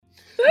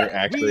They're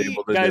actually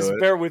able to guys, do it.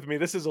 bear with me.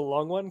 This is a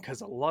long one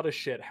because a lot of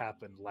shit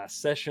happened.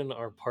 Last session,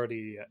 our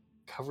party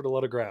covered a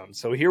lot of ground.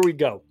 So here we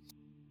go.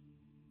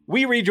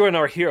 We rejoin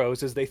our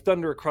heroes as they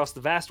thunder across the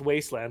vast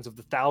wastelands of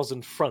the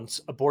Thousand Fronts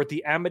aboard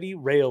the Amity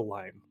Rail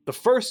Line, the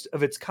first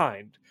of its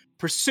kind,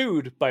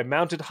 pursued by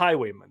mounted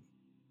highwaymen.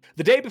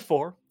 The day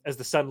before, as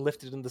the sun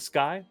lifted in the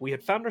sky, we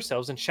had found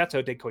ourselves in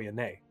Chateau de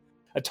Coyonnet.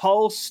 A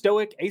tall,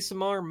 stoic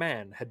Aasimar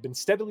man had been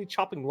steadily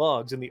chopping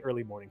logs in the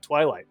early morning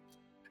twilight.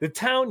 The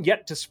town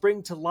yet to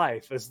spring to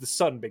life as the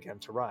sun began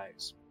to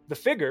rise. The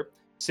figure,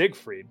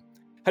 Siegfried,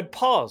 had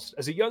paused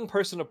as a young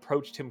person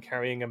approached him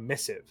carrying a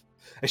missive.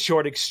 A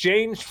short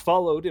exchange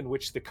followed in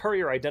which the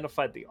courier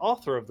identified the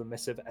author of the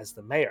missive as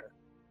the mayor.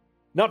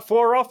 Not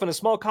far off in a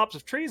small copse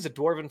of trees, a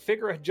dwarven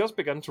figure had just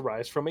begun to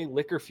rise from a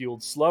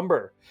liquor-fueled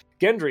slumber.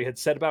 Gendry had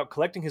set about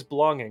collecting his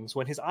belongings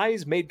when his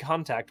eyes made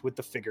contact with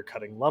the figure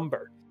cutting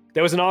lumber.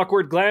 There was an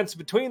awkward glance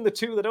between the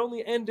two that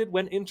only ended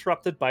when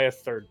interrupted by a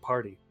third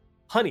party.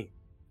 Honey,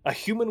 a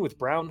human with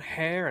brown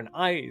hair and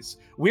eyes,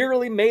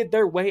 wearily made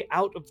their way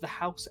out of the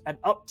house and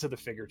up to the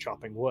figure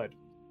chopping wood.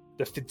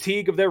 The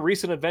fatigue of their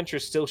recent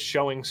adventures still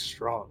showing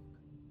strong.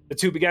 The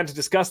two began to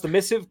discuss the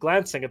missive,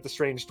 glancing at the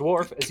strange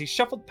dwarf as he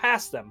shuffled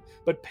past them,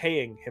 but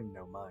paying him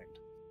no mind.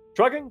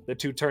 Shrugging, the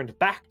two turned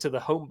back to the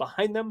home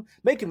behind them,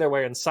 making their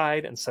way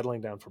inside and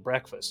settling down for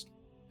breakfast.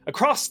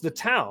 Across the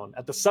town,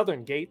 at the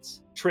southern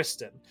gates,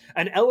 Tristan,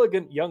 an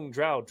elegant young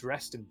drow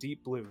dressed in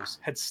deep blues,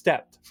 had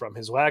stepped from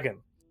his wagon.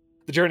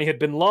 The journey had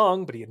been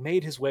long, but he had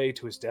made his way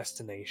to his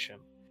destination.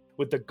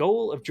 With the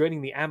goal of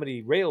joining the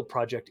Amity Rail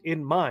project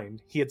in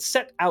mind, he had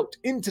set out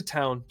into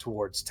town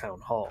towards Town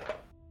Hall.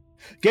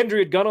 Gendry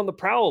had gone on the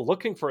prowl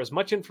looking for as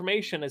much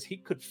information as he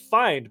could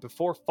find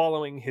before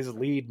following his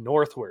lead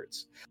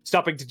northwards.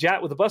 Stopping to chat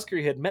with a busker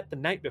he had met the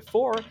night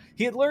before,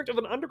 he had learned of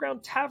an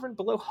underground tavern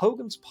below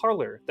Hogan's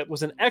Parlor that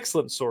was an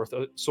excellent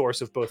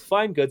source of both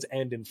fine goods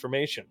and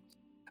information.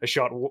 A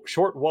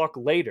short walk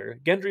later,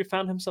 Gendry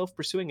found himself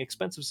pursuing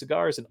expensive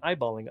cigars and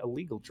eyeballing a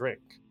legal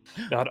drink.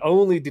 Not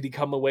only did he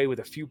come away with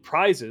a few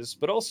prizes,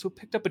 but also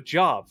picked up a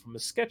job from a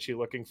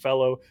sketchy-looking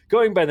fellow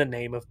going by the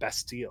name of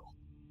Bastille.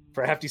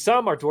 For a hefty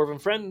sum, our dwarven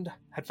friend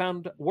had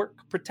found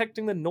work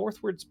protecting the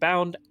northwards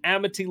bound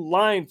Amity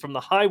line from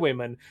the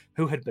highwaymen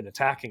who had been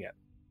attacking it.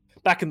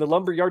 Back in the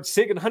lumberyard,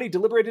 Sig and Honey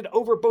deliberated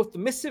over both the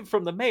missive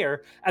from the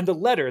mayor and the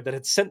letter that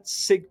had sent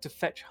Sig to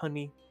fetch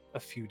Honey a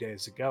few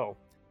days ago.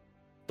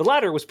 The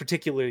latter was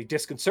particularly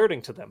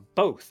disconcerting to them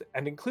both,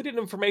 and included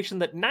information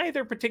that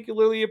neither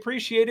particularly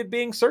appreciated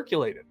being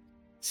circulated.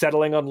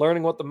 Settling on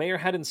learning what the mayor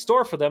had in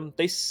store for them,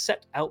 they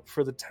set out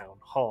for the town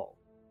hall.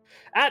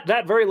 At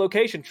that very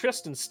location,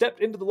 Tristan stepped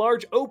into the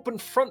large open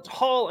front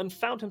hall and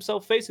found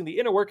himself facing the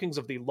inner workings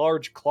of the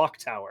large clock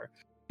tower.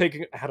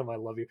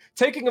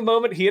 Taking a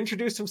moment, he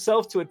introduced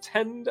himself to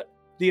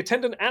the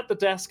attendant at the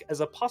desk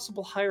as a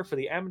possible hire for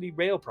the Amity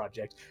Rail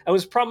project, and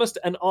was promised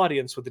an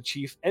audience with the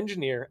chief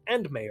engineer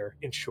and mayor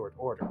in short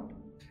order.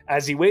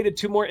 As he waited,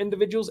 two more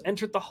individuals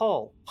entered the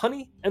hall,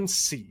 Honey and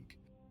Sieg,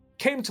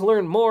 came to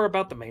learn more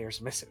about the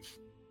mayor's missive.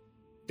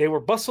 They were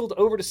bustled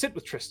over to sit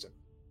with Tristan.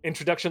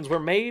 Introductions were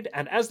made,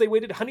 and as they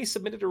waited, Honey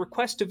submitted a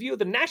request to view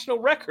the national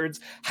records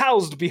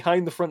housed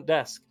behind the front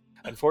desk.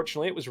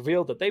 Unfortunately, it was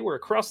revealed that they were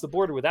across the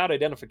border without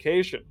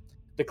identification.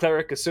 The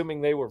cleric,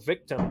 assuming they were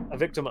a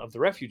victim of the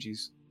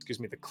refugees,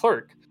 the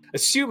clerk,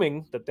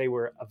 assuming that they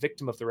were a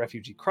victim of the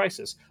refugee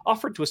crisis,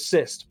 offered to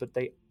assist,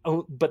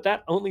 but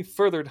that only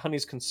furthered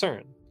Honey's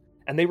concern,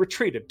 and they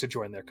retreated to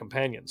join their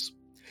companions.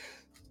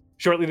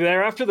 Shortly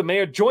thereafter, the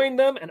mayor joined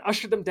them and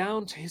ushered them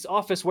down to his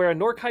office where a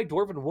Norkai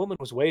dwarven woman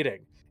was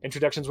waiting.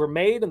 Introductions were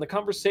made and the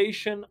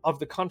conversation of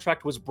the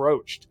contract was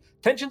broached.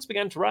 Tensions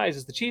began to rise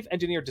as the chief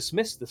engineer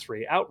dismissed the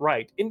three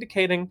outright,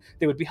 indicating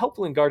they would be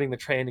helpful in guarding the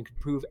train and could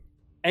prove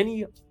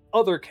any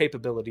other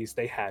capabilities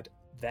they had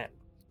then.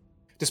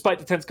 Despite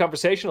the tense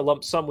conversation, a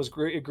lump sum was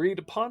agreed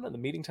upon and the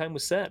meeting time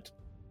was set.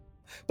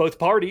 Both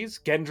parties,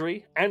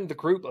 Gendry and the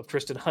group of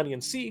Tristan, Honey,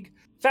 and Sieg,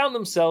 found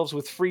themselves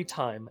with free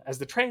time as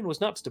the train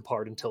was not to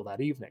depart until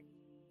that evening.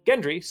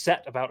 Gendry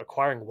set about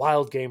acquiring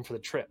wild game for the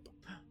trip.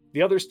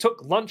 The others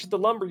took lunch at the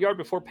lumberyard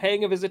before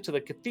paying a visit to the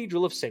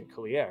Cathedral of St.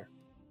 Collier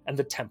and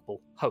the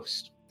temple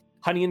host.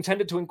 Honey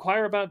intended to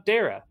inquire about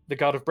Dara, the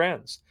god of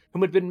brands,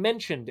 whom had been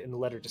mentioned in the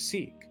letter to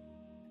Sieg.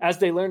 As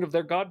they learned of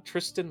their god,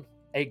 Tristan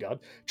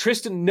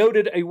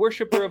noted a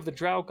worshipper of the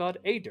drow god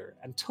Ader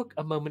and took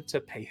a moment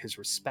to pay his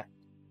respect.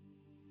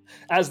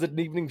 As the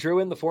evening drew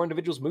in, the four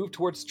individuals moved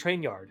towards the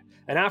train yard,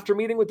 and after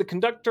meeting with the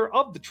conductor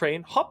of the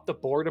train, hopped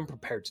aboard and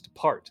prepared to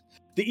depart.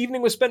 The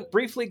evening was spent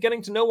briefly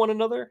getting to know one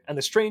another and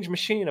the strange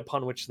machine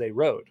upon which they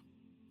rode.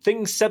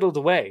 Things settled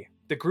away.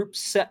 The group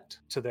set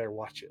to their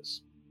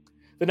watches.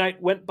 The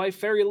night went by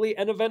fairly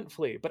and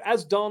eventfully, but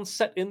as dawn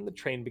set in, the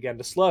train began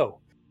to slow.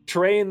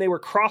 Terrain they were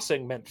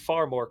crossing meant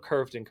far more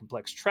curved and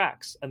complex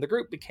tracks, and the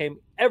group became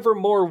ever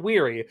more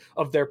weary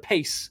of their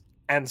pace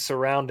and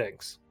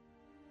surroundings.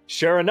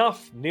 Sure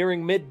enough,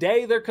 nearing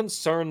midday, their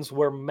concerns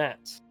were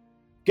met.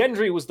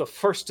 Gendry was the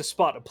first to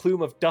spot a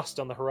plume of dust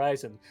on the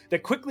horizon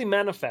that quickly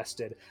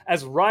manifested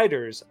as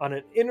riders on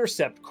an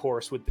intercept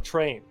course with the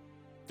train.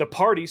 The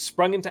party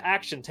sprung into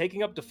action,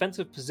 taking up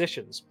defensive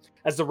positions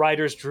as the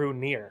riders drew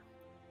near.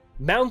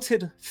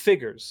 Mounted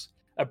figures,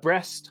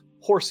 abreast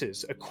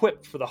horses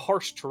equipped for the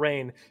harsh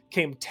terrain,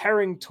 came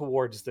tearing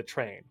towards the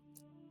train.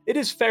 It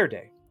is Fair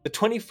Day, the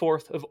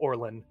 24th of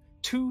Orlin,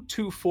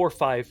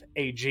 2245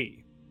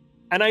 AG.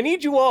 And I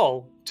need you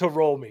all to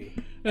roll me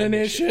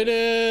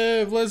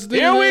Initiative. Let's do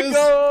Here this. we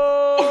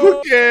go!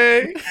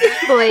 Okay.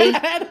 Boy.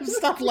 Adam,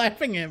 stop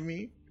laughing at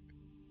me.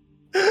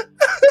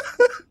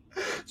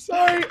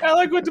 Sorry,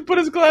 Alec went to put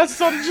his glasses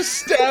on and just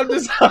stabbed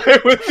his eye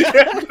with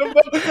the end of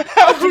them.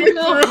 Halfway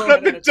no. through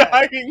and then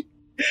dying.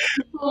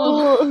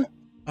 Oh.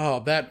 Oh,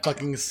 that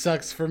fucking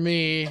sucks for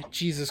me.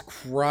 Jesus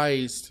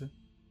Christ.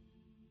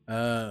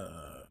 For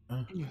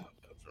me.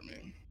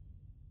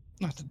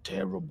 That's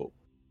terrible.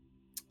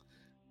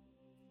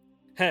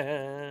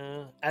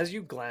 As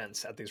you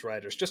glance at these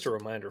riders, just a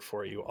reminder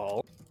for you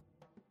all.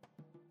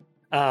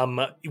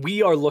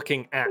 We are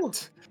looking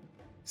at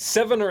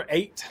 7 or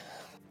 8.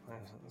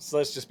 So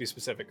let's just be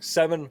specific.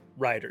 7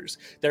 riders.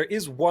 There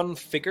is one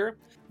figure,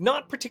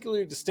 not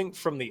particularly distinct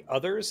from the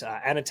others,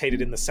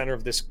 annotated in the center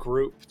of this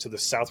group to the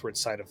southward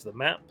side of the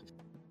map,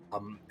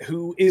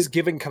 who is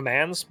giving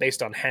commands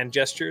based on hand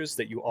gestures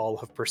that you all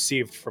have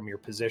perceived from your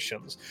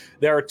positions.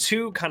 There are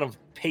 2 kind of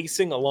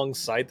pacing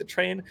alongside the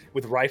train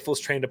with rifles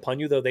trained upon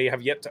you, though they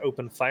have yet to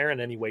open fire in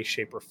any way,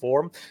 shape, or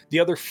form. The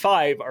other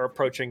 5 are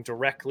approaching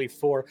directly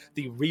for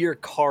the rear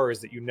cars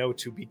that you know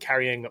to be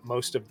carrying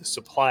most of the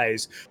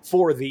supplies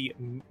for the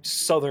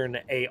southern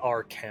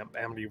AR camp,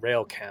 Amity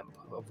Rail camp,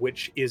 of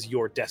which is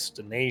your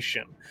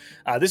destination.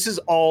 This is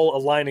all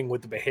aligning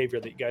with the behavior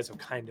that you guys have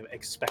kind of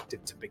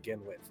expected to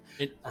begin with.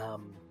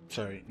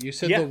 Sorry, you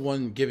said Yeah. the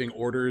one giving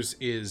orders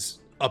is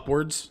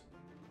upwards?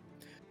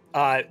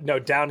 No,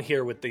 down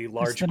here with the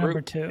large the group,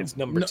 number 2. it's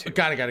number 2.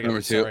 Got it.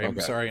 Number 2, Sorry, I'm okay.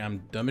 sorry.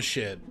 I'm dumb as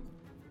shit.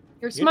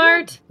 You're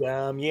smart.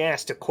 You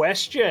asked a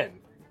question.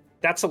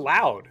 That's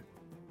allowed.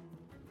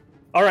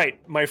 All right,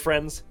 my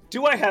friends.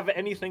 Do I have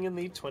anything in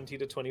the 20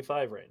 to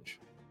 25 range?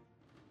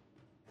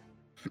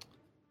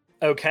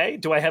 Okay.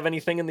 Do I have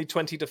anything in the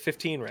 20 to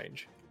 15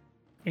 range?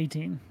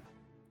 18.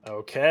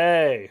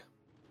 Okay.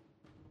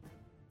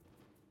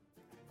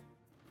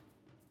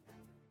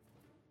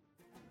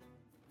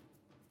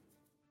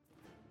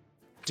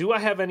 Do I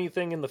have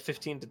anything in the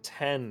 15 to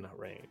 10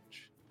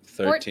 range?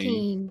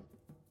 13.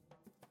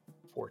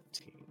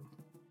 14.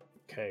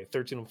 Okay,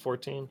 13 and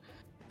 14.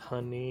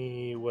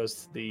 Honey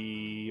was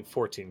the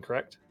 14,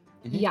 correct?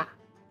 Yeah.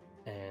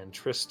 And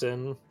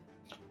Tristan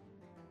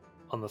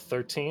on the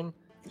 13.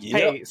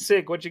 Yep. Hey,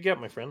 Sig, what'd you get,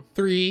 my friend?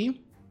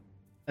 3.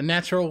 A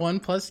natural 1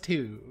 plus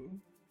 2.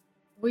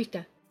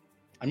 Wita.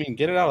 I mean,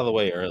 get it out of the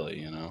way early,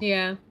 you know?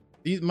 Yeah.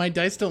 My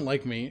dice don't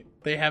like me.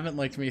 They haven't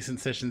liked me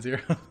since session 0.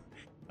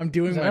 I'm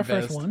doing Is that my our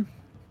best. first one?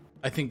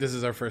 I think this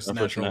is our first Our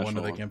first natural one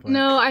of natural the one. campaign.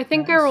 No, I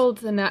think I Nice. rolled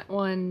the nat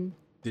one.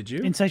 Did you?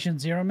 In session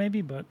 0,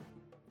 maybe, but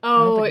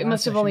Oh, think it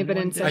must last have only session been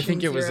in one did. session I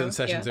think it was 0. in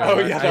session Yeah. 0. Oh,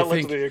 yeah, I that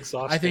think, looked the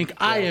exhaustion. I think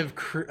I Yeah. have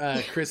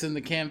christened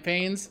the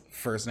campaigns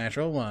first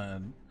natural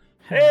 1.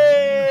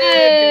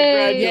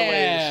 Hey!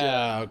 Congratulations!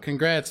 Yeah,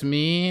 congrats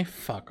me.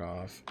 Fuck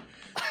off.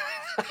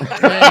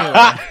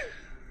 Anyway.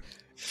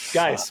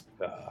 Guys,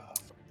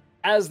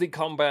 as the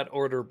combat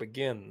order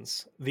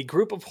begins, the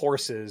group of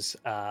horses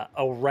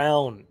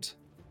around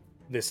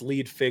this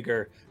lead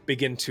figure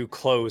begin to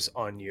close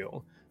on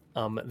you.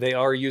 They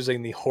are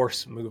using the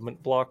horse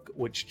movement block,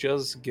 which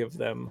does give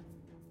them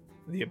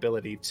the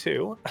ability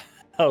to,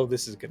 oh,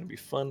 this is going to be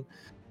fun,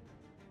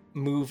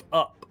 move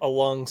up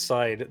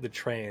alongside the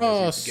train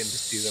Oh, as you begin to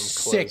see them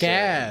close sick in.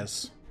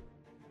 ass.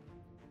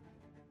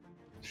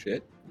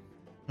 Shit.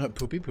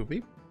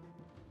 Poopy.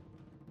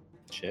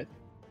 Shit.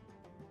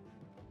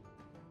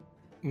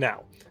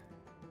 Now,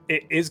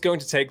 it is going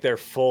to take their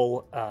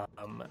full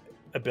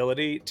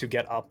ability to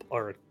get up,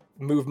 or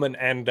movement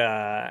and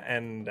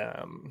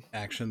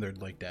Action, they're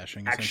like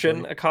dashing. action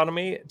essentially.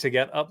 economy to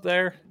get up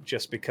there,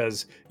 just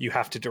because you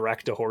have to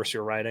direct a horse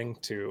you're riding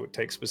to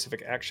take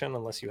specific action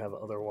unless you have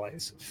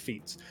otherwise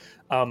feats.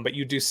 But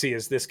you do see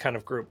as this kind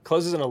of group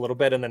closes in a little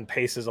bit and then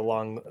paces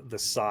along the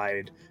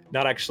side,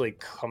 not actually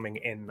coming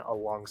in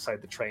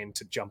alongside the train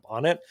to jump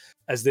on it.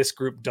 As this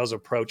group does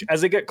approach,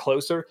 as they get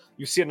closer,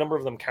 you see a number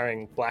of them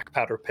carrying black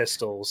powder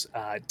pistols,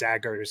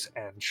 daggers,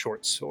 and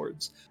short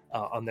swords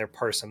on their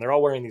person. They're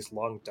all wearing these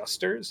long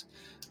dusters.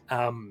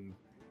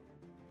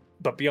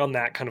 But beyond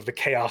that, kind of the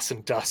chaos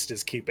and dust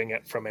is keeping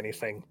it from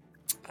anything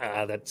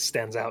that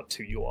stands out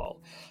to you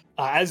all.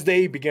 As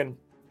they begin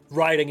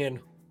riding in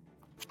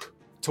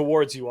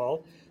towards you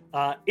all,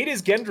 it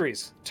is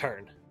Gendry's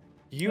turn.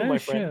 You, Oh, my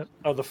friend, shit.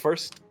 are the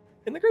first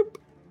in the group.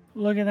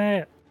 look at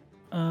that.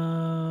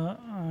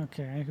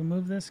 Okay, I can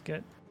move this.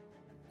 Good.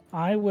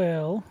 I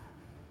will.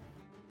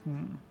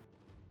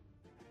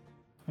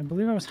 I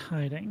believe I was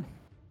hiding.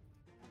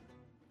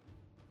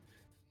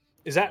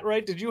 Is that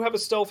right? Did you have a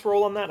stealth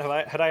roll on that?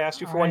 Had I asked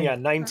you for one? I- Yeah,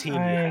 19 you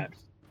I- had.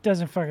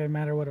 Doesn't fucking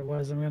matter what it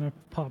was. I'm gonna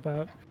pop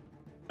out.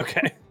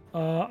 Okay.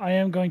 I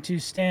am going to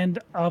stand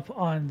up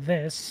on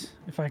this,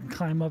 if I can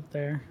climb up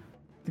there.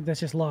 I think that's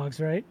just logs,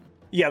 right?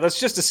 Yeah, that's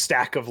just a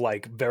stack of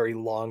like very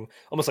long,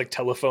 almost like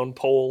telephone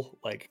pole,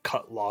 like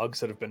cut logs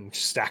that have been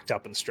stacked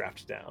up and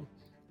strapped down.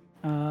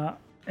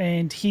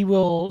 And he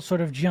will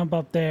sort of jump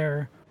up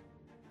there,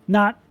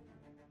 not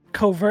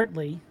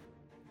covertly,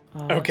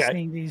 Okay.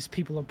 seeing these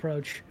people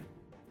approach.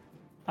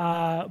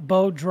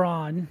 Bow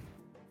drawn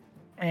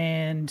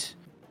and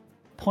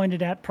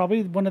pointed at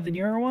probably one of the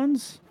nearer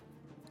ones.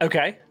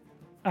 Okay.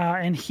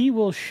 And he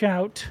will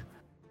shout,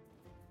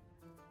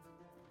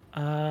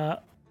 "Go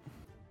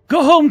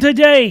home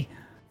today!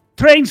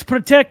 Train's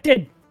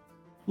protected!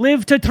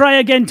 Live to try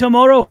again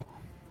tomorrow!"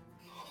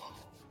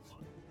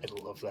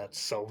 I love that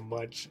so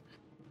much.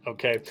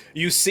 Okay.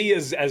 You see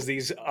as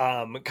these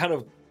kind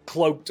of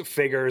cloaked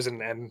figures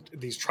and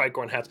these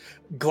tricorn hats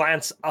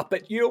glance up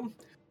at you.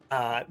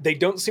 They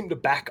don't seem to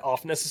back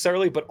off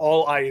necessarily, but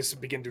all eyes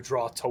begin to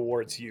draw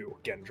towards you,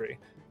 Gendry,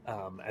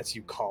 as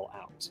you call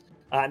out.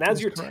 And as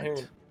That's your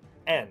correct.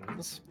 turn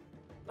ends,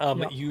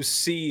 Yep. you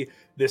see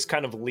this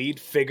kind of lead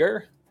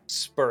figure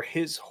spur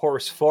his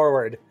horse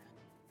forward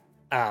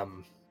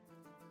and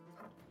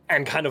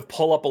kind of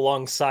pull up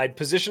alongside,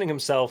 positioning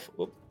himself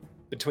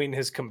between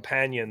his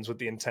companions with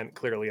the intent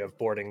clearly of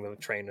boarding the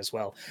train as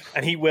well.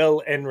 And he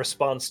will, in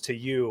response to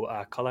you,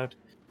 call out,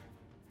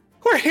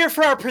 "We're here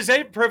for our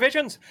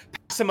provisions.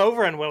 Pass them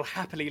over and we'll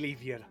happily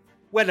leave you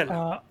well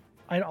alone."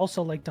 I'd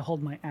also like to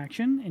hold my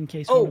action in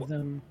case Oh. one of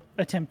them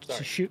attempts Sorry.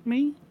 to shoot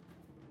me.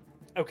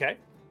 Okay.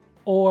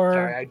 Or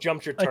Sorry, I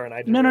jumped your turn. I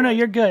didn't no, realize.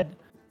 you're good.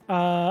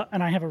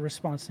 And I have a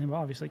response to him,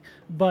 obviously.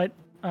 But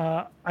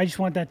I just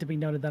want that to be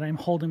noted that I'm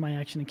holding my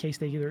action in case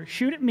they either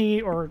shoot at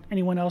me or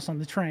anyone else on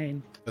the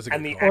train. That's a good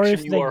And the call. Or action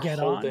if you they are get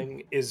on.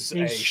 holding is a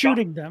He's shot.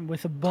 shooting them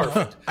with a bow.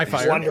 Perfect. I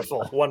fired.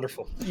 Wonderful,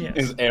 wonderful. Yes.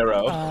 His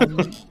arrow.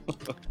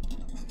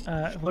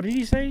 What did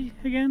he say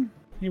again?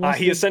 wants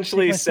He to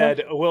essentially take my stuff?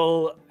 said,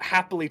 "We'll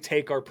happily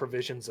take our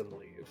provisions and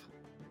leave."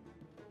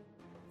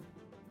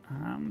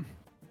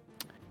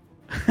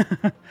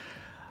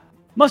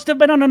 Must have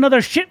been on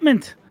another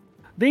shipment.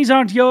 These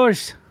aren't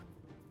yours.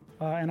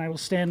 And I will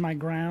stand my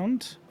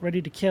ground,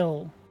 ready to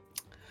kill.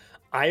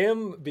 I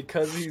am,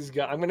 because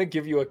I'm going to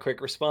give you a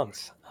quick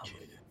response.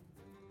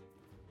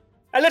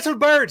 "A little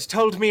bird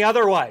told me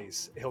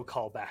otherwise," he'll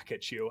call back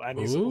at you, and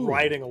he's Ooh.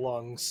 riding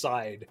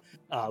alongside,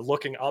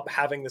 looking up,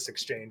 having this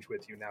exchange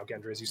with you now,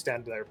 Gendry, as you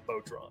stand there,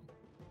 bow drawn.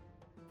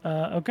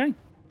 Okay.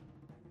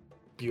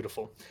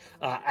 Beautiful.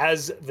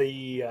 As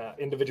the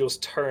individual's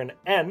turn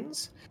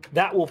ends,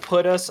 that will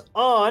put us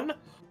on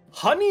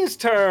Honey's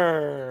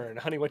turn.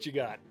 Honey, what you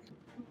got?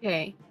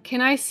 Okay.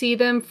 Can I see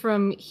them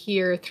from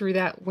here through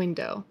that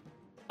window?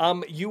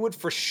 You would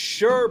for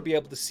sure be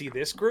able to see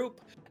this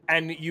group,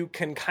 and you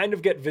can kind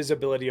of get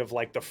visibility of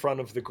like the front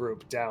of the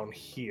group down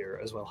here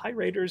as well. Hi,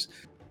 Raiders.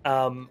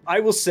 I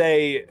will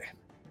say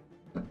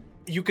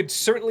you could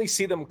certainly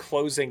see them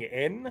closing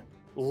in,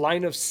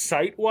 line of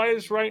sight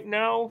wise right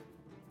now.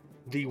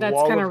 The That's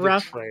wall kinda of the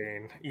rough.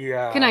 train.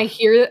 Yeah. Could I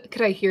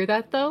hear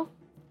that though?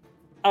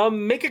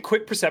 Make a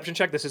quick perception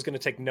check. This is going to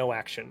take no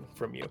action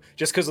from you,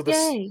 just because of this.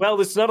 Yay. Well,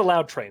 it's not a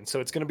loud train, so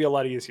it's going to be a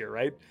lot easier,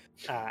 right?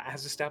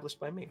 As established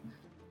by me.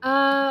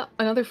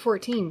 Another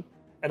 14.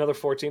 Another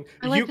 14.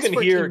 I like You this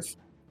can hear 14s.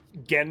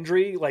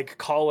 Gendry like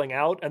calling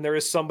out, and there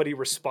is somebody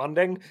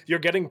responding. You're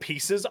getting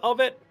pieces of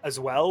it as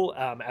well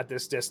at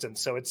this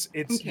distance, so it's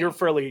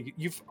Okay.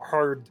 you've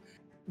heard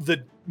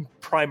the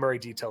primary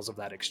details of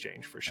that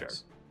exchange for sure.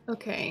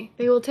 Okay.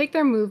 They will take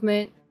their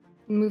movement,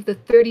 move the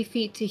 30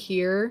 feet to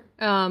here.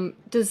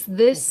 Does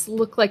this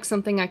look like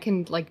something I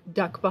can like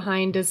duck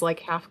behind as like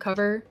half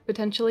cover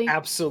potentially?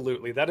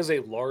 Absolutely, that is a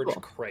large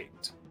Cool.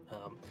 crate.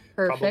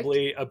 Perfect.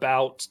 Probably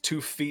about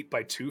 2 feet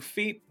by 2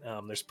 feet.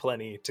 There's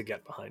plenty to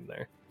get behind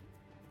there.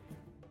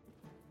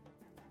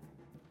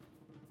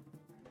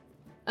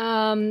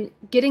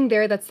 Getting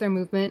there, that's their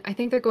movement. I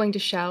think they're going to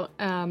shout,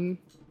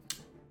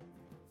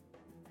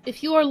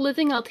 "If you are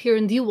living out here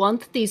and you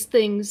want these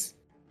things,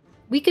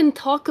 we can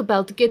talk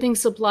about getting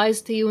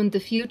supplies to you in the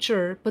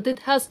future, but it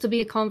has to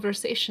be a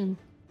conversation.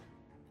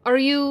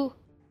 You're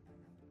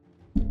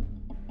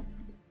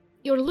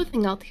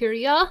living out here,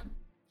 yeah?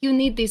 You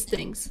need these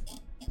things."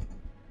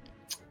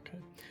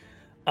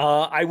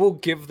 I will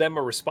give them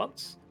a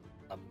response.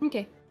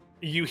 Okay.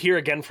 You hear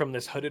again from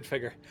this hooded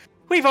figure,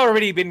 "We've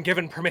already been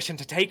given permission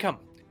to take them."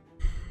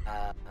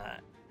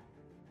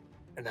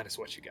 And that is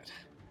what you get.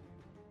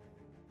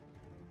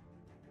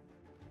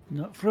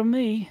 Not from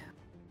me.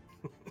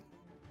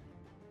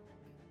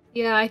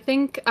 Yeah, I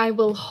think I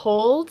will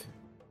hold,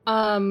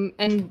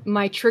 and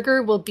my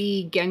trigger will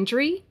be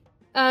Gendry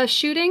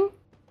shooting.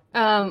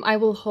 I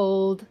will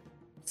hold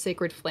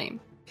Sacred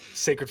Flame.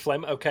 Sacred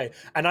Flame? Okay.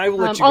 And I will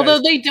let you Although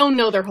guys... they don't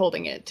know they're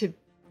holding it, to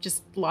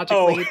just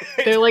logically.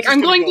 Oh, They're like, it's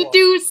 "I'm gonna going go to off."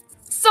 do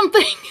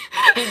something.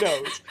 Who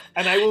knows?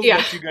 And I will Yeah.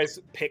 let you guys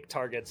pick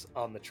targets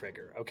on the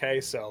trigger, okay?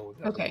 So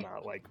that Okay. I'm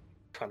not like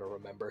trying to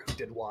remember who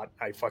did what.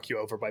 I fuck you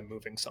over by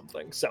moving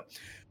something. So,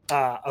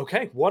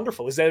 okay,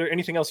 wonderful. Is there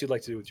anything else you'd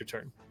like to do with your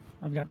turn?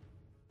 I've got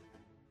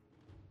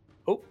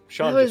Oh,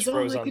 Sean That just was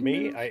all froze I on could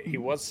me. do. He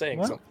was saying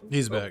What? something.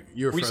 He's back.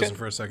 You were We frozen said-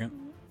 for a second.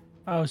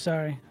 Oh,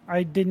 sorry.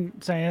 I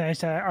didn't say it. I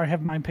said I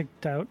have mine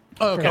picked out.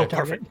 Oh, for okay. the Oh,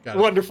 target. perfect. Got it.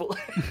 Wonderful.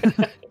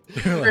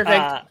 Perfect.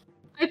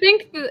 I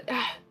think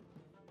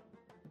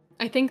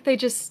I think they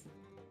just.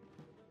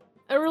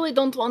 I really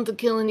don't want to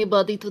kill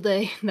anybody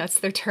today. That's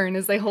their turn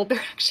as they hold their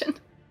action.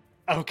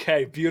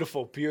 Okay,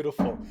 beautiful,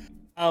 beautiful.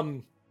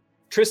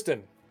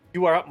 Tristan,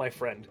 you are up, my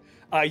friend.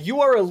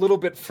 You are a little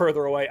bit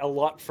further away, a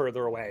lot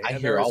further away, I and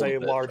hear there is all a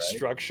of this, large right?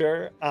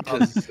 structure.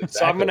 This is So I'm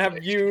exactly gonna what have I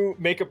you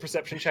make a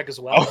perception check as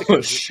well.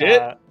 Oh,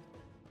 shit.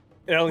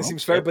 It only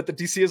seems fair, Okay. but the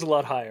DC is a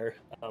lot higher.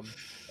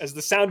 As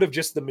the sound of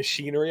just the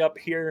machinery up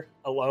here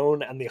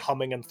alone and the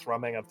humming and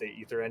thrumming of the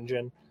ether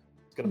engine,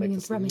 it's gonna make Humming and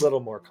this a thrumming. little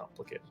more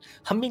complicated.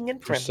 Humming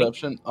and thrumming.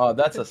 Perception.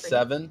 That's a Good for you.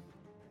 7.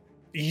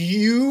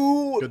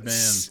 You Good man.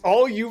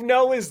 all you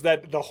know is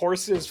that the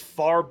horses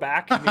far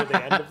back near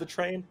the end of the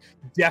train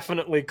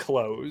definitely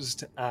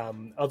closed.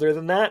 Other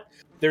than that,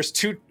 there's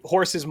 2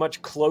 horses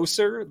much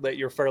closer that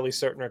you're fairly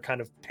certain are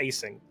kind of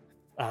pacing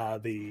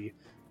the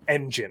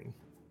engine.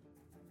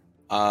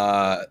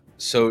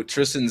 So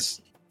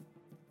Tristan's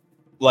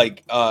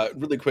like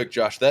really quick,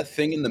 Josh. That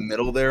thing in the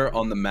middle there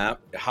on the map.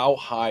 How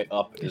high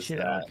up Good is shit,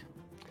 that? Alec.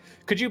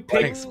 Could you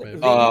ping Thanks, babe.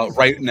 the-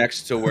 Right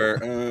next to where?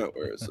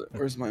 Where is it?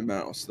 Where's my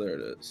mouse? There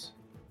it is.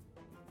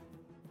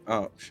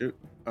 Oh shoot!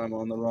 I'm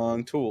on the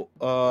wrong tool.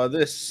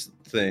 This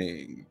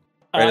thing.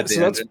 Right at the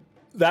so engine.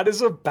 that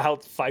is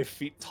about 5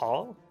 feet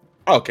tall.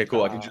 Okay,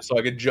 cool. I can uh, just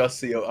I could just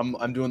see.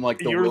 I'm doing like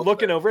the. You're wheel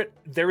looking thing. over it.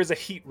 There is a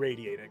heat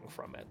radiating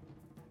from it.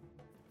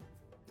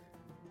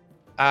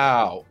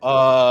 Ow.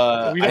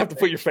 We don't have to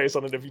put your face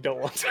on it if you don't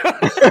want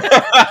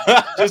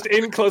to. Just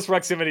in close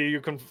proximity, you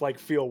can like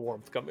feel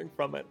warmth coming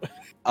from it.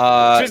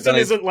 Tristan then I-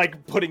 isn't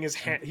like putting his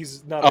hand.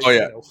 He's not Oh, a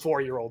yeah.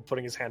 4-year-old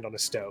putting his hand on a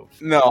stove.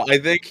 No, I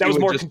think That he was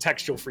would more just-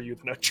 contextual for you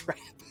than a trap.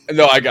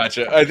 No, I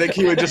gotcha. I think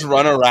he would just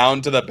run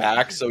around to the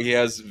back so he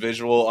has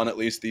visual on at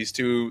least these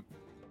 2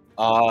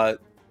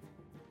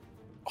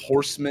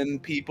 horseman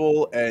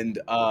people, and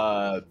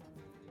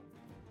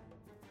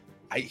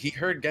he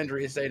heard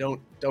Gendry say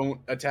don't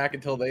attack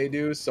until they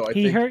do. So I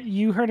think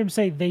You heard him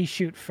say they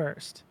shoot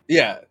first.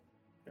 yeah,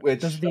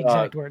 which Those are the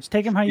exact words.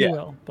 Take him how you yeah.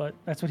 will, but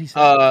that's what he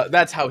said.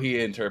 that's how he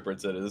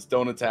interprets it, is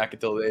don't attack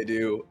until they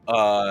do.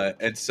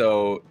 And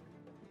so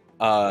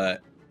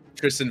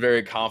Tristan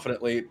very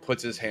confidently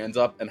puts his hands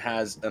up and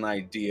has an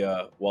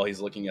idea while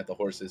he's looking at the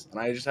horses. And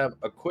I just have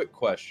a quick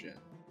question.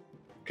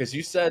 Because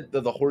you said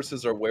that the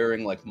horses are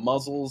wearing like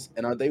muzzles,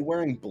 and are they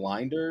wearing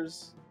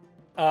blinders?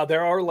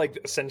 There are like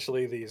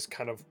essentially these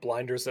kind of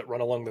blinders that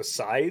run along the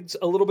sides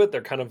a little bit.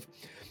 They're kind of,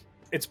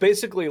 it's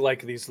basically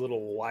like these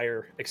little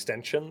wire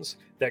extensions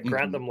that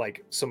grant Mhm. them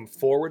like some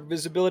forward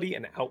visibility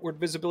and outward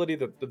visibility.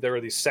 That there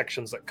are these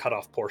sections that cut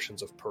off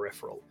portions of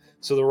peripheral,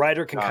 so the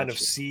rider can kind of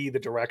Gotcha. see the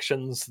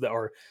directions that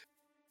are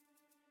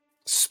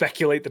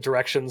speculate the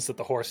directions that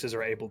the horses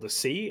are able to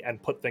see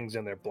and put things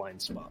in their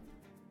blind spot.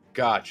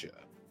 Gotcha.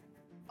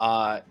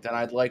 Then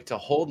I'd like to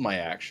hold my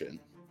action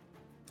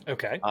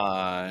Okay.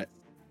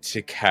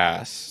 to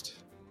cast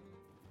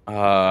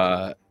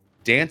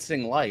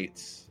dancing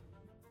lights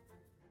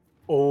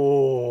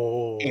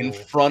Oh. in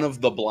front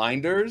of the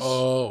blinders.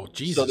 Oh, So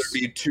Jesus.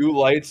 there'd be 2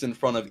 lights in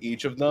front of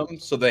each of them,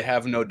 so they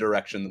have no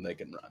direction that they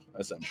can run.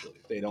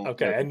 Essentially, they don't.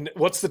 Okay, and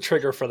what's the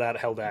trigger for that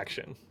held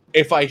action?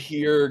 if I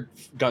hear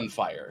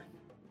gunfire,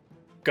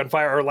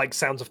 Gunfire or like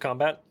sounds of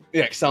combat?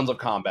 yeah, sounds of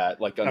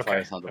combat, like gunfire,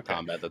 Okay, sounds of okay.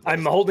 combat. That's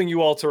I'm holding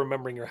you all to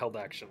remembering your held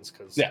actions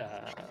because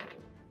Yeah.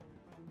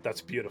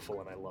 that's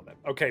beautiful and I love it.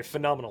 Okay,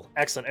 phenomenal,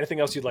 excellent. Anything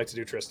else you'd like to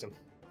do, Tristan?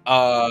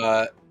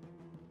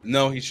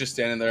 No, he's just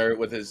standing there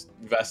with his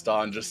vest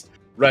on, just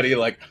ready.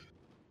 Like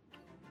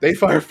they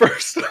fire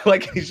first.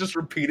 Like he's just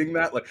repeating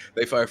that. Like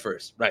they fire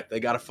first, right? They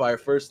gotta fire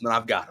first, and then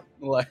I've got him.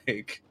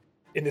 Like.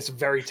 In this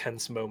very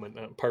tense moment.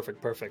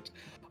 Perfect.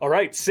 All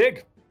right,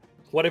 Sig,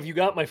 what have you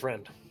got, my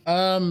friend?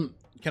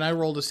 Can I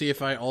roll to see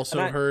if I also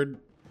And I- heard?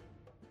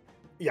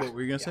 Yeah, What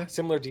were you gonna say?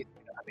 similar to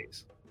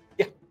these.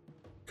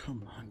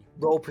 Come on.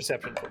 Roll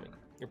perception for me.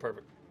 You're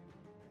perfect.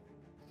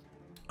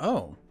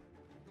 Oh.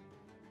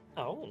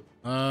 Oh,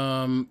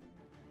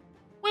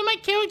 Where's my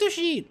character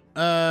sheet?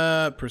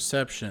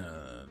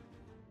 Perception.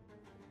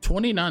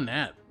 20 on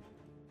that.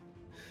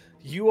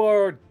 you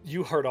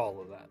heard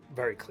all of that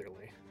very clearly.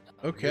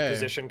 Your Okay.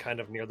 position kind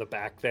of near the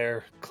back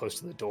there, close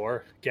to the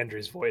door.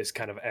 Gendry's voice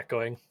kind of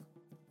echoing.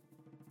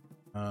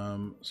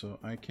 So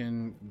I'll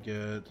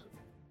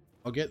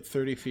get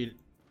 30 feet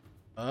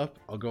up.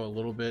 I'll go a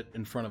little bit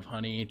in front of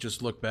Honey.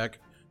 Just look back.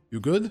 You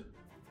good?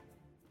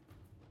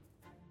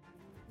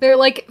 They're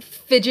like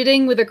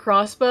fidgeting with a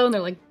crossbow, and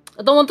they're like,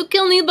 "I don't want to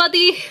kill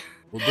anybody."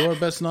 We'll do our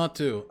best not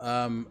to.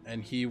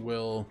 And he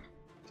will.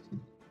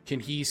 Can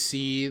he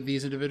see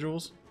these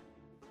individuals?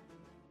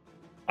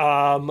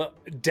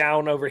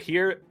 Down over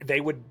here,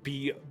 they would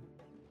be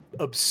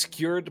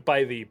obscured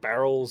by the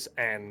barrels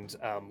and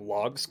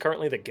logs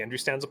currently that Gendry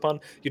stands upon.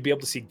 You'd be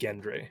able to see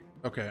Gendry.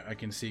 Okay, I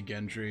can see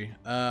Gendry.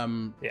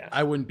 Yeah.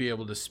 I wouldn't be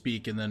able to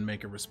speak and then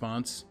make a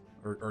response.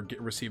 or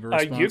receive a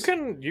response?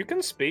 You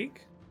can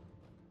speak.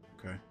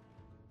 Okay.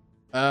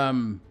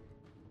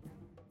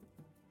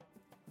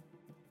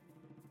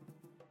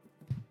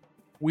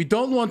 We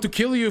don't want to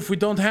kill you if we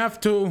don't have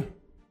to.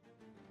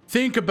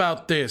 Think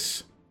about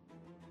this.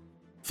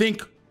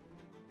 Think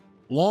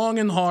long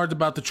and hard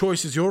about the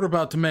choices you're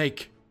about to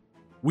make.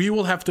 We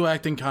will have to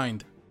act in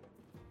kind.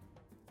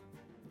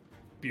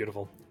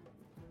 Beautiful.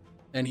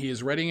 And he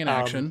is readying an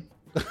action,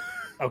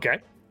 Okay.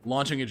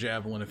 launching a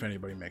javelin if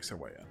anybody makes their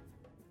way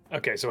in.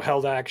 Okay, so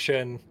held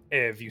action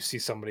if you see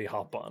somebody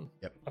hop on.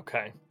 Yep.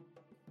 Okay.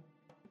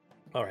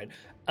 All right.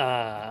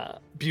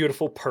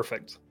 Beautiful,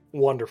 perfect,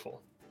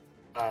 wonderful.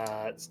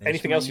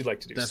 Anything else you'd like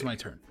to do? That's Steve? my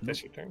turn.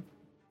 That's your turn.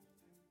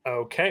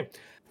 Okay.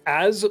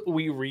 As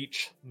we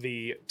reach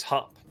the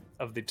top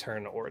of the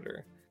turn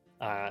order,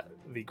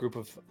 the group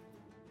of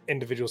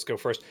individuals go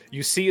first.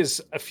 You see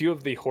as a few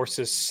of the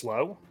horses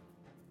slow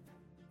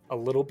a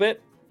little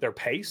bit their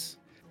pace,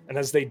 and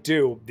as they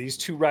do, these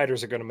two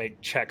riders are going to make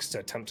checks to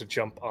attempt to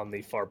jump on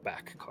the far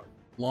back cart.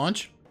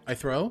 Launch. I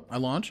throw. I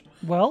launch.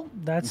 Well,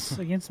 that's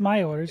against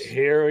my orders.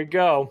 Here we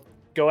go.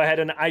 Go ahead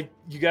and I'm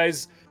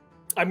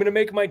going to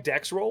make my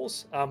dex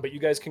rolls, but you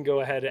guys can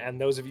go ahead, and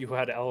those of you who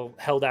had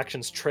held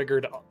actions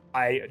triggered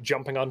by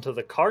jumping onto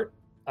the cart,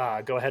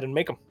 go ahead and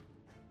make them.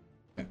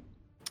 Okay.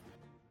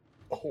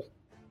 Oh,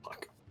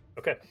 fuck.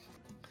 Okay.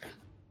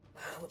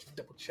 Let's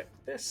double check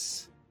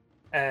this.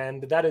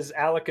 And that is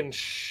Alec and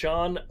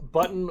Sean.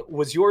 Button,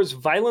 was yours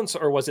violence,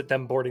 or was it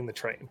them boarding the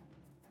train?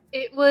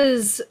 It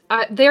was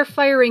they're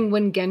firing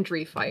when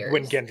Gendry fires.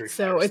 When Gendry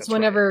so fires, it's that's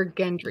whenever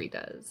Gendry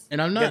does. And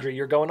I'm not. Gendry,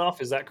 you're going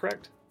off, is that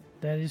correct?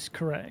 That is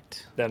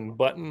correct. Then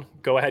Button,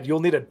 go ahead. You'll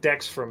need a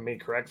dex from me,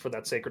 correct, for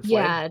that Sacred Flame?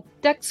 Yeah,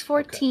 Dex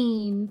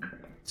 14.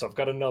 So I've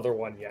got another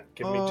one yet.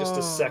 Give me just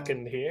a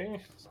second here.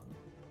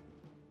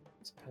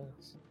 Let's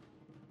pass.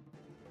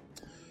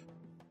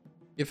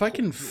 If I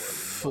can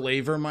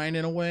flavor mine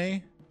in a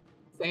way,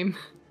 Same.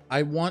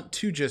 I want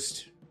to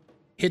just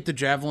hit the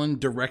javelin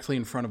directly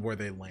in front of where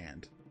they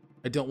land.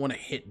 I don't want to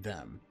hit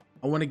them.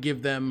 I want to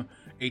give them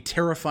a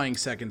terrifying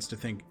second to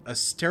think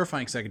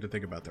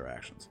about their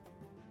actions.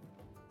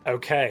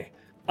 Okay.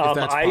 If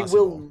that's I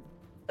possible. will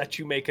let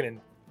you make an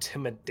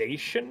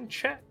intimidation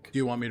check Do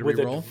you want me to with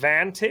reroll?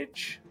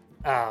 advantage.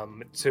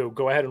 So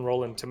go ahead and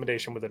roll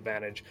intimidation with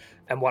advantage.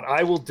 And what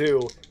I will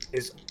do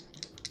is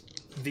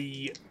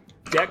the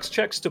dex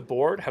checks to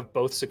board have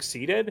both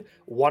succeeded.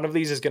 One of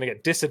these is going to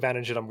get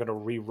disadvantage, and I'm going to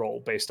re-roll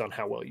based on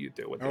how well you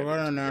do with it. I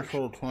got a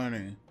natural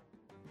 20.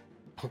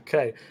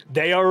 Okay.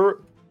 They are...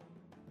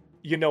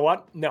 You know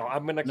what? No,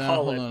 I'm going to No,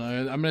 call hold it...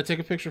 on. I'm going to take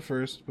a picture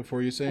first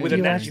before you say With a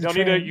anything. nat,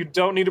 You you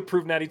don't need to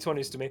prove natty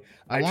 20s to me.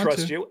 I want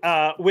trust to. you.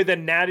 With a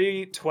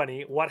natty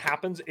 20, what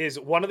happens is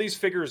one of these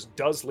figures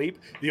does leap,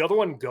 the other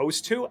one goes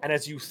to, and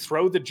as you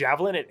throw the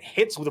javelin, it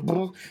hits with a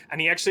boom,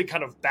 and he actually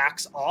kind of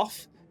backs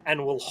off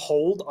and will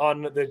hold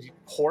on the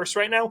horse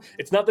right now.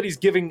 It's not that he's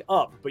giving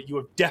up, but you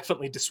have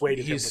definitely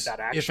dissuaded him with that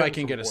action. If I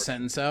can from get a boarding.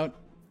 sentence out,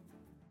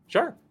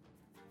 Sure.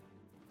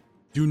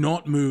 do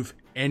not move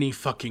any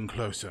fucking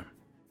closer.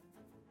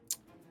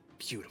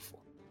 Beautiful.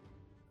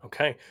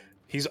 Okay.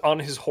 He's on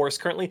his horse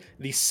currently.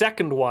 The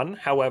second one,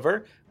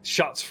 however,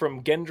 shots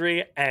from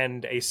Gendry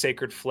and a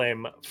Sacred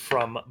Flame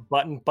from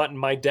Button. Button,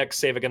 my dex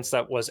save against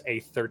that was a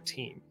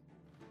 13.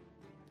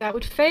 That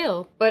would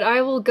fail, but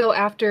I will go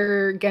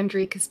after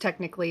Gendry because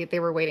technically they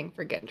were waiting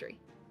for Gendry.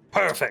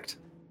 Perfect.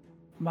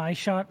 My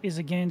shot is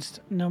against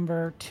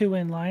number 2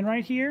 in line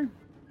right here,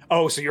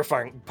 Oh, so you're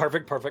firing.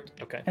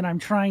 Perfect. Okay. and I'm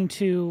trying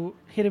to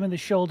hit him in the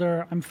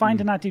shoulder. I'm fine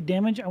to not do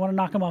damage. I want to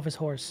knock him off his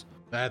horse.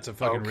 That's a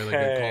fucking really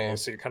good call.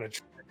 So you're kind of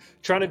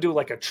trying to do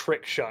like a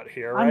trick shot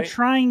here, right? I'm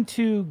trying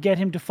to get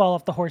him to fall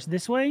off the horse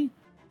this way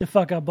to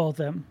fuck up both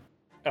of them.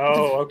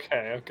 Oh,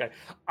 okay.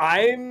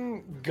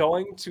 I'm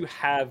going to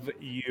have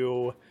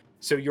you.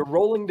 So you're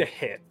rolling to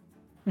hit.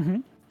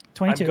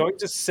 22. I'm going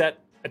to set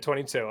a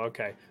 22.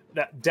 Okay,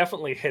 that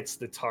definitely hits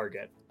the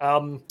target.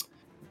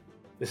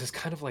 This is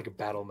kind of like a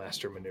battle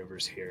master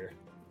maneuvers here.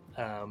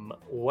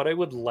 What I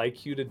would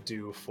like you to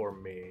do for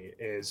me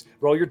is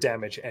roll your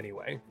damage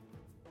anyway.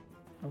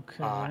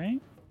 Okay.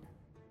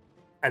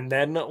 And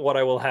then what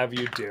I will have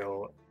you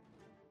do,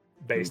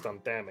 based on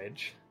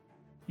damage,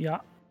 Yeah.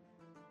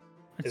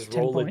 That's is 10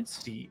 roll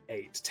points. a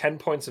d8. 10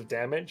 points of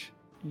damage.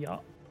 Yeah.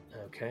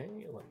 Okay,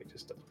 let me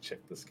just double check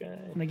this guy.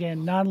 And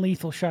again,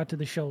 non-lethal shot to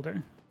the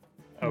shoulder.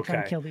 I'm trying to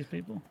Okay. kill these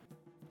people.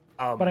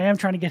 Um, But I am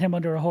trying to get him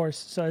under a horse,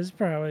 so it's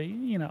probably,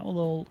 a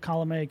little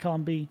column A,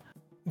 column B.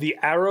 the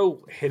arrow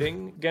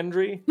hitting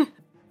Gendry,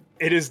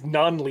 it is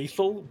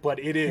non-lethal, but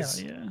it is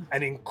Hell yeah.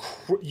 an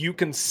you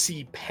can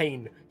see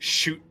pain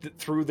shoot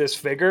through this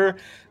figure.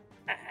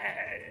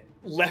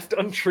 Left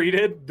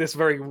untreated, this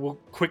very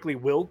quickly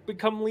will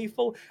become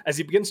lethal. As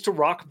he begins to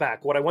rock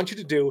back, what I want you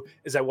to do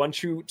is I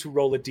want you to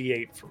roll a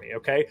d8 for me,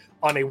 okay?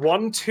 On a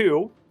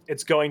 1-2,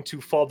 it's going to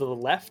fall to the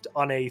left.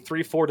 On a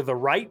 3-4 to the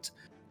right.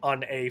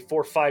 On a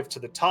 4-5 to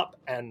the top.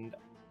 And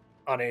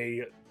on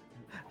a...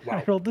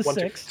 I rolled the 1,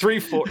 2, 6. 3,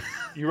 4.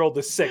 You rolled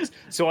the 6.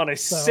 So on a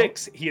So-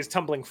 6, he is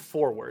tumbling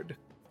forward.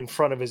 in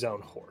front of his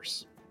own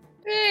horse.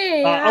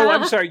 Hey, Oh,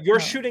 I'm sorry. You're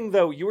No. shooting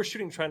though. You were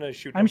shooting, trying to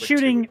shoot. I'm number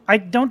shooting. two. I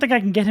don't think I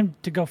can get him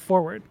to go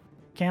forward.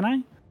 Can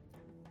I?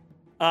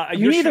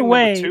 You're either shooting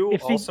way, number two.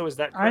 if he- Also, is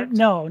that I correct?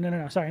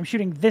 no. Sorry, I'm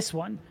shooting this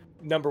one,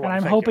 Number one. and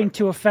I'm thank you. hoping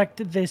to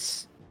affect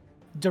this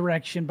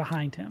direction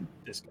behind him.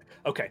 This guy.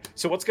 Okay,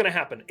 so what's going to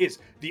happen is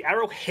the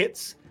arrow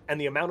hits, and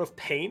the amount of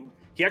pain,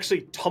 he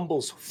actually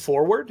tumbles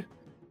forward,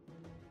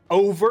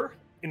 over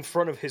in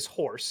front of his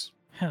horse,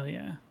 Hell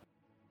yeah,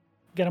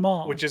 get them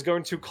all. which is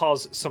going to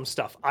cause some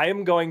stuff. I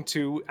am going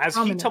to, as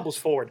he Ominous. tumbles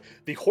forward,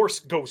 the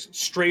horse goes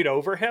straight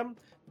over him,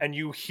 and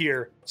you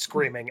hear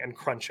screaming and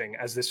crunching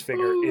as this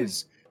figure Ooh.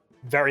 is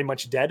very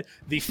much dead.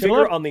 The Philip?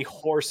 figure on the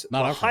horse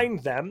Not our behind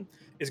them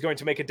is going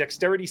to make a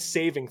dexterity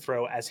saving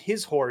throw as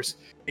his horse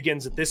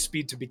begins at this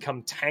speed to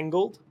become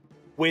tangled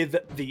with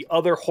the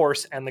other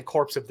horse and the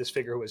corpse of this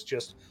figure who has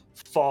just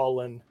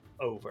fallen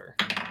over.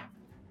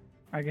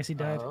 I guess he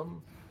died.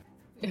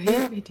 I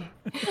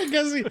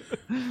guess he.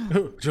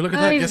 Did you look at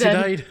Ah, that? he's Guess he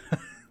dead.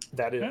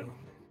 died.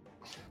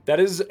 That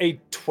is a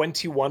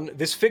 21.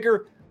 This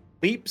figure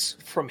leaps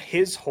from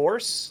his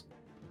horse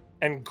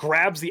and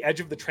grabs the edge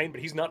of the train,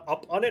 but he's not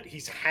up on it.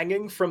 He's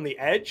hanging from the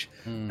edge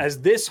as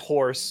this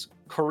horse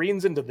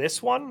careens into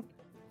this one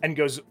and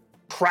goes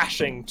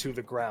crashing to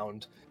the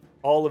ground.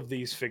 All of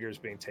these figures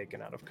being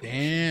taken out of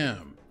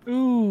commission. Damn.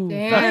 Ooh,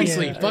 Damn. fuck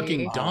Nicely yeah.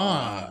 fucking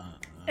done.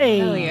 Hey,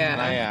 Hell yeah. Can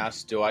I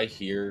ask, do I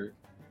hear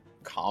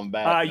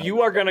combat?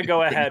 You are going to go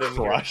Been ahead and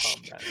hear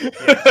crushed. combat.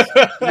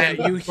 Yes.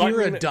 Yeah, you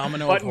hear a Button-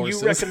 domino of Button, you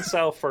horses.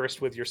 reconcile first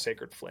with your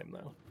sacred flame,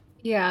 though.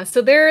 Yeah,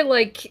 so they're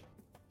like,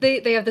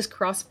 they have this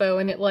crossbow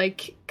and it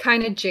like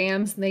kind of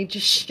jams and they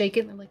just shake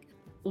it and they're like,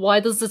 why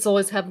does this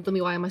always happen to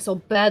me? Why am I so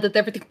bad at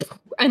everything?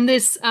 And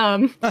this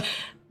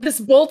this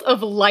bolt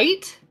of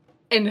light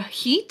and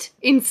heat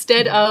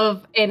instead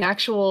of an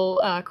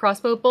actual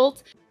crossbow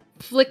bolt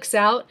flicks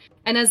out,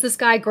 and as this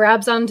guy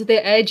grabs onto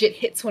the edge, it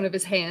hits one of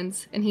his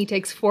hands and he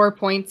takes 4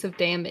 points of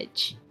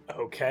damage.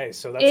 Okay,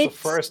 so that's It's the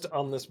first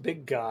on this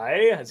big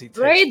guy as he takes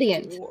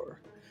radiant.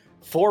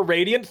 4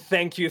 radiant.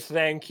 Thank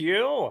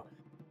you.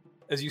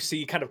 As you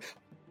see, kind of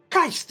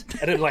Christ,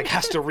 and it like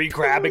has to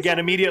re-grab again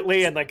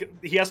immediately, and like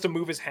he has to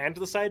move his hand to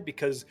the side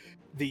because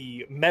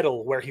the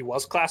metal where he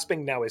was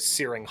clasping now is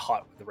searing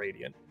hot with the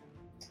radiant.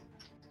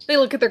 They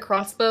look at their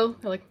crossbow,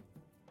 they're like,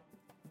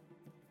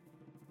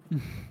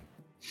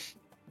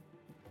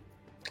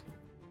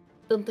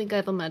 don't think I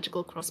have a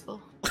magical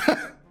crossbow.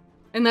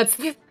 And that's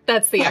the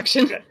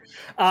action. Okay.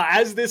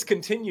 As this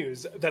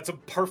continues, that's a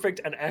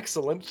perfect and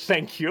excellent.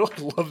 Thank you.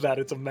 I love that.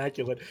 It's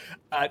immaculate.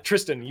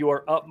 Tristan, you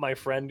are up, my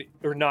friend.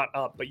 Or not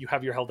up, but you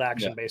have your held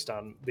action based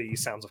on the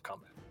sounds of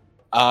combat.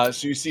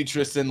 So you see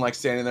Tristan like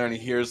standing there and he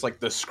hears like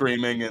the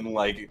screaming and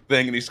like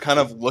thing, and he's kind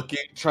of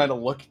trying to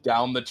look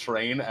down the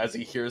train as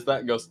he hears that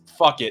and goes,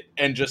 fuck it,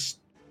 and just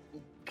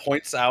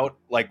points out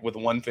like with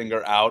one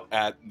finger out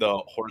at the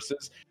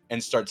horses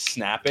and starts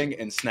snapping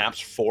and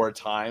snaps 4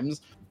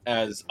 times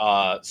as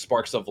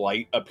sparks of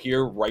light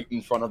appear right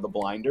in front of the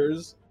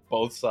blinders,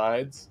 both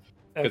sides.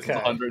 It's Okay.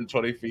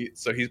 120 feet,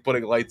 so he's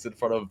putting lights in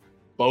front of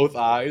both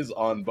eyes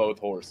on both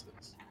horses.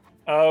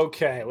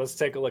 Okay, let's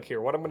take a look here.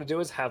 What I'm going to do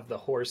is have the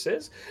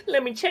horses.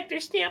 Let me check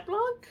their stamp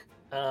log.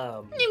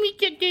 Let me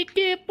get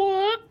that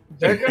book.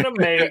 They're going to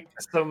make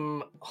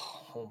some.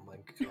 Oh my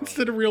god.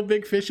 Instead of real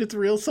big fish, it's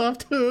real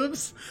soft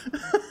hooves.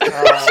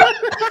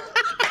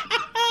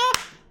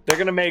 They're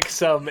going to make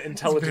some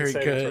intelligence very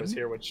saving good. throws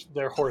here, which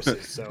they're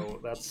horses, so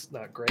that's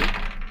not great.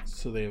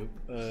 So they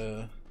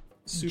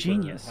super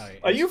Genius. high.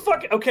 Are you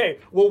fucking okay?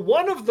 Well,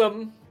 one of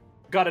them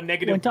got a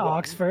negative. Went to 1,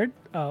 Oxford.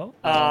 Oh,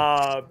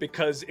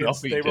 because No,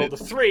 it's, he they rolled a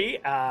did. 3,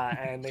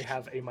 and they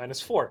have a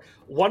 -4.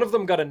 One of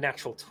them got a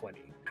natural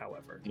 20.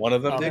 However, One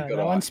of them Um, did yeah, go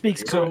that to one Oxford.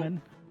 speaks So-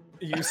 common.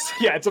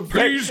 yeah, it's a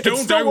very. Please it's don't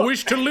still I a-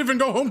 wish to live and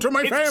go home to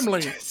my it's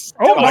family. still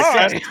Oh a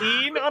my!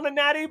 16 on a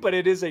natty, but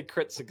it is a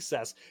crit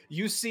success.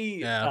 You see,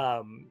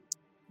 Yeah.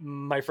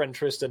 my friend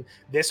Tristan,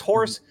 this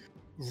horse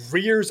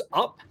rears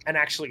up and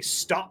actually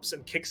stops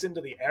and kicks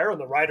into the air, and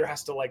the rider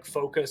has to like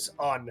focus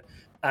on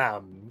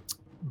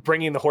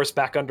bringing the horse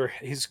back under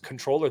his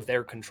control or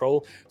their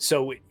control.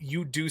 So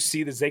you do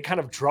see this; they kind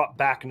of drop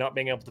back, not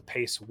being able to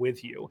pace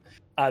with you.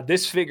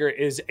 This figure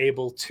is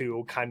able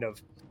to kind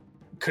of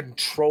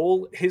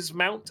control his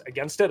mount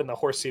against it, and the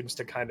horse seems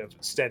to kind of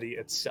steady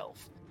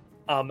itself.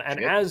 And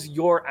Shit. as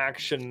your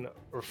action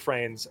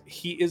refrains,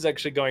 he is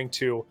actually going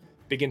to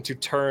begin to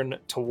turn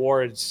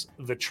towards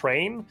the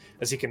train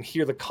as he can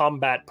hear the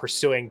combat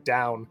pursuing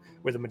down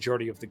where the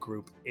majority of the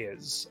group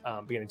is,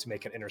 beginning to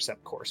make an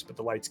intercept course, but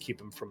the lights keep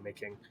him from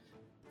making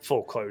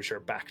full closure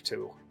back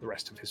to the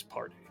rest of his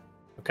party.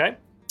 Okay?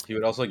 He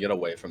would also get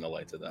away from the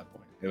lights at that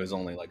point. It was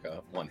only like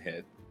a 1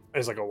 hit.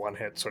 It's like a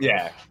one-hit sort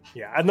Yeah. of.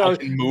 Yeah. And no, I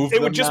can move it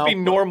would them just now, be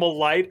but- normal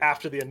light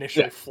after the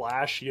initial Yeah.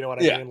 flash. You know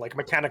what I Yeah. mean? Like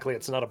mechanically,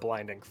 it's not a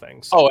blinding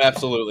thing. So. Oh,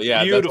 absolutely.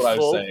 Yeah, that's what I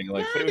Beautiful. was saying.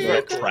 Like But it was they very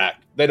don't cool.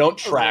 track. They don't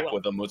track well.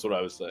 with them. Was what I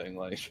was saying.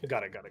 Like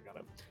Got it.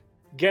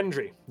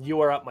 Gendry,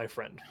 you are up, my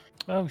friend.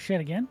 Oh shit!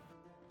 Again?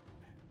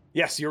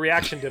 Yes, your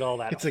reaction did all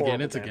that. It's again,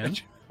 horrible it's again.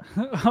 damage.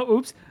 Oh,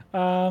 oops.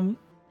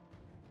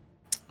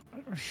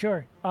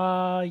 Sure.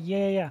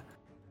 Yeah.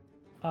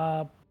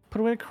 Put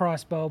away the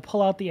crossbow,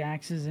 pull out the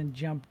axes, and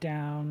jump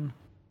down.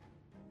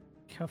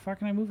 How far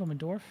can I move? I'm a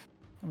dwarf.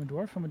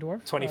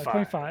 25.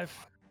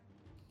 25.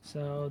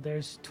 So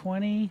there's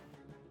 20.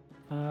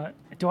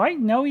 Do I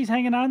know he's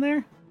hanging on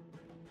there?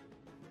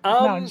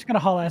 No, I'm just gonna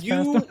haul ass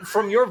past him.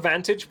 From your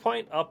vantage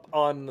point up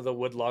on the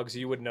wood logs,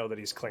 you would know that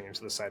he's clinging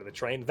to the side of the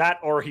train. That,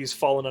 or he's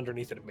fallen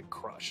underneath it and been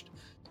crushed.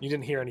 You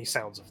didn't hear any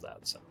sounds of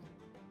that, so.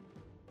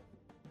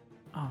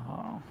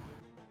 Oh,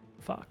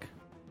 fuck.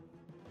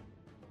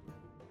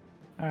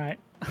 All right.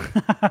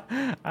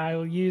 I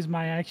will use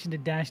my action to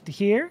dash to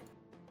here.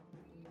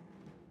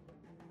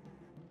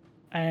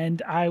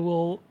 And I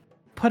will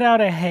put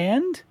out a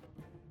hand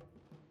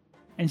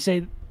and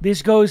say,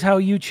 this goes how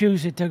you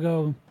choose it to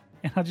go.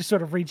 And I'll just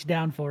sort of reach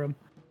down for him.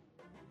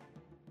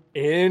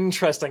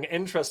 Interesting.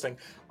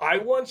 I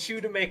want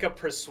you to make a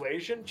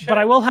persuasion check. But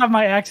I will have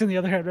my axe in the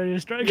other hand ready to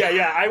strike.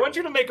 Yeah. I want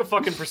you to make a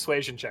fucking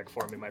persuasion check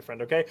for me, my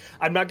friend, okay?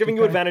 I'm not giving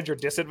you advantage or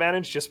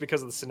disadvantage just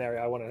because of the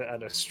scenario. I want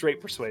a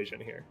straight persuasion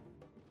here.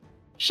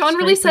 Sean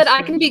really said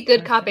I can be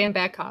good cop and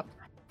bad cop.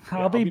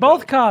 I'll be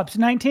both cops.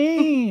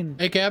 19.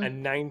 Hey, Cab.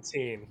 And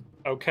 19.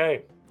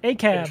 Okay. A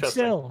cab Interesting.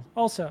 still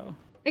also.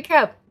 Hey,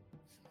 Cap.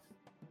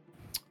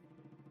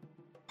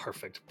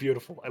 Perfect.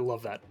 Beautiful. I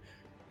love that.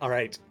 All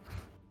right.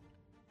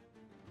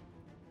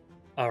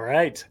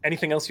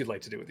 Anything else you'd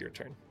like to do with your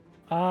turn?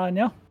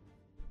 No.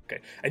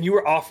 Okay. And you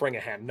were offering a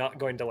hand, not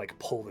going to like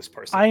pull this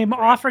person. I am right?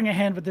 offering a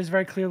hand, but there's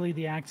very clearly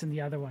the axe in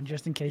the other one,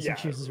 just in case he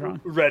chooses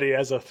wrong. Ready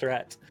as a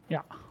threat.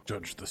 Yeah.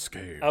 Judge the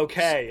scale.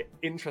 Okay.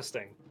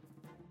 Interesting.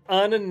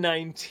 On a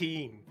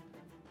 19.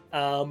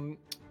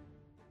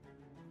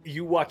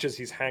 You watch as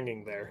he's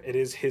hanging there. It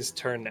is his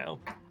turn now.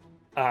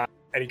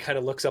 And he kind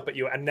of looks up at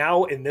you. And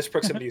now in this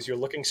proximity, as you're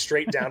looking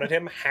straight down at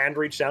him, hand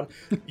reached down,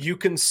 you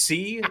can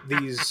see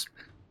these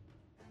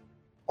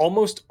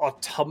almost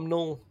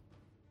autumnal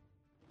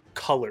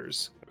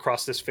colors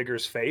across this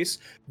figure's face.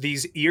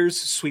 These ears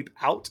sweep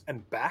out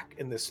and back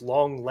in this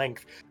long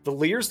length. The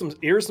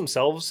ears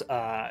themselves,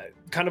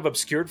 kind of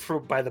obscured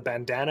by the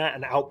bandana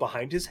and out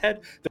behind his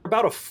head, they're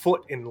about a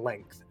foot in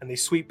length, and they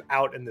sweep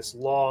out in this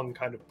long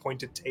kind of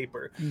pointed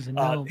taper.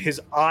 His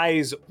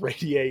eyes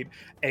radiate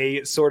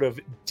a sort of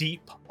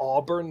deep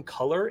auburn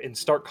color in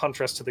stark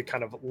contrast to the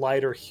kind of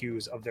lighter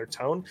hues of their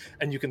tone,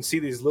 and you can see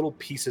these little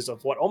pieces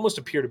of what almost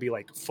appear to be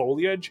like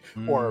foliage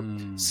or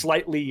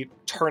slightly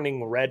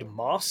turning red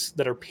moss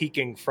that are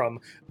peeking from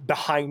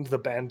behind the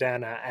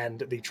bandana and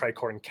the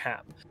tricorn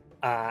cap.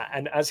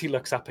 And as he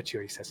looks up at you,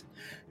 he says,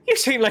 "You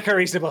seem like a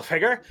reasonable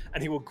figure,"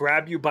 and he will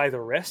grab you by the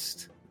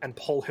wrist and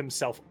pull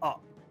himself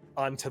up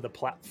onto the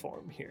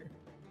platform here.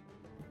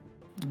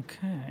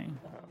 Okay.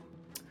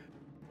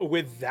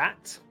 With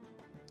that,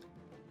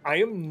 I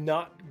am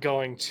not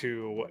going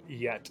to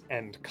yet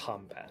end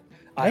combat.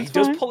 He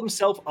does pull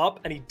himself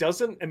up, and he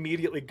doesn't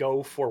immediately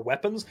go for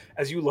weapons.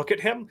 As you look at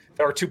him,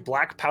 there are 2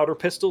 black powder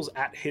pistols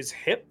at his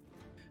hip,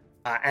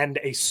 and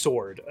a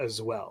sword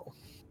as well.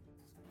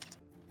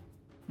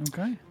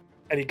 Okay.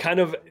 And he kind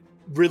of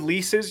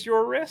releases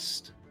your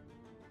wrist.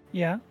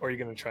 Yeah. Or are you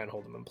going to try and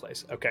hold him in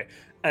place? Okay.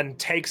 And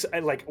takes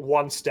like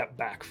 1 step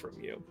back from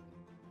you.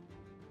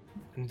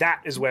 And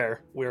that is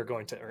where we're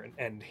going to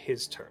end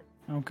his turn.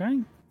 Okay.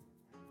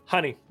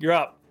 Honey, you're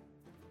up.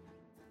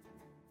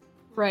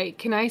 Right.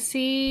 Can I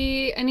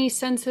see any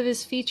sense of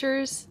his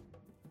features?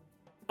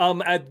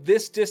 At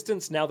this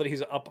distance, now that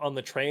he's up on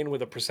the train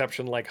with a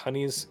perception like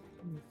Honey's,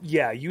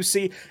 yeah, you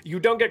see,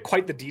 you don't get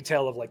quite the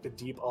detail of like the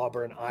deep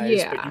auburn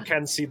eyes, but you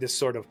can see this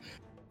sort of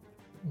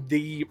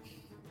the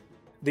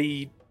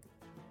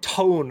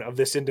tone of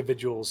this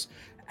individual's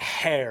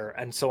hair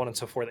and so on and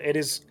so forth. It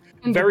is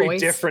And very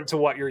different to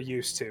what you're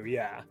used to.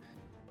 Yeah.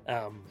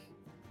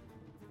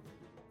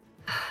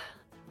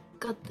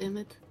 God damn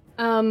it.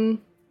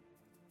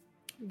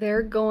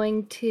 They're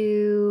going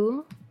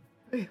to.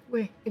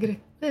 Wait. I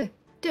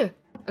gotta.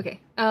 Okay.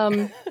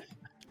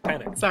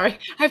 Panic. Sorry,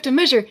 I have to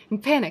measure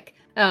and panic.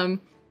 I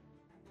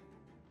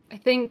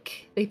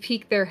think they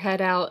peek their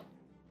head out.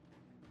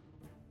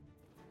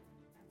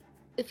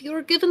 If you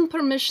were given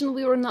permission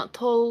we were not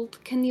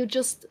told, can you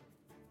just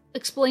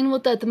explain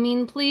what that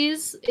mean,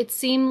 please? It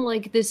seemed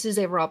like this is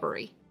a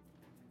robbery.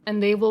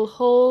 And they will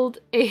hold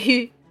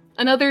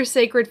another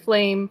sacred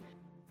flame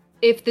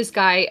if this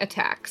guy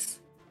attacks.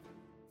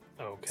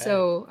 Okay.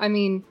 So, I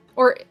mean,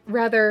 or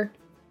rather,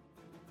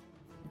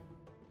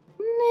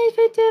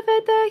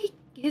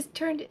 his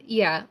turn.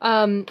 Yeah.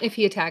 If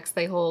he attacks,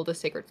 they hold a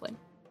sacred flame.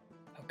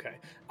 Okay.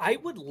 I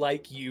would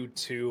like you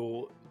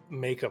to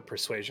make a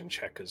persuasion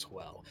check as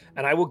well,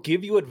 and I will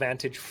give you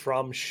advantage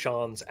from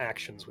Sean's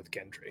actions with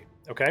Gendry.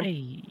 Okay.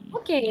 Hey.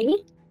 Okay.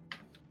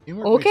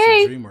 Teamwork Okay.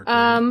 makes the dream work,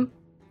 baby.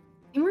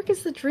 Teamwork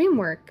is the dream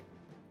work.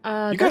 You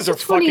guys are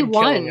that's a fucking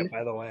 21. killing it,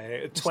 by the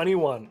way.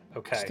 21.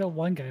 Okay. Still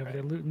one guy over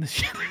there looting the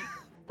shit.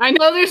 I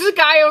know there's a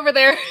guy over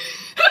there.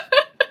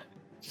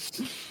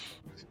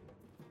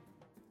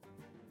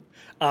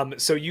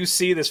 So you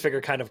see this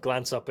figure kind of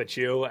glance up at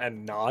you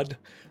and nod.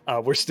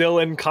 We're still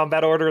in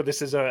combat order.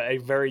 This is a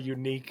very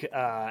unique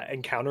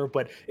encounter,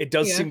 but it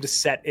does seem to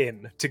set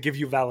in to give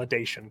you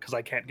validation because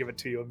I can't give it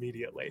to you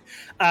immediately.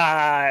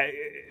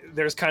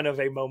 There's kind of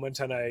a moment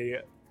and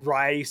a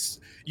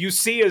rise. You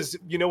see, as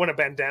you know, when a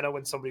bandana,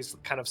 when somebody's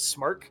kind of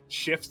smirk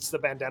shifts the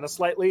bandana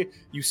slightly,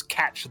 you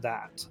catch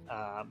that.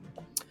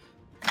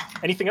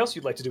 Anything else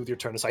you'd like to do with your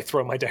turn as I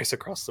throw my dice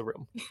across the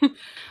room?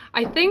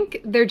 I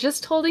think they're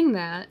just holding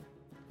that.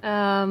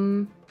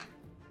 And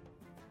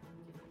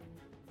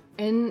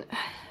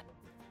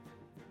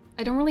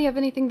I don't really have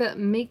anything that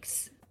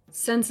makes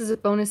sense as a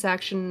bonus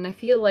action, and I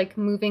feel like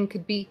moving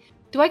could be...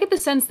 Do I get the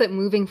sense that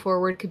moving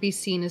forward could be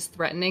seen as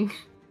threatening?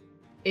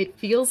 It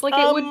feels like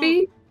it would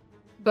be,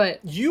 but...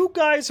 You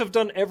guys have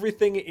done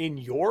everything in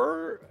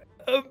your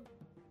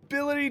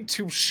ability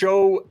to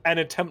show an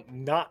attempt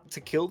not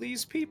to kill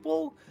these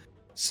people,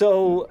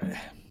 so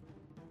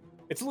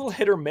it's a little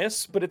hit or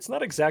miss, but it's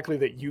not exactly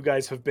that you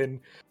guys have been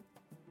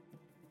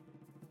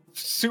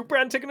super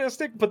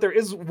antagonistic, but there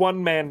is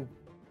one man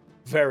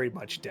very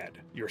much dead,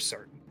 you're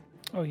certain.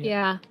 Oh yeah.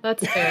 Yeah,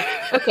 that's fair.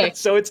 Okay.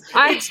 So it's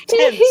tense,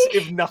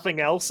 if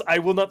nothing else. I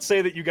will not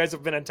say that you guys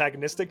have been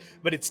antagonistic,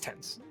 but it's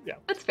tense. Yeah.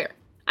 That's fair.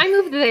 I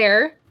moved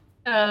there,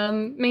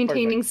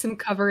 maintaining some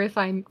cover if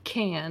I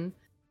can.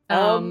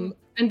 And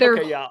they're,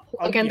 okay, yeah,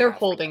 they're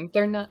holding.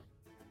 They're not...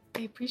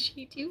 I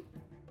appreciate you.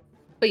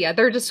 But yeah,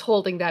 they're just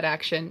holding that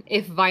action.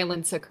 If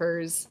violence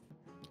occurs...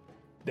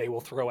 They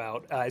will throw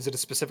out. Is it a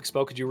specific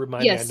spell? Could you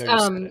remind me? Yes, I know you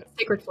said it.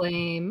 Sacred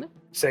Flame.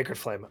 Sacred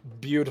Flame.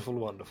 Beautiful,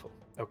 wonderful.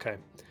 Okay.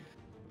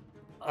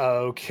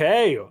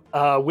 Okay.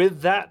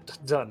 With that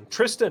done,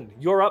 Tristan,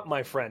 you're up,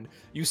 my friend.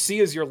 You see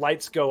as your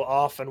lights go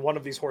off and one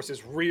of these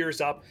horses rears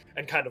up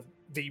and kind of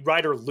the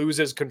rider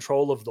loses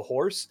control of the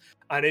horse,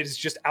 and it is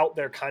just out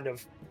there kind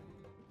of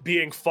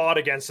being fought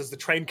against as the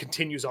train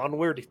continues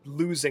onward,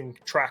 losing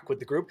track with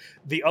the group.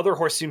 The other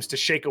horse seems to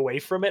shake away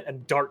from it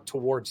and dart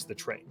towards the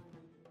train.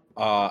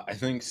 I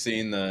think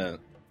seeing the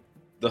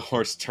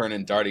horse turn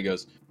and dart, he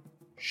goes,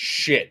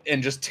 shit,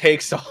 and just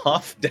takes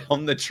off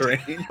down the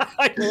train.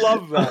 I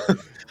love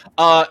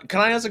that.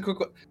 Can I ask a quick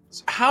question?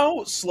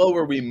 How slow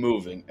are we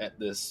moving at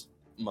this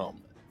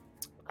moment?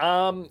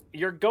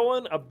 You're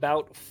going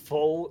about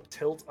full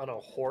tilt on a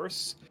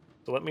horse.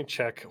 So let me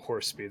check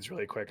horse speeds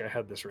really quick. I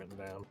had this written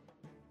down.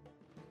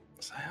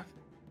 Does I have?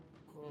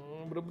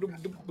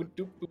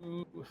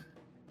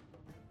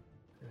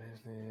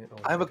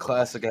 I have a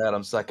classic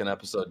Adam second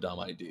episode dumb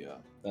idea.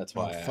 That's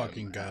why. Oh,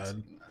 fucking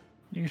God.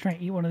 You're trying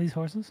to eat one of these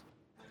horses?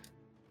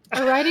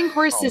 A riding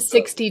horse is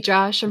 60,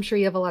 Josh. I'm sure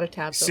you have a lot of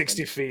tabs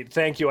 60 open. feet.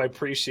 Thank you. I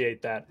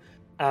appreciate that.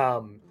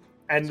 And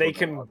they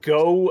can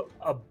go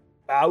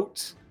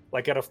about,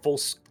 like, at a full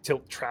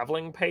tilt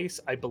traveling pace.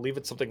 I believe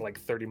it's something like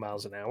 30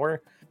 miles an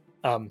hour.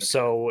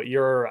 So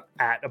you're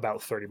at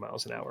about 30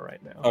 miles an hour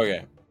right now.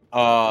 Okay.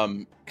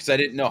 Because I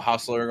didn't know how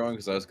slow we were going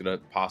because I was gonna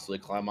possibly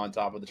climb on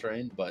top of the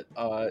train, but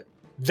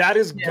that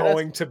is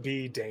going to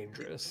be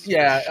dangerous.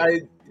 Yeah,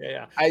 sure.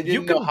 I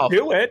didn't know how. You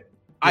can do it.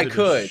 I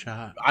could. It's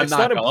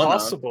not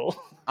impossible.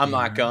 I'm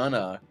not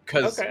gonna,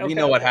 because we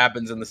know what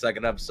happens in the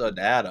second episode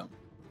to Adam.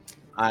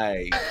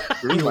 I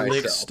screw myself.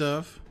 Lick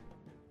stuff.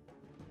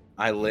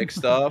 I lick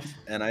stuff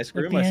and I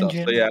screw myself.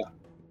 So yeah,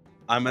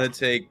 I'm gonna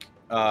take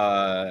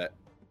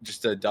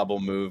just a double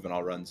move and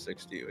I'll run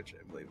 60, which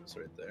I believe is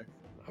right there.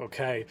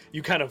 Okay,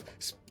 you kind of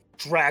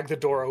drag the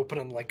door open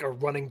and like are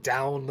running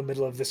down the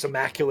middle of this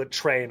immaculate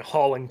train,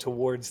 hauling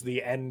towards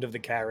the end of the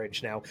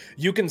carriage. Now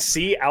you can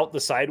see out the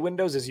side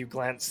windows as you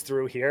glance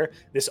through here.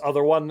 This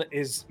other one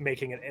is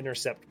making an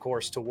intercept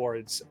course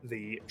towards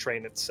the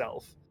train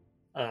itself.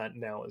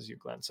 Now as you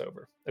glance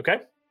over.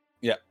 Okay.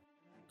 Yeah.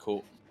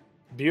 Cool.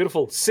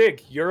 Beautiful.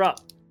 Sig, you're up.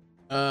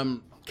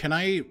 Can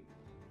I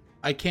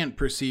can't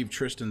perceive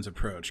Tristan's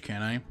approach,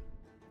 can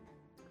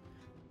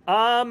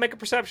I? Make a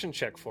perception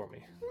check for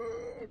me.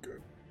 Okay.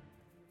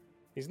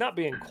 He's not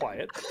being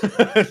quiet.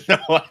 No,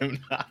 I'm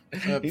not.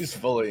 He's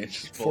fully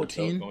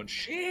 14 going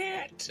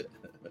shit.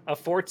 A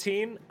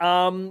 14.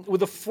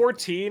 With a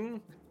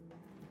 14,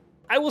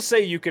 I will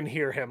say you can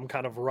hear him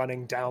kind of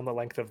running down the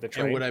length of the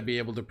train. And would I be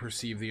able to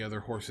perceive the other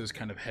horses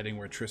kind of heading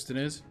where Tristan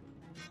is?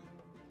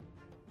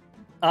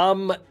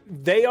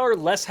 They are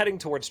less heading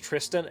towards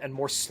Tristan and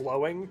more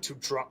slowing to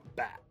drop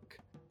back.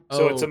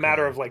 So it's a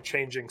matter of like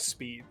changing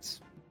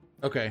speeds.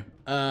 Okay.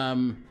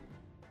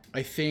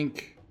 I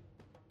think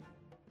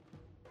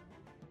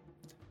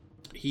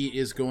he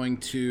is going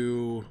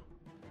to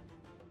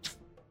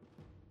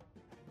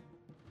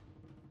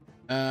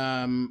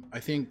I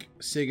think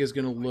Sig is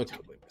going to look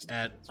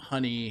at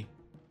Honey.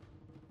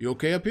 You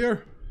okay up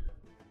here?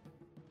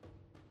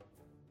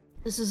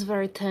 This is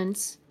very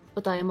tense,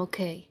 but I am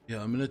okay.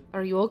 Yeah, I'm gonna.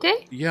 Are you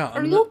okay? Yeah.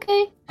 Are you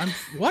okay? I'm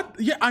what?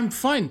 Yeah, I'm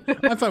fine.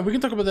 I'm fine. We can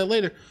talk about that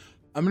later.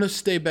 I'm gonna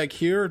stay back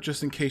here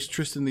just in case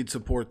Tristan needs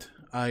support.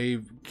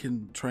 I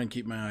can try and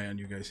keep my eye on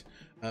you guys.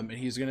 And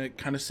he's gonna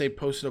kind of stay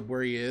posted up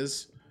where he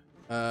is,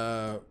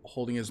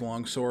 holding his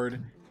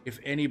longsword. If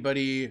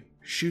anybody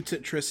shoots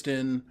at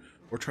Tristan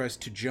or tries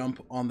to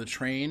jump on the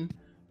train,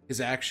 his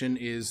action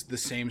is the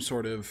same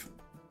sort of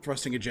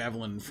thrusting a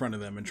javelin in front of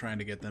them and trying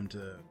to get them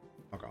to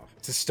fuck off.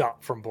 To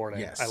stop from boarding.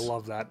 Yes. I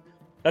love that.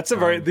 That's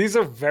a these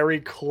are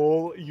very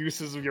cool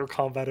uses of your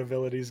combat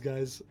abilities,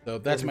 guys. So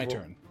that's my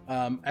Really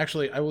turn.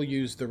 Actually, I will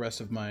use the rest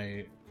of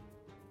my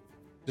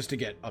just to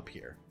get up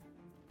here.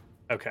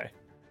 Okay.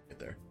 Get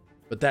there.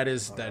 But that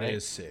is right.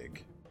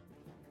 Sig.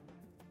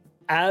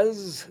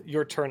 As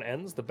your turn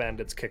ends, the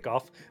bandits kick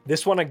off.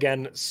 This one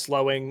again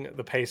slowing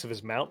the pace of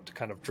his mount to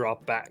kind of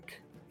drop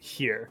back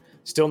here.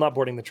 Still not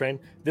boarding the train.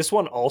 This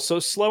one also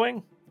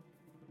slowing.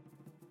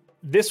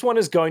 This one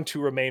is going to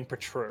remain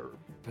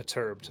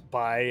perturbed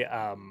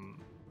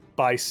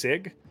by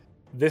Sig.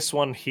 This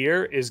one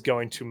here is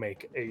going to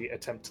make a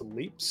attempt to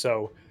leap.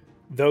 So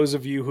those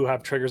of you who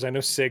have triggers, I know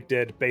Sig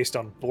did based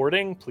on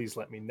boarding, please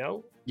let me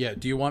know. Yeah,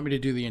 do you want me to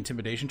do the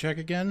intimidation check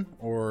again,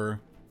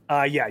 or?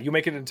 Yeah, you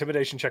make an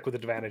intimidation check with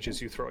advantage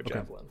as you throw a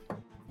javelin.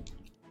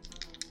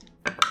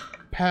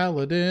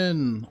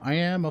 Paladin. I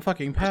am a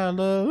fucking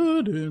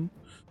paladin.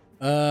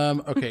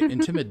 Okay,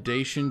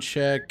 intimidation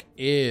check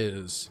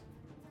is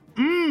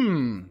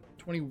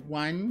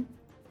 21.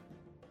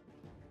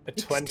 A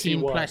 16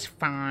 21 plus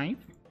 5.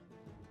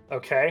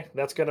 Okay,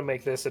 that's going to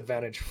make this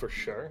advantage for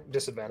sure.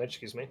 Disadvantage,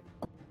 excuse me.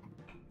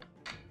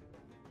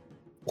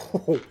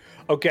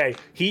 Okay,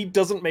 he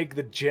doesn't make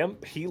the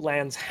jump. He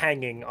lands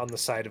hanging on the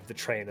side of the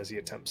train as he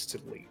attempts to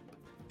leap.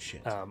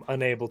 Shit.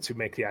 Unable to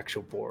make the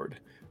actual board.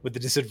 With the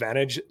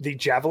disadvantage, the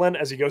javelin,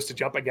 as he goes to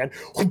jump again,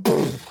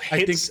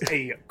 hits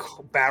a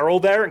barrel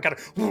there and kind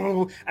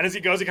of, and as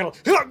he goes, he kind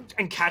of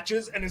and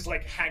catches and is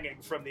like hanging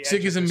from the edge.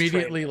 Sig is of this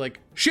immediately train. like,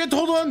 shit,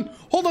 hold on.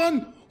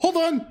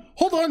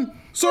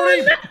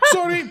 Sorry.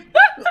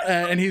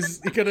 And he's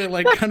gonna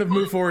like kind of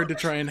move forward to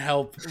try and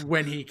help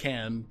when he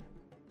can.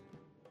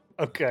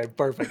 Okay,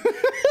 perfect.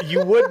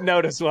 You would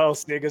notice, well,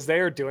 Sig, as they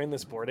are doing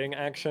this boarding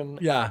action,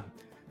 Yeah.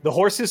 the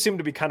horses seem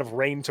to be kind of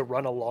reined to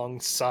run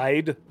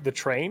alongside the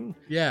train.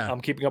 Yeah.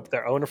 Keeping up with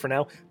their owner for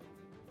now.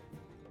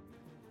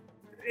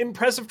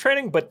 Impressive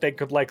training, but they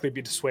could likely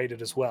be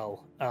dissuaded as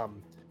well.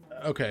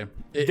 Okay.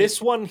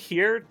 This one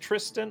here,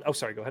 Tristan. Oh,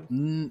 sorry. Go ahead.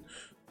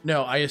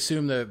 No, I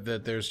assume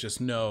that there's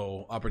just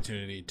no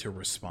opportunity to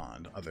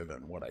respond other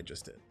than what I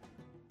just did.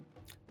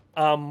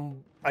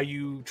 Are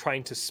you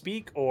trying to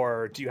speak,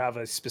 or do you have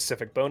a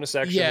specific bonus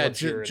action? Yeah,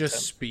 What's your just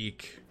intent?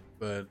 speak,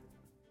 but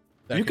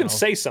You can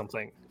say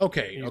something.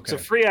 Okay. It's a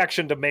free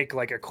action to make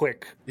like a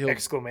quick He'll-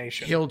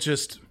 exclamation. He'll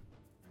just,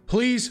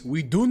 please,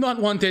 we do not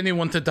want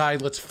anyone to die.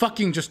 Let's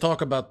fucking just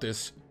talk about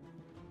this.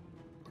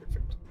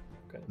 Perfect.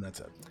 Okay. And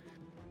that's it.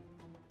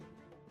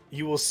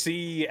 You will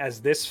see as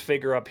this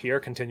figure up here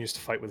continues to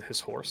fight with his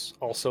horse,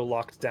 also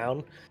locked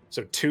down.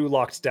 So 2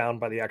 locked down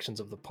by the actions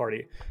of the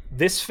party.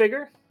 This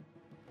figure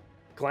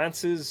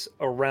glances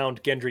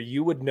around. Gendry,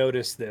 you would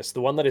notice this.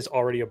 The one that is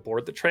already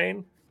aboard the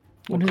train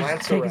will When he's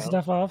glance taking around.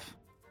 stuff off.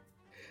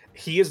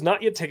 He is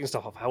not yet taking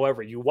stuff off.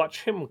 However, you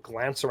watch him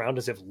glance around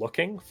as if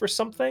looking for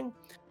something.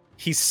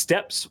 He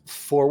steps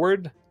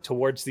forward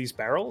towards these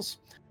barrels,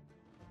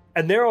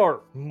 and there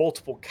are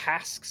multiple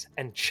casks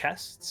and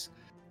chests,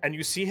 and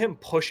you see him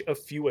push a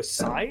few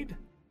aside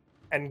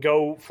and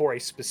go for a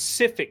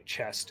specific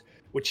chest,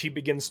 which he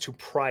begins to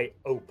pry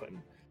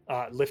open,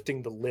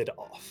 lifting the lid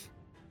off.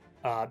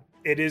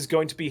 It is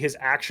going to be his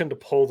action to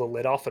pull the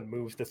lid off and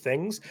move the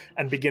things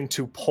and begin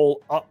to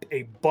pull up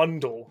a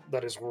bundle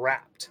that is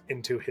wrapped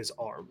into his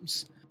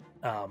arms.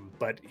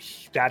 But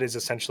that is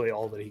essentially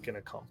all that he can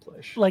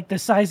accomplish. Like the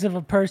size of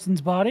a person's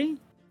body?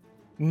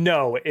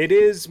 No, it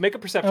is. Make a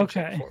perception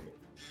check Okay. for me.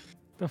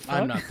 The fuck?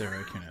 I'm not there.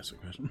 I can't answer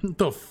the question.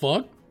 The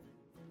fuck?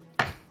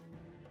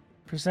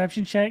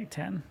 Perception check,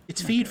 10.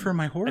 It's feed for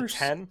my A horse.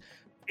 10.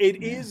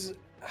 It is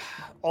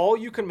all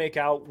you can make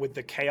out with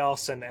the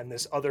chaos and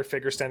this other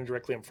figure standing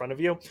directly in front of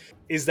you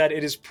is that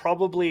it is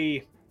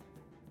probably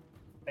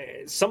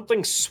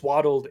something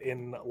swaddled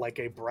in like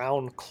a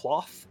brown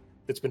cloth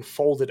that's been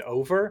folded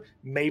over,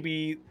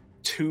 maybe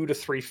 2 to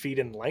 3 feet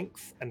in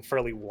length and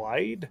fairly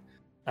wide.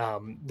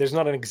 There's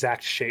not an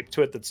exact shape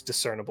to it that's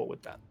discernible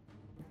with that.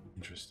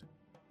 Interesting.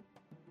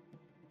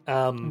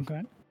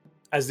 Okay.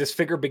 As this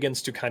figure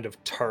begins to kind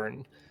of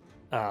turn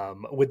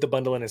with the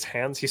bundle in his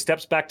hands, he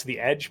steps back to the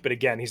edge, but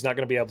again, he's not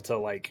going to be able to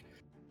like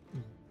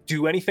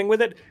do anything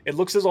with it. It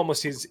looks as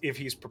almost as if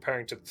he's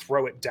preparing to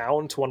throw it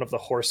down to one of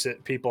the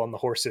people on the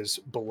horses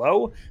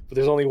below, but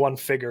there's only one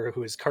figure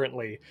who is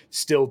currently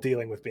still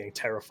dealing with being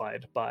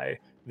terrified by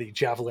the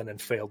javelin and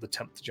failed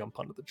attempt to jump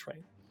onto the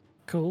train.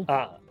 Cool.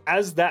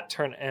 As that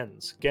turn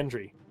ends,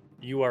 Gendry,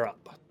 you are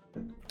up.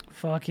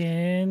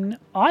 Fucking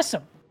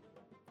awesome.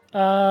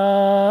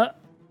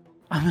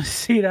 I'm gonna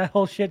see that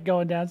whole shit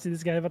going down. See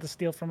this guy about to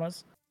steal from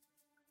us,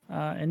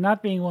 and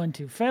not being one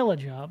to fail a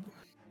job.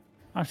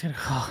 I'm just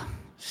gonna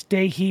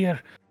stay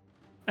here,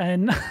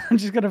 and I'm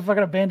just gonna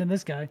fucking abandon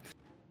this guy,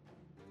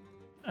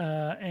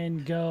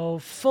 and go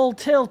full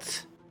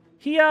tilt.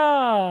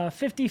 Here,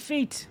 50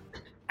 feet.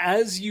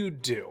 As you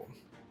do,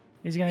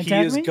 Is he gonna he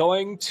attack is me?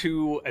 going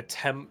to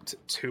attempt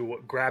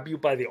to grab you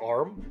by the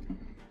arm,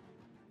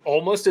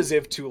 almost as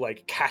if to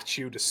like catch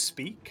you to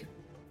speak.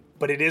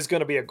 but it is going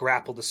to be a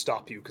grapple to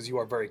stop you because you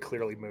are very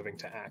clearly moving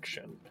to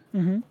action.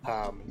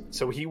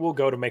 So he will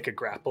go to make a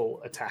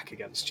grapple attack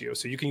against you.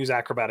 So you can use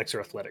acrobatics or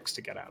athletics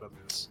to get out of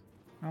this.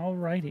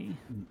 Alrighty.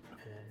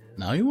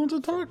 Now you want to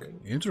talk?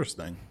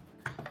 Interesting.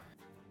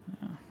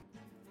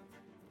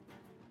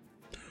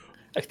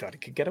 I thought he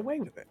could get away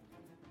with it.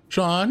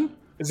 Sean?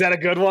 Is that a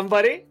good one,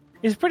 buddy?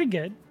 It's pretty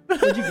good.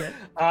 What'd you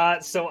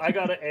get? So I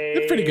got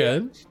It's pretty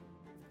good.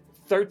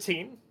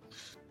 13.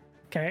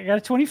 Okay, I got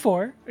a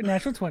 24, a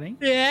natural 20.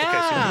 Yeah.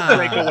 Okay, so you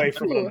break away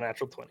from it on a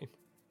natural 20.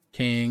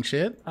 King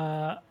shit.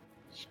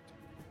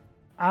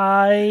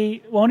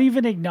 I won't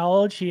even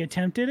acknowledge he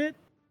attempted it,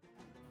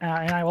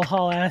 and I will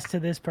haul ass to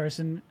this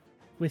person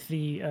with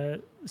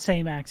the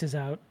same axes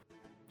out.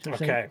 So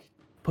say, Okay.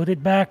 put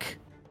it back.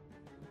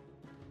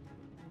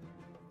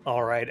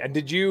 All right. And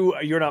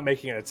you're not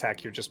making an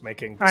attack, you're just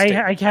making...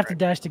 I have to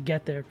dash to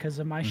get there because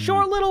of my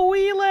short little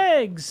wee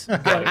legs.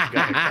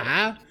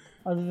 Got it.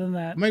 Other than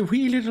that, My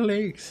wee little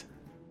legs.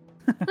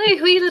 My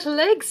wee little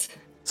legs.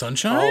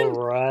 Sunshine? All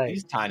right.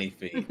 These tiny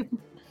feet.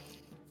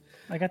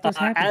 I got those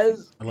happy.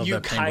 As I love you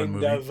that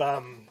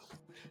Penguin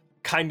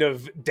kind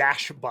of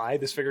dash by,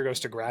 this figure goes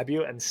to grab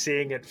you, and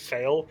seeing it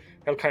fail,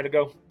 he'll kind of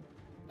go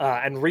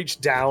and reach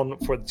down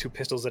for the two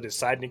pistols at his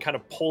side, and he kind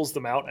of pulls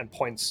them out and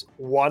points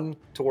one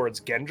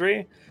towards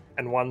Gendry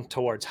and one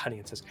towards Honey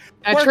and says,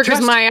 That "We're triggers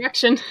just- my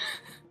action.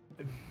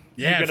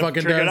 Yeah, You're it gonna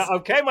fucking trigger does. that?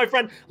 Okay, my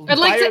friend. I'd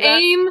like fire to that.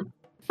 aim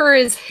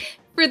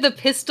for the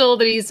pistol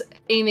that he's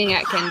aiming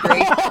at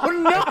Kendry. Oh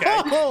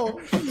no!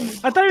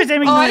 I thought he was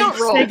aiming I at don't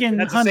roll. Snake and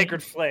That's a Honey.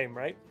 sacred flame,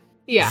 right?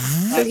 Yeah,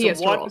 so he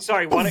has to roll.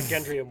 One at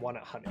Gendry and one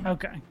at Honey.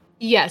 Okay.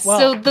 Yes, Well-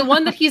 so the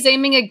one that he's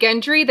aiming at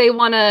Gendry, they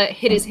want to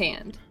hit his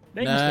hand.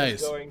 Nice.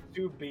 It's going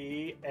to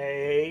be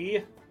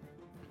a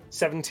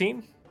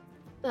 17.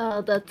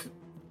 Oh, that's...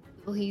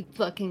 Well, he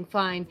fucking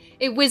fine.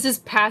 It whizzes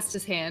past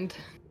his hand.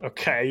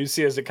 Okay, you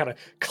see as it kind of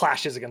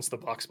clashes against the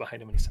box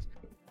behind him, and he says,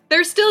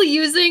 They're still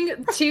using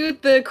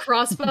the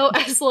crossbow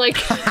as like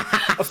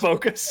 "A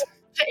focus."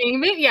 to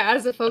aim it, yeah,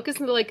 as a focus,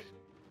 and they're like,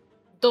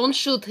 "Don't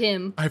shoot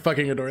him." I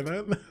fucking adore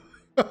that.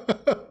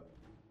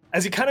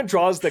 As he kind of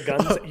draws the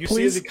guns, you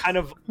see as Please. he kind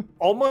of,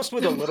 almost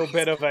with a little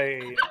bit of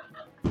a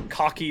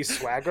cocky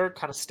swagger,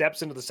 kind of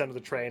steps into the center of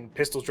the train,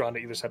 pistols drawn to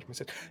either side of him, and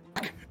says,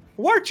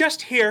 "We're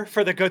just here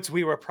for the goods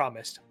we were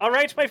promised. All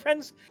right, my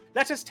friends,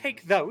 let us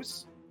take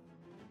those.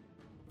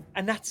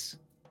 And that's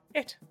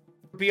it.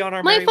 Be on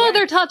our My merry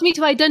father way." taught me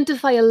to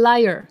identify a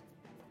liar.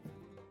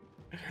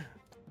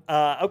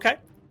 Okay,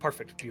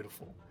 perfect,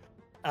 beautiful.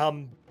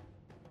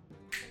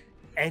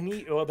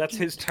 That's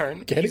his turn.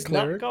 Get it, He's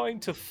not cleric. going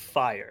to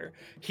fire.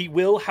 He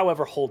will,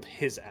 however, hold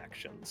his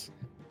actions.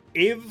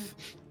 If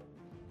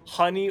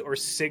Honey or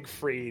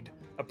Siegfried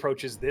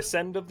approaches this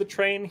end of the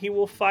train, he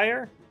will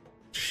fire.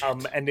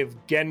 And if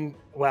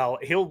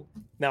he'll...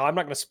 No, I'm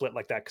not going to split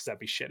like that because that'd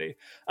be shitty.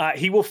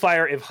 He will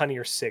fire if Honey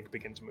or Sig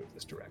begin to move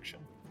this direction.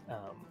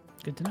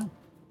 Good to know.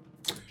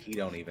 He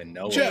don't even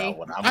know Joe, about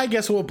what I'm I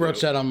guess we'll broach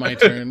that on my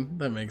turn.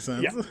 That makes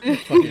sense. Yeah.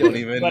 He don't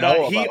even But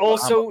know he about what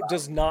also I'm about.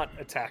 does not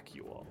attack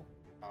you all.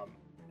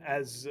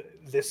 As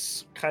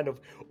this kind of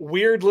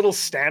weird little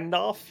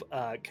standoff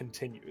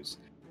continues.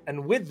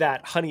 And with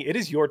that, Honey, it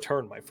is your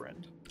turn, my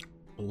friend.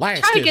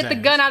 Blast Try to his get the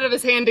ass. gun out of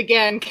his hand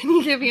again. Can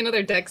you give me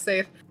another deck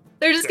save?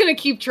 They're just gonna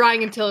keep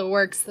trying until it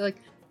works. They're like,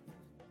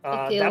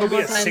 Okay, That'll one be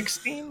more a time.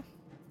 16.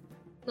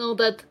 no,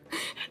 that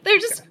they're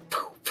just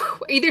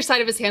either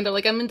side of his hand. They're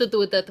like, I'm meant to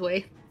do it that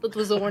way. That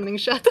was a warning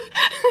shot.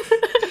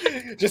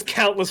 Just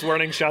countless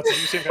warning shots. And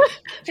you see him go,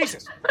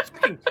 Jesus,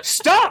 fucking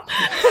stop!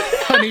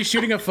 Honey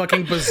shooting a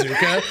fucking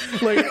bazooka.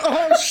 Like,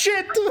 oh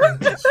shit!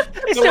 They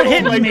start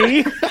hitting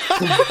me. There's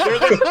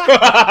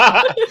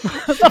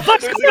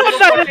a little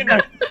fucking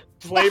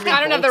flaming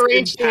I don't have the bolts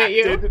range to hit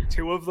you. impacted,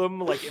 two of them,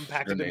 like,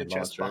 impacted in the Grenade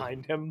chest launcher.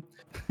 behind him.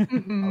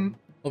 Mhm.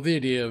 Well, the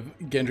idea of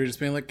Gendry just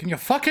being like, can you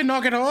fucking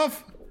knock it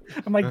off?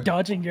 I'm like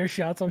dodging your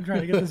shots. I'm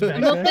trying to get this back.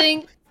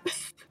 Nothing.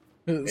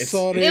 It's-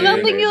 Sorry. Yeah,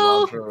 nothing,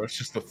 you- It's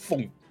just a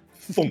thump,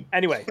 thump.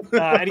 Anyway,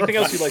 anything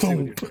else you'd like to do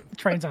with your turn?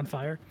 Train's on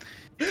fire.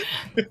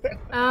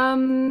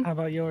 Um, How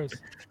about yours?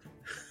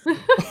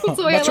 that's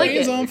the way My I like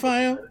train's it. on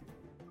fire.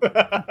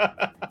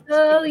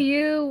 Well,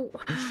 you.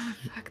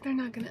 Fuck, they're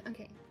not gonna.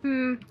 Okay.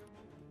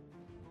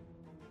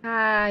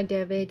 Ah,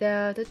 da da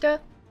da da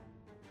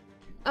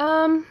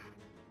da.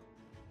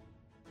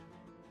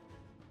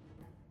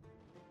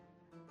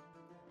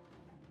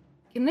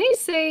 Can they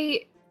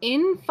say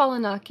in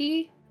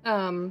Falanaki?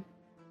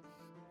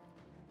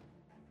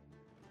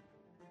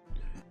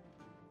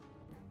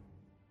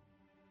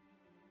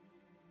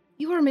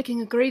 You are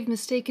making a grave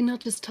mistake in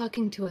not just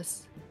talking to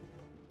us.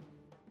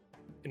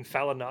 In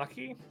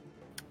Falanaki?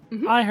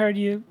 I heard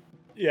you.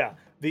 Yeah.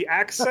 The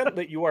accent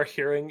that you are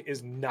hearing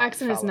is not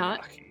Accent is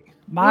not. Falanaki.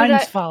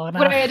 Mine's falling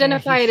Would out. I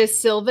identify it as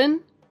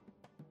Sylvan?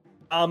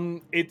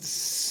 It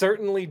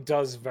certainly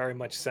does very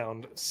much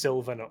sound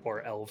Sylvan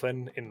or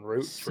Elven in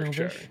root for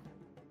sure. Sylvish?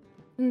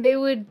 They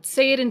would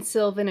say it in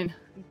Sylvan and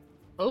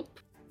hope.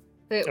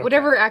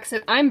 Whatever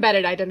accent, I'm bad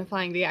at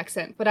identifying the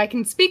accent, but I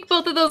can speak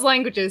both of those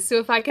languages. So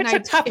if I can, It's a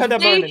tap of the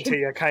if they- burn into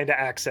you kind of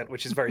accent,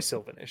 which is very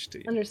Sylvanish to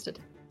you. Understood.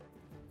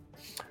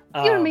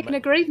 You're making a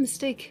grave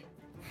mistake.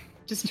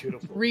 Just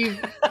Beautiful.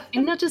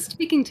 and not just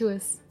speaking to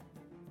us.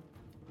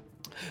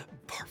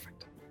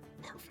 Perfect.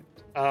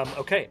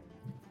 Okay.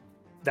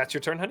 That's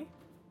your turn, honey?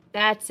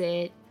 That's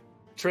it.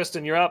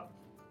 Tristan, you're up.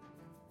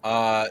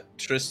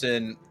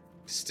 Tristan,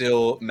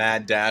 still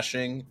mad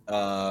dashing,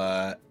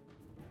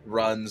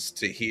 runs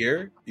to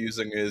here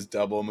using his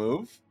double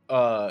move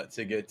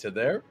to get to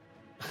there.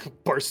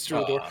 Bursts through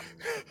the door.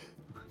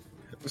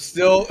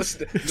 Still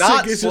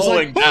not it's just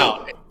slowing like,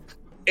 down.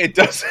 It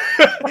doesn't.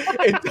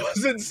 It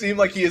doesn't seem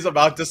like he is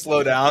about to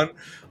slow down.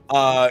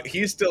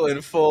 He's still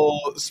in full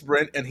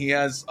sprint, and he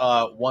has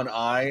one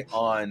eye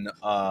on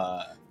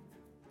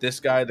this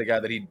guy, the guy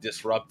that he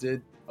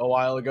disrupted a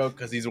while ago,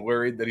 because he's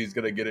worried that he's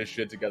gonna get his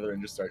shit together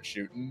and just start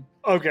shooting.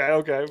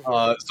 Okay.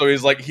 So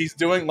he's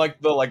doing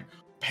the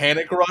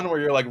panic run where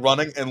you're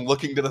running and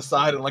looking to the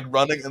side and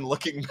running and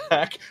looking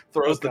back.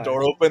 Throws the Okay.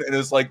 door open and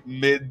is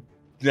mid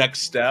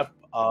next step.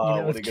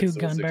 When with he two gets to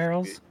the gun 60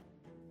 barrels.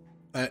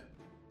 feet.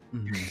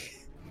 Mhm.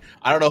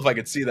 I don't know if I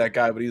could see that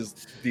guy, but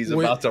he's Wait.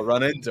 about to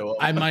run into him.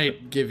 I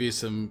might give you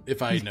some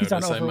if I He's on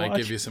notice. I might Overwatch.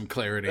 give you some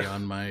clarity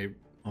on my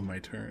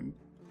turn.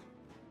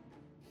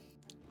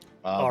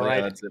 All But yeah,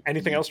 right. that's it.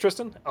 Anything else,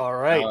 Tristan? All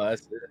right.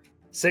 That's it.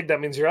 Sig, that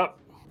means you're up.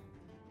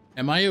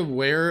 Am I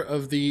aware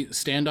of the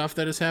standoff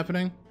that is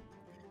happening?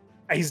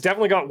 He's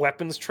definitely got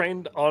weapons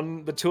trained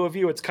on the two of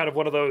you. It's kind of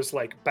one of those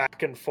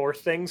back and forth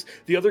things.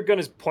 The other gun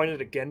is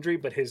pointed at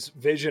Gendry, but his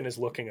vision is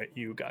looking at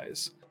you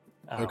guys.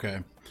 Okay.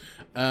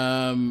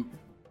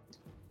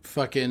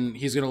 Fucking,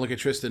 he's gonna look at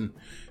Tristan.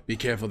 Be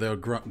careful, there are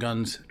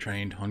guns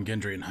trained on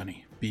Gendry and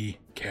Honey. Be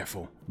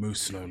careful. Move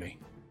slowly.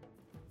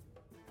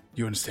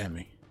 You understand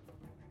me?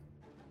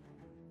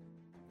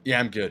 Yeah,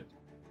 I'm good.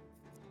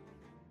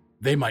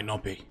 They might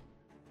not be.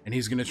 And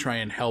he's gonna try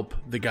and help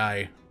the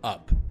guy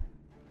up.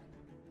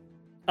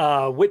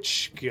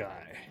 Which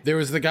guy? There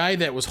was the guy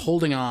that was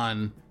holding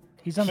on.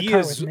 He's on the He car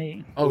is with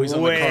me. Oh, he's on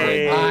the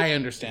Way car. I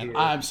understand. here.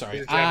 I'm sorry.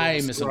 He's I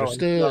driving slow.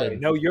 misunderstood. Sorry.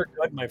 No, you're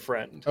good, my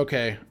friend.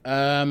 Okay.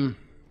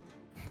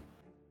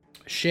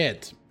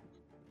 Shit.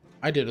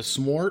 I did a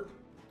smort.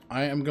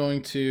 I am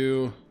going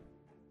to.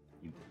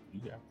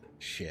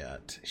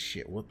 Shit.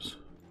 Whoops.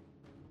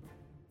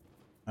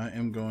 I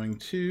am going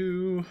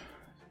to.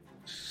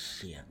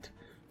 Shit.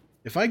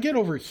 If I get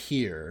over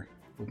here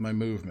with my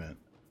movement,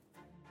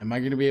 am I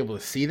going to be able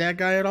to see that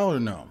guy at all or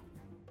no?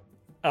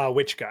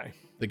 Which guy?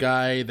 The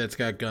guy that's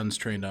got guns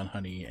trained on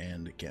Honey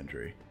and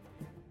Gendry.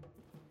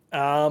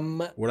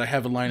 Would I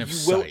have a line of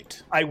You will-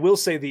 sight? I will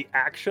say the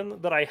action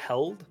that I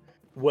held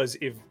was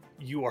if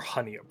you or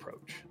Honey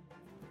approach.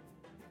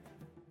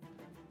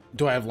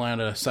 Do I have line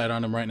of sight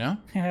on him right now?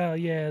 Hell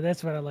yeah,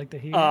 that's what I like to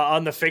hear.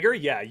 On the figure,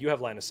 yeah, you have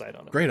line of sight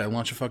on it. Great, I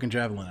launch a fucking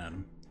javelin at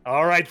him.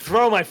 All right,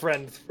 throw, my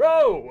friend,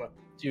 throw.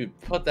 Dude,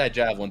 put that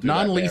javelin through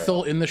that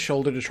Non-lethal barrel. in the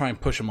shoulder to try and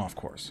push him off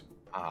course.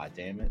 Ah,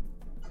 damn it.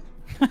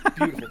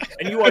 Beautiful.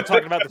 And you are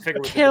talking about the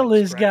figure with Kill the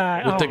guns, this correct?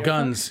 guy. With Oh, the yeah.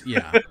 guns,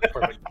 yeah.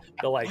 Perfect.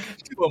 The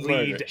Do a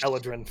lead murder.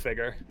 Eladrin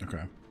figure.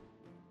 Okay.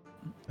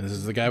 This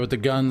is the guy with the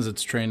guns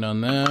that's trained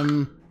on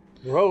them.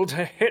 Roll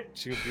to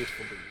hit, you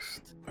beautiful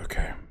beast.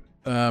 Okay.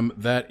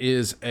 That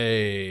is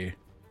a...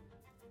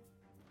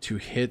 To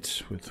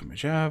hit with my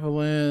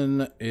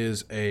javelin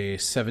is a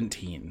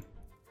 17.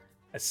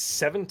 A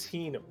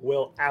 17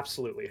 will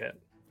absolutely hit.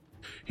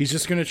 He's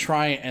just gonna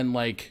try and,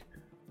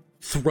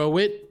 throw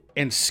it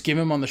and skim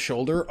him on the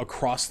shoulder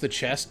across the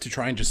chest to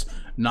try and just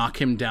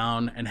knock him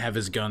down and have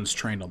his guns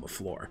trained on the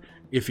floor,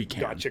 if he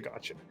can.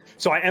 Gotcha.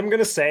 So I am going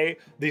to say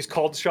these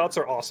called shots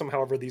are awesome.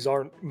 However, these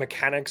aren't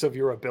mechanics of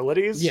your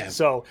abilities. Yeah.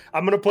 So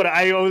I'm going to put,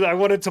 I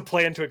wanted to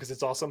play into it because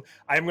it's awesome.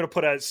 I am going to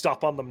put a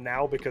stop on them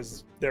now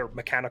because they're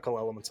mechanical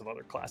elements of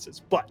other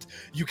classes. But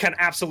you can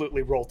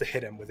absolutely roll to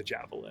hit him with a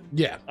javelin.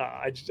 Yeah.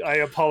 I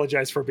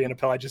apologize for being a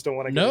pill. I just don't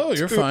want to get No, it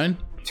you're too, fine.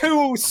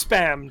 too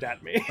spammed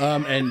at me.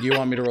 And you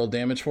want me to roll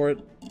damage for it?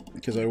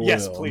 Because I will.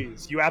 Yes,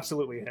 please. You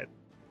absolutely hit.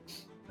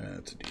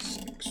 That's a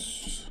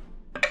d6.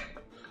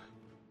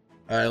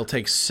 I'll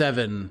take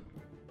 7.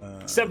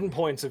 7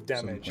 points of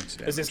 7 damage, points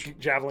of as this damage.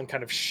 javelin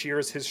kind of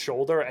shears his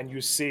shoulder, and you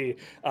see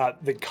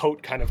the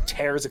coat kind of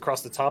tears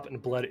across the top,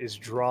 and blood is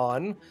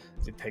drawn.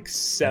 It takes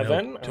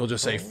 7. He'll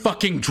just say,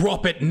 "Fucking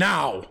drop it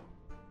now!"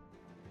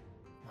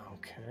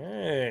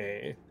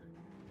 Okay.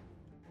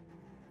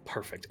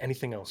 Perfect.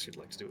 Anything else you'd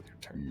like to do with your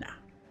turn? Nah.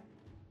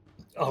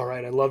 All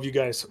right, I love you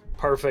guys.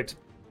 Perfect.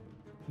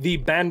 The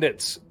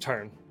bandits'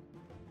 turn.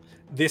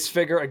 This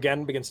figure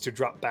again begins to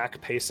drop back,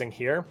 pacing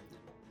here.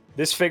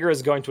 This figure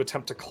is going to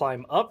attempt to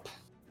climb up.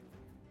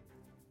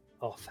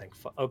 Oh, thank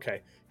fuck.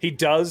 Okay. He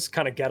does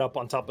kind of get up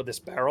on top of this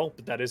barrel,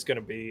 but that is going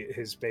to be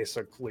his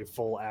basically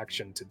full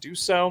action to do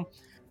so.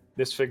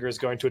 This figure is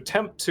going to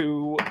attempt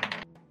to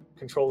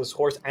control his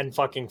horse and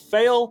fucking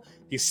fail.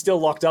 He's still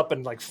locked up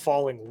and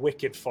falling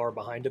wicked far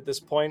behind at this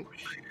point.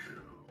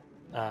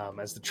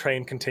 As the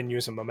train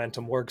continues and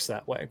momentum works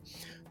that way.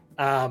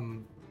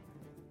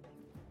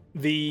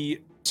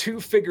 The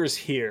two figures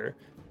here,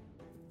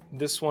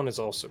 this one is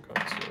also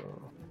going to...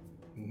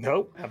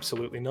 Nope,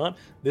 absolutely not.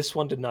 This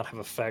one did not have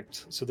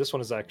effect, so this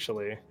one is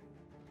actually...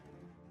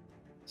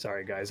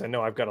 Sorry, guys, I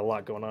know I've got a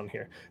lot going on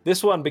here.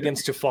 This one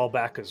begins to fall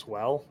back as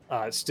well,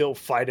 still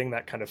fighting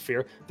that kind of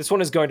fear. This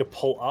one is going to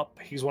pull up.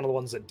 He's one of the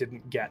ones that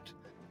didn't get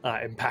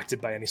impacted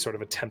by any sort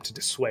of attempt to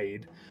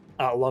dissuade.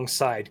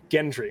 Alongside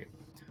Gendry,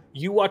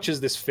 you watch as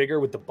this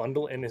figure with the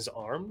bundle in his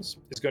arms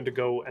is going to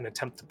go and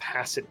attempt to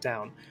pass it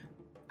down.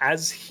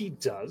 As he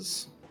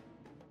does,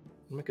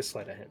 I'll make a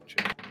sleight of hand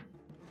check.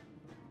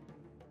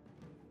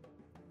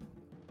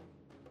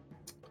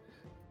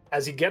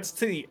 As he gets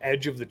to the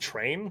edge of the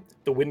train,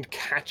 the wind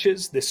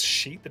catches this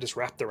sheet that is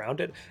wrapped around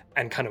it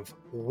and kind of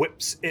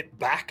whips it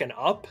back and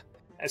up.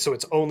 And so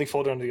it's only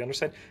folded onto the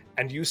underside.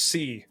 And you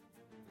see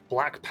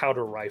black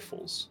powder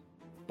rifles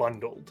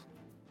bundled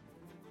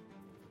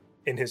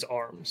in his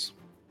arms,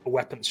 a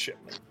weapons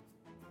shipment.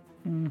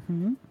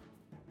 Mm-hmm.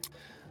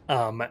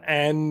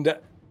 And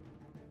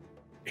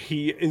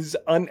he is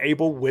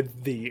unable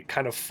with the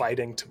kind of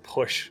fighting to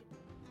push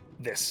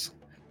this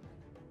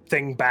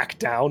thing back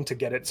down to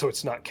get it so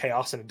it's not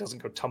chaos and it doesn't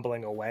go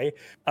tumbling away,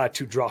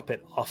 to drop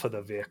it off of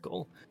the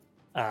vehicle.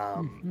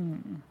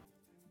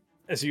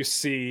 As you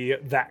see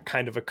that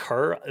kind of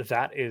occur,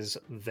 that is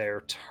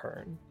their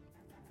turn.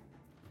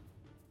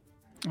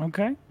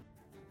 Okay.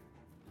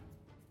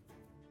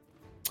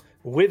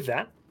 With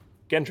that,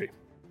 Gendry,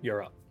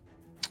 you're up.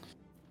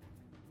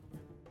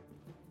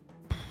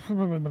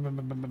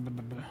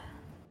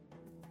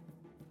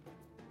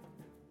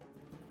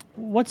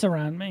 What's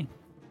around me?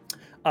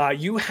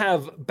 You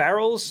have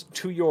barrels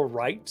to your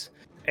right,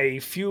 a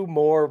few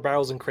more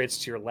barrels and crates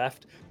to your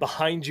left.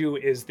 Behind you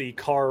is the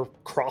car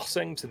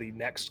crossing to the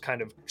next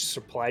kind of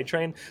supply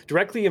train.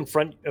 Directly in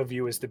front of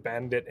you is the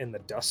bandit in the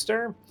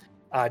duster.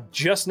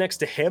 Just next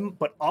to him,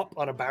 but up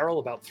on a barrel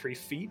about 3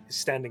 feet, is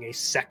standing a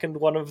second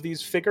one of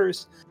these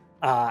figures.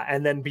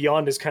 And then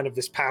beyond is kind of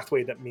this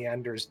pathway that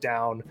meanders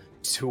down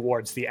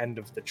towards the end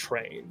of the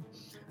train.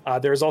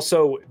 There's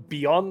also,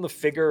 beyond the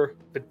figure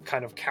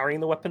kind of carrying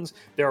the weapons,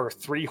 there are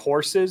 3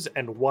 horses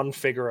and 1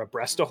 figure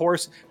abreast a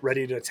horse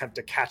ready to attempt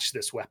to catch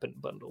this weapon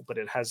bundle, but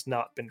it has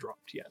not been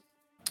dropped yet.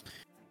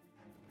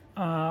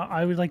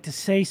 I would like to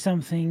say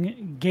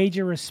something, gauge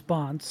a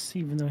response,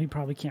 even though he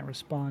probably can't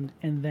respond,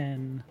 and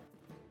then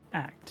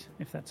act,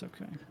 if that's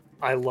okay.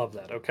 I love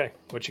that. Okay,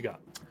 what you got?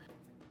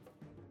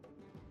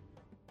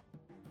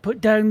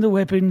 Put down the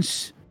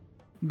weapons,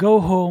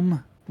 go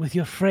home with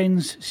your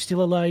friends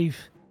still alive,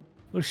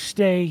 or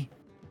stay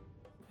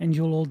and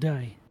you'll all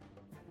die.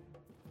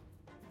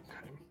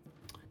 Okay.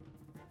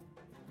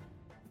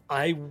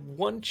 I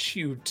want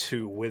you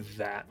to, with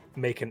that,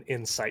 make an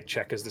insight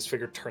check as this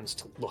figure turns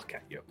to look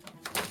at you.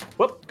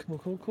 Whoop.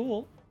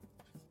 Cool.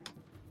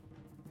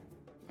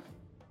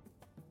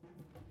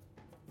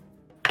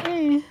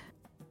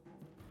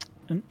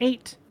 An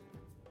 8.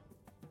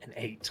 An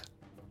 8.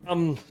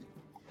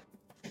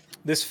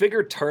 This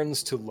figure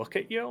turns to look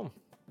at you.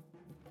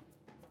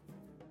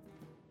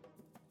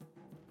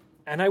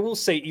 And I will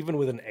say, even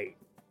with an 8,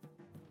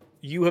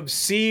 you have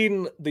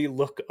seen the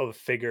look of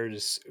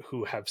figures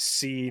who have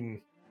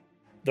seen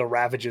the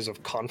ravages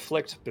of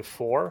conflict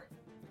before,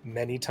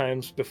 many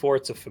times before.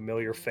 It's a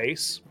familiar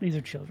face. These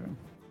are children.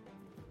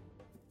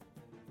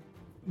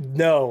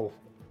 No,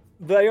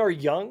 they are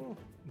young,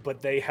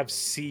 but they have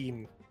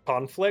seen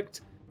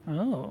conflict.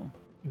 Oh.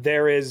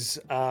 There's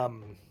a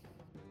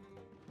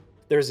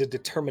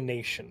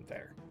determination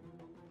there.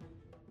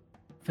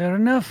 Fair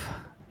enough.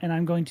 And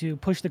I'm going to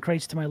push the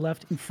crates to my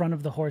left in front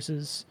of the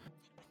horses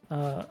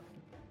that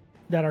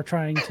are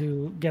trying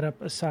to get up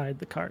aside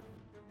the cart.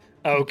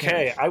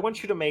 Okay, I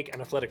want you to make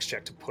an athletics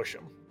check to push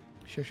them.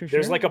 Sure.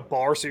 There's like a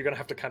bar, so you're going to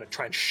have to kind of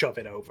try and shove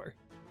it over.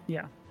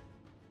 Yeah.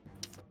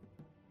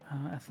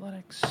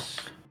 Athletics.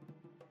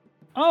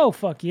 Oh,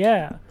 fuck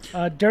yeah.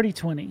 Dirty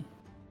 20.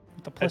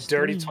 With the plus A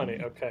dirty 3.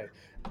 20, okay.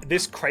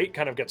 This crate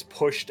kind of gets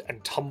pushed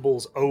and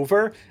tumbles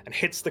over and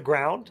hits the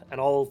ground,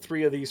 and all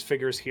 3 of these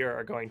figures here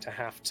are going to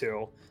have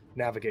to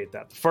navigate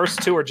that. The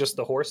first 2 are just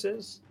the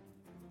horses.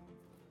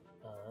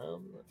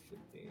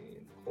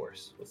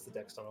 Horse. What's the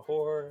dex on a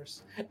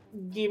horse?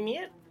 Give me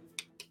it.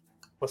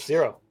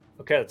 +0.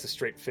 Okay, that's a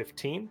straight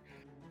 15.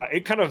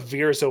 It kind of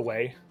veers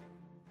away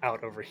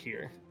out over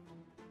here.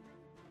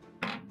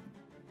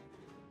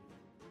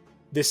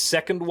 This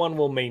second one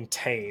will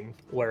maintain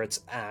where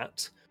it's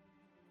at.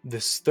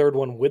 This third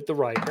one with the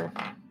rider.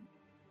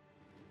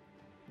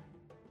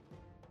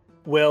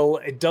 Well,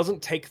 it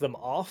doesn't take them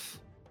off,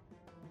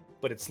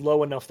 but it's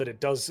low enough that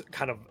it does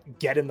kind of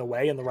get in the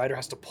way, and the rider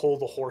has to pull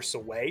the horse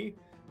away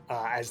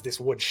as this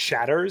wood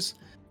shatters,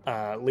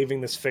 leaving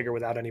this figure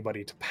without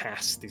anybody to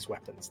pass these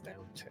weapons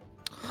down to.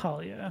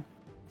 Hell yeah.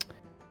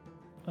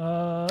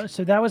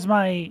 So that was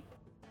my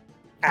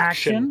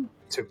action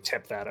to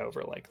tip that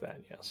over like that,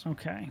 yes.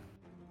 Okay.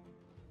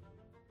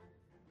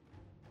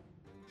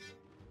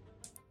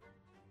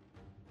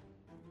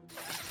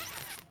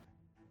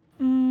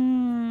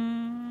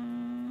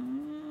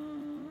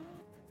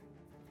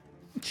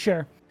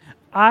 Sure.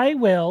 I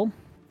will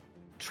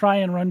try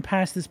and run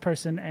past this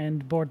person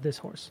and board this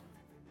horse.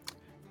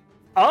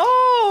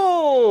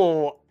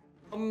 Oh!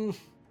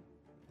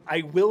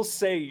 I will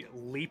say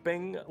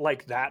leaping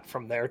like that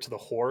from there to the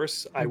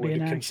horse, I Would be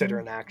would an consider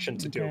action? an action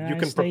to do. Okay, You I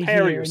can stay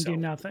prepare here yourself. and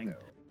do nothing.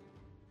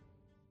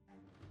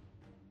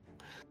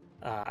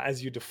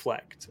 As you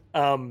deflect.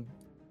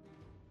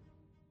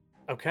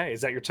 Okay,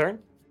 is that your turn?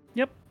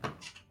 Yep.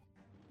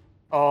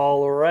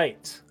 All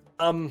right.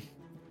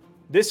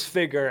 This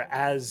figure,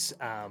 as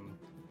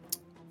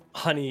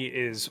Honey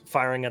is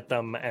firing at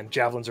them and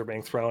javelins are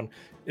being thrown,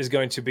 is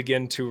going to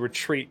begin to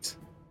retreat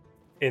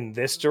in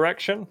this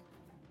direction.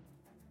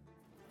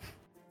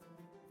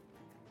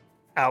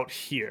 Out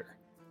here.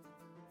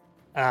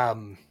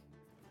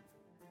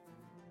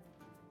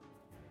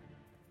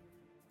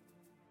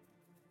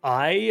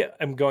 I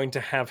am going to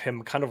have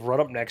him kind of run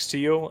up next to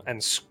you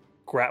and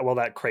well,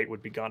 that crate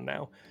would be gone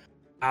now.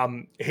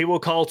 He will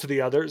call to the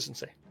others and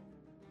say,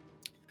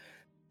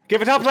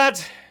 "Give it up,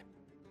 lads!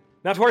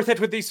 Not worth it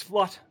with these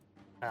lot."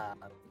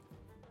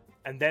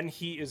 And then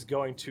he is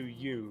going to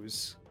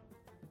use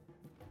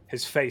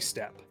his face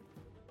step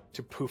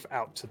to poof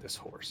out to this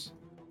horse.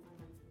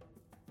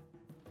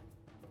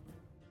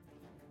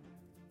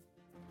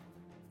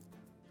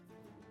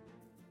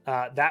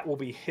 That will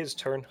be his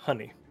turn,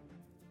 Honey.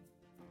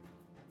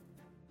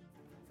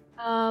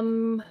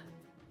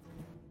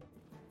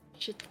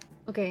 Shit.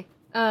 Okay.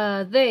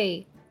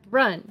 They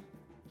run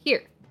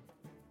here.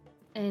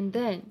 And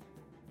then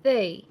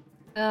they,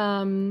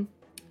 knowing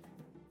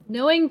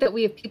that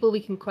we have people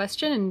we can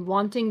question and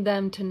wanting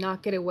them to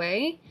not get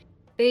away,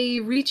 they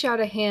reach out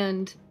a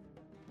hand,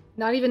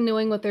 not even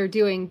knowing what they're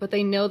doing, but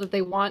they know that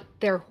they want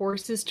their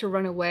horses to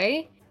run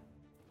away.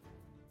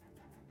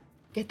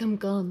 Get them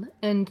gone.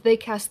 And they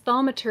cast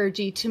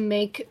Thaumaturgy to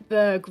make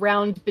the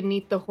ground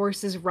beneath the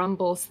horses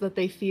rumble so that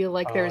they feel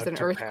like there's an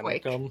To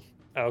earthquake. panic 'em.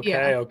 Okay,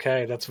 Yeah.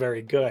 okay, that's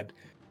very good.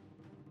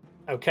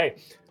 Okay,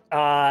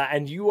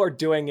 and you are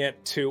doing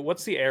it to,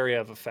 what's the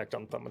area of effect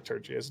on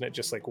Thaumaturgy? Isn't it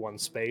just like one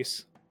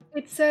space?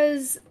 It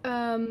says,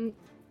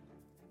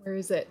 where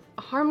is it?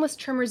 Harmless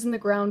tremors in the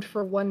ground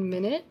for 1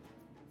 minute.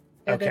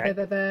 Okay.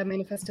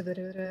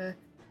 Manifest.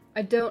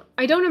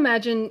 I don't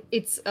imagine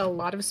it's a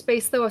lot of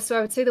space though, so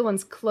I would say the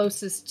ones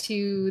closest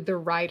to the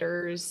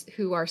riders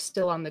who are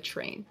still on the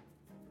train.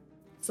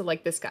 So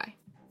like this guy.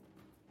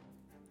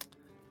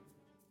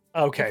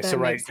 Okay, If so that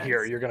right makes here,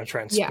 sense. you're going to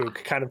try and Yeah. spook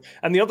kind of,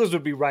 and the others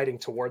would be riding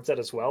towards that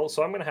as well.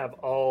 So I'm going to have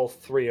all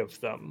three of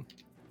them,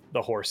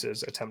 the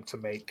horses, attempt to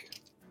make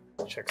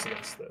checks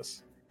against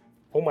this.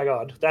 Oh my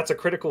god, that's a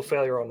critical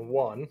failure on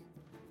one.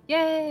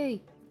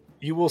 Yay!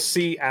 You will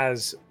see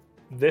as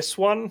this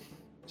one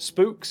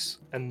spooks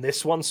and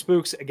this one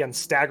spooks, again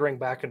staggering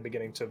back and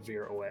beginning to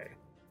veer away.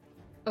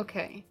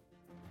 Okay.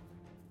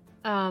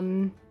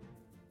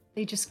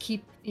 They just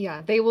keep,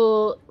 they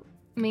will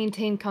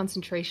maintain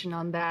concentration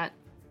on that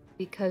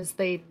because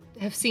they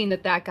have seen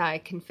that guy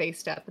can face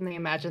step and they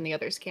imagine the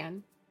others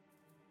can.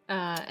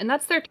 And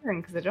that's their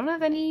turn because they don't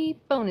have any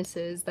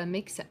bonuses. That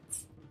makes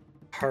sense.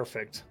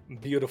 Perfect.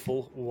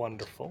 Beautiful.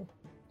 Wonderful.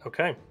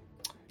 Okay.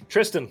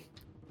 Tristan.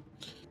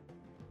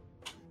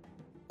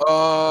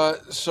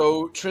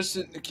 So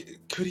Tristan,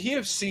 could he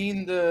have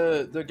seen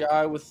the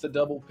guy with the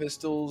double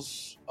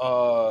pistols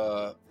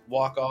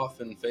walk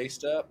off and face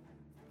step?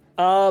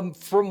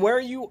 From where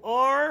you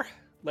are,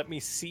 let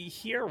me see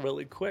here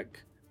really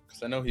quick.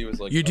 Because I know he was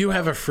like. You do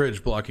have a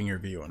fridge blocking your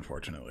view,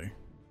 unfortunately.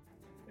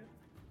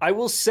 I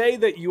will say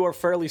that you are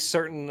fairly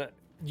certain.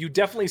 You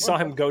definitely saw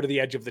him go to the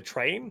edge of the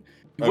train.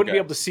 You wouldn't be Okay.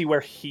 able to see where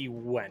he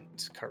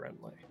went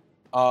currently.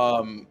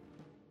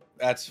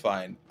 That's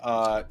fine.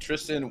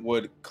 Tristan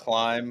would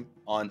climb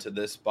onto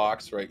this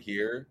box right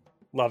here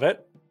Love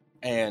it.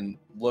 and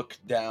look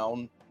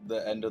down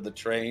the end of the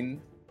train.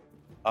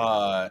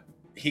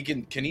 He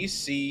can he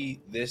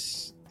see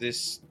this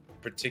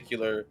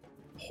particular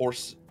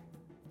horse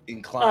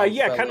inclined?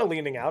 Yeah, fellow? kind of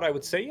leaning out, I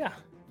would say, yeah,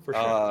 for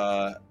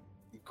sure.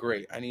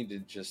 Great. I need to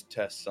just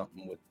test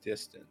something with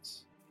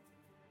distance.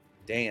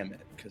 Damn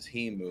it, because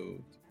he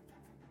moved.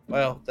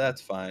 Well,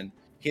 that's fine.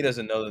 He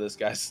doesn't know that this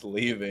guy's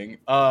leaving.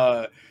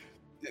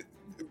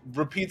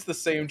 Repeats the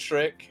same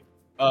trick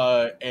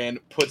and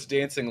puts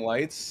dancing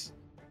lights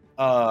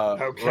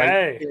Okay.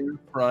 right in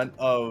front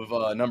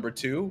of number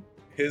 2,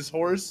 his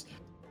horse,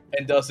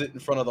 and does it in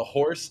front of the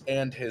horse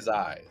and his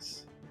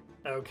eyes.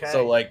 Okay.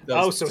 So like,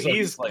 so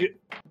he's like,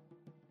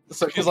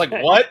 so he's like,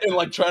 what? And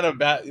like trying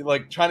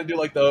to do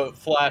like the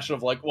flash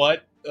of like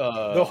what?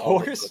 the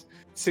horse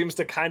seems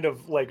to kind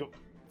of like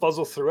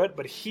fuzzle through it,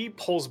 but he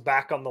pulls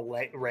back on the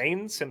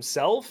reins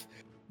himself,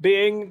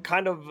 being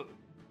kind of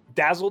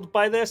dazzled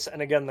by this.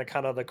 And again,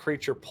 the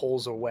creature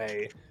pulls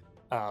away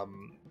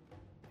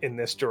in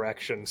this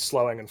direction,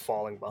 slowing and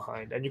falling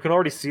behind. And you can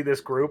already see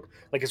this group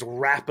like is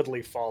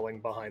rapidly falling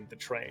behind the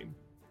train.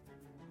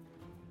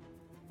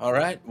 All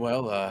right,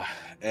 well,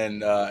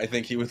 and I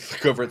think he would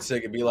look over at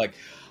Sig and be like,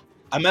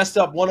 I messed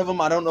up one of them.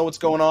 I don't know what's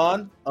going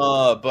on,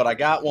 but I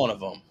got one of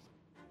them.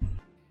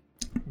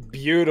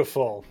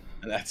 Beautiful.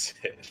 And that's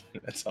it.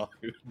 That's all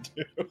he would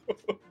do.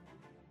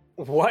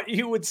 What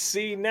you would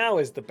see now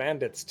is the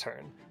bandits'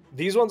 turn.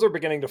 These ones are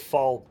beginning to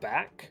fall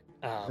back.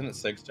 Isn't it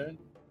Sig's turn?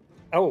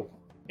 Oh,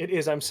 it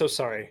is. I'm so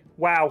sorry.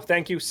 Wow,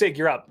 thank you. Sig,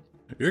 you're up.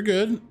 You're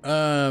good.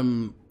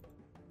 I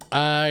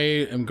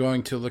am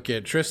going to look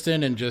at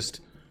Tristan and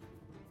just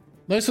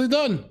nicely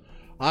done.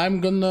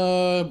 I'm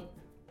gonna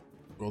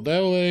roll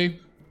that way.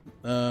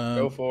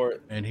 Go for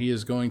it. And he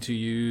is going to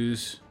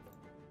use,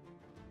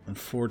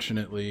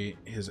 unfortunately,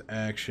 his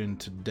action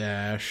to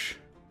dash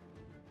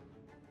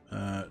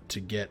to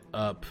get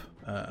up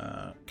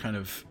kind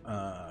of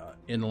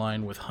in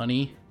line with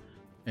Honey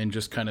and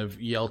just kind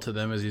of yell to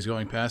them as he's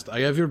going past, I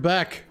have your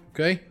back,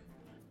 okay?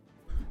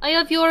 I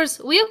have yours.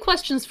 We have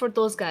questions for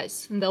those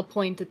guys. And they'll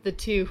point at the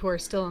two who are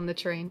still on the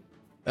train.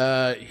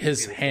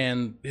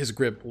 His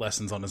grip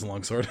lessens on his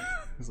longsword.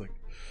 He's like,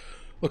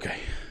 okay.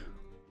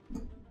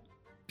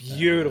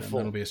 Beautiful.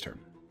 That'll be his turn.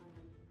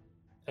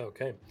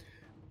 Okay.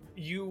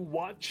 You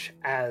watch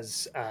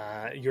as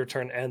your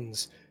turn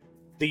ends.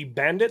 The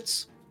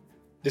bandits,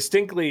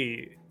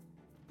 distinctly,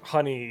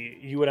 Honey,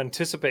 you would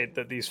anticipate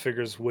that these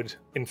figures would,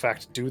 in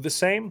fact, do the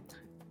same.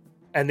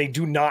 And they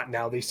do not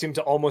now. They seem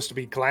to almost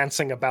be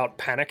glancing about,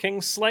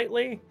 panicking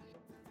slightly.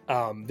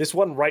 This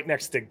one right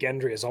next to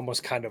Gendry is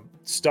almost kind of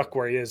stuck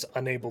where he is,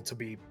 unable to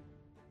be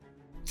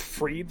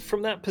freed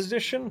from that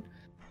position.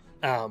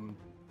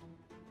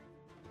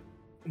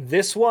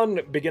 This one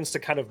begins to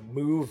kind of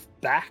move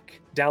back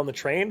down the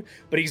train,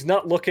 but he's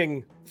not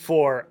looking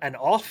for an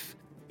off.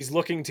 He's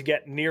looking to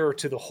get nearer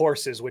to the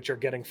horses, which are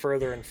getting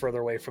further and further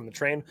away from the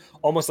train,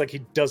 almost like he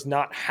does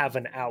not have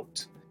an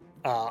out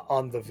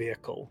on the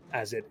vehicle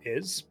as it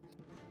is.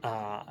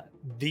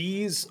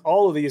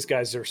 All of these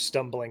guys are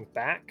stumbling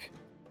back,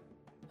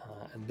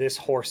 and this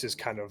horse is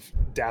kind of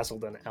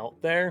dazzled and out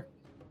there.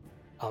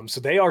 So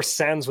they are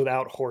sands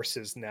without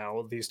horses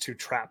now, these two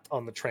trapped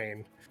on the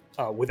train,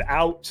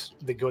 without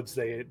the goods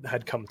they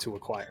had come to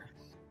acquire.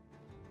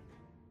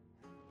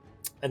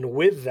 And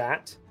with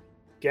that,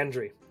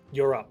 Gendry,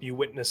 you're up. You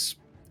witness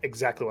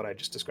exactly what I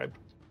just described.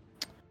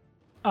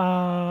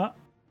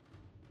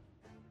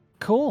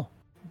 Cool.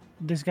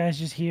 This guy's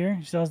just here.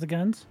 He still has the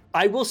guns.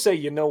 I will say,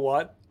 you know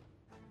what?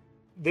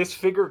 This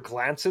figure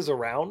glances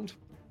around,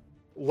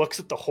 looks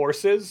at the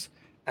horses,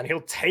 and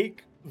he'll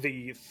take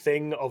the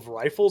thing of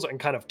rifles and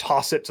kind of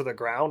toss it to the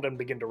ground and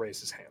begin to raise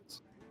his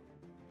hands.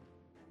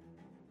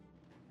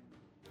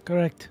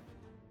 Correct.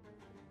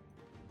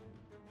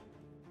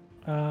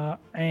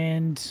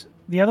 And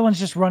the other one's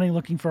just running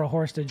looking for a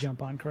horse to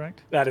jump on,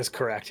 correct? That is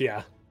correct,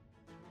 yeah.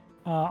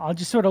 I'll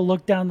just sort of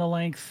look down the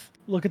length,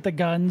 look at the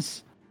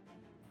guns,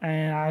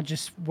 and I'll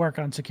just work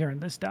on securing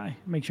this guy.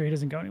 Make sure he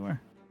doesn't go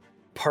anywhere.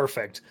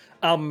 Perfect.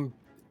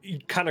 You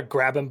kind of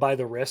grab him by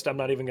the wrist. I'm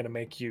not even going to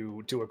make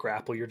you do a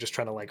grapple. You're just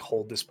trying to like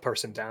hold this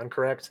person down,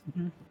 correct?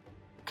 Mm-hmm.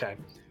 Okay.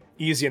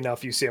 Easy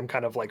enough. You see him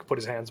kind of like put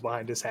his hands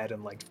behind his head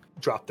and like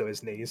drop to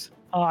his knees.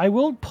 I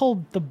will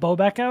pull the bow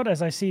back out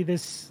as I see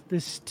this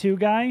two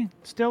guy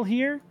still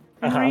here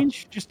in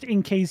range, just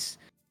in case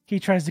he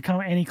tries to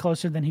come any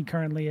closer than he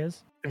currently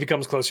is. If he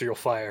comes closer, you'll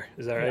fire.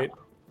 Is that right?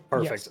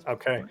 Perfect. Yes.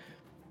 Okay.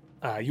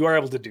 You are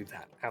able to do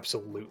that.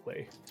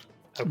 Absolutely.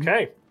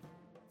 Okay.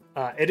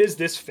 It is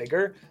this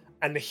figure,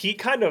 and he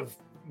kind of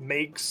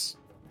makes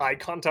eye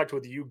contact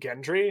with you,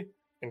 Gendry,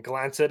 and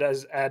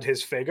glances at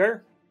his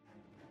figure.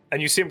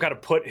 And you see him kind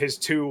of put his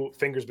two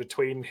fingers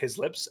between his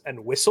lips and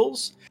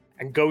whistles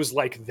and goes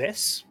like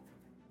this.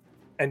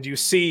 And you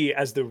see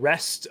as the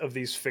rest of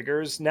these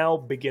figures now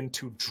begin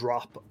to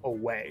drop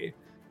away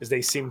as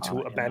they seem to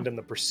abandon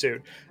the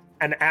pursuit.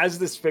 And as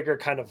this figure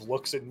kind of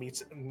looks and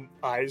meets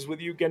eyes with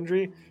you,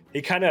 Gendry,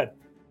 he kind of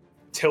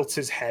tilts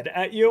his head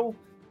at you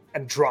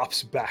and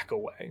drops back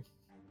away.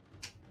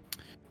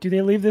 Do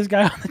they leave this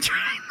guy on the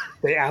train?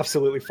 They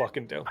absolutely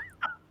fucking do.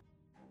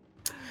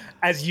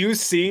 As you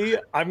see,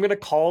 I'm going to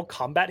call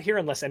combat here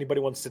unless anybody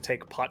wants to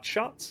take pot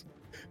shots.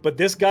 But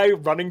this guy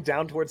running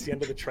down towards the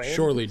end of the train...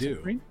 Surely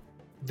do.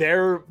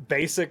 They're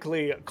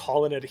basically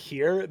calling it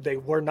here. They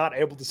were not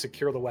able to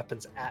secure the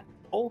weapons at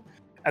all.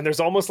 And there's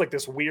almost like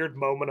this weird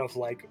moment of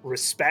like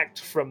respect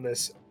from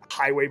this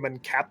highwayman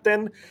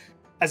captain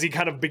as he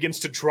kind of begins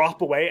to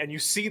drop away. And you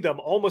see them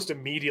almost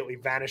immediately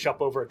vanish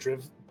up over a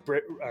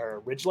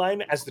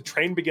ridgeline as the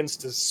train begins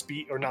to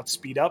speed, or not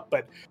speed up,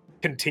 but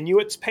continue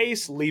its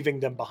pace, leaving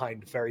them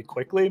behind very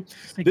quickly.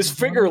 This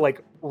figure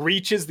like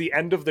reaches the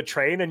end of the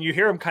train and you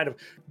hear him kind of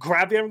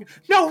grab him.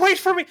 No, wait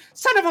for me,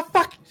 son of a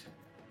fuck!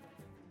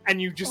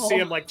 And you just see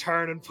him like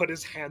turn and put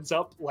his hands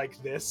up like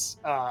this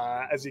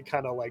as he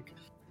kind of like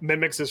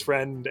mimics his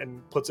friend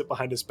and puts it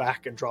behind his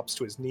back and drops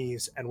to his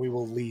knees, and we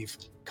will leave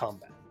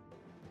combat.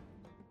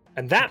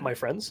 And that, my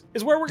friends,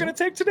 is where we're going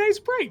to take today's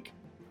break.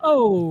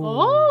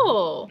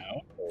 Oh.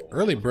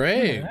 Early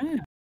break. Yeah.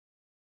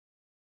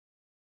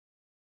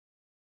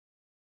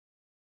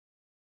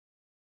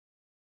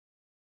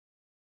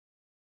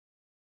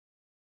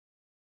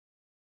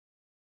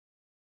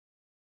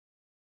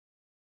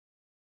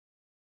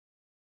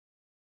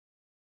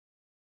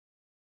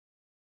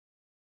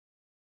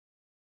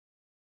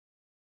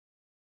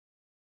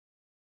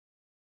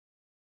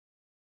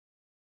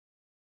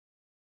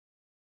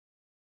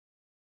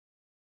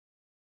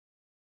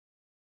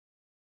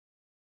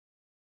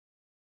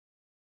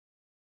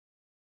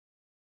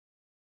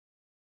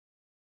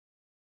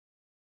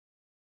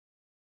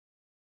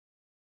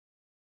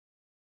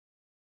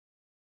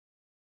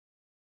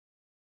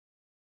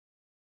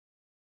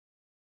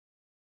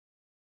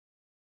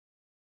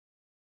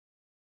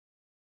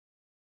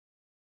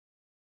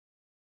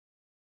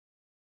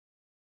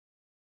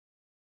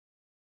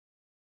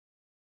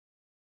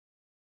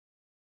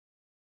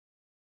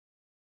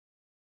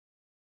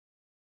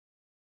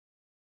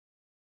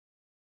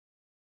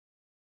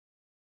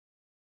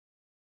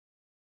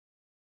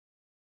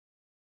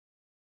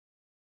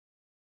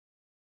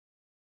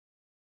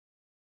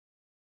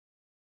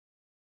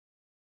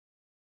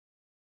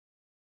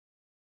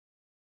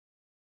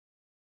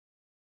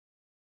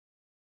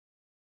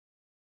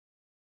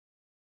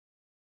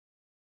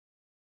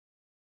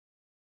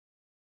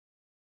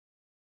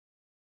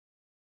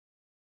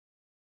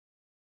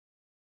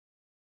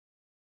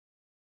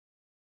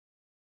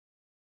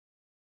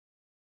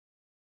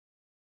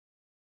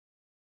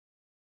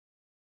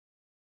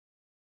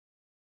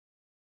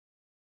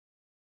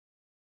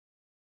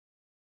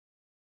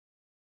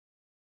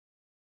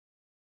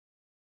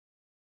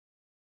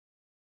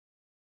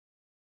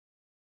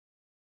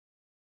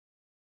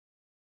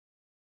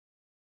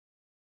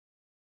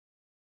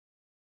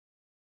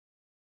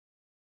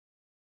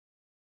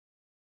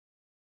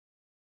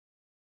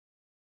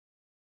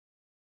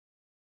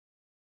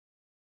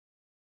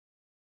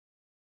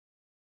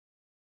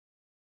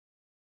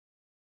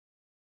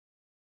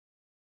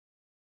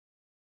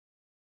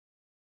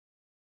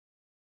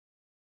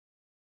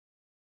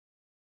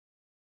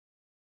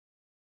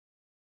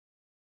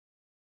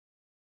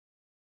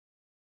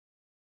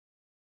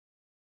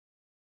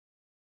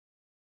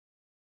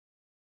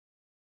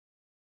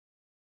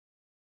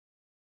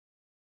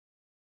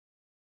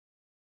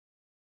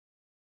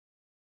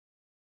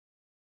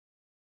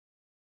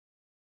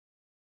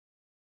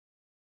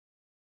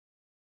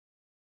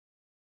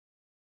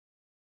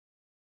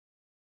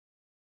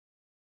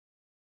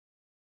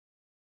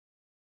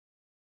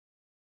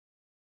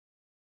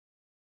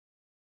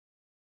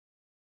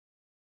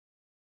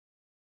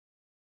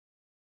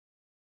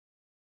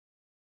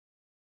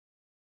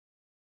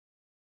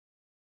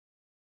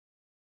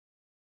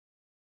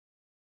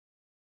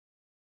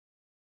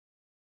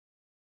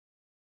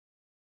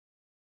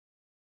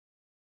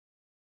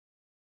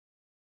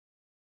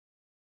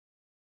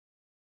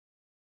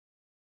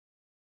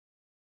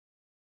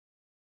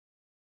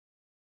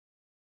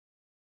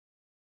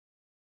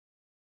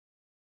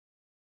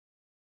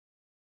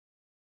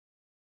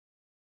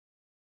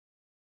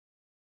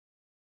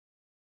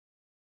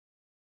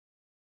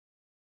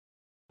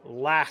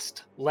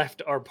 last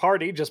left our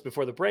party just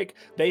before the break,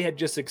 they had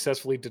just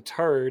successfully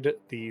deterred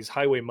these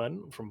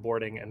highwaymen from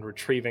boarding and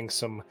retrieving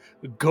some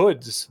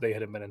goods they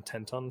had been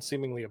intent on,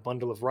 seemingly a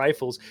bundle of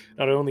rifles.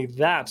 Not only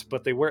that,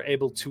 but they were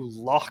able to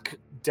lock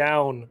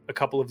down a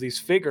couple of these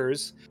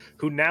figures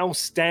who now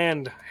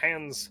stand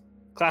hands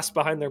clasped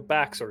behind their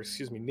backs, or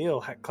excuse me,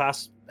 kneel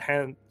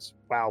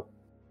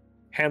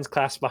hands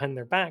clasped behind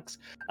their backs.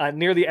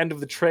 Near the end of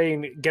the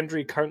train,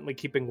 Gendry currently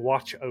keeping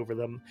watch over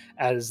them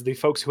as the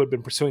folks who had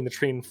been pursuing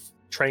the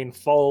train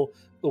fall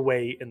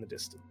away in the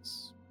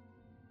distance.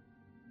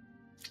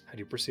 How do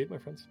you proceed, my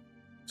friends?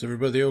 Is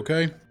everybody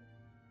okay?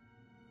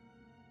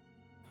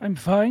 I'm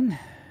fine.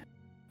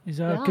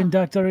 Is our Yeah.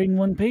 conductor in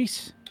one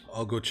piece?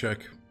 I'll go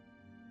check.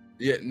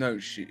 Yeah, no,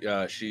 she's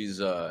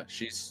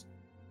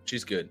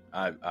good.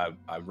 I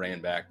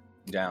ran back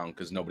down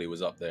because nobody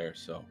was up there,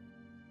 so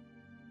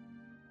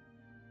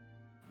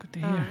Good to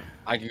hear.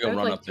 I can go I'd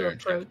run like up to there and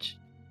check approach.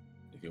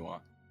 if you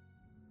want.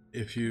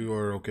 If you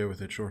are okay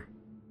with it, sure.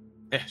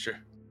 Yeah, sure.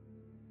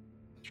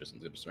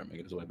 Tristan's gonna start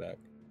making his way back.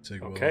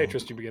 Sig Okay, will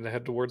Tristan, you begin to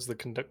head towards the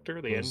conductor,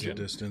 the close engine.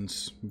 the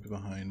distance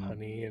behind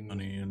Honey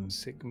and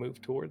Sig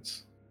move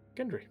towards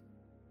Gendry.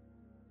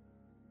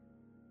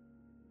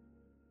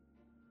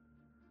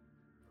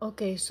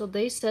 Okay, so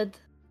they said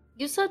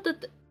you said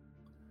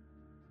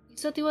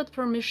you had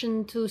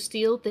permission to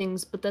steal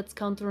things, but that's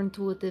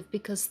counterintuitive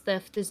because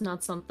theft is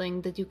not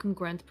something that you can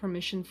grant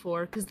permission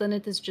for, because then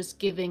it is just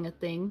giving a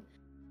thing.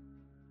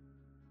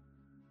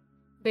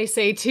 They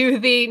say to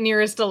the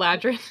nearest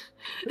Eladrin.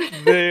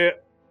 The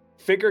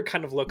figure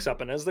kind of looks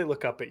up, and as they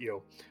look up at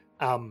you,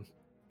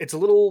 it's a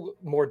little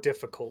more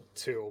difficult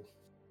to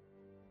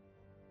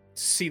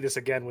see this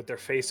again with their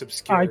face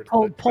obscured. All right,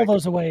 pull but, like,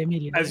 those away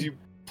immediately. as you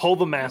pull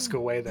the mask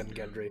away, then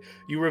Gendry,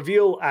 you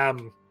reveal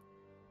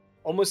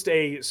almost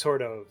a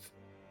sort of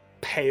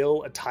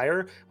pale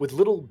attire with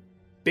little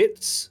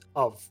bits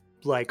of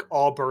like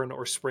auburn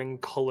or spring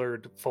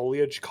colored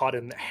foliage caught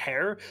in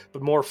hair,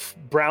 but more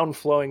brown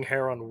flowing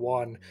hair on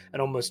one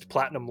and almost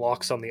platinum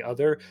locks on the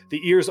other. The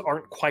ears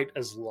aren't quite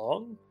as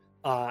long,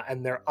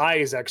 and their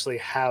eyes actually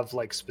have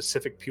like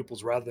specific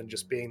pupils rather than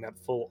just being that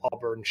full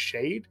auburn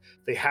shade.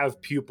 They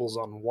have pupils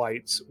on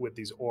whites with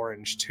these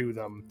orange to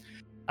them.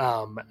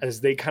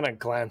 As they kind of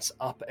glance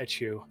up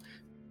at you.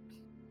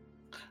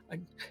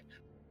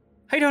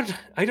 I don't.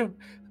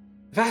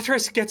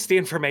 Vathras gets the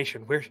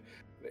information.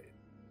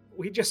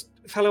 We just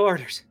follow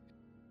orders.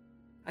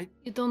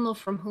 You don't know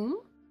from whom?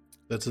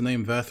 That's the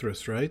name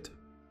Vathras, right?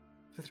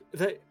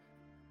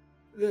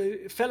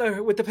 The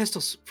fellow with the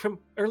pistols from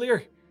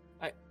earlier.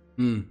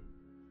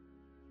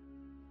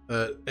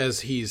 As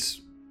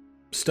he's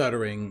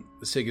stuttering,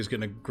 Sig is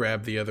going to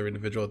grab the other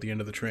individual at the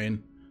end of the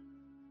train.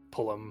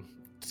 Pull him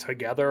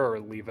together or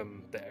leave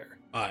him there.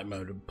 I'm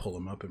going to pull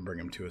him up and bring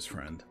him to his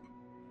friend.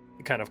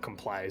 He kind of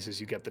complies as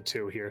you get the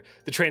two here.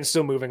 The train's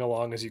still moving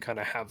along as you kind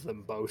of have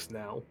them both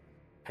now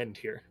penned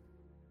here.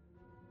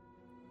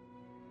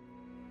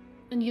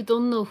 And you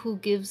don't know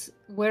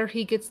where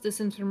he gets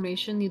this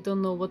information? You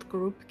don't know what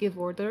group give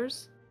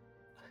orders?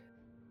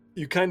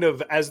 You kind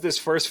of, as this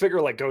first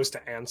figure like goes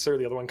to answer,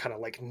 the other one kind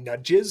of like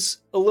nudges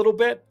a little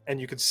bit,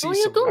 and you can see you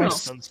some don't know.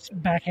 resonance.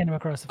 Backhand him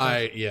across the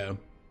face. Yeah.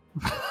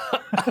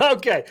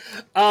 Okay.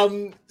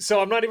 So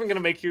I'm not even gonna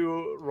make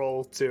you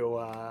roll to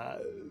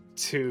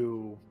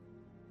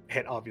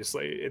hit,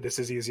 obviously. This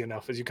is easy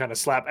enough as you kind of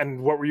slap.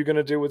 And what were you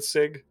gonna do with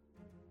Sig?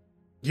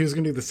 He was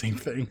going to do the same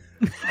thing.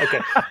 Okay.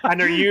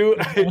 And are you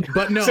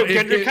But no, So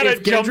if Gendry kinda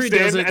if Gendry jumps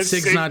does in it, as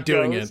Sig's Sig not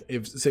doing goes. it.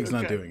 If Sig's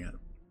not Okay. doing it.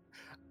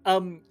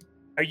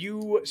 are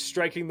you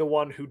striking the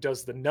one who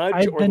does the nudge or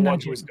The the one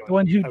nudging. who is going? The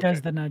one who Okay.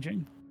 does the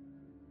nudging.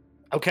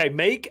 Okay,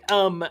 make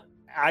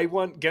I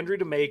want Gendry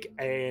to make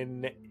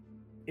an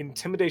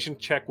intimidation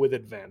check with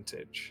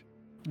advantage.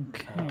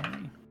 Okay.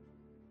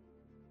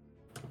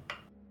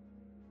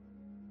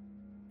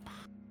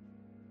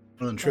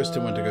 Well, then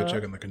Tristan went to go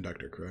check on the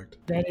conductor, correct?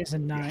 That is a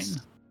 9. Yes.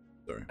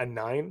 Sorry. A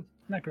 9?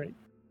 Not great.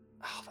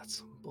 Oh, that's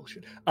some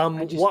bullshit.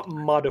 just- What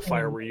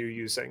modifier were you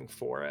using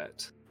for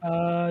it?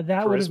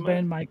 That would have Charisma?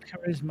 been my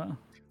charisma.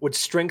 Would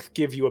strength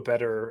give you a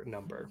better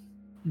number?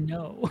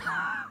 No.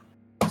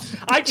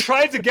 I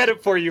tried to get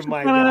it for you,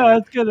 my no, guy.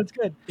 that's good. That's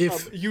good.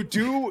 If You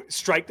do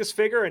strike this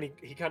figure, and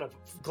he kind of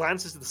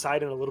glances to the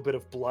side, and a little bit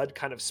of blood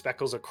kind of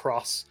speckles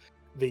across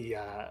the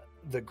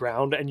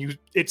ground, and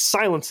it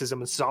silences him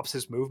and stops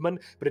his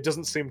movement, but it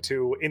doesn't seem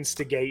to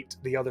instigate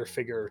the other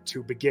figure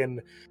to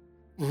begin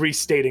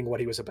restating what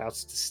he was about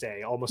to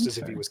say, almost as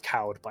if he Okay. was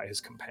cowed by his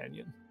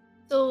companion.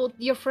 So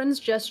your friend's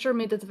gesture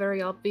made it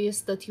very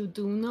obvious that you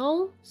do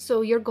know,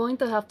 so you're going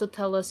to have to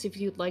tell us if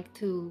you'd like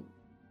to,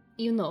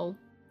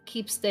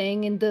 keep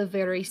staying in the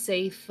very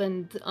safe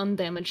and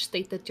undamaged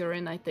state that you're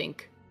in, I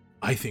think.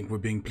 I think we're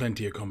being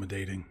plenty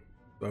accommodating,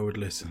 I would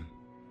listen.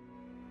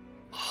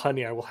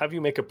 Honey, I will have you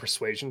make a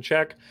persuasion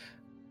check,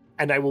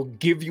 and I will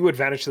give you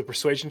advantage to the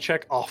persuasion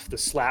check off the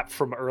slap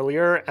from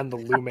earlier and the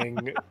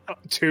looming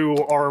two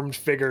armed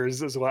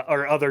figures as well,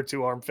 or other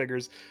two armed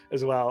figures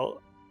as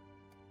well.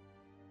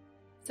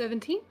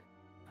 17?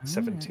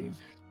 17.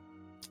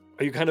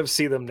 You kind of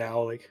see them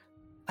now, like,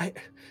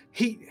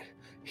 he,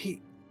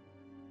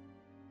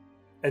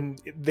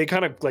 and they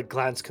kind of like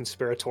glance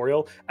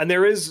conspiratorial, and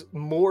there is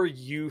more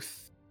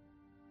youth.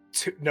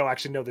 No,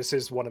 actually, no. This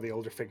is one of the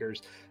older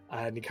figures,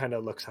 and he kind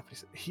of looks up and he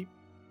says,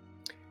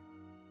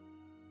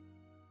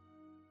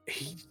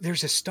 he.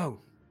 There's a stone.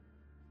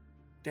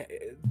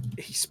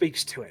 He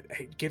speaks to it.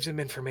 It gives him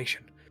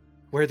information,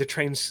 where the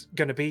train's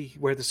gonna be,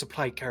 where the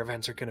supply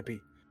caravans are gonna be.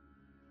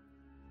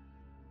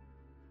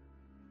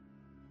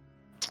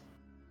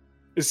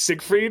 Is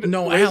Siegfried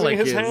No, raising Alec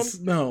his is.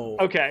 hand? No.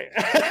 Okay.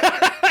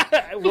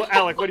 Well,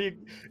 Alec, what do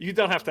you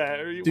don't have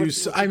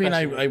to.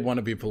 I want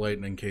to be polite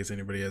in case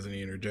anybody has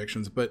any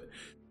interjections, but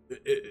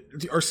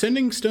are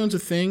sending stones a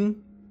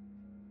thing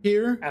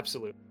here?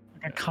 Absolutely.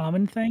 Like a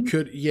common thing?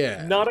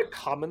 Yeah. Not a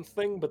common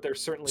thing, but there's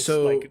certainly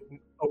So- like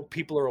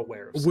people are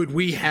aware of. Would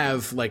we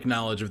have like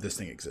knowledge of this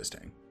thing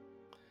existing?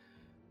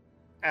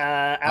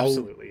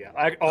 Absolutely,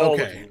 yeah. All of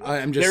Okay, you.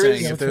 I'm just There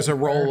saying is- if there's a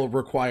role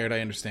required,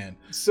 I understand.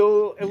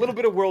 So a little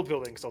bit of world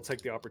building, so I'll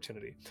take the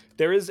opportunity.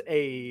 There is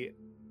a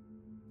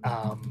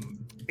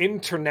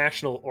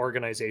international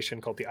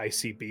organization called the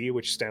ICB,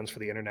 which stands for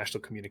the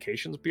International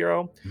Communications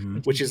Bureau,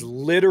 Mhm. which is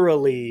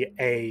literally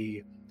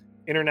a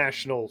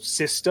international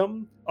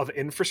system of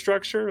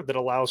infrastructure that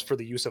allows for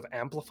the use of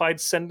amplified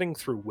sending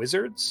through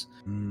wizards.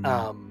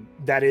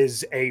 That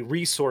is a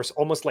resource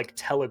almost like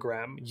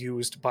Telegram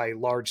used by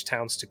large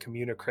towns to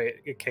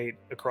communicate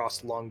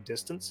across long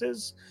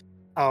distances,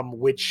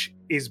 which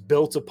is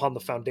built upon the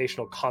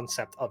foundational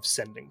concept of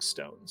sending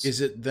stones. Is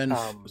it then?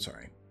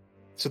 Sorry.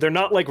 So they're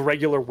not like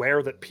regular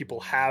ware that people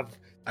have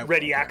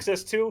ready okay.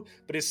 access to,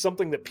 but it's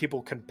something that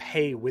people can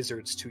pay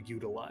wizards to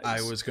utilize.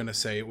 I was going to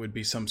say it would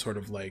be some sort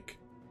of like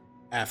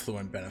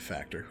affluent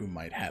benefactor who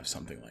might have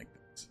something like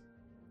this.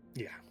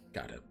 Yeah.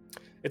 Got it.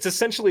 It's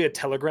essentially a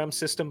telegram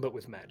system, but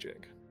with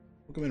magic.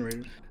 Welcome in,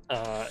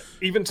 Raider.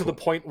 Even to the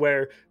point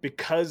where,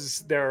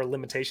 because there are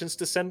limitations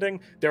to sending,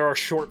 there are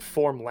short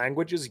form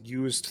languages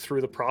used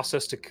through the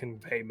process to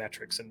convey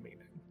metrics and meaning.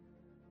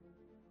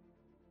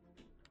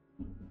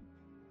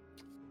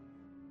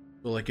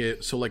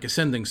 So like a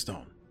sending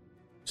stone.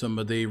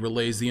 Somebody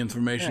relays the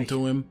information Right.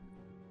 to him.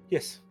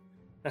 Yes,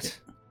 that's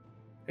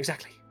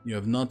exactly. You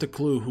have not a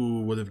clue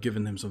who would have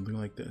given him something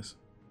like this.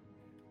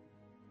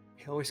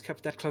 He always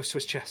kept that close to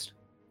his chest.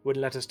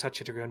 Wouldn't let us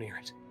touch it or go near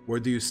it. Where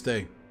do you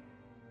stay?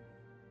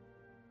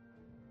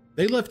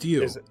 They left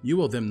you. Is it-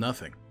 You owe them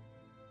nothing.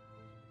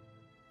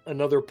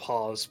 Another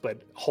pause,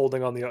 but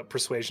holding on the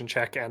persuasion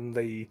check and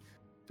the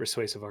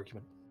persuasive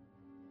argument.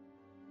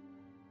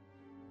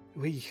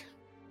 We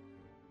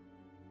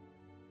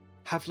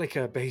have like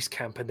a base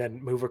camp and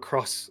then move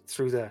across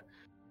through the...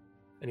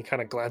 And he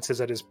kind of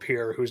glances at his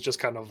peer, who's just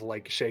kind of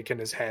like shaking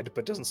his head,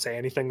 but doesn't say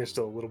anything. There's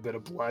still a little bit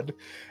of blood.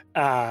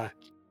 And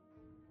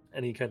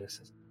he kind of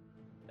says,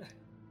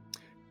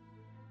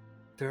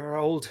 there are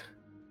old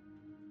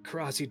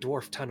Karazi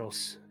dwarf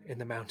tunnels in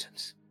the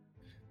mountains.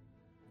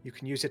 You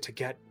can use it to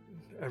get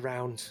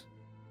around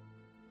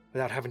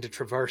without having to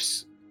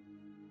traverse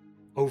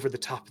over the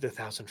top of the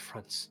Thousand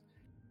Fronts.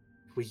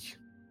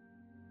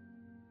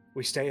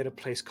 We stay at a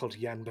place called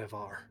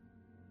Yanbevar,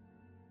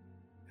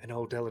 an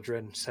old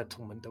Eladrin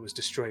settlement that was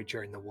destroyed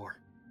during the war.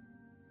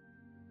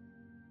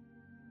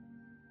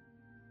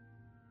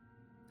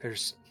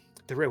 There's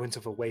the ruins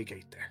of a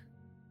waygate there.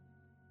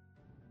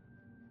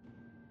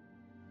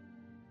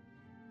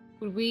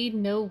 Would we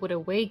know what a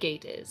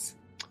waygate is?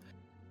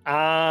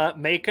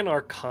 Make an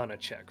Arcana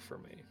check for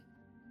me.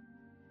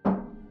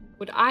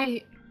 Would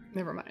I?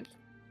 Never mind.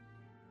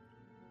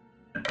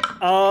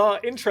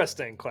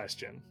 Interesting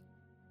question.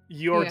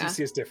 Your Yeah.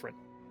 DC is different.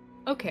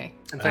 Okay.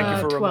 And thank you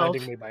for 12.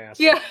 reminding me by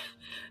asking.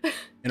 Yeah.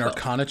 An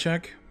Arcana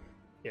check?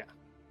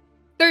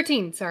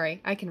 13.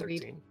 Sorry, I can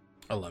read. 13.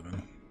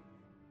 11.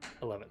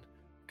 11.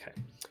 Okay.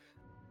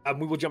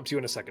 We will jump to you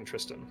in a second,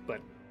 Tristan,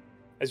 but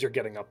as you're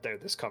getting up there,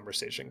 this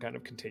conversation kind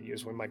of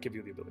continues. We might give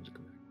you the ability to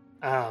come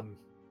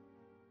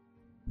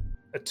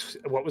back.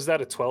 What was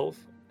that, a 12,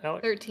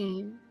 Alec?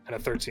 13. And a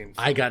 13.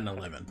 I got an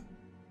 11.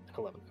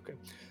 11, okay.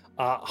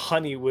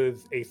 Honey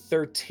with a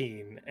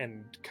 13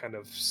 and kind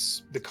of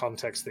the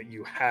context that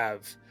you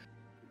have,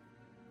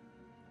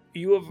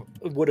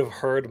 would have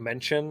heard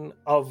mention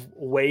of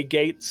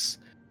waygates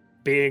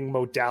being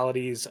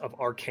modalities of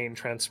arcane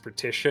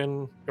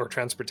transportation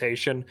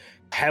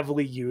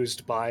heavily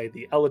used by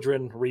the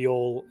Eladrin,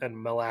 Riol, and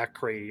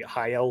Malakri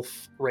high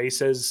elf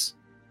races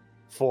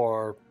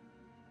for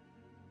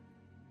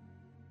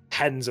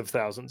tens of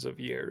thousands of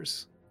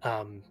years.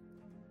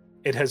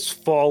 It has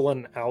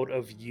fallen out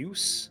of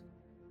use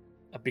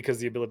because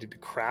the ability to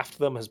craft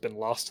them has been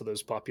lost to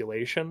those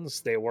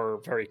populations. They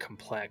were very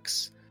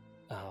complex,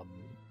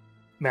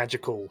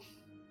 magical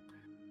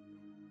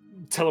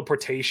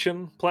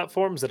teleportation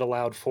platforms that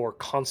allowed for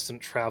constant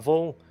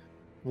travel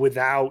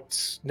without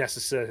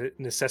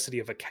necessity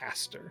of a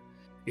caster,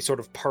 a sort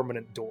of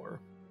permanent door.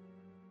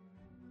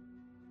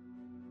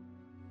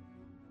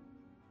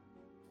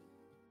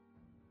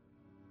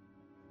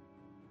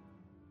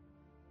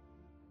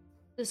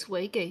 This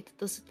waygate,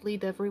 does it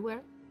lead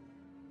everywhere?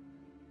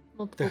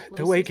 multiple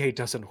The places. waygate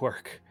doesn't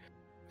work.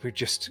 We're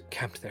just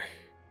camped there.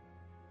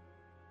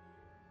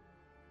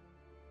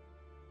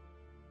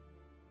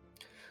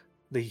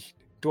 The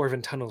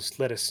dwarven tunnels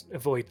let us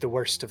avoid the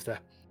worst of the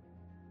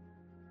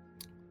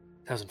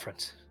Thousand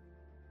Fronts.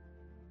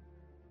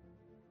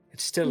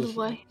 It's still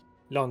Why?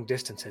 long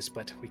distances,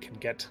 but we can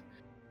get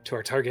to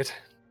our target.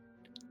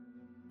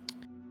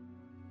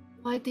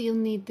 Why do you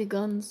need the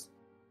guns?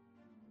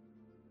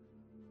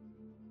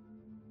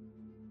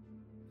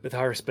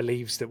 Vitharis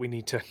believes that we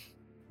need to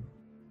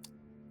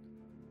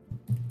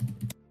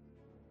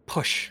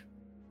push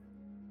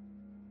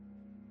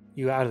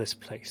you out of this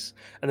place.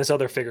 And this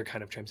other figure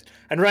kind of chimes in.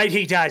 And right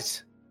he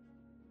does!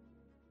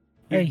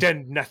 You've Hey.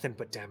 done nothing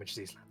but damage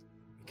these lands.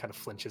 He kind of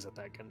flinches at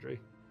that, Gendry.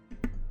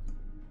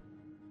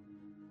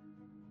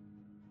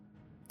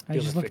 I The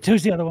just other look. figure.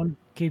 Who's the other one?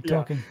 Keep Yeah.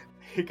 talking.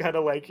 He kind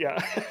of like, yeah.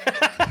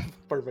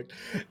 Perfect.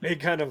 He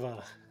kind of,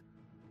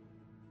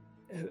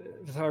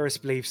 Vitharis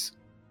believes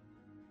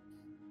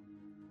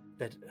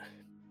that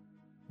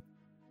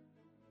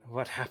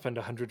what happened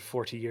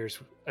 140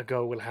 years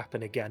ago will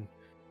happen again.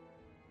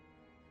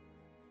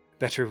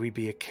 Better we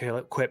be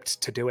equipped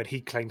to do it.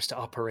 He claims to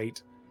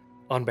operate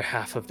on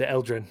behalf of the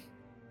Eldrin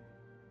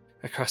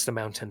across the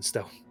mountains,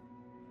 though.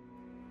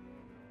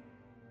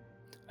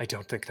 I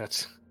don't think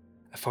that's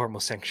a formal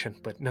sanction,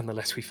 but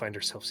nonetheless, we find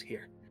ourselves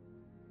here.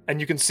 And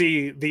you can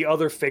see the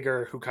other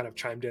figure who kind of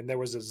chimed in. There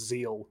was a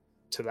zeal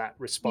to that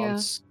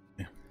response.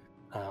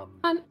 Yeah.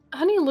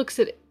 Honey looks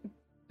at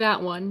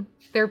that one.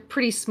 They're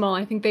pretty small.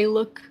 I think they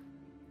look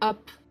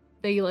up.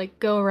 They like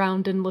go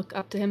around and look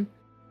up to him.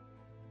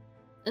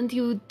 And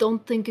you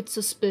don't think it's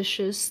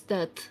suspicious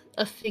that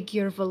a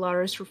figure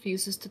Valaris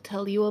refuses to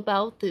tell you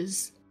about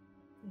is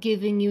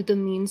giving you the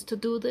means to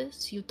do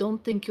this? You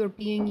don't think you're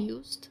being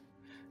used?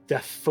 The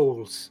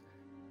fools.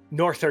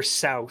 North or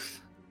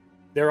south,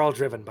 they're all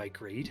driven by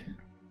greed.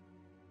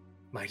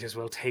 Might as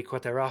well take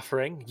what they're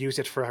offering, use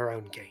it for our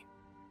own gain.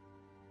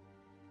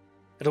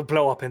 It'll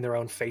blow up in their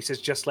own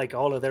faces, just like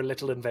all of their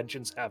little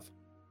inventions have.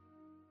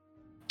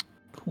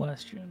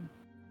 Question: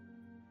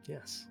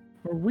 Yes.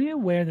 Were we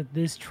aware that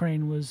this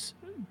train was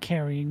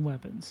carrying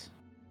weapons?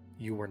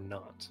 You were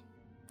not.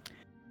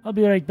 I'll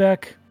be right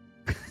back.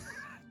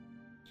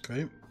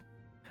 Okay.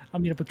 I'll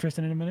meet up with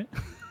Tristan in a minute.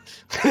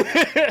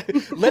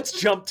 Let's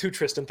jump to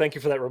Tristan. Thank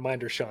you for that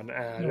reminder, Sean.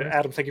 worries.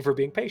 Adam, thank you for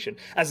being patient.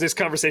 As this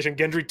conversation,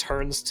 Gendry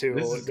turns to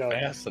This is go,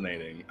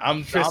 fascinating.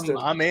 Tristan.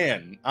 I'm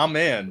in. I'm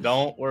in.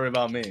 Don't worry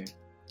about me.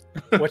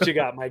 what you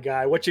got, my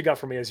guy? What you got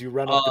for me as you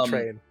run off the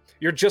train?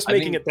 You're just I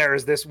making think- it there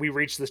as this we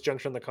reach this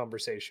juncture in the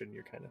conversation.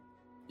 You're kind of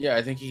Yeah,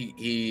 I think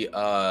he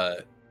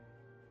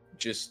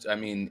just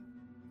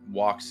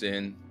walks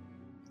in,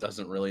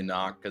 doesn't really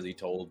knock because he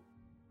told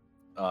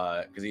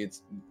because he had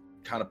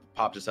kind of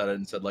popped his head in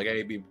and said like,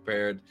 hey, be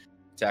prepared,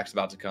 attack's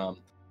about to come.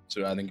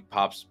 So I think he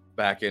pops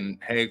back in,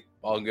 hey,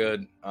 all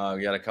good.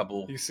 We got a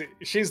couple. you see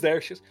she's there.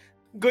 She's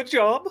good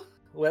job.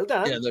 Well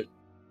done. Yeah,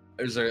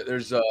 there's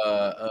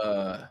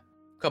a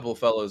couple of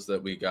fellows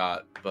that we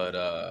got,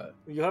 but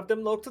You have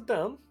them locked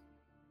down.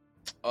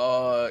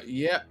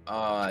 yeah,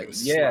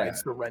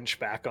 Slides the wrench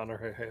back on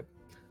her hip.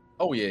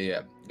 Oh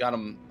yeah. Got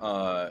him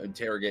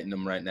interrogating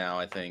them right now,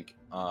 I think.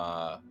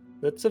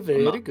 That's a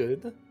very not-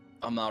 good.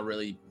 I'm not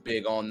really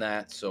big on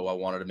that, so I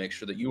wanted to make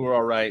sure that you were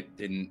all right.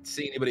 Didn't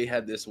see anybody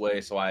head this way,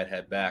 so I'd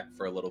head back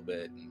for a little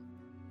bit.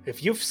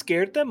 If you've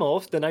scared them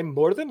off, then I'm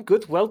more than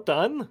good. Well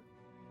done.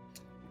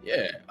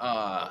 Yeah,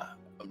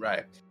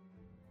 right.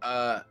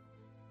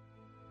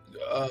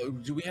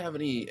 Do we have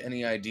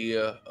any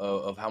idea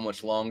of how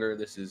much longer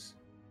this is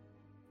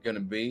gonna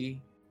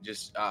be?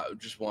 Just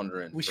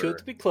wondering. We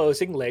should be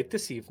closing late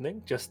this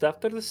evening, just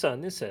after the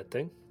sun is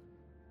setting.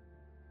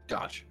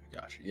 Gotcha.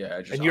 Yeah,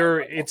 And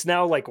it's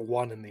now like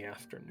 1 in the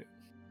afternoon.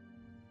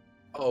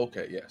 Oh,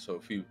 okay. Yeah, so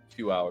a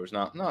few hours.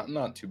 Not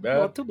too bad.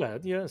 Not too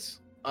bad, yes.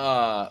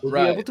 Right.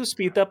 We'll be able to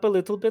speed up a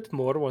little bit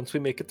more once we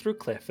make it through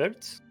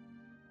Clifford's.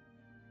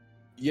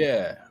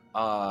 Yeah.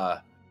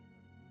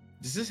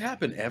 Does this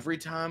happen every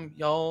time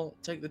y'all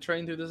take the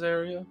train through this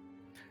area?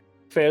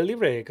 Fairly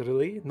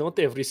regularly, not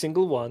every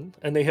single one,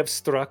 and they have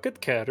struck at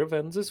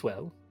caravans as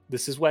well.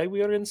 This is why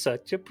we are in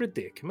such a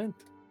predicament.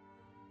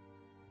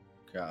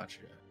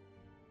 Gotcha.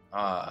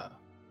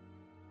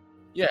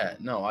 Yeah,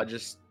 no, I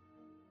just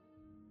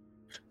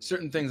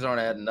certain things aren't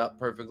adding up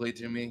perfectly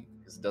to me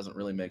because it doesn't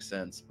really make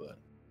sense, but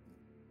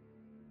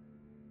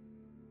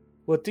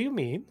What do you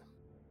mean?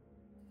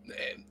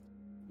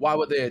 why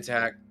would they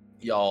attack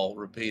y'all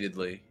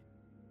repeatedly?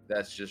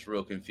 That's just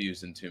real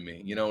confusing to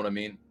me. You know what I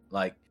mean?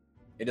 Like,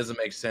 it doesn't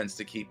make sense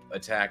to keep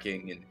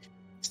attacking and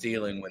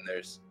stealing when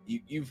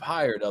you've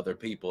hired other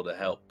people to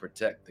help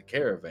protect the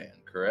caravan,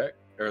 correct?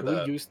 Or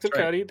the We used to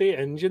train. carry the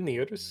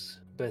engineers,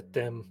 but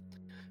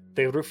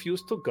they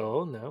refuse to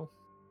go now.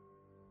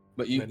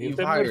 But many of you've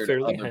them are hired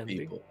fairly other handy.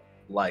 people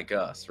like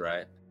us,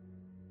 right?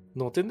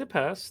 Not in the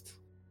past.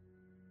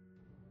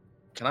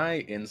 Can I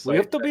insight? We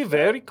have to be check that?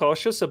 very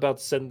cautious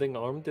about sending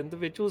armed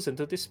individuals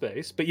into this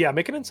space. But yeah,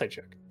 make an insight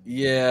check.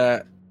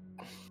 Yeah,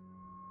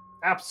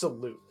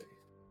 Absolutely.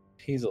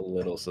 He's a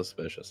little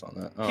suspicious on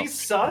that. Oh, He's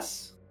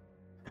sus.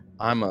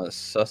 I'm a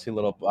sussy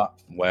little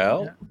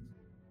well. Yeah.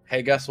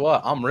 Hey, guess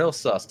what? I'm real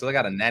sus because I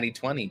got a natty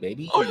 20,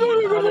 baby. On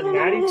a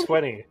natty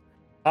 20.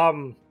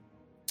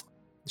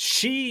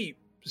 She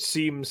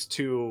seems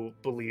to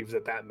believe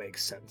that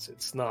makes sense.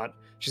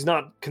 She's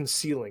not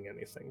concealing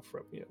anything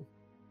from you.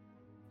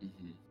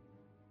 Mhm.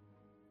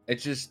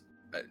 It's just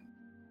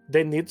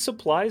They need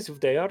supplies. If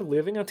they are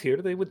living out here,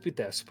 they would be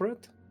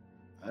desperate.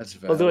 that's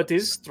valid. Although it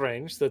is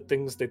strange that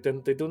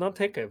they do not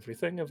take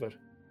everything ever.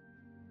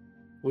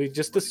 We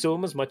just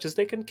assume as much as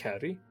they can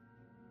carry.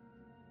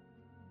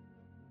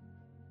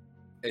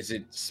 Is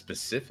it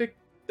specific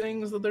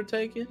things that they're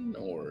taking,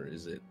 or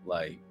is it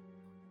like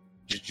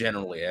just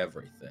generally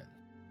everything?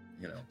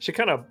 You know. She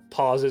kind of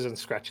pauses and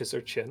scratches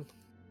her chin.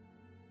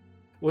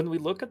 When we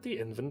look at the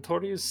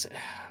inventories,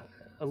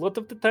 a lot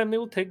of the time they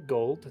will take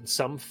gold and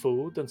some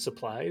food and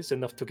supplies,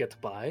 enough to get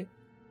by.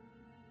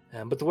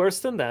 But worse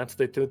than that,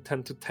 they do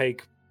tend to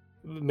take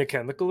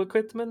mechanical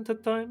equipment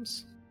at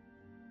times.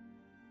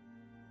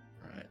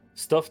 Right.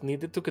 Stuff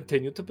needed to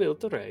continue to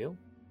build the rail.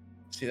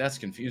 See, that's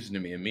confusing to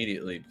me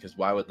immediately because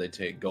why would they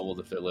take gold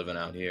if they're living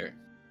out here?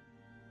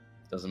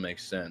 Doesn't make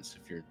sense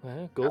if you're.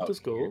 Gold Out is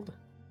here. gold.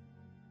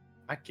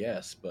 I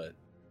guess, but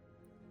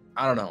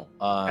I don't know.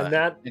 And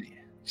that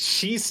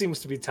she seems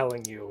to be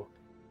telling you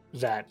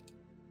that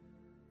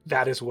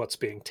is what's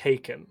being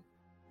taken.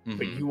 But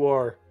Mhm, you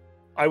are,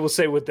 I will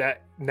say, with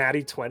that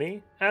natty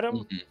 20,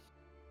 Adam, mhm.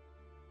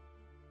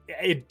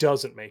 it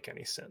doesn't make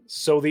any sense.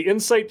 So the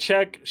insight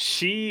check,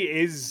 she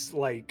is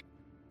like,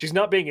 she's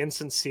not being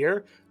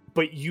insincere,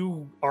 but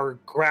you are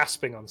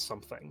grasping on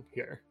something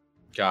here.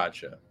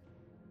 Gotcha.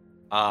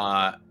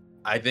 I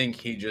think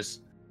he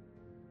just.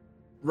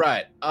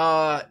 Right.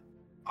 I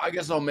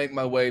guess I'll make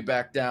my way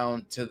back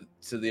down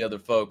to the other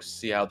folks,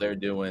 see how they're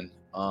doing.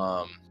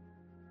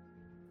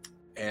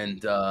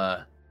 And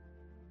I'm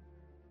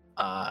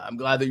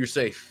glad that you're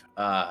safe.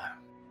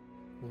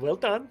 Well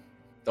done.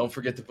 Don't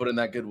forget to put in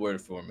that good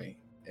word for me.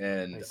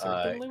 And I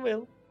certainly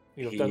will.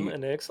 You've done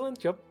an excellent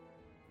job.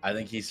 I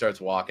think he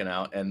starts walking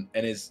out and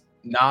is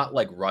not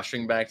like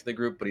rushing back to the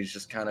group, but he's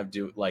just kind of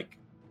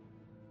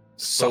slowly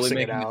Sussing it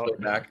making his out. way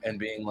back and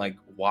being like,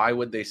 why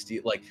would they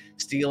steal? Like,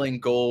 stealing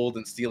gold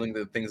and stealing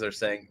the things they're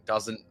saying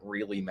doesn't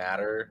really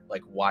matter.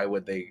 Like, why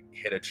would they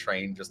hit a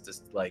train just to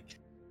like?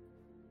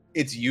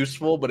 It's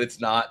useful, but it's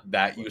not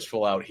that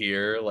useful out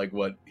here, like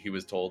what he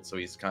was told. So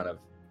he's kind of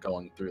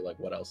going through like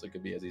what else it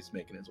could be as he's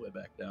making his way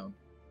back down.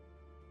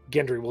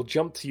 Gendry, we'll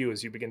jump to you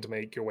as you begin to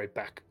make your way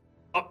back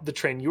up the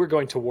train. You were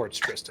going towards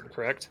Tristan,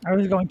 correct? I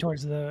was going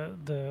towards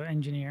the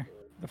engineer.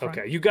 The front.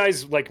 Okay, you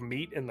guys like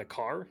meet in the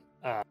car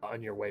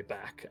on your way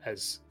back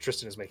as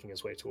Tristan is making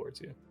his way towards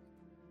you.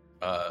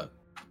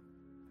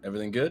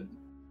 Everything good?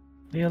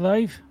 They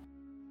alive?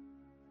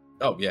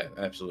 Oh yeah,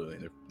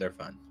 absolutely. They're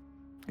fine.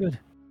 Good.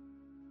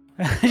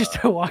 I just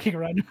start walking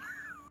around.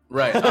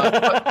 Right.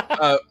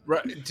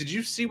 Right. Did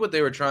you see what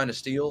they were trying to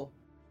steal?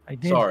 I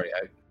did. Sorry.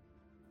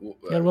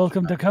 You're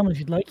welcome to come if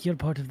you'd like. You're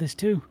part of this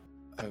too.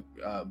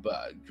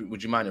 But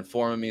would you mind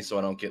informing me so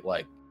I don't get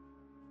like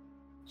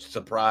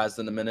surprised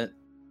in a minute?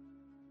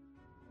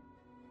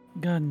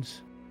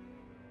 Guns.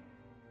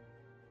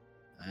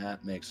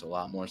 That makes a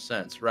lot more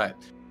sense, right?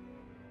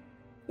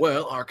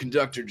 Well, our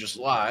conductor just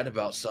lied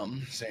about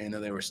something, saying that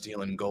they were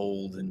stealing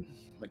gold and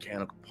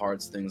mechanical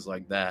parts, things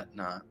like that.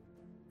 Nah.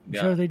 I'm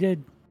sure they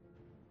did.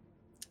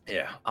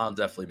 Yeah, I'll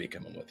definitely be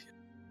coming with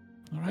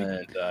you. All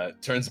right.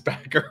 And turns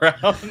back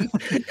around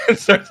and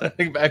starts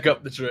heading back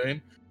up the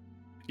train.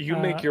 You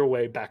make your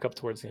way back up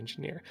towards the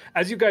engineer.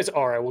 As you guys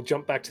are, I will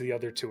jump back to the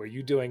other two. Are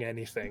you doing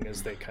anything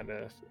as they kind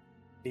of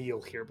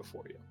kneel here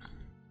before you?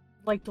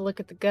 Like to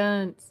look at the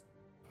guns.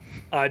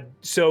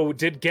 So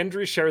did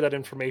Gendry share that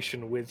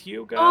information with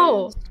you guys?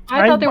 Oh,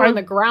 I thought they were on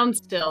the ground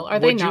still. Are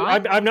they Would you-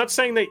 not? I'm not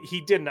saying that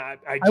he didn't. I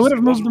would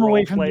have moved them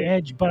away from the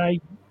edge, but I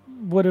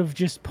would have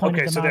just pointed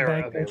Okay, them so out they're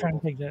back. They're trying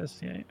to take this.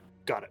 Yeah.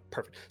 Got it.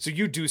 Perfect. So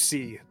you do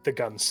see the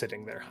gun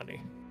sitting there,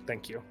 honey.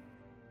 Thank you.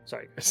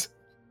 Sorry, guys.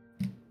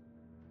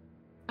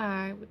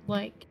 I would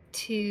like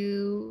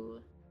to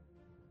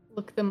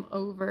look them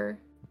over.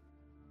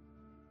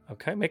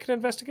 Okay, make an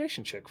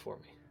investigation check for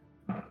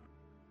me.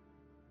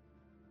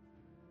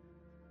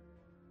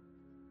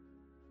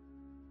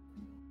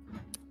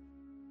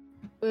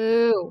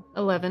 Ooh,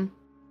 11.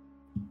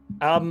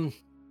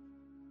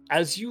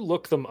 As you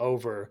look them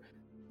over,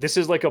 this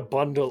is like a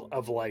bundle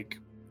of like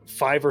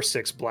 5 or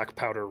 6 black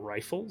powder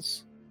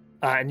rifles.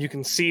 And you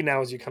can see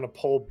now as you kind of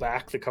pull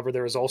back the cover,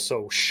 there is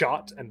also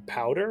shot and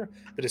powder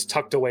that is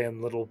tucked away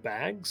in little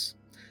bags.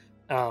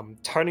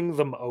 Turning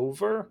them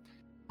over,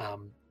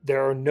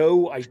 there are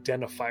no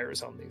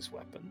identifiers on these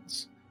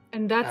weapons.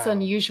 And that's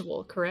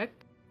unusual,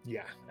 correct?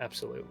 Yeah,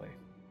 absolutely.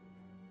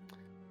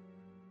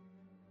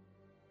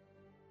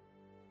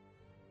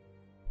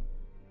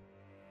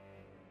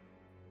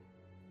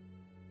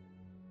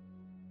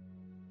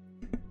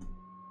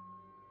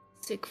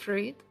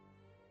 Siegfried,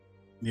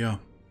 Yeah.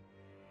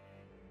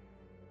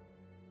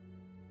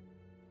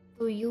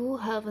 do you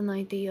have an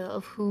idea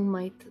of who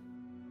might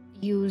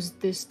use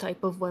this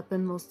type of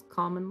weapon most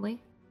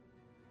commonly?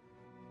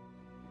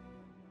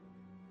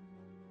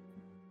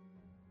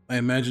 I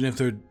imagine if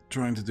they're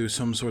trying to do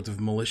some sort of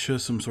militia,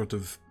 some sort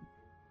of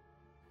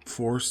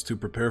force to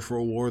prepare for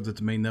a war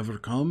that may never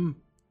come,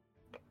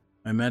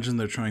 I imagine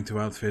they're trying to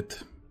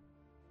outfit.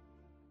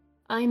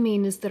 I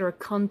mean, is there a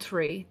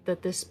country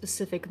that this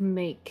specific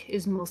make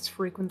is most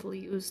frequently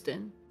used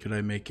in? Could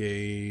I make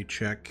a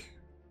check?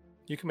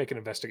 You can make an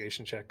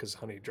investigation check because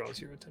Honey draws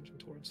your attention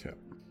towards. Okay.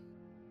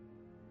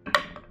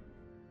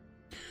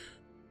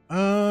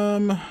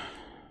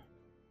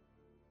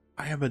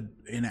 I have an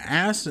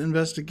ass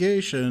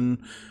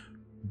investigation,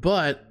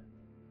 but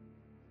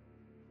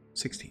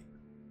 16.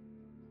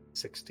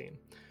 16.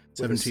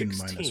 17 With a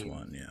minus 16,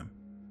 1, yeah.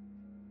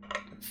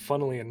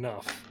 Funnily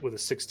enough, with a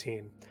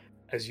 16,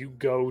 as you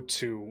go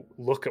to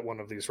look at one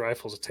of these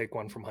rifles, to take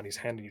one from Honey's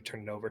hand and you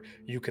turn it over,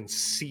 you can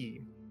see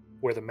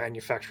where the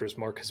manufacturer's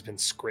mark has been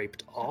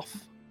scraped off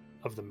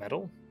of the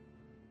metal.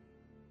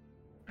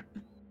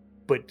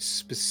 But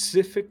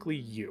specifically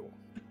you,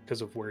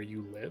 because of where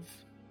you live,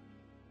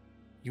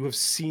 you have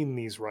seen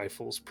these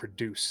rifles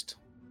produced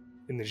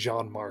in the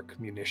Jean-Marc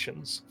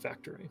munitions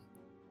factory.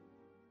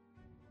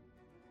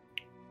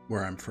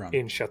 Where I'm from.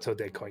 In Chateau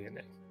de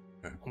Coyonnet.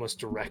 Okay. Almost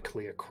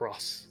directly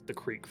across the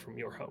creek from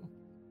your home.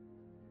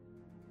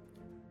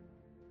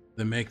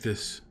 They make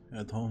this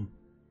at home.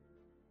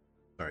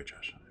 Sorry,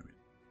 Josh.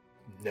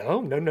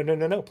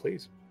 No,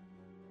 please.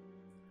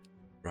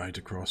 Right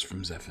across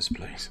from Zephyr's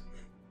place.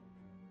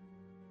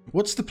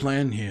 What's the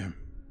plan here?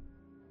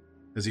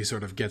 As he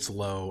sort of gets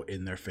low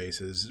in their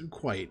faces,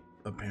 quite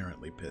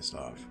apparently pissed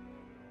off.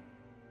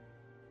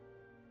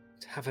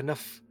 To have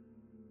enough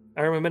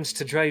armaments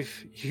to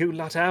drive you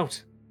lot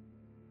out.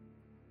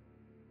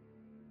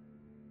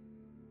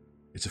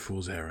 It's a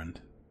fool's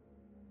errand.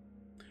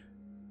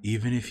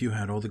 Even if you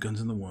had all the guns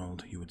in the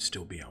world, you would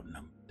still be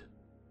outnumbered.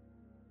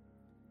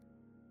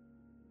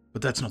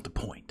 But that's not the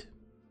point.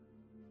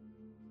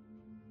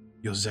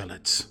 You're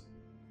zealots.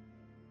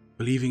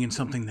 Believing in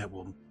something that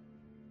will...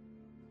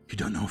 You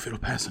don't know if it'll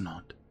pass or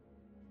not.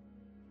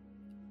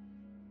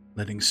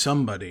 Letting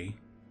somebody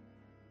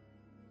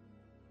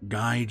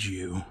guide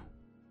you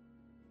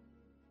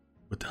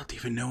without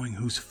even knowing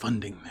who's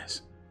funding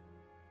this.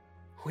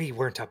 We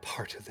weren't a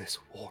part of this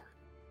war.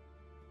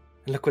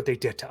 And look what they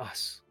did to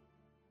us.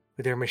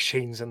 With their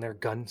machines and their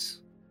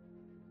guns.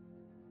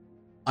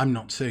 I'm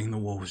not saying the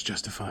war was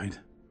justified.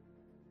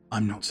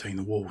 I'm not saying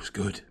the war was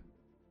good.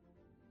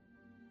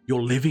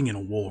 You're living in a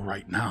war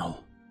right now.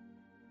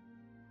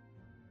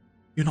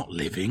 You're not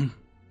living.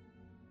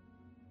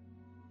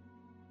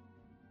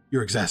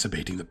 You're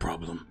exacerbating the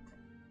problem.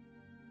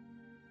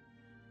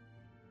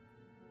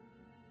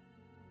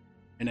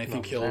 And I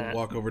think he'll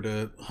walk over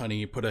to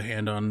Honey, put a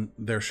hand on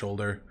their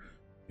shoulder.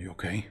 Are you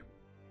okay?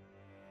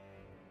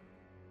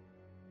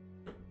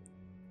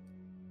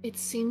 It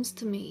seems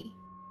to me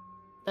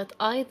that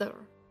either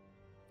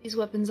these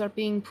weapons are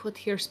being put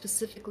here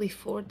specifically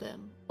for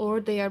them, or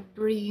they are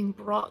being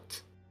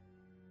brought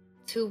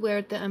to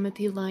where the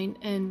Amity line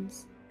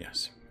ends.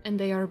 Yes. And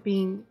they are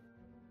being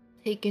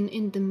taken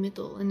in the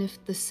middle. And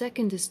if the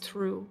second is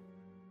true,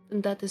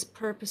 then that is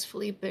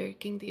purposefully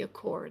breaking the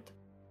accord.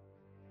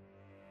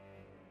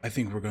 I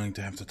think we're going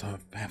to have to talk.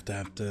 Have to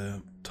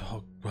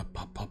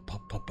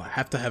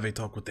have a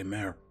talk with the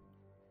mayor.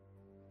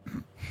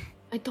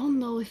 I don't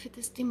know if it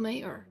is the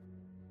mayor.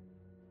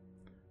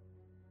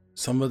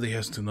 Somebody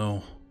has to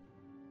know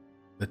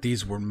that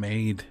these were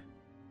made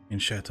in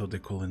Chateau de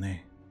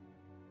Coligny.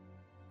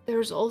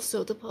 There's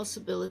also the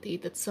possibility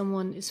that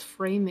someone is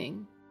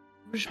framing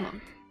Rougemont.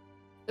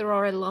 There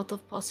are a lot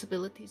of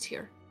possibilities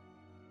here.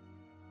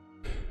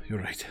 You're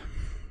right.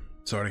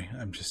 Sorry,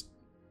 I'm just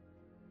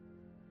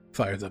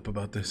fired up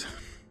about this.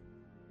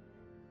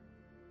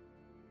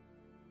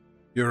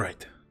 You're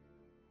right.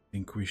 I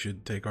think we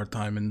should take our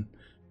time and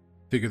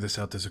figure this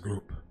out as a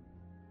group.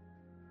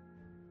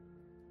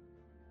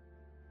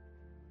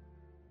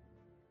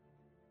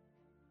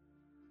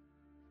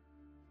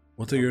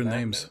 What are your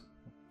names?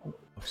 Oh,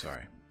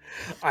 sorry.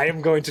 I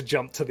am going to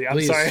jump to the... I'm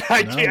Please, sorry,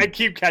 no. I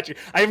keep catching.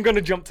 I am going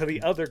to jump to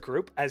the other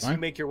group as you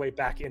Fine. make your way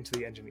back into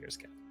the engineer's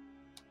camp.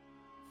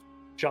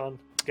 John,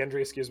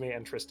 Gendry, excuse me,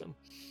 and Tristan.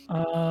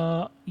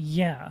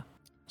 Yeah.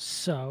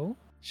 So...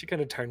 She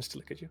kind of turns to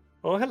look at you.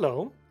 Oh,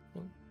 hello.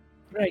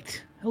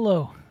 Right.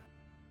 Hello.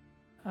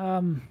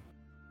 Do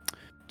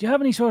you have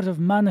any sort of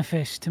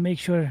manifest to make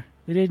sure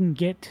they didn't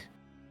get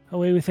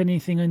away with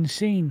anything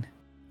unseen?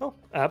 Oh,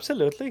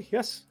 absolutely,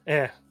 yes.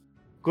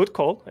 Good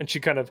call. And she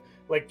kind of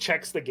like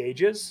checks the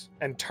gauges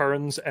and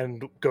turns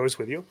and goes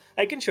with you.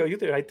 I can show you.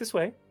 They're right this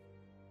way.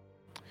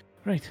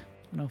 Right.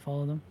 And I'll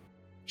follow them.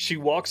 She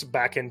walks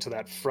back into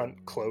that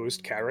front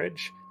closed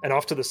carriage, and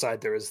off to the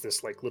side there is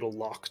this like little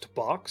locked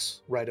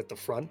box right at the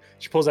front.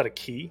 She pulls out a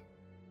key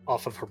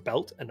off of her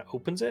belt and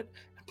opens it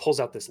and pulls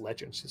out this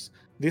legend. She says,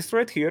 "This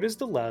right here is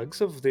the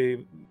logs of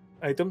the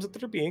items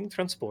that are being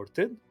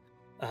transported."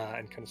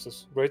 And kind of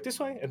says, "Right this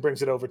way," and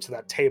brings it over to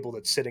that table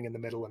that's sitting in the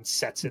middle and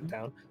sets it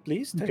down.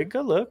 "Please take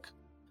a look.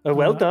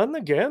 Well done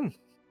again."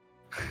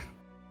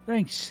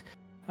 Thanks.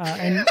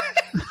 And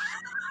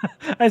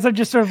as I'm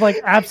just sort of like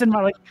absent,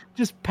 like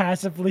just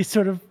passively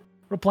sort of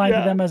replying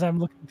to them as I'm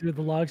looking through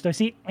the logs. Do I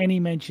see any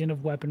mention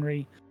of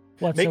weaponry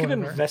whatsoever? Make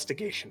an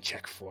investigation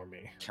check for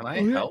me. Can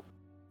I help?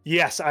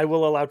 Yes, I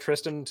will allow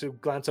Tristan to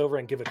glance over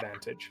and give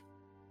advantage.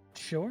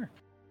 Sure.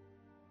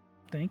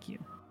 Thank you.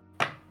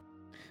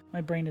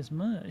 My brain is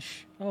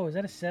mush. Oh, is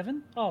that a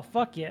 7? Oh,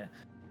 fuck yeah.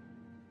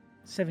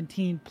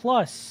 17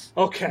 plus.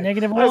 Okay.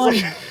 Negative I was 1.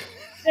 like-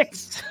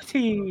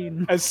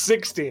 16. A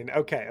 16.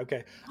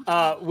 Okay.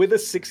 With a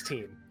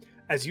 16,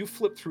 as you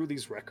flip through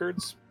these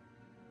records,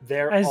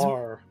 there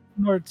are...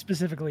 More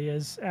specifically,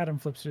 as Adam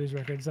flips through his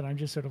records, and I'm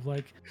just sort of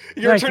like...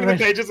 You're Right, turning right.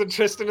 the pages and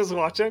Tristan is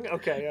watching?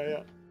 Okay,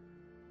 yeah.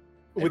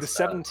 With a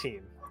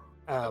 17,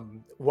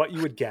 what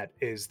you would get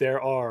is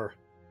there are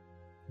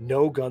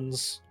no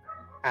guns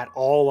at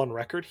all on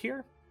record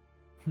here.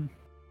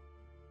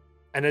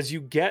 And as you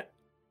get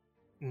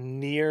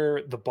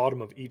near the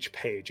bottom of each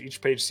page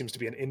seems to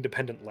be an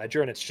independent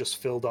ledger, and it's just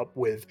filled up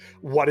with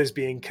what is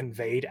being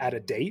conveyed at a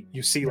date.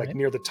 You see, like, Right.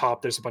 near the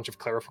top, there's a bunch of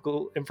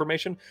clerical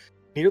information.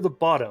 Near the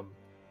bottom,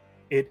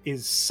 it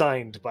is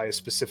signed by a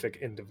specific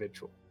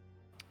individual.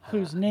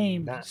 Whose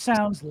name that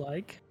sounds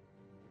like...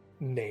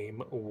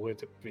 name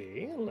would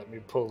be... Let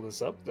me pull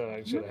this up.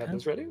 I should have had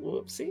this ready.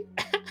 Whoopsie.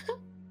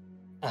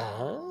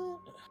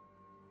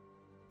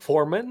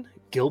 Foreman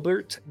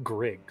Gilbert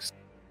Griggs.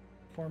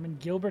 Foreman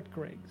Gilbert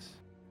Griggs.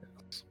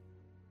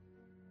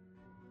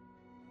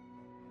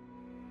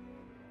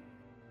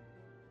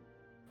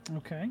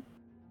 Okay.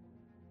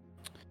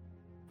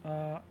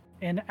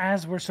 And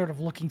as we're sort of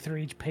looking through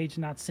each page,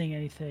 not seeing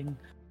anything,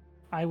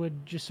 I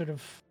would just sort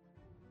of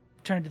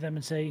turn to them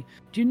and say,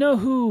 do you know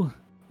who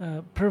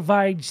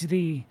provides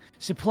the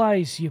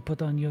supplies you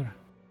put on your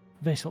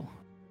vessel?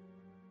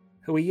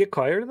 We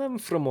acquire them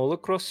from all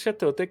across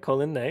Chateau de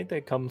Coligny.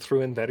 They come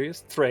through in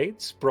various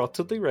trades, brought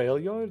to the rail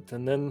yard,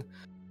 and then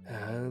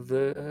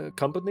the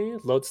company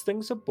loads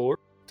things aboard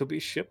to be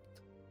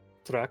shipped,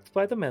 tracked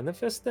by the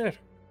manifest there.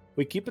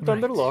 We keep it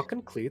under Right. lock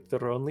and key.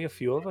 There are only a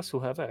few of us who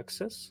have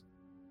access.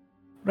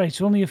 Right,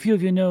 so only a few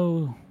of you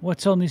know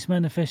what's on this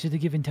manifest at a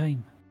given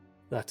time.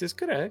 That is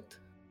correct.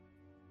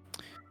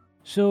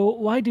 So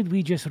why did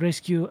we just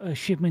rescue a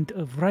shipment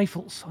of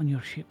rifles on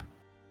your ship?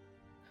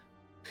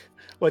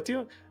 What do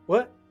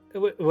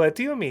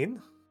you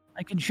mean?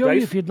 I can show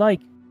you if you'd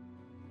like.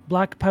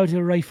 Black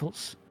powder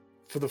rifles.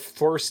 For the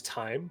first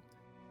time,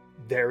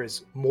 there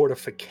is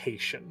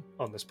mortification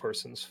on this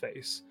person's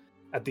face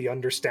at the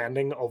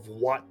understanding of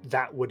what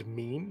that would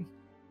mean.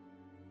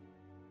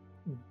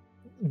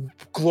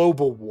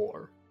 Global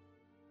war.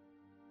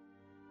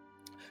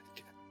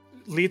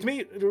 Lead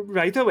me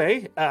right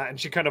away. And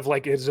she kind of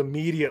like is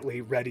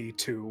immediately ready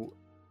to...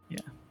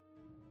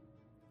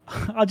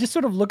 I'll just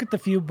sort of look at the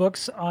few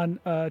books on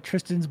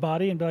Tristan's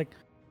body and be like,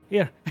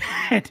 here,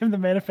 hand him the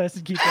manifest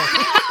and keep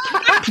going.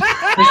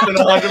 Tristan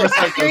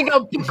 100% Here you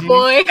go, goes, big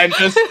boy. and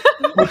just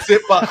puts it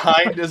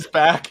behind his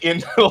back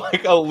into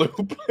like a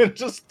loop and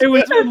just... It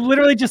was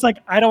literally just like,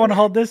 I don't want to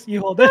hold this, you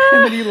hold it,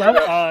 and then he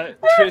left.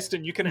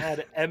 Tristan, you can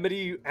add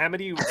Amity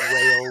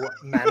Rail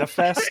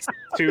Manifest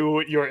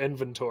to your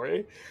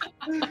inventory.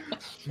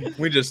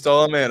 We just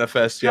stole a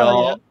manifest, Oh,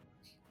 y'all. yeah.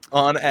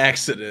 On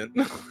accident.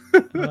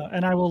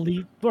 And I will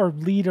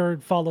lead or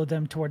follow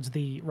them towards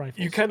the rifles.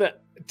 You kind of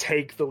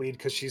take the lead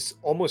because she's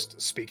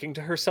almost speaking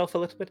to herself a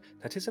little bit.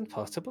 That is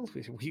impossible.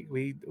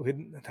 We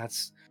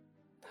that's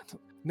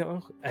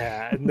no.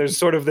 And there's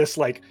sort of this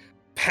like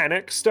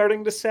panic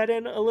starting to set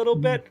in a little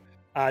bit,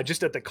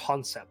 just at the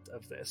concept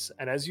of this.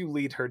 And as you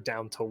lead her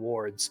down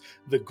towards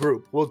the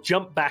group, we'll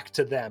jump back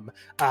to them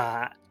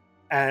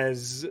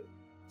as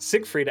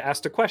Siegfried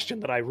asked a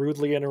question that I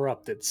rudely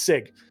interrupted.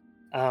 Sig,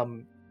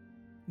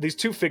 these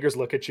two figures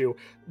look at you.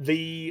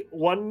 The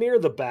one near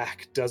the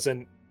back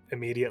doesn't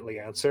immediately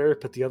answer,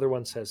 but the other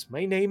one says,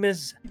 "My name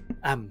is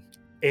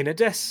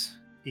Enadys,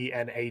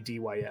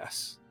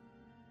 Enadys."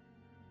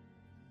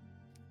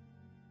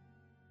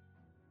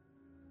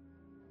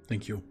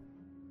 Thank you.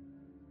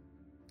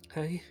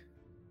 Hey,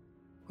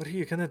 what are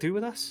you gonna do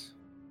with us?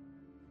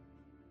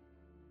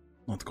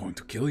 Not going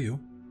to kill you.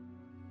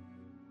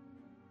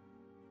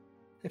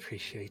 I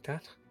appreciate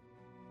that.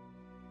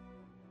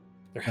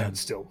 Their hands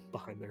still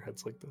behind their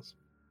heads like this.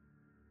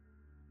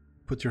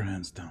 Put your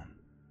hands down.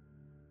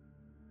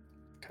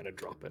 Kind of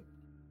drop it.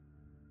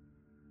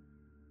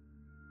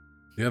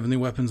 Do you have any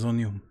weapons on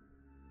you?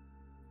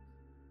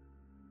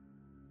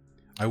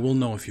 I will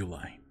know if you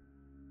lie.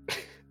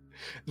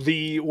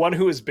 The one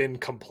who has been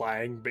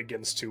complying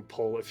begins to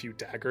pull a few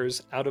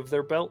daggers out of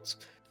their belts,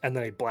 and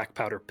then a black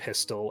powder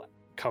pistol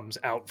comes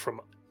out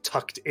from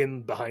tucked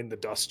in behind the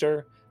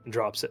duster and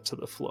drops it to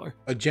the floor.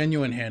 A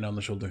genuine hand on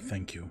the shoulder,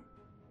 thank you.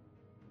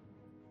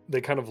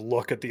 They kind of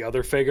look at the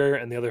other figure,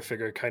 and the other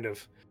figure kind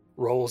of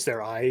rolls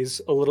their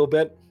eyes a little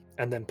bit,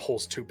 and then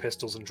pulls two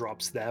pistols and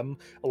drops them,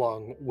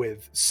 along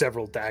with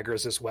several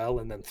daggers as well,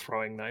 and then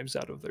throwing knives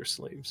out of their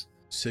sleeves.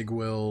 Sig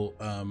will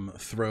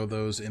throw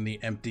those in the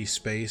empty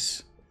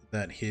space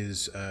that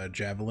his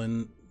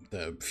javelin,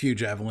 the few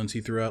javelins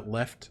he threw out,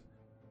 left.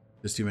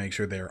 Just to make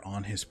sure they're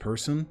on his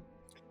person.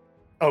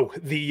 Oh,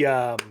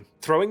 the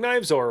throwing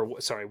knives, or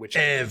sorry, which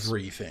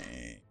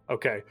Everything.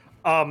 Okay.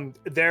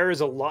 There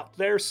is a lot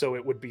there, so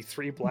it would be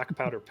 3 black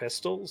powder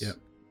pistols. Yep.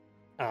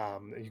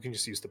 You can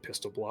just use the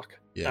pistol block.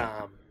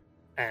 Yeah.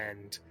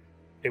 And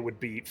it would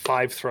be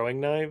 5 throwing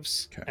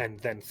knives, Okay. and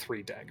then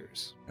 3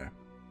 daggers. Okay.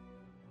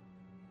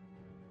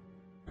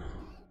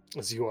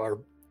 As you are,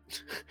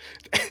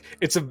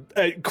 it's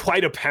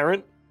quite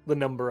apparent the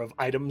number of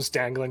items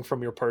dangling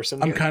from your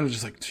person. I'm here. kind of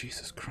just like,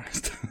 Jesus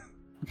Christ.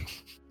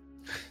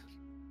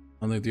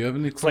 I'm like, do you have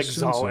any It's like questions?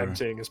 Zal or-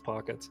 emptying his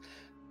pockets.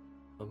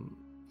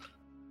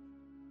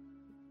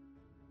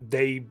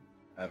 They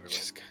Everyone.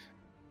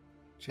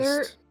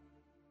 They're- just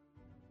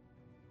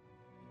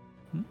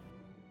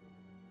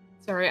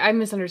Sorry, I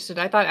misunderstood.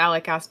 I thought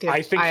Alec asked you.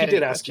 I think he had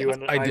did any ask you,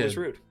 questions. and I I was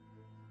did. rude.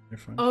 You're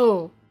fine.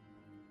 Oh.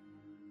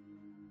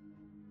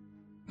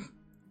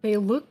 They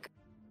look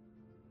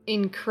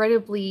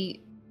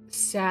incredibly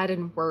sad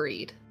and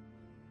worried.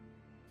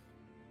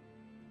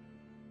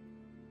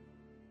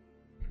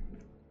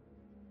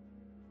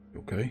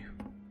 Okay.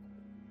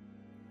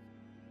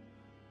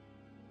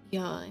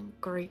 Yeah, I'm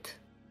great.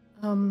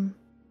 You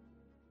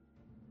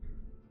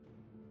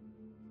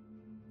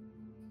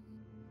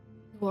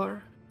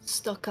are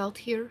stuck out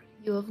here.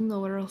 You have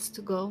nowhere else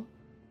to go.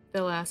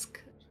 They'll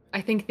ask.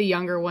 I think the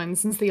younger one,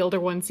 since the older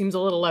one seems a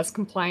little less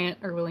compliant,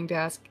 are willing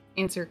to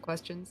answer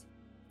questions.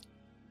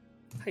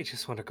 I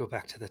just want to go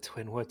back to the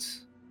Twin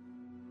Woods.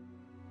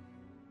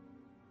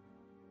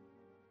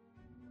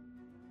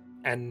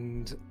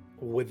 And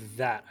with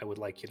that, I would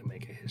like you to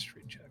make a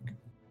history check.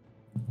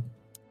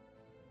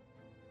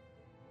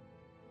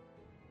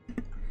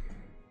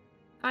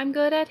 I'm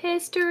good at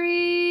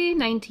history.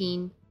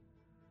 19.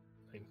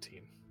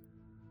 19.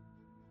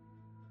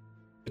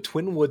 The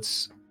Twin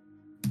Woods,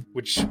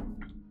 which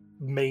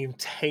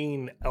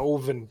maintain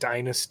elven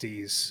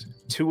dynasties,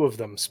 2 of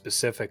them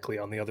specifically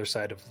on the other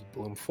side of the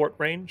Bloomfort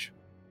Range,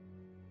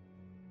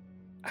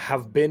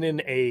 have been in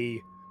a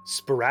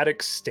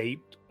sporadic state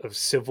of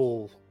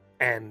civil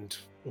and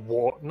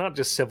war, not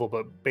just civil,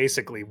 but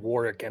basically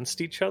war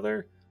against each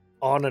other,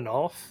 on and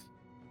off,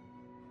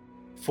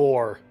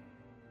 for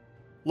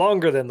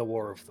longer than the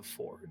War of the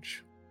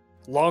Forge,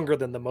 longer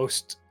than the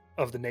most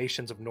of the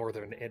nations of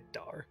Northern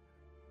Iddar.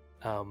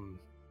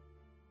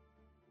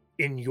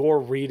 In your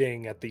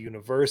reading at the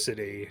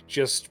university,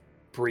 just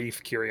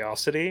brief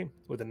curiosity,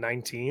 with a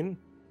 19,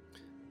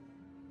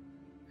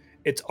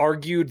 it's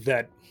argued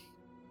that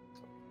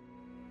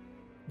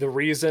the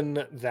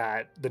reason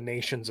that the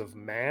nations of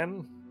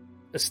man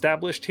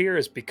established here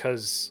is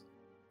because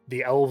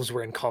the elves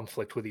were in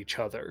conflict with each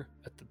other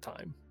at the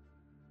time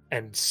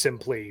and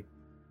simply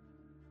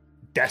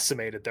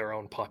decimated their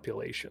own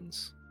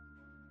populations.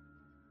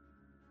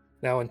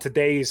 Now, in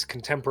today's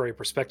contemporary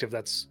perspective,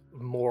 that's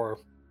more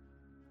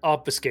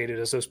obfuscated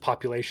as those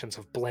populations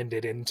have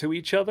blended into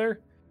each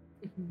other.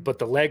 But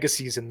the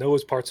legacies in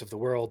those parts of the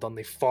world on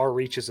the far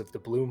reaches of the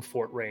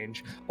Bloomfort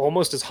Range,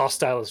 almost as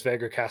hostile as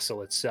Vega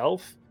Castle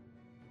itself,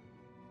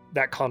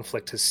 that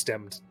conflict has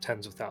stemmed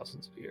tens of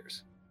thousands of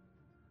years.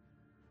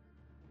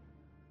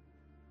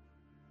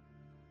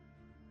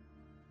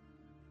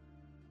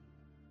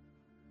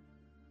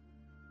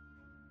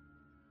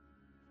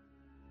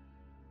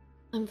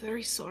 I'm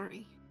very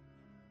sorry.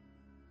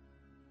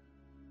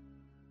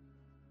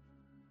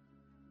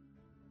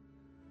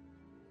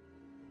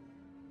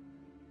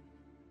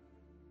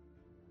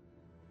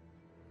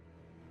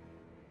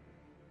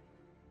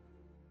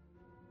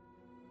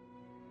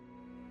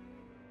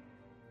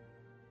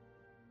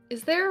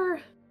 Is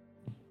there...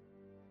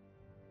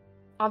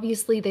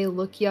 Obviously they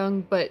look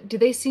young, but do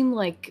they seem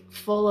like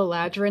full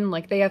Eladrin,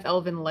 like they have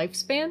elven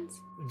lifespans?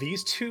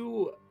 These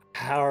 2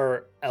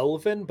 are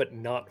elven, but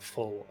not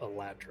full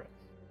Eladrin.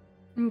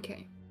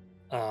 Okay.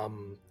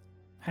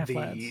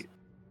 Half-lads.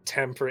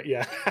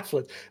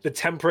 The the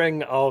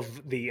tempering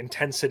of the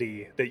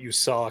intensity that you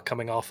saw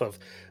coming off of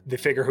the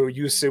figure who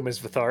you assume is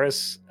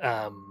Vitharis,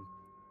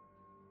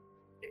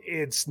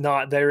 it's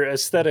not their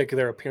aesthetic,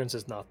 their appearance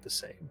is not the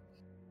same.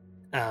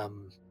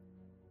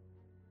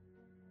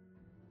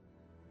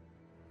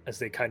 As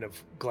they kind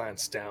of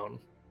glance down,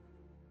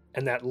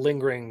 and that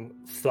lingering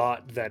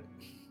thought that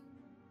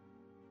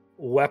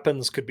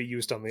weapons could be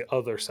used on the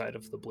other side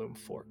of the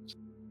Bloomfort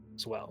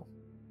as well.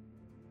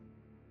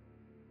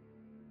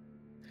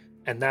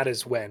 And that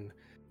is when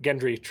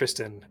Gendry,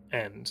 Tristan,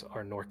 and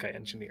our Norkai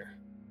engineer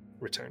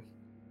return.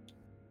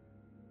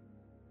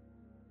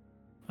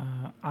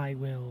 I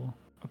will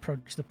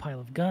approach the pile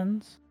of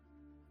guns.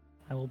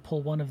 I will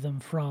pull one of them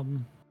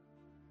from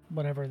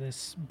whatever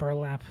this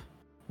burlap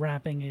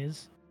wrapping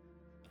is.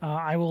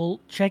 I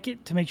will check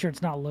it to make sure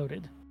it's not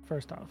loaded,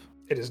 first off.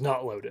 It is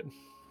not loaded.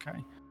 Okay.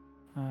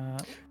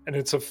 And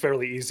it's a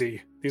fairly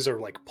easy, these are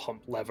like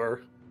pump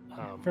lever.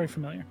 Very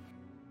familiar.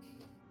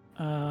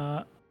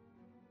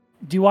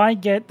 Do I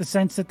get the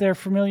sense that they're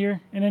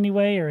familiar in any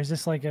way, or is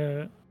this like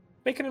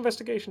Make an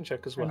investigation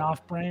check as well. an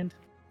off-brand?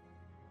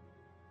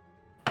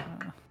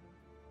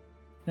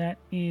 That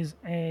is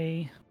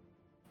a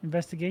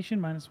Investigation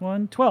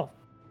 -1, 12.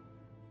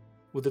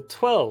 With a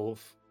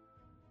 12,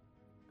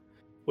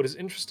 what is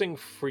interesting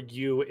for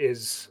you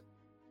is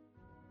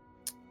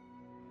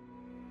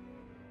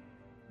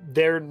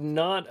they're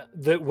not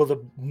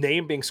the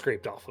name being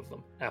scraped off of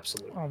them.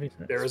 Absolutely,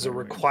 Obviously. there is a very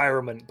weird.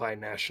 requirement by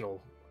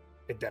national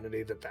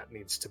identity that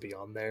needs to be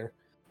on there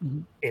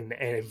Mhm. in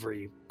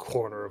every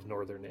corner of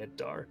northern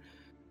Iddar.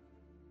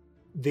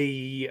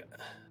 The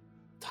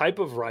type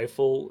of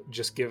rifle,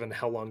 just given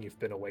how long you've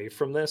been away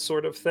from this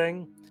sort of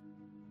thing,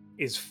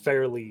 is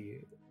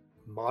fairly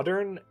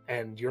modern,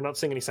 and you're not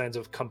seeing any signs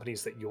of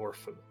companies that you're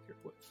familiar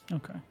with.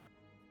 Okay.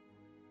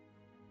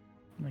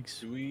 Makes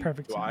Do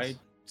perfect do sense. I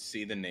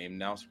see the name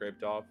now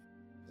scraped off?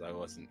 'Cause I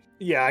wasn't.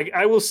 Yeah,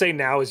 I will say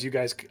now, as you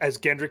guys, as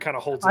Gendry kind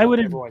of holds it I up,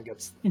 would've- everyone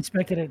gets,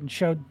 Inspected it and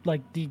showed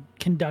like the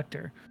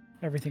conductor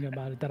everything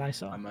about it that I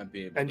saw. I might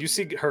be able. and to, you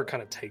see her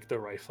kind of take the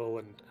rifle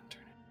and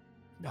turn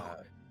it. No,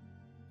 uh,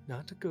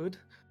 not good.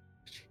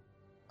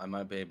 I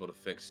might be able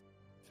to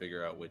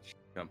figure out which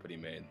company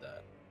made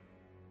that.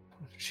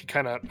 She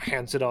kind of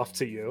hands it off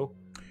to you.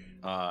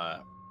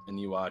 And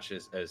you watch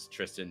as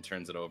Tristan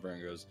turns it over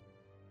and goes,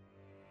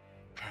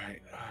 "All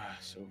right,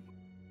 so."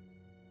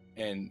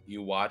 And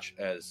you watch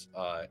as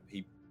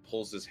he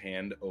pulls his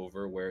hand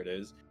over where it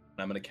is, and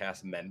I'm gonna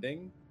cast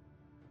Mending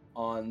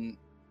on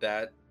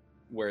that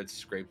where it's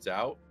scraped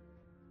out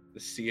to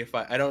see if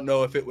I don't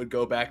know if it would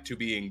go back to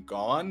being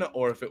gone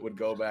or if it would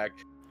go back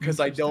because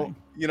I don't,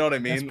 Interesting. you know what I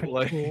That's mean? pretty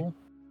Like, cool.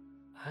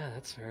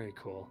 That's very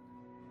cool.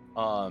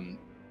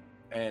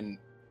 and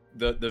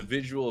the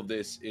visual of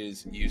this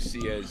is you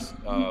see as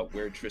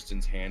where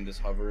Tristan's hand is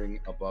hovering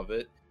above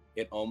it,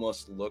 it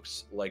almost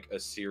looks like a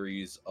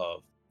series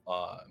of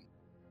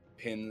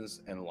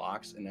pins and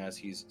locks, and as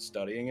he's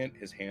studying it,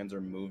 his hands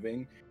are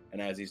moving,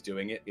 and as he's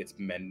doing it, it's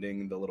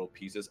mending the little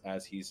pieces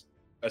as he's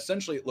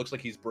essentially, it looks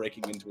like he's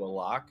breaking into a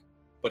lock,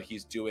 but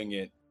he's doing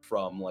it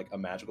from like a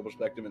magical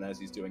perspective, and as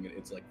he's doing it,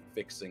 it's like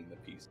fixing the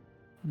piece.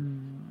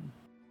 Hmm.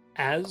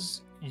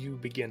 As you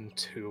begin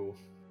to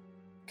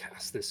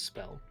cast this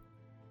spell,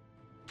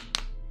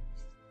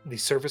 the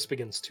surface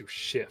begins to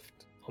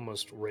shift,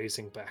 almost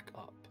raising back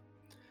up.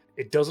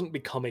 It doesn't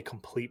become a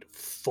complete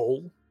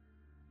full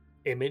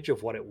image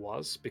of what it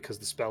was because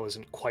the spell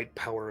isn't quite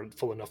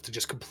powerful enough to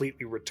just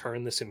completely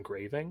return this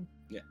engraving.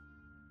 Yeah.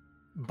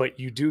 But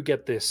you do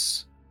get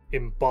this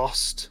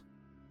embossed,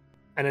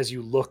 and as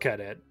you look at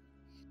it,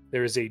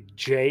 there is a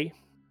J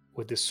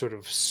with this sort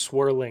of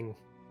swirling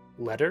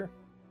letter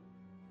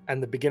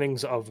and the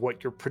beginnings of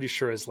what you're pretty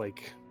sure is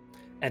like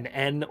an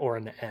N or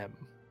an M,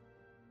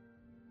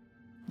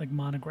 Like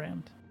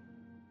monogrammed.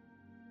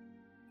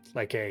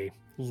 like a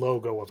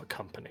logo of a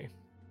company.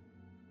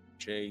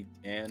 J.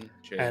 And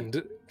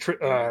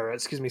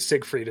excuse me,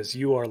 Siegfried, as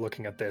you are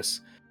looking at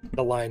this,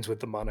 the lines with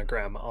the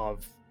monogram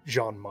of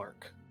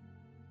Jean-Marc.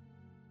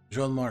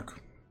 Jean-Marc.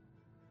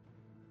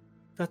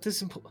 That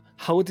is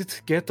how did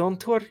it get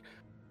onto her?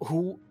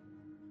 Who?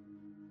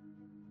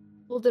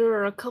 Well, there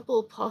are a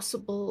couple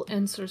possible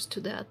answers to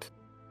that.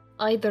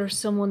 Either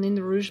someone in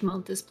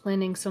Rougemont is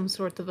planning some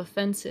sort of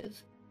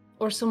offensive,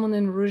 or someone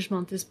in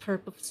Rougemont is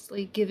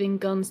purposely giving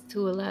guns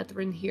to a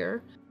Latrin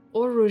here,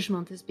 or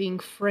Rougemont is being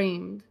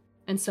framed,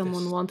 and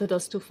someone This- wanted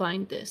us to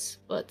find this,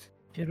 but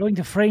If you're going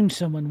to frame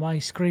someone, why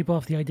scrape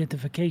off the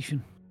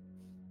identification?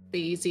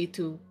 easy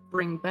to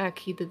bring back.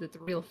 He did it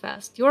real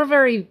fast. You're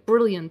very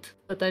brilliant,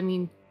 but I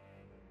mean,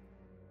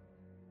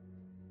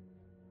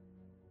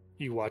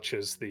 You watch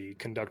as the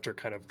conductor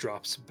kind of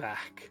drops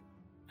back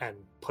and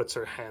puts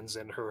her hands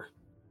in her,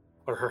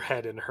 or her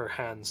head in her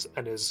hands,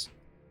 and is.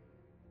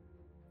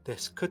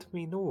 This could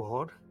mean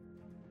war.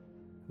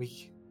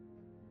 We.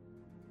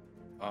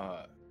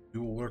 We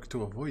will work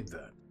to avoid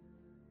that.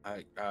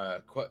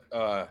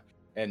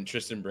 And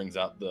Tristan brings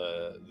out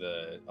the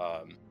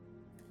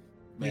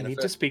We need to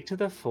manifest. speak to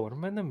the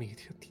foreman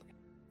immediately.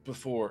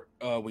 Before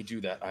we do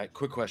that,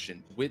 quick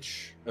question: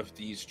 which of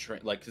these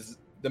train, like, 'cause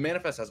the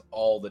manifest has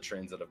all the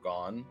trains that have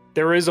gone?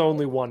 There is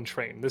only one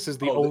train. This is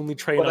the Oh, only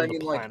train but on I the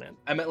mean, like, planet.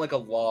 I meant like a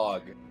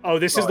log. Oh,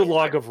 this is the sorry,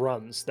 log of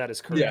runs. That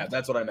is correct. Yeah,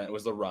 that's what I meant.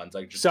 Was the runs?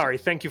 I just Sorry,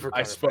 thank you for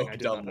I clarifying. spoke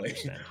did not dumbly.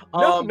 understand.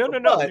 No,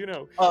 no. but, You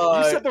know,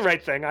 Uh, you said the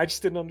right thing. I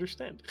just didn't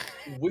understand.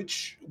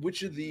 which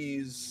of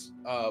these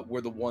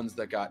were the ones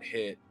that got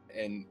hit?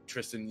 And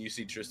Tristan, you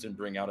see Tristan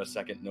bring out a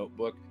second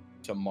notebook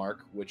to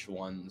mark which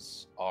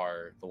ones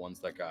are the ones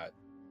that got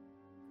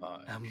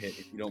hit.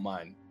 If you don't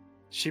mind.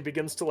 She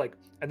begins to like,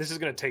 and this is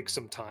going to take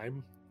some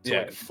time to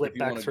Yeah, like flip if you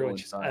back wanna through. go And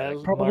she's, inside,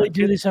 I Probably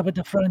do this up at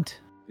the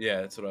front.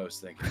 Yeah, that's what I was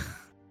thinking.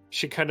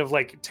 She kind of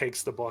like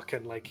takes the book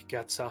and like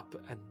gets up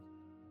and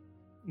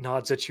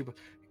nods at you.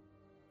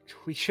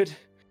 We should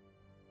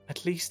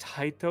at least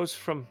hide those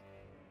from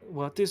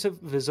what is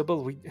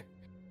visible.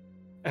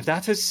 If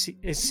that is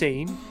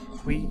seen,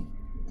 we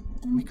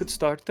could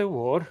start the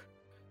war.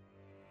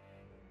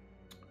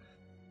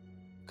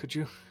 Could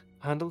you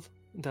handle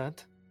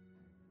that?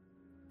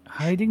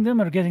 Hiding them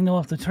or getting them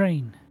off the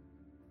train?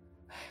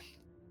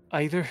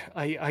 Either.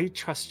 I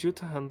trust you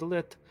to handle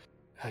it.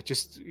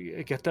 Just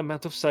get them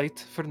out of sight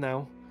for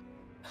now.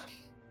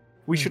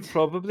 We should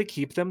probably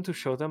keep them to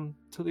show them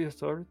to the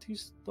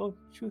authorities, don't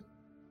you?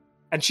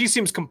 And she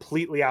seems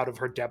completely out of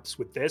her depths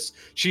with this.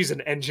 She's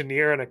an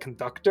engineer and a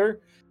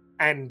conductor,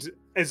 and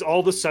is all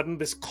of a sudden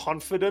this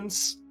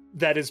confidence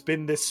that has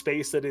been this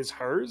space that is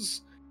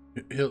hers,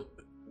 He'll,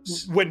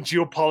 when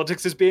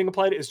geopolitics is being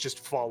applied, is just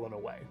fallen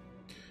away.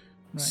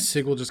 Right.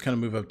 Sig will just kind of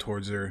move up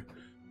towards her.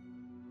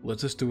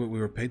 Let us do what we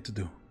were paid to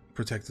do.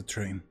 Protect the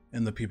train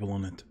and the people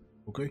on it.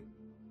 Okay?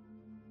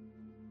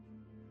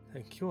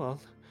 Thank you all.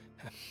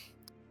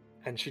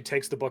 And she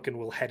takes the book and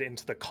will head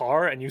into the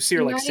car, and you see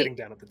her like Right. sitting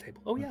down at the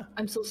table. Oh yeah.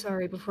 I'm so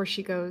sorry before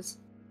she goes.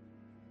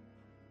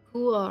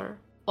 Who are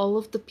all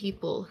of the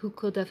people who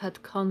could have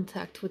had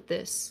contact with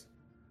this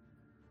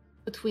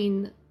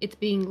between it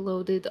being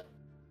loaded Of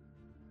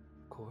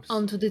course.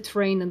 onto the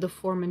train and the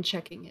foreman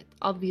checking it?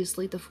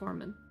 Obviously, the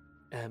foreman.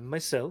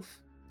 Myself,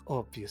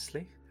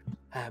 obviously.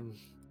 And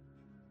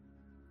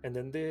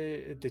then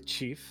the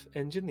chief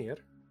engineer,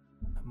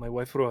 my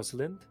wife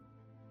Rosalind,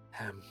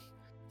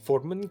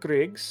 Foreman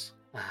Griggs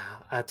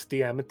at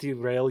the Amity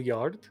Rail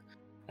Yard,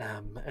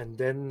 and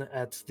then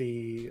at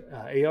the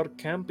AR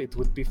camp it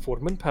would be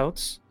Foreman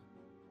Pouts,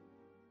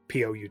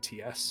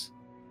 Pouts.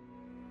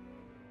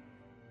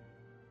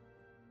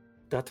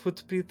 That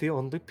would be the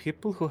only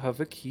people who have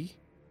a key.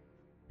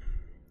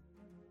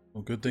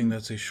 Well, good thing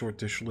that's a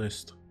short-ish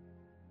list.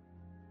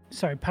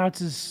 Sorry,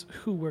 Pouts is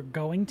who we're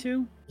going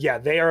to? Yeah,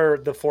 they are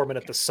the foreman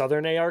at the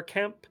southern AR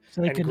camp,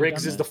 So they and couldn't have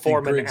Griggs done is the that.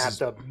 foreman Griggs at is-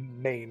 the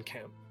main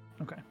camp.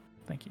 Okay,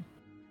 thank you.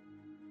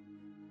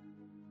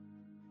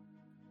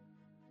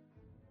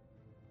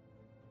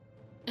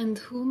 And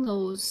who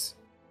knows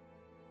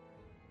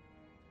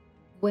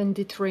when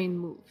the train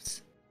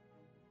moves?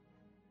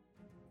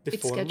 The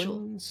It's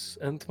scheduled. foremans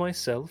and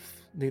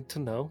myself need to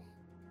know.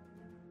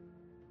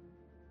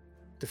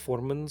 The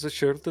foreman's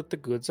assured that the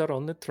goods are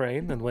on the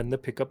train and when the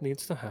pickup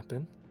needs to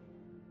happen.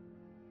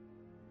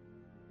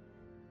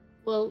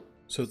 Well,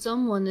 So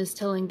someone is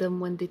telling them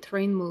when the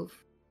train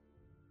move,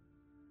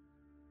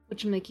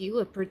 which make you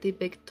a pretty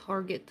big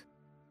target.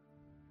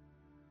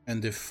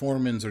 and if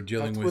foremans are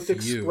dealing That with would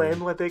explain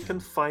you, why they can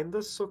find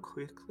us so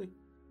quickly.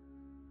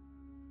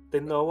 They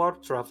know our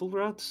travel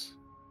routes.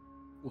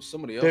 Well,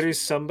 somebody else. There is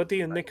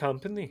somebody in the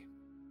company.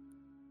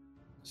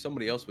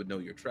 Somebody else would know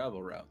your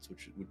travel routes,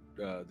 which would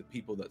the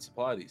people that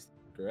supply these,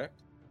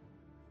 correct?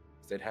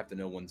 They'd have to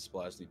know when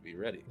supplies need to be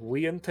ready.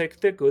 We intake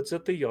the goods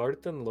at the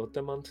yard and load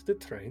them onto the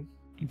train.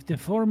 If the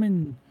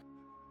foreman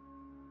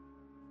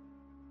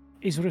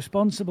is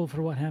responsible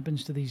for what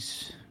happens to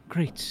these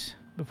crates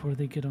before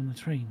they get on the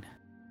train,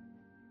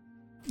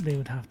 they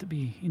would have to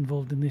be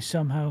involved in this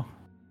somehow.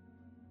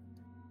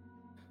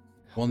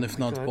 one if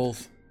my not God.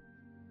 both.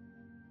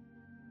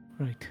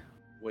 Right.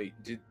 Wait,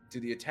 do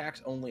the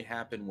attacks only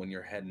happen when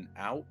you're heading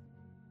out,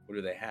 or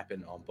do they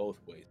happen on both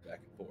ways, back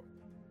and forth?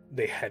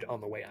 They head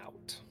on the way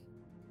out.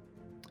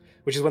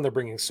 Which is when they're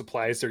bringing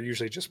supplies, they're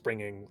usually just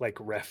bringing like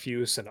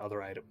refuse and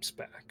other items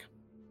back.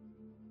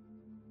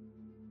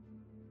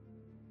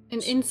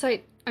 An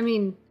insight. I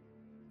mean,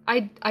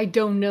 I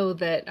don't know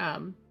that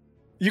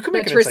You can that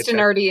make an insight Tristan check.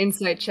 already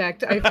insight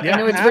checked. I Yeah,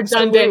 know it's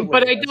absolutely. redundant,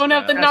 but I That's don't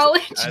have the fine.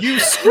 knowledge. That's- You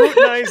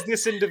scrutinize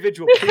this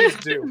individual. Please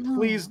do.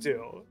 Please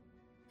do.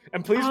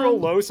 And please roll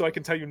low so I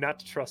can tell you not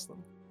to trust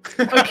them.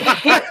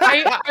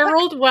 Okay, I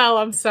rolled well.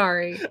 I'm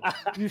sorry.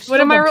 You What still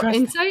am I don't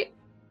rolling? trust-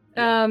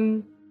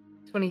 Insight?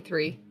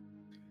 23.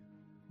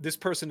 This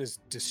person is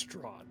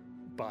distraught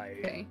by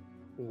Okay.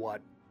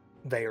 what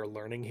they are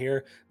learning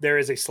here. There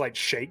is a slight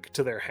shake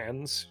to their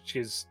hands.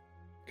 She's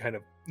kind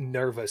of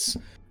nervous.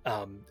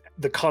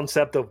 The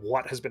concept of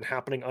what has been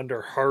happening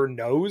under her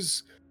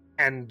nose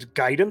and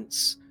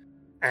guidance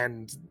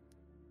and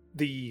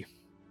the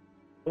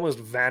almost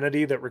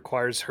vanity that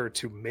requires her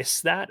to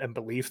miss that and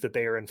believe that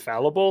they are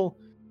infallible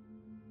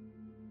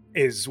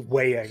is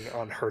weighing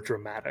on her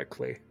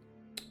dramatically.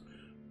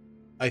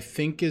 I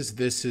think as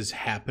this is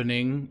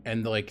happening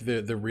and like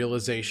the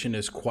realization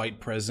is quite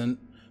present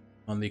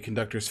on the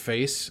conductor's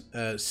face,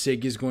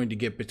 Sig is going to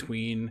get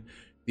between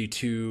the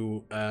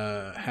two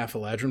half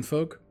Eladrin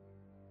folk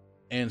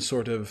and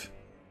sort of,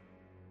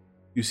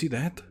 you see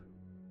that?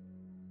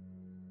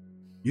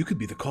 You could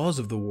be the cause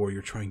of the war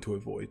you're trying to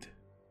avoid.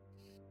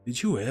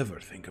 Did you ever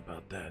think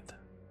about that?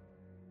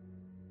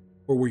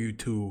 Or were you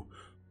too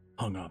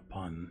hung up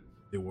on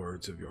the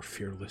words of your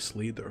fearless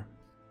leader?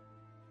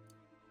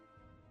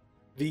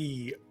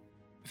 The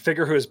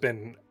figure who has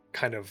been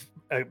kind of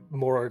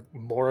more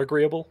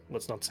agreeable,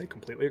 let's not say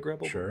completely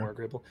agreeable, Sure. but more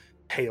agreeable,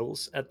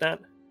 hails at that.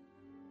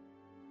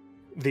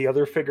 The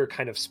other figure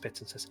kind of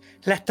spits and says,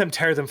 "Let them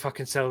tear them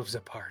fucking selves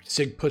apart."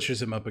 Sig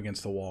pushes him up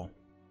against the wall.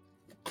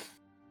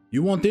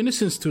 You want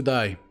innocents to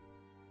die.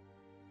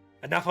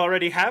 Enough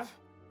already have?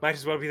 Might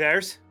as well be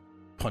theirs.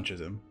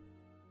 Punches him.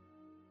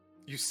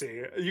 You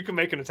see, you can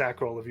make an attack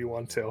roll if you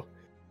want to.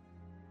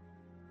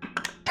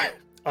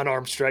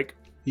 Unarmed strike.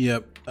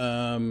 Yep.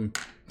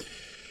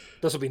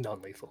 This will be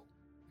non-lethal,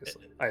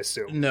 I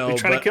assume. No, you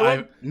trying to but kill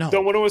him? No.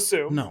 Don't want to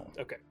assume. No.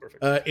 Okay,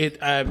 perfect.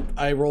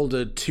 I rolled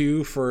a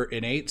 2 for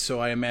an 8, so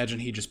I imagine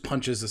he just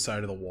punches the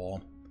side of the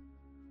wall.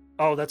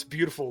 Oh, that's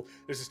beautiful.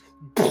 There's this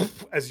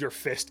poof as your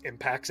fist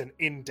impacts and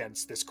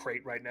indents this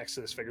crate right next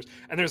to this figures.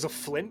 And there's a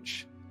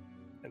flinch.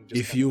 And just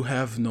If you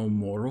have no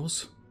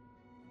morals,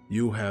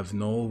 you have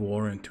no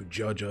warrant to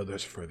judge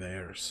others for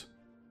theirs.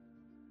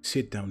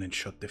 Sit down and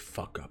shut the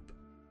fuck up.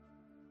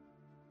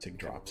 Sig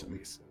drops him.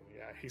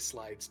 Yeah, he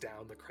slides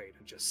down the crate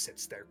and just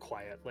sits there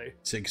quietly.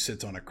 Sig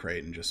sits on a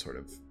crate and just sort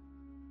of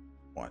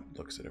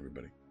looks at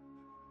everybody.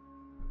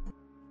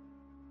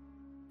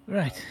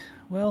 Right.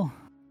 Well,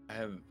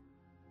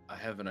 I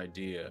have an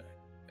idea.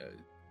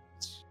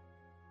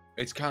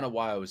 It's kind of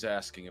why I was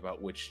asking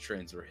about which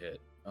trains were hit.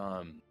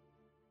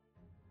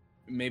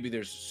 Maybe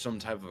there's some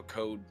type of a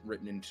code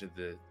written into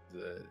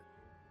the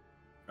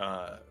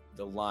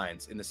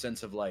lines, in the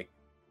sense of like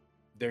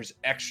there's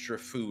extra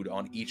food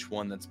on each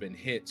one that's been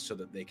hit so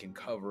that they can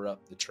cover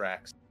up the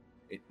tracks.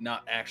 It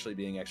not actually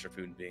being extra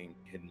food, being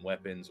hidden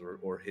weapons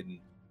or hidden.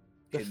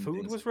 The hidden food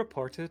things. was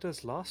reported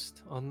as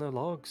lost on the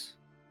logs.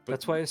 But-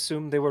 That's why I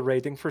assumed they were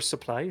raiding for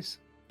supplies.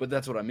 But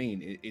that's what I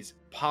mean. Is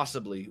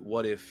possibly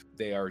what if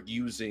they are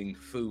using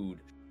food,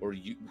 or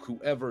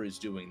whoever is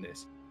doing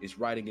this is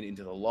writing it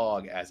into the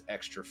log as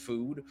extra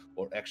food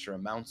or extra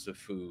amounts of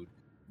food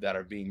that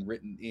are being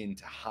written in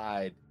to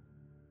hide,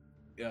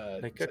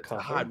 Like a to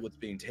cover? hide what's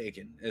being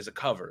taken as a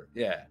cover.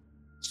 Yeah.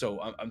 So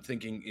I'm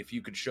thinking if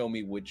you could show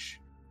me which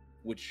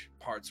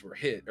parts were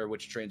hit or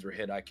which trains were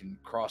hit, I can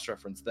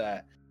cross-reference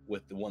that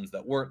with the ones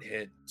that weren't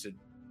hit to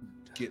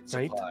get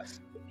Right. supplies.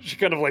 She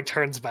kind of like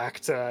turns back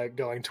to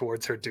going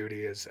towards her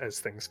duty as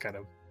things kind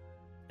of,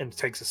 and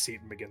takes a seat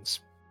and begins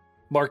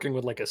marking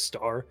with like a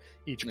star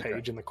each Okay.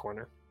 page in the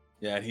corner.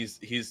 Yeah, and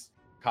he's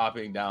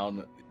copying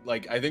down.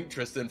 Like I think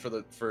Tristan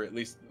for at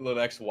least the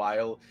next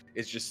while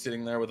is just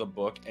sitting there with a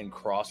book and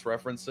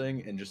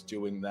cross-referencing and just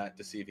doing that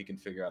to see if he can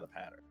figure out a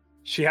pattern.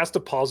 She has to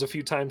pause a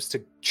few times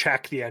to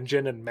check the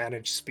engine and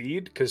manage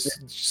speed because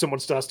someone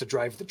still has to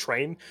drive the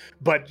train.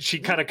 But she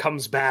kind of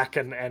comes back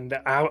and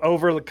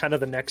over kind of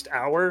the next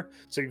hour.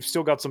 So you've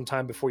still got some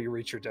time before you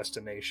reach your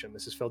destination.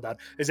 This is filled out.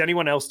 Is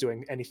anyone else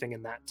doing anything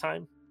in that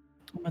time?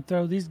 I'm gonna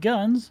throw these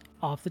guns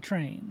off the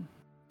train.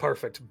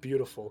 Perfect.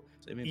 Beautiful.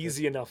 Save me a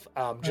Easy enough.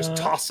 Just Uh,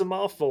 toss them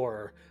off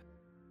or...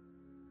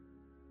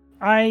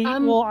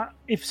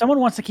 If someone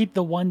wants to keep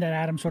the one that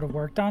Adam sort of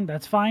worked on,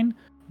 that's fine.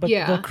 But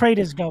Yeah. the crate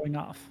is going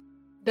off.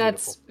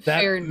 That's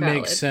That fair and valid.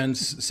 makes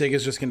sense.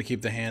 Sega's just going to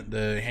keep the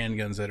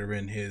handguns that are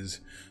in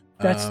his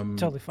That's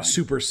totally fine.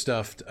 super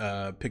stuffed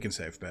pick and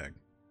save bag.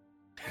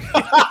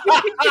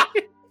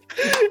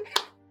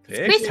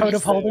 Basically Toad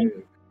of holding.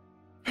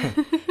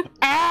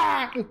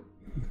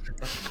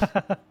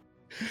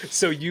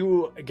 So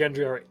you,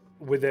 Gendry, are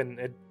within,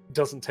 it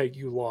doesn't take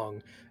you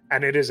long,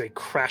 and it is a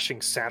crashing,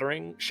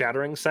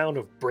 shattering sound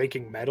of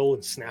breaking metal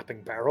and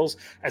snapping barrels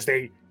as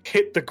they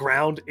hit the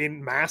ground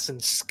in mass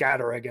and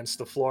scatter against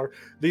the floor.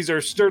 These are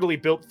sturdily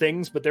built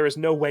things, but there is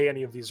no way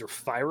any of these are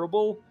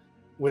fireable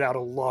without a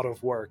lot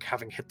of work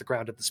having hit the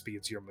ground at the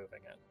speeds you're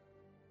moving at.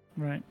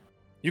 Right.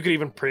 You could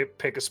even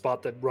pick a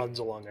spot that runs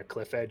along a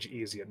cliff edge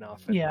easy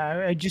enough. And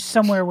Yeah, just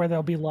somewhere where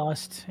they'll be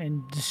lost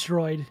and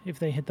destroyed if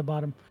they hit the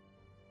bottom.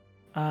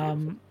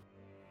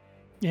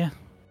 Yeah.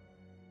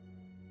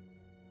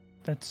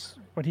 That's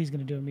what he's going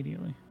to do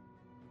immediately.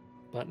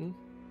 Button?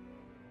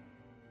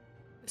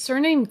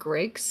 Surname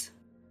Griggs?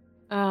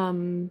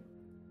 Thaltian?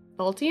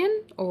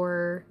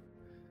 Or...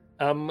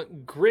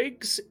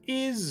 Griggs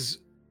is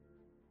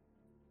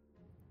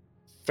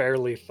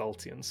fairly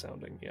Thaltian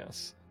sounding,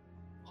 yes.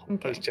 I was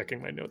Okay.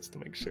 checking my notes to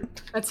make sure.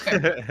 That's fair.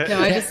 No,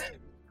 I just...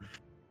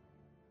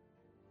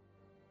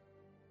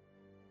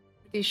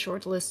 A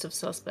short list of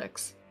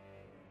suspects.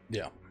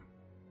 Yeah.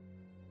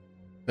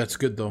 That's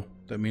good, though.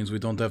 That means we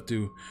don't have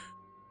to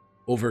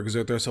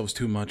overexert ourselves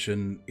too much,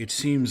 and it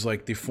seems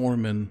like the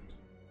foremen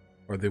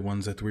are the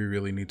ones that we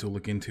really need to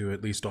look into,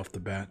 at least off the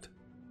bat.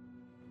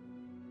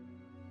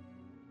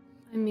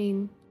 I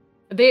mean,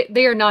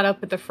 they are not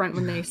up at the front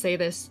when they say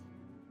this.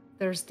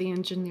 There's the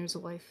engineer's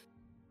wife.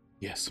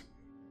 Yes.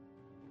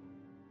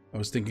 I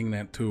was thinking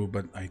that too,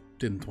 but I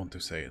didn't want to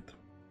say it.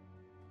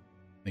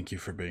 Thank you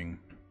for being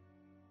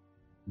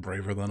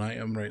braver than I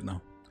am right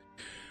now.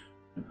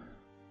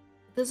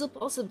 There's a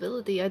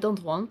possibility. I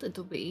don't want it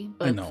to be,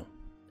 but I know.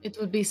 it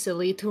would be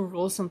silly to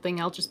rule something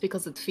out just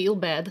because it feel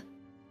bad.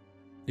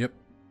 Yep.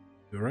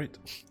 You're right.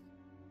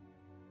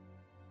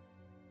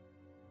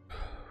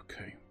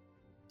 Okay.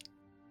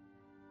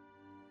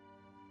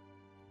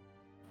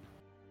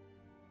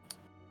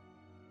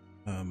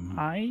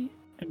 I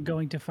am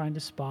going to find a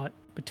spot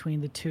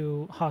between the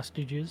two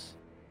hostages.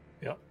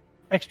 Yep.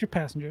 Extra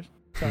passengers.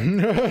 Sorry.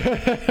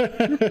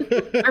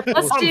 Our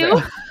plus Well,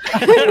 two.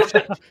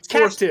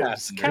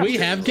 Captives. We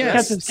have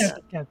guests.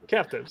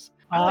 Captives.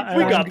 And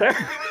We I'm got there.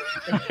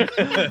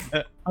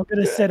 I'm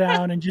going to sit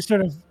down and just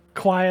sort of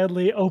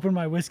quietly open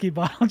my whiskey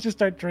bottle, just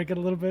start drinking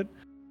a little bit.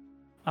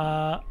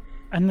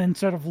 And then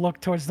sort of look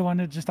towards the one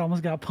that just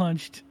almost got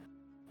punched.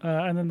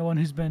 And then the one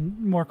who's been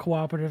more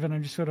cooperative, and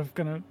I'm just sort of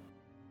going to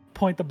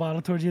point the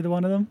bottle towards either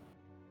one of them.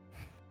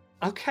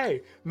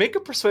 Okay. Make a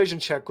persuasion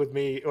check with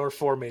me or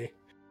for me.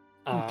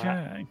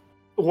 Okay.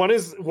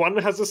 one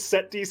has a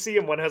set DC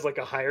and one has like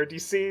a higher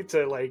DC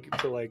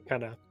to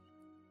kind of.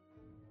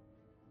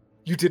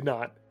 You did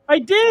not. I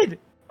did.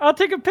 I'll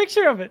take a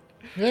picture of it.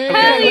 Hey.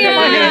 Hell Look at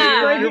my hand.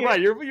 yeah! You're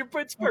right. You're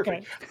it's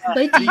perfect.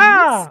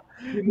 Ah,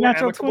 The more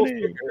natural amicable 20.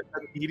 figure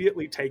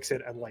immediately takes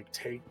it and like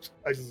takes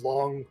a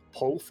long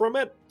pull from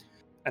it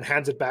and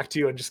hands it back to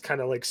you and just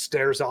kind of like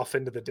stares off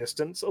into the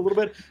distance a little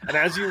bit. And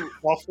as you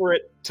offer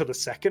it to the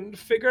second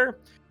figure,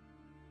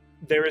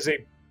 there is a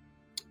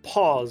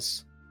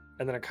pause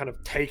and then a kind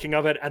of taking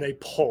of it and a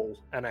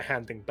pull and a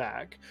handing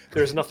back.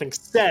 There's nothing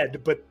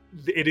said, but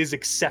it is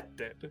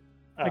accepted.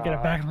 I get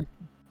it back. I'm like,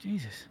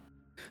 Jesus.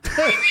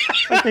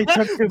 Like they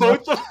took too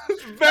Both much.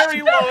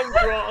 very long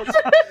draws.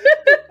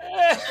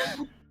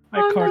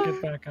 I cork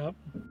it back up.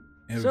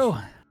 It was- So,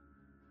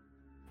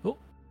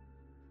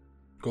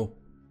 Cool.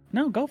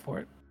 no, go for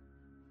it.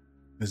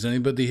 Has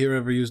anybody here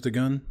ever used a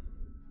gun?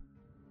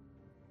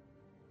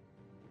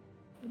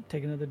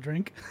 Take another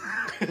drink.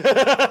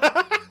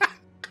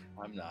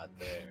 I'm not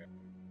there.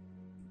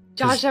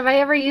 Josh, have I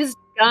ever used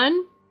a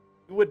gun?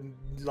 Would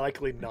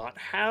likely not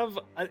have.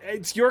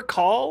 It's your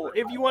call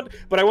if you want,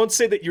 but I won't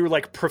say that you're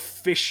like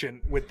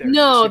proficient with their.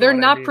 No, you they're know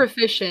what I not mean?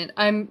 proficient.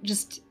 I'm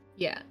just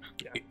yeah.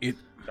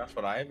 Josh,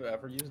 would I have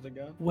ever used a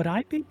gun? Would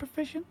I be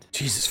proficient?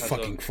 Jesus Because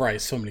fucking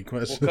Christ, so many Well,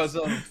 questions. because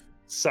of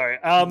Sorry.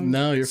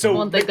 No, you're so fine.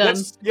 Want the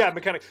gun?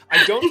 mechanic.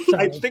 I don't.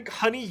 I Sorry. think,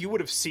 Honey, you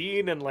would have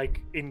seen and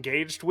like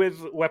engaged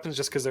with weapons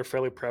just because they're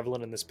fairly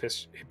prevalent in this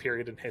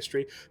period in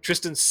history.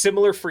 Tristan,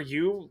 similar for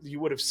you. You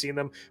would have seen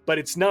them, but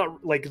it's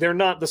not like they're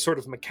not the sort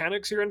of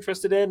mechanics you're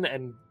interested in,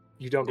 and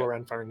you don't go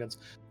around firing guns.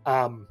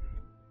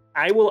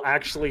 I will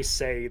actually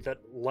say that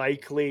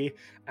likely,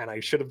 and I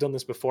should have done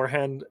this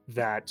beforehand,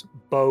 that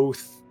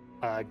both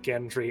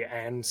Gendry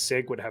and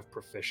Sig would have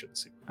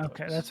proficiency. with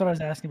Okay, those. that's what I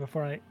was asking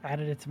before I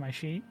added it to my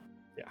sheet.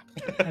 Yeah.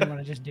 I want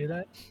to just do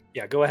that.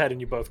 Yeah, go ahead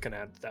and you both can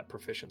add that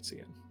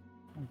proficiency in.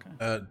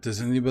 Okay. Does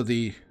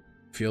anybody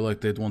feel like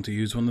they'd want to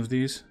use one of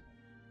these?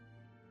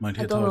 Might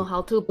I hit don't know hard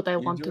how to, but I Are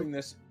you want doing to.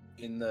 this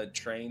in the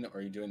train or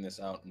are you doing this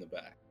out in the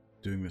back?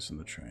 doing this in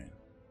the train.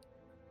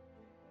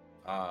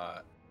 I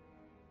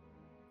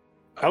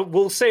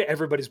will say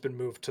everybody's been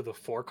moved to the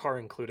 4-car,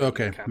 including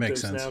Okay, the captives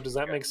makes sense. now. Does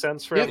that make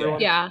sense for Yeah. everyone?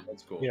 Yeah.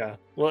 That's cool. Yeah.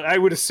 Well, I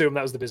would assume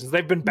that was the business.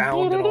 They've been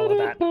bound and all of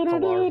that.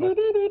 Palaver.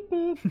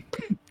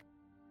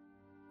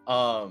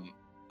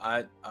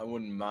 I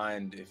wouldn't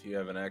mind if you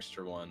have an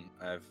extra one.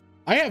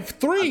 I have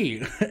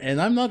 3,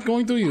 and I'm not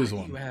going to use You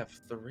one have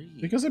 3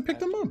 because I picked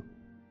them up.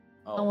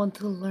 Oh. I want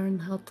to learn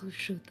how to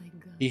shoot a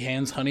gun. He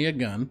hands Honey a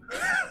gun.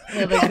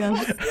 Yeah, the gun.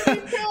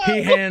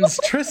 He hands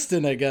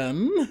Tristan a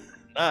gun.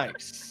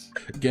 Nice.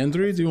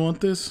 Gendry, do you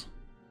want this?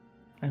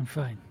 I'm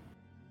fine.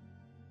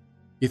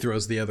 He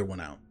throws the other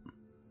one out.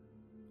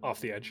 Off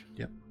the edge.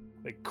 Yep.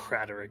 Like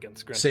crater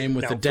against ground. Same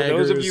with Now, the for those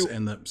daggers of you,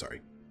 and the.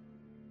 Sorry.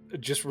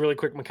 just really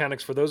quick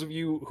mechanics for those of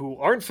you who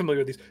aren't familiar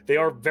with these, they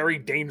are very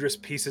dangerous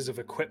pieces of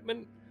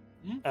equipment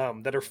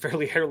that are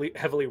fairly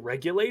heavily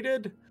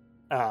regulated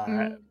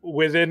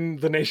within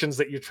the nations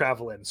that you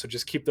travel in. So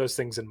just keep those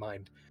things in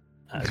mind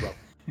as well.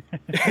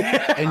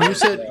 And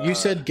you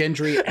said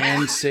Gendry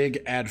and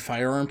Sig add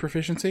firearm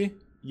proficiency?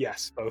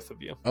 Yes, both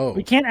of you. Oh.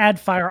 We can't add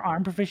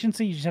firearm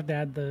proficiency. You just have to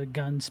add the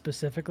gun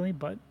specifically.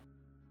 But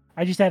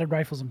I just added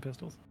rifles and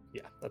pistols.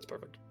 Yeah, that's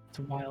perfect. It's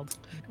wild.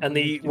 And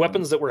the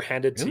weapons that were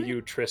handed to Really?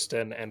 you,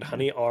 Tristan and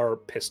Honey, are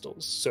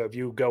pistols. So if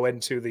you go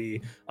into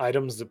the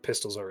items, the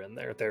pistols are in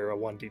there. They're a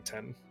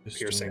 1d10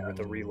 piercing with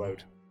a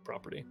reload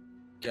property.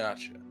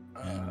 Gotcha.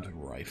 And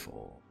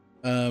rifle.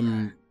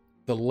 The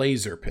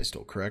laser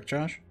pistol, correct,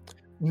 Josh?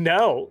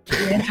 No.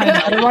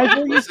 Anti-matter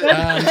rifle, you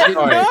said? Sorry.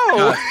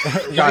 No.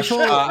 Josh,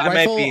 Rifle, I might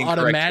rifle be incorrect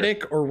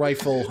automatic or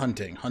rifle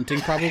hunting? Hunting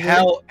probably.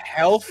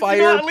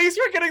 Hellfire. At least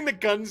we're getting the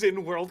guns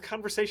in world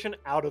conversation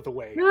out of the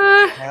way.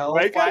 Right,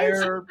 guys?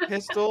 Hellfire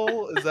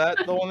pistol. Is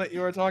that the one that you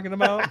were talking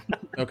about?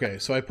 Okay,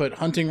 so I put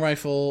hunting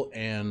rifle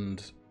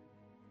and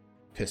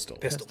pistol.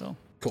 Pistol.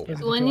 Cool. Those are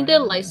Do the I two need a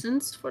added.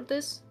 license for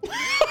this?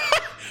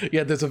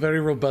 Yeah, there's a very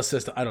robust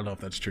system. I don't know if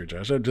that's true,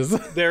 Josh. I'm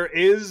just. There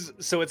is,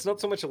 so it's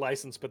not so much a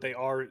license, but they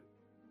are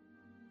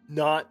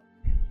not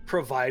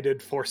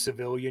provided for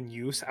civilian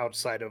use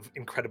outside of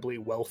incredibly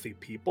wealthy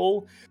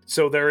people.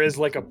 So there is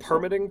like a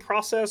permitting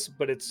process,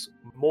 but it's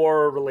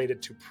more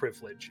related to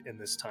privilege in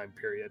this time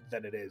period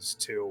than it is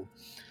to,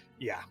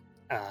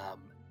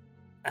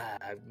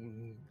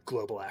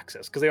 global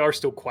access, because they are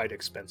still quite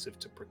expensive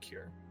to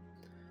procure.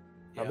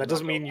 Yeah, That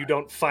doesn't mean you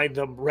don't find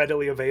them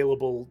readily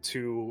available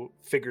to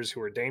figures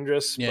who are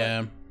dangerous. but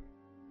Yeah.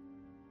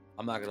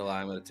 I'm not gonna lie.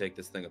 I'm gonna take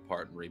this thing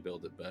apart and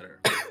rebuild it better.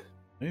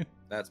 Yeah.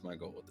 That's my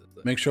goal with this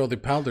thing. Make sure all the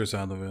powder's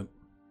out of it.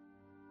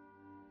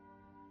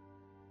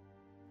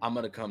 I'm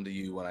gonna come to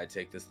you when I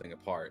take this thing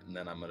apart, and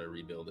then I'm gonna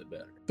rebuild it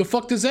better. The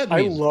fuck does that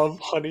I mean? love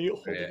Honey.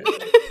 Yeah.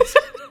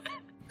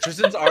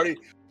 Tristan's already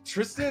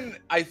Tristan,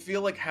 I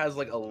feel like has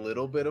like a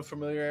little bit of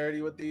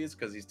familiarity with these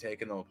because he's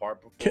taken them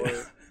apart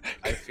before.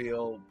 I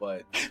feel,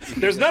 but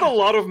There's not a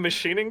lot of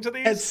machining to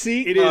these. And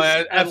see, It is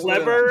a absolutely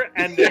lever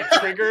and a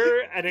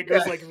trigger, and it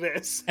goes like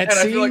this. and And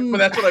I feel like, seeing, but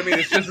that's what I mean.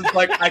 It's just it's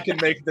like I can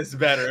make this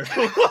better.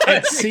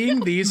 and seeing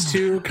these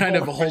two kind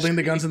of holding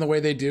the guns in the way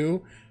they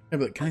do, I'm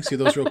like, can I see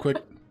those real quick,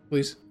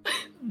 please?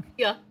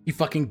 Yeah. He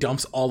fucking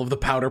dumps all of the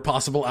powder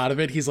possible out of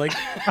it. He's like,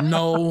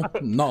 no,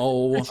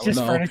 It's just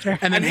no, furniture.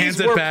 and then And hands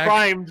these it were back.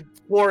 primed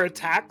for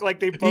attack, like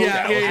they both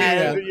Yeah,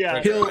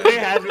 had. He'll- They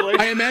had like.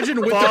 I imagine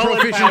with the ball and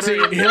proficiency,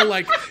 powder. he'll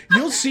like,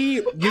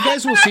 you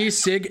guys will see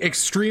Sig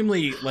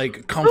extremely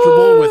like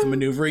comfortable with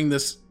maneuvering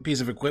this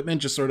piece of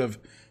equipment. Just sort of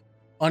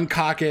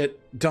uncock it,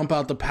 dump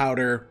out the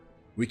powder.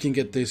 We can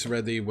get this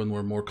ready when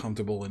we're more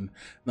comfortable and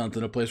not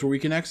in a place where we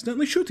can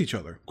accidentally shoot each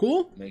other.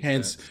 Cool?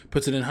 Makes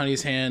Puts it in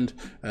Honey's hand,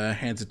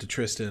 hands it to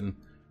Tristan.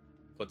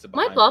 Puts it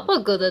My behind him.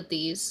 papa good at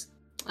these.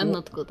 I'm Well-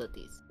 not good at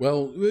these.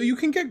 Well, you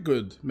can get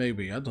good,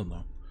 maybe. I don't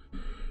know.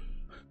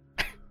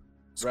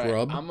 Right,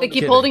 Scrub. I'm They gonna-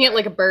 keep holding it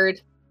like a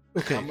bird.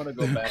 Okay. I'm gonna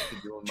go back to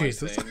doing my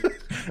Jesus. thing.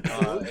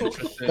 And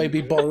Tristan,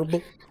 Baby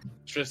Barb.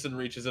 Tristan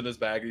reaches in his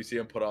bag. You see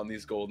him put on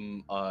these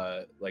golden,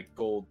 like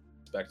gold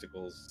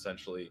spectacles,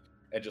 essentially,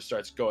 and just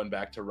starts going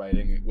back to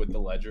writing with the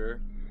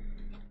ledger,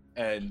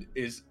 and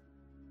is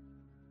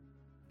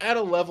at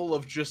a level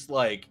of just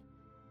like,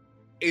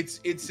 it's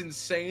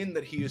insane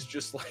that he is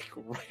just like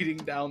writing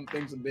down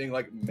things and being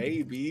like,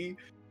 maybe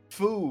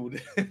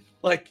food.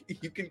 Like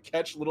you can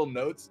catch little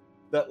notes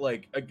that,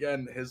 like,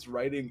 again, his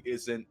writing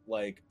isn't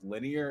like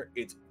linear,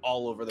 it's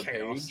all over the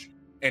Chaos. page,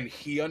 and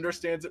he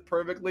understands it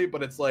perfectly,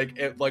 but it's like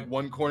at like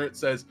one corner it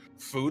says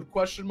food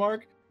question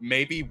mark,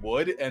 maybe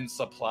wood and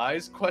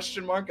supplies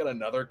question mark at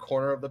another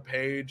corner of the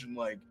page, and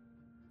like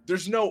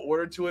there's no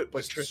order to it, but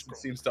Just Tristan scroll.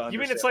 seems to understand. You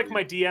mean it's like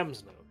my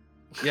DM's note?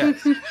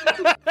 Yes.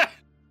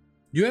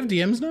 You have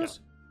DM's notes?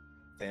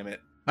 Damn it.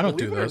 I don't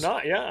Believe do it those. or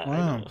not, yeah. I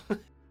Wow. know.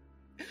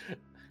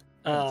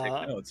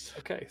 Take notes.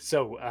 Okay,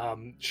 so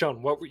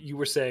Sean, what you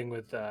were saying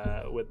with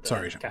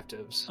Sorry, Sean.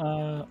 captives?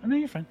 No,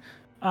 you're fine.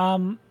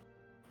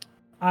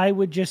 I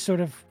would just sort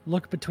of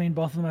look between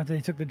both of them after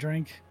they took the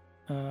drink,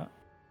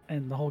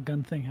 and the whole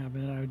gun thing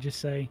happened, and I would just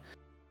say,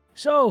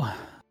 "So,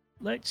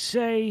 let's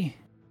say,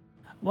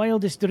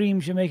 wildest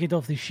dreams you make it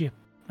off this ship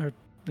or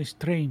this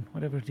train,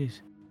 whatever it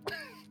is."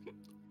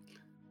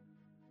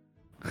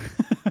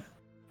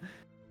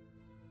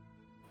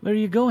 Where are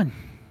you going?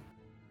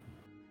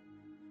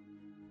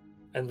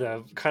 And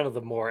the kind of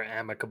the more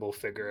amicable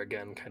figure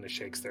again kind of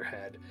shakes their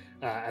head,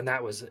 and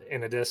that was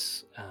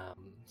Inidis.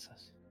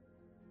 Says,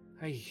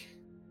 I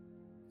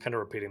kind of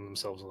repeating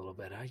themselves a little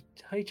bit.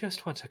 I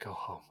just want to go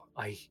home.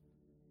 I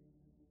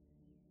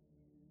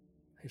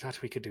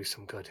thought we could do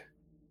some good.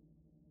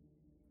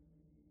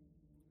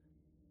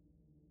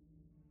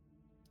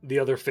 The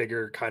other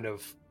figure kind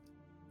of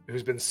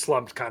who's been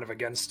slumped kind of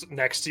against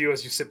next to you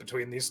as you sit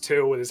between these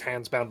two with his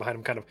hands bound behind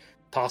him kind of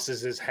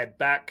tosses his head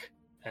back,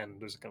 and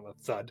there's kind of a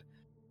thud.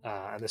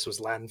 And this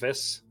was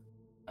Lanvis.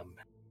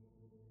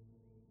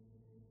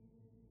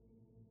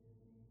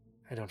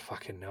 I don't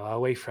fucking know.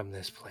 Away from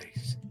this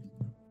place.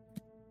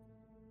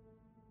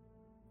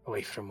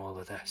 Away from all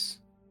of this.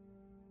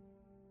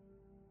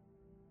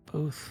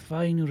 Both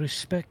fine,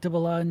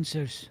 respectable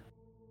answers.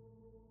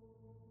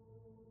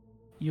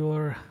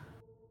 Your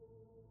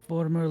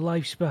former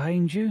life's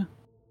behind you?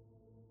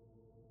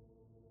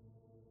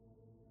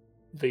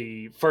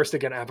 The first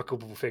again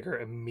amicable figure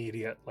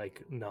immediate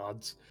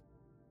nods.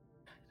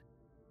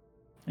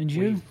 And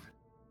you?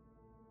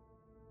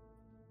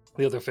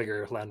 The other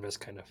figure, Lanvis,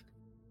 kind of.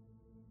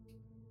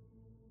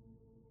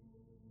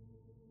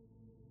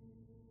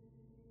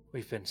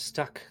 We've been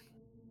stuck.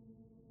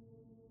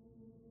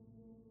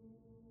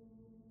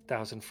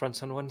 1,000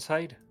 fronts on one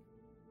side.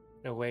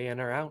 No way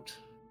in or out.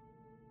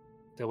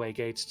 The way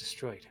gate's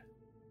destroyed.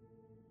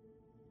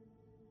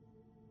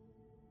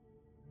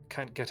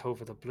 Can't get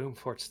over the Bloom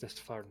forts this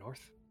far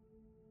north.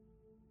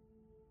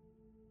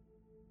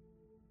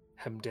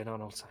 Hemmed in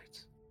on all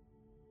sides.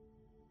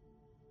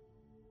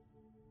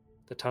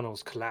 The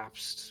tunnel's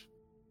collapsed.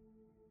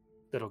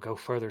 That'll go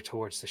further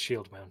towards the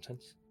Shield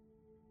Mountains.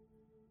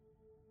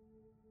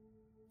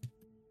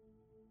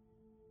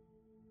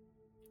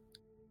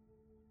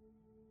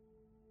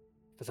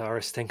 But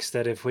Thoris thinks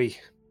that if we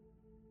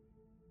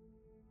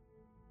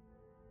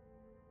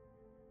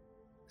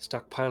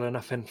stockpile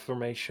enough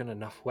information,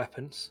 enough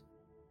weapons,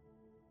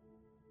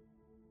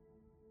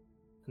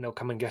 and they'll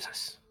come and get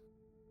us.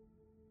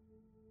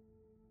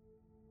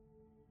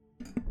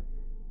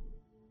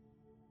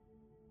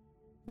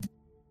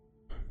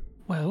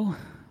 Well,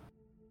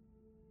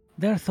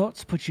 their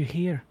thoughts put you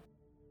here.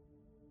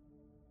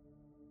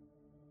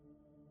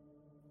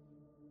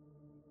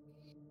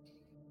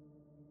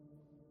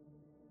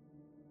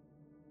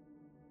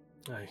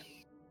 I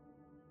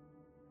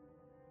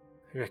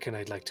reckon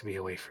I'd like to be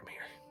away from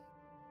here.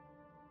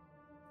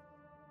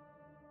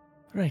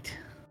 Right.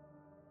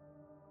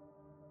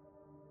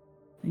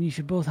 Then you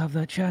should both have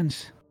that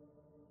chance.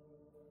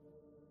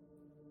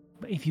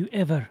 But if you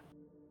ever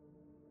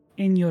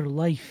in your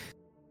life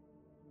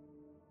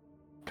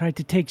tried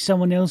to take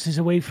someone else's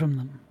away from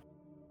them,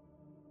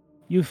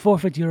 you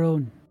forfeit your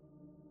own.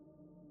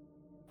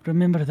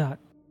 Remember that.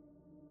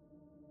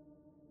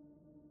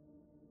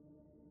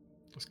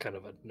 It's kind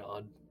of a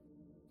nod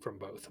from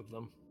both of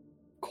them.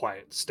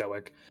 Quiet,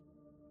 stoic.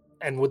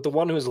 And with the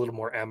one who's a little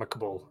more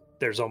amicable,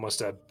 there's almost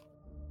a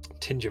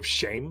tinge of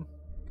shame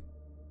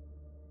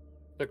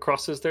that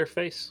crosses their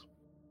face.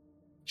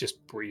 Just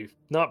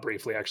not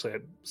briefly, actually,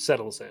 it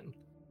settles in.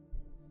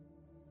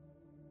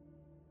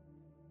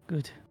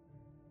 Good.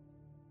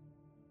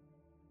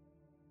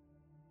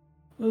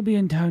 We'll be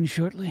in town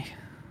shortly.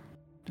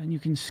 Then you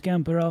can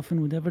scamper off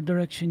in whatever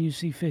direction you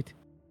see fit.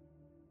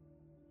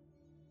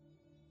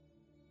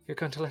 You're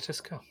going to let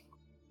us go?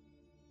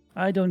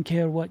 I don't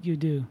care what you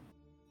do.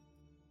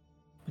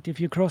 But if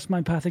you cross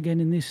my path again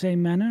in this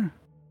same manner,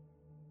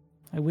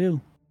 I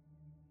will.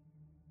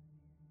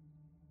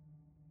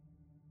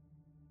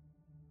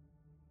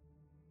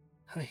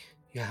 Hi,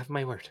 you have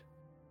my word.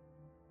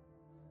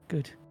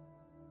 Good.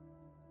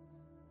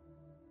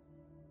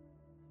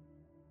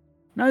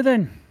 Now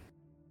then.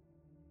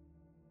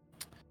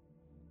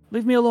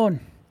 Leave me alone.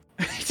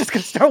 He's just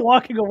going to start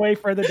walking away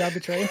further down the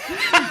train.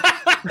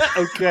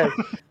 Okay.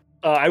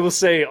 I will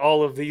say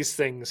all of these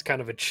things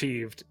kind of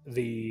achieved.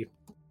 The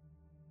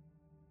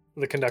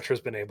conductor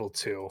has been able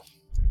to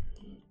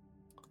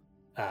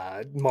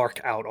mark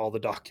out all the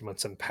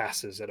documents and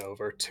passes it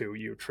over to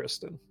you,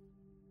 Tristan.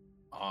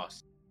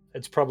 Awesome.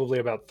 It's probably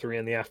about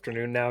 3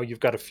 p.m. now. You've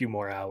got a few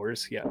more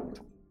hours yet.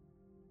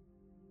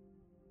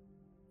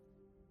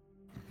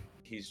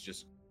 He's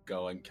just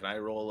going. Can I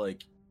roll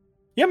like?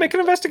 Yeah, make an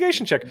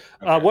investigation check.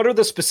 Okay. What are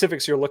the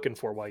specifics you're looking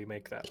for while you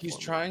make that? He's for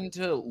me? trying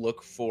to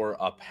look for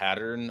a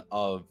pattern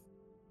of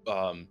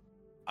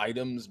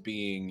items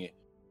being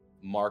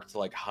marked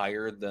like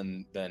higher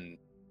than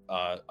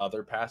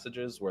other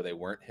passages where they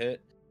weren't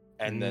hit,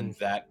 and then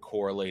that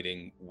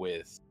correlating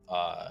with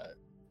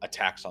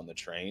attacks on the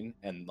train,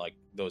 and like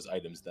those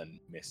items then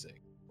missing.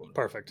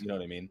 Perfect. You know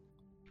what I mean?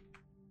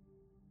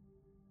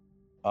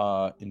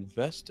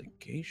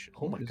 Investigation.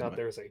 Oh my god,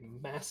 there's a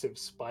massive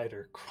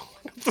spider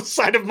crawling up the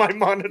side of my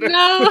monitor.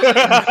 No.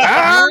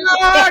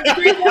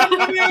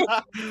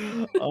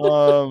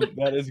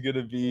 That is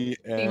gonna be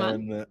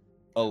Demon. an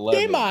 11.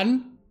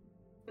 Demon.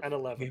 An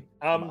 11.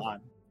 Come on.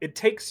 It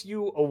takes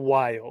you a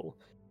while.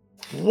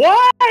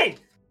 Why?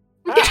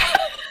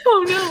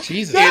 Oh no.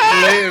 Jesus.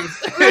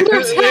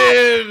 It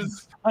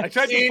lives. I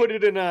tried to put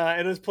it in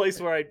a place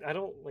where I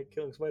don't like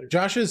killing spiders.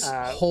 Josh's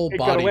whole it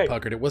got body away.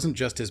 puckered. It wasn't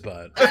just his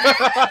butt.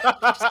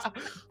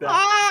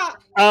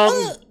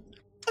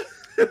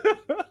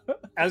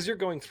 As you're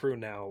going through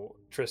now,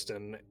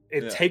 Tristan,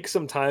 it takes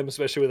some time,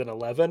 especially with an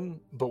 11,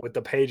 but with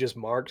the pages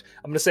marked,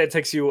 I'm going to say it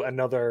takes you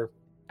another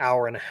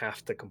hour and a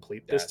half to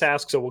complete this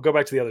task. So we'll go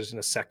back to the others in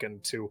a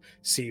second to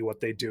see what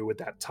they do with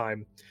that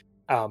time.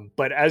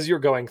 But as you're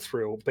going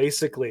through,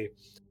 basically,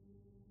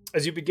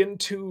 as you begin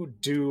to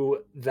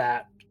do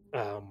that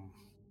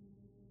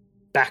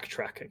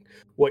backtracking,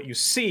 what you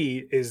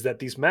see is that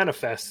these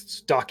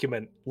manifests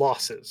document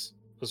losses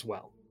as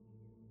well.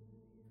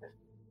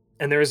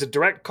 And there is a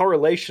direct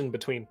correlation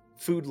between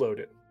food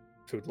loaded,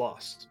 food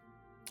lost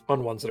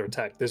on ones that are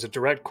attacked. There's a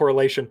direct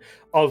correlation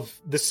of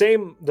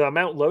the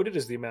amount loaded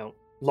is the amount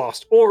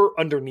lost, or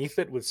underneath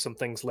it with some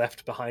things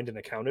left behind and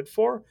accounted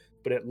for,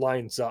 but it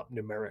lines up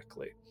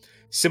numerically.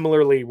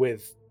 Similarly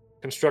with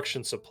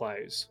construction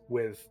supplies,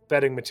 with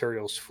bedding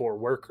materials for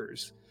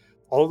workers,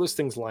 all those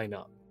things line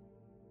up.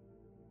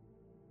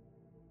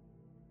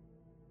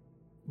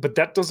 But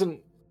that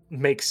doesn't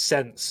make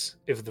sense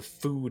if the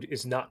food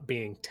is not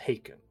being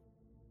taken,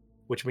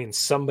 which means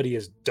somebody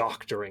is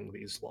doctoring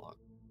these logs.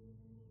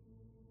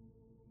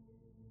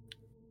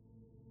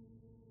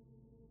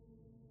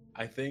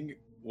 I think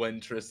when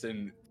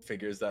Tristan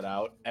figures that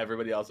out,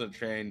 everybody else on the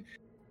train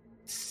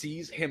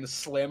sees him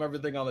slam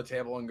everything on the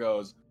table and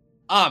goes,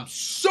 I'm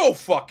so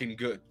fucking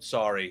good.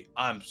 Sorry.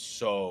 I'm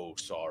so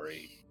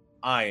sorry.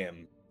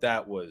 I'm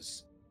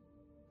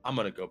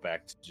gonna go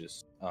back to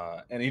just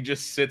and he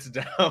just sits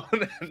down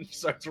and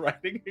starts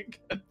writing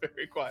again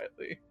very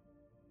quietly.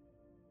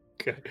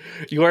 Okay.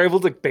 You are able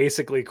to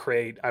basically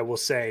create, I will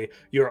say,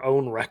 your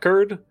own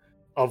record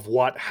of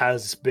what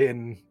has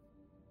been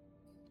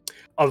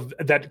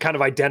that kind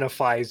of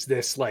identifies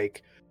this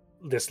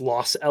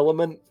loss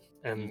element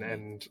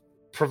and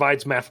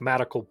provides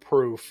mathematical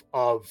proof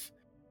of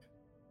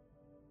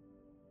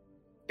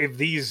if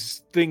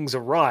these things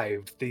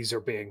arrived, these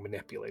are being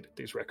manipulated.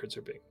 These records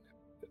are being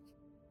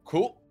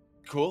Cool,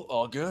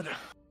 all good.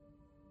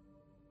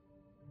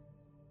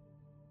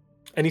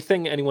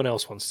 Anything anyone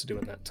else wants to do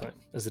in that time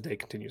as the day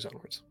continues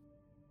onwards?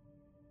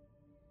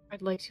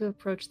 I'd like to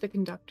approach the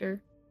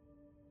conductor.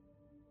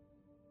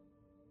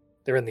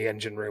 They're in the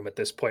engine room at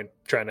this point,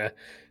 trying to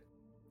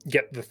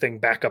get the thing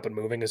back up and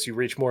moving as you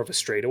reach more of a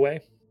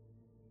straightaway.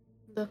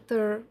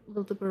 Dr.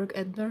 Wildeberg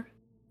Edner.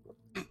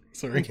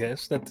 Sorry.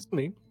 Yes, that's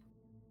me.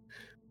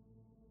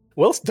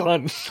 Well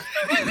done.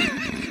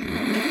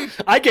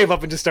 I gave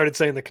up and just started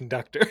saying the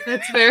conductor.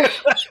 That's fair.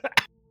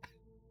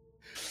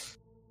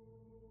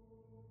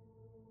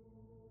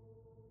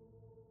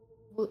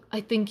 Well,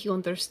 I think you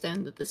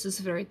understand that this is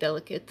very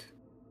delicate.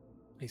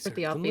 I For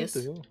the certainly obvious.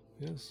 do,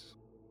 yes.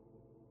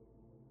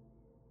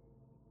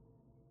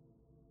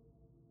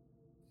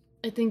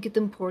 I think it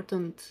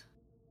important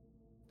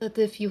that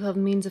if you have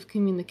means of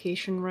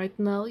communication right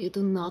now, you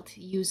do not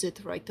use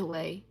it right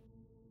away.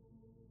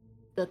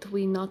 That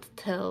we not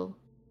tell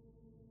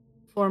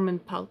Foreman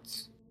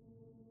Pouts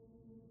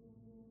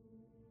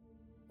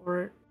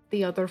or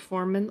the other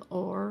foreman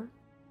or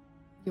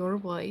your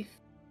wife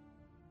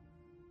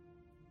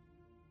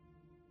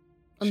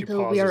She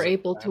until we are pauses at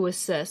able that. to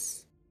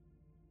assess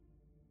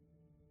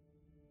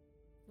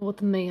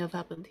what may have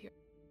happened here.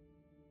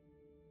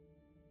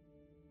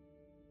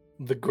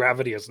 The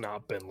gravity has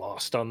not been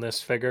lost on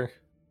this figure.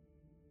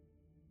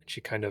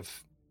 She kind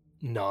of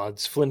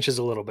nods, flinches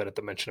a little bit at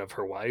the mention of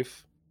her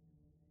wife.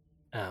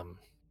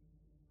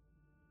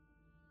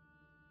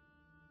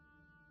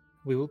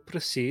 We will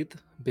proceed.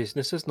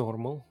 Business as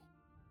normal.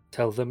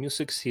 Tell them you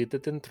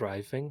succeeded in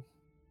driving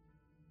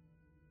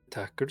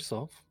attackers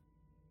off.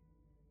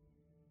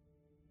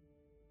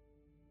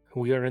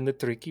 We are in a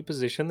tricky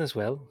position as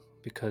well,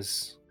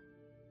 because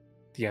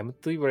the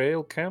Amity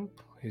Rail Camp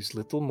is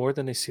little more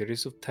than a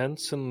series of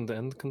tents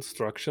and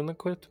construction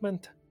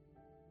equipment.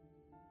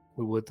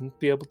 We wouldn't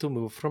be able to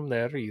move from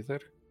there either.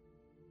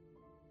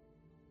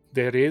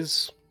 There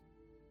is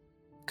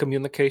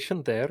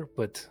communication there,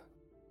 but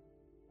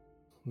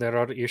there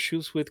are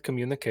issues with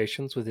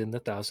communications within the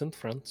Thousand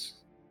Fronts.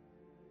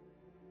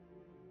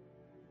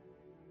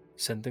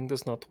 Sending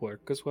does not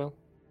work as well.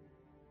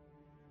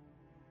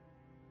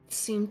 It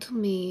seemed to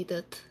me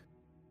that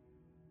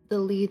the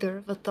leader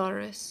of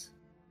Atharis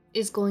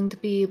is going to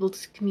be able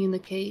to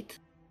communicate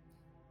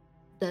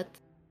that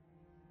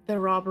the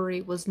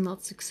robbery was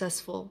not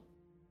successful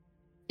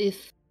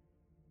if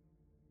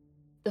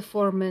the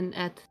foreman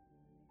at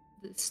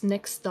this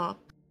next stop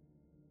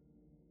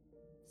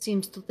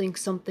seems to think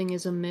something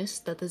is amiss.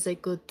 That is a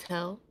good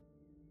tell.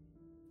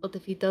 But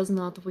if he does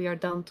not, we are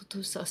down to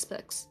 2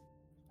 suspects.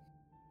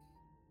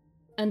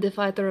 And if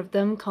either of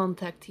them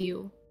contact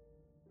you,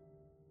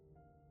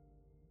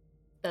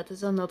 that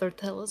is another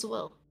tell as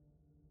well.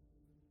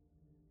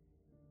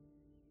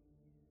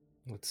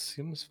 It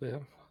seems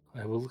fair.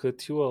 I will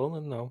let you all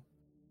know.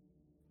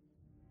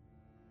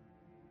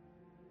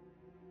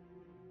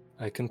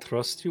 I can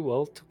trust you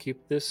all to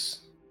keep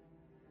this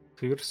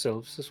to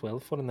yourselves as well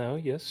for now,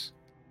 yes?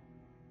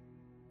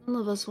 None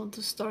of us want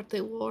to start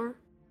a war.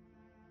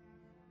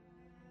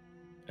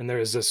 And there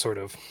is this sort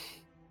of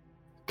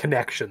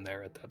connection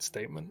there at that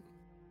statement.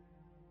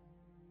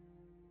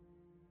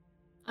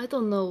 I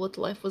don't know what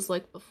life was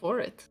like before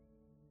it.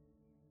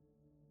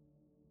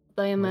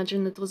 But I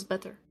imagine it was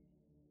better.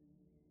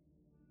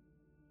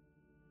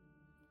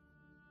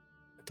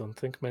 I don't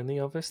think many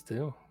of us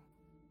do.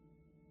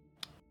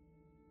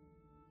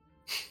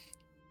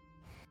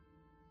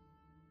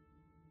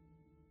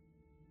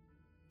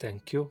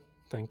 Thank you.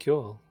 Thank you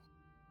all.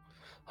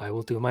 I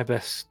will do my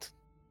best.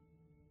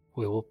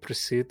 We will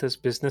proceed as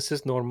business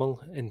as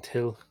normal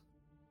until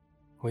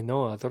we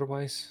know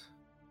otherwise.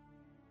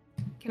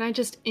 Can I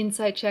just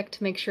insight check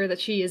to make sure that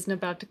she isn't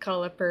about to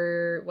call up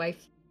her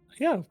wife?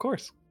 Yeah, of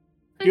course.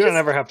 I You don't just-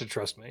 ever have to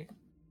trust me.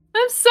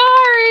 I'm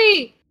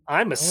sorry!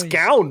 I'm a Always.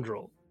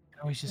 scoundrel.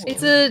 Always just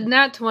It's kill a me.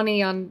 nat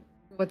 20 on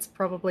what's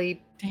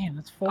probably Damn,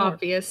 that's 4.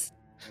 obvious.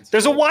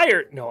 There's a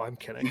wire. No, I'm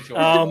kidding.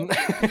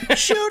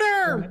 Shoot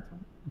her!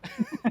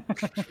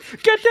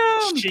 Get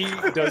down! She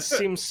does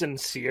seem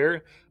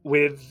sincere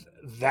with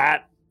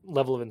that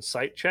level of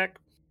insight check.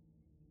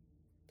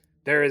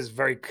 There is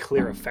very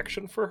clear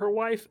affection for her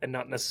wife and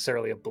not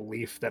necessarily a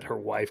belief that her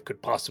wife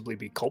could possibly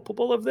be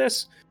culpable of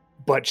this,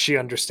 but she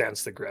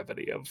understands the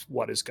gravity of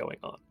what is going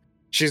on.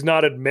 She's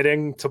not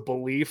admitting to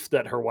belief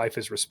that her wife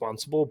is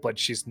responsible, but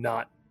she's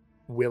not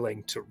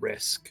willing to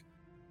risk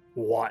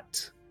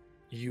what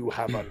you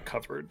have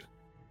uncovered.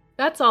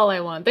 That's all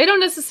I want. They don't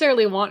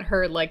necessarily want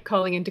her like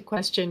calling into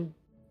question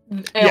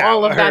Yeah,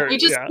 all of that. her- They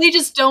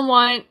just don't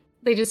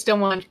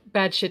want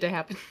bad shit to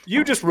happen.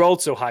 You just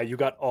rolled so high, you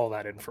got all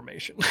that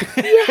information.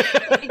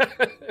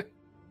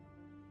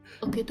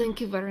 Okay, thank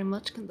you very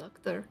much,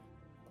 conductor.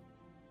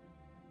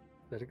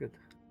 Very good.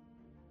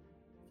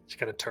 She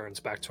kind of turns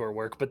back to her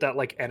work, but that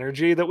like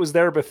energy that was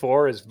there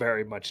before is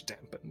very much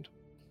dampened.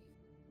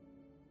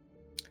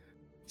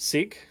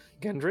 Seek,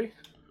 Gendry?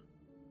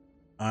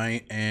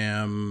 I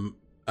am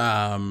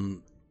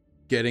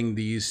getting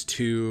these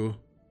 2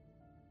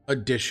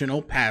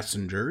 additional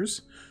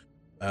passengers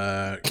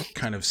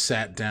kind of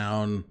sat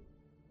down.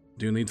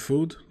 Do you need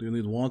food? Do you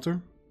need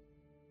water?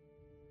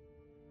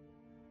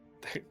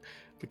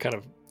 The kind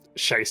of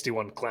shisty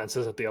one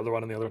glances at the other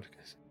one, and the other one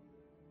goes,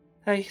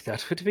 "Hey,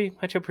 that would be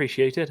much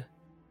appreciated."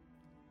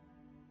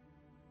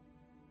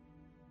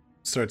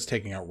 Starts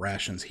taking out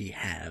rations he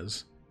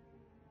has.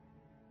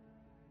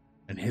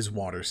 And his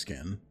water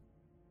skin.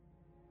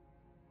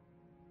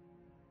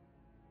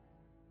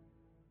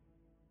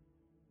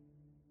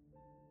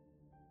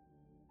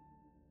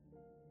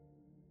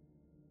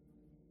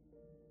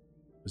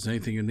 If there's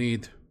anything you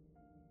need,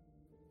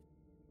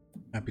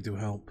 happy to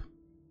help.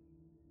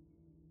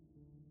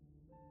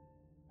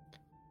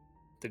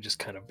 They just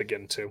kind of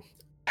begin to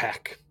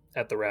peck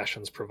at the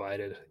rations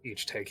provided,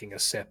 each taking a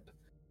sip.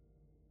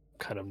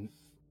 Kind of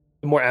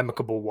the more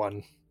amicable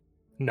one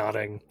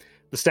nodding.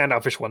 The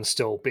standoffish one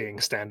still being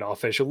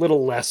standoffish, a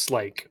little less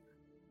like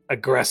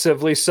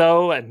aggressively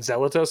so and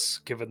zealous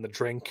given the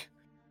drink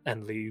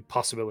and the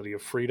possibility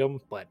of freedom,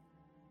 but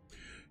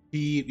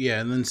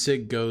and then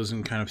Sig goes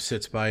and kind of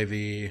sits by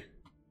the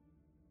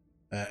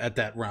at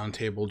that round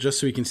table just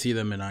so he can see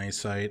them in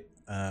eyesight,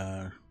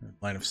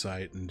 line of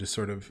sight, and just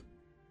sort of,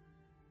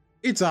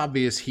 it's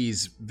obvious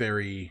he's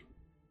very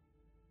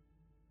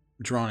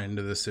drawn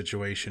into this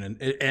situation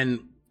and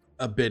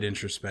a bit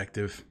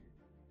introspective,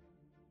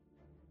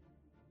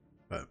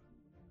 but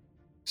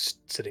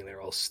sitting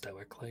there all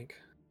stoic like.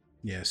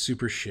 Yeah,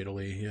 super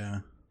shittily, yeah.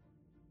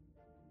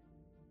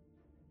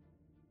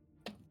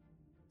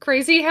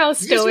 Crazy how You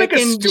just stoic make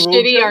a and stool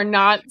shitty joke? are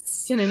not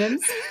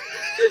synonyms.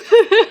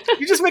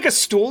 You just make a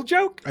stool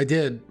joke? I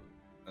did.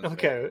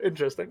 Okay,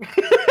 interesting.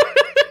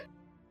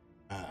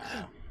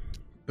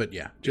 But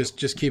yeah,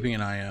 just keeping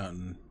an eye out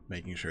and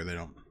making sure they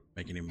don't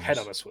make any moves. Head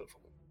on a swivel.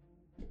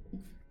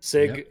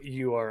 Sig, Yep.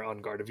 you are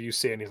on guard. If you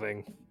see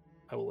anything,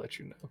 I will let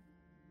you know.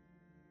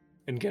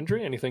 And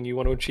Gendry, anything you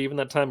want to achieve in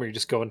that time, or you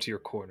just go into your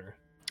corner?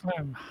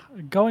 I'm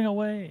going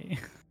away.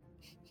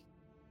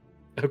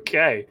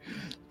 Okay.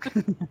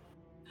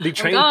 The I'm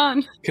train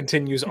gone.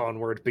 continues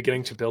onward,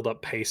 beginning to build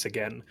up pace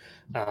again,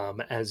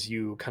 as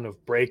you kind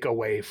of break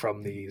away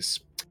from these,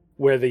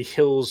 where the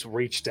hills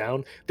reach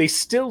down. They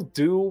still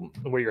do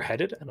where you're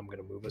headed, and I'm going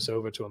to move us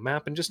over to a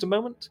map in just a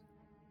moment.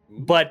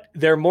 But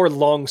they're more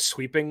long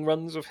sweeping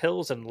runs of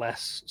hills and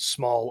less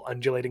small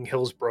undulating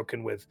hills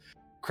broken with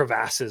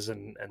crevasses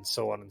and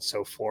so on and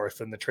so forth.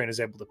 And the train is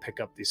able to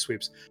pick up these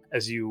sweeps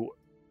as you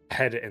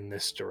head in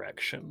this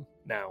direction,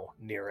 now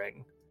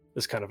nearing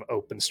this kind of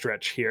open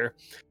stretch here.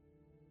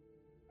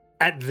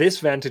 At this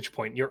vantage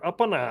point, you're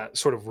up on a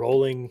sort of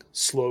rolling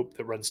slope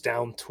that runs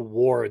down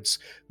towards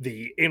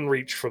the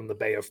inreach from the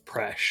Bay of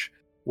Presh,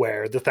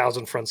 where the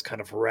Thousand Fronts kind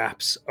of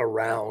wraps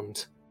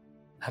around.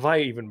 Have I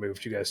even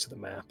moved you guys to the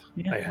map?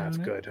 Yeah, I have.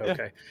 on it. Good. Yeah.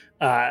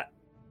 Okay.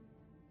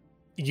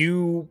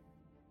 You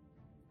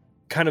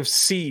kind of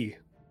see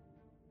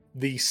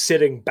the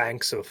sitting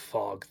banks of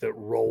fog that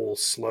roll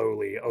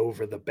slowly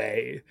over the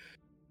bay.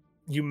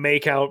 You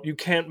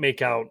can't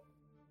make out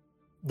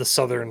the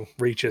southern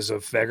reaches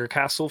of Vegger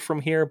Castle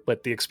from here,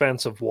 but the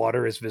expanse of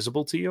water is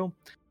visible to you.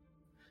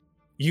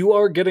 You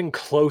are getting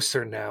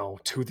closer now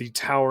to the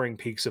towering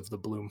peaks of the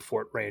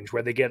Bloomfort Range,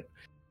 where they get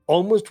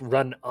almost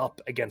run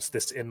up against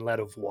this inlet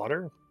of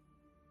water.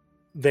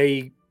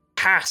 They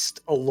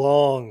cast a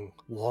long,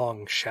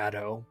 long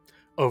shadow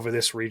over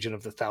this region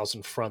of the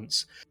Thousand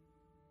Fronts.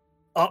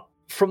 Up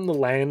from the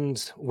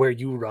land where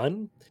you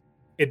run,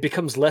 it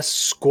becomes less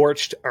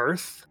scorched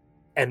earth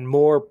and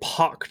more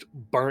pocked,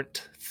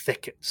 burnt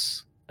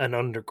thickets and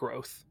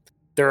undergrowth.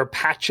 There are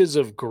patches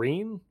of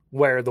green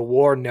where the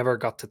war never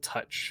got to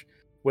touch,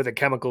 where the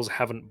chemicals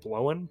haven't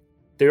blown.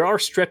 There are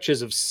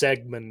stretches and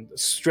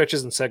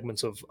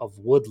segments of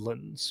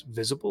woodlands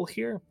visible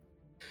here.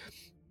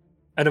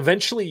 And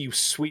eventually you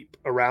sweep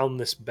around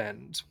this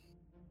bend.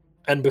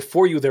 And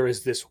before you there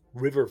is this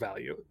river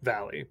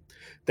valley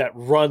that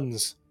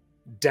runs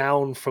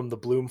down from the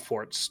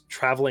Bloomforts,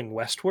 traveling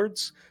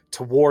westwards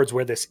towards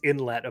where this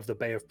inlet of the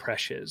Bay of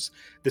Presh is.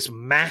 This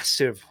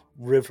massive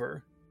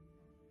river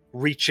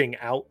reaching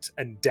out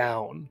and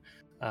down,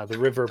 the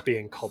river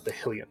being called the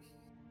Hillion.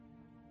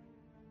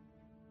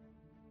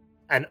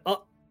 And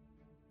up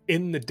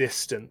in the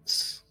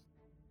distance,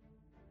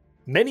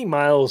 many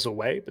miles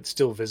away, but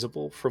still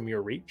visible from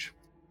your reach,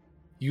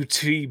 you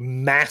see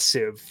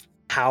massive,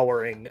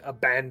 towering,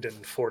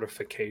 abandoned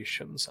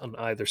fortifications on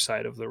either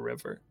side of the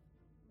river.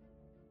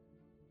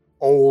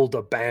 Old,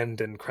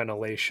 abandoned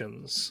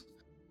crenellations.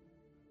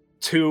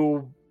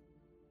 To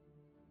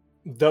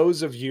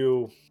those of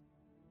you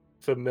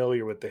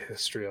familiar with the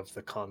history of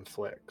the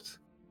conflict,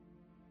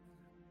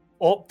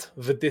 Opt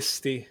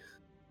Vadisti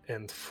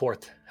and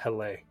Fort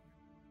Hele,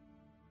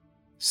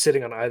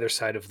 sitting on either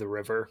side of the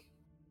river.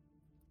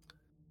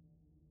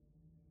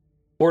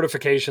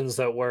 Fortifications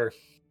that were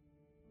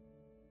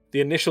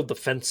the initial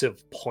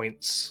defensive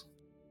points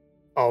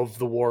of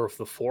the War of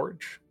the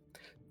Forge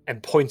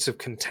and points of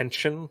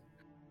contention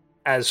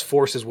as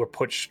forces were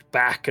pushed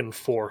back and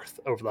forth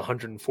over the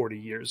 140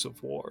 years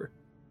of war.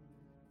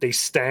 They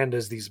stand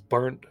as these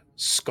burnt,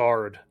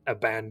 scarred,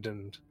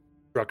 abandoned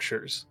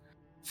structures,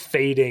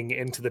 fading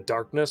into the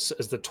darkness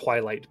as the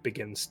twilight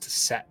begins to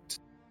set,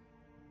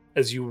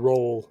 as you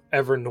roll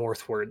ever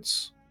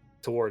northwards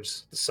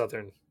towards the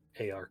southern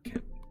AR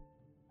camp.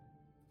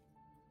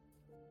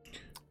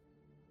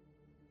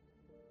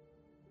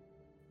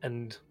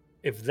 And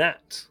if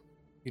that,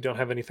 you don't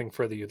have anything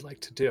further you'd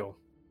like to do,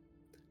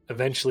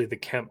 eventually the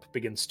camp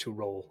begins to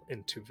roll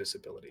into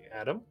visibility.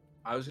 Adam?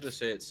 I was gonna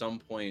say at some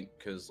point,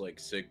 because like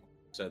Sig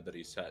said that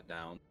he sat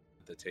down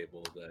at the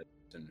table that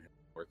Tristan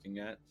was working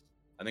at.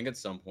 I think at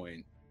some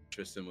point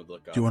Tristan would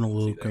look up. Do you want to and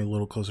see look a that-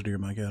 little closer to your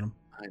mic, Adam?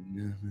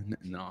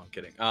 No, I'm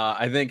kidding.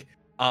 I think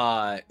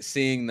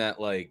seeing that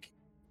like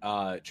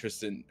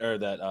Tristan or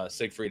that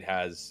Siegfried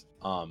has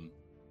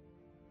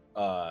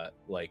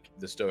like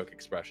the stoic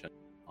expression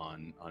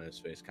on his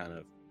face, kind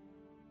of,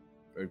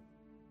 or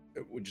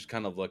would just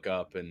kind of look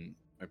up and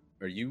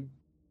are you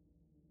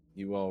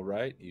all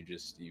right? You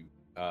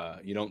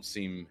don't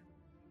seem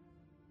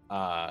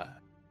I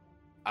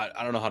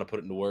don't know how to put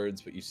it into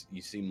words, but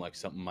you seem like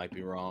something might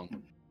be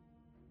wrong.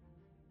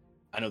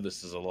 I know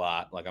this is a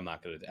lot, like I'm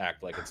not going to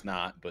act like it's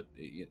not, but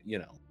you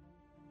know.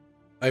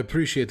 I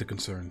appreciate the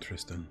concern,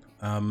 Tristan.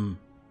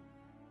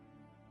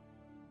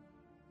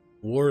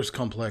 War is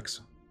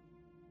complex,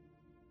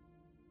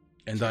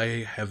 and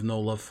I have no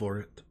love for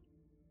it.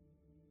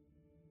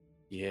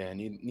 Yeah,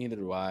 neither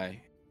do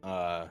I,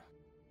 in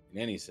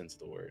any sense of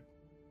the word.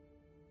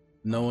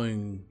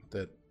 Knowing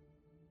that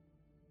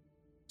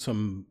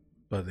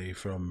somebody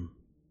from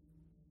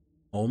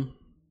home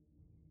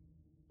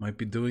might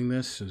be doing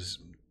this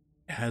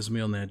has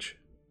me on edge.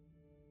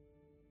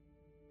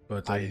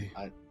 But I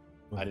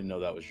didn't know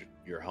that was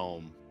your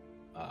home.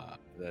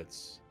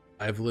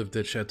 I've lived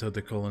at Chateau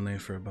de Colonnay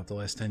for about the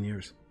last 10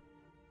 years.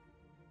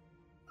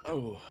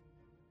 Oh,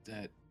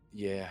 that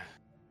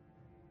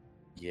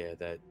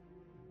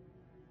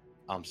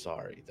I'm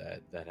sorry,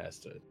 that has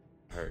to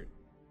hurt.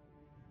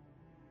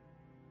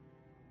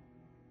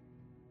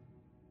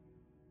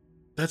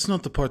 That's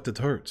not the part that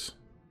hurts.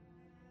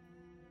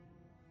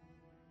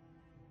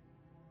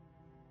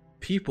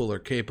 People are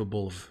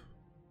capable of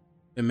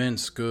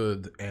immense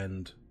good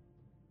and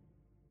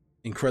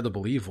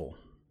incredible evil.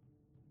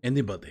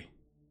 Anybody.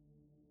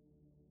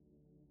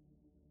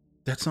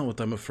 That's not what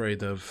I'm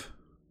afraid of.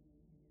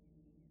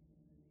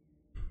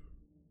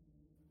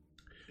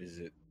 Is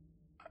it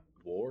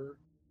war?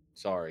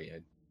 Sorry.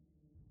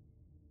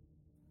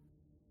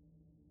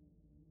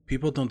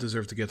 People don't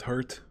deserve to get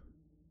hurt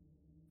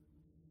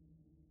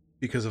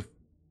because of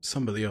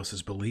somebody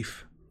else's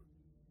belief,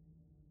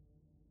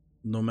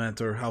 no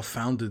matter how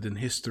founded in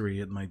history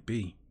it might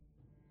be.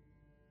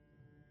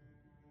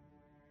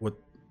 What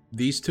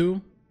these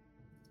two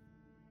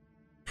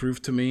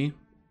proved to me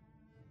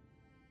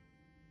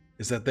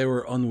is that they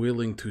were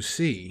unwilling to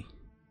see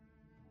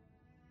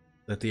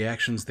that the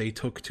actions they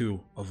took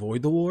to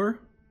avoid the war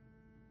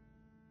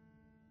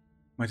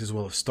might as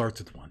well have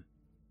started one.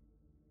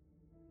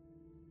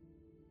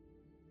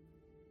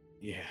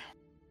 Yeah.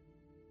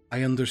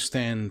 I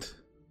understand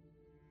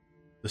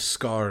the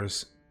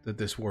scars that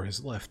this war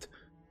has left.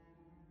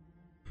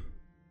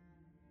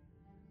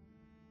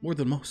 More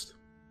than most.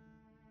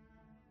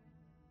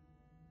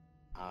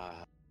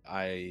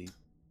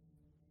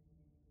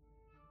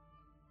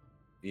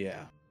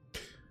 Yeah.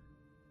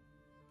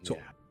 So,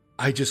 yeah.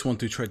 I just want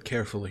to tread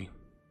carefully.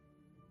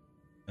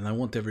 And I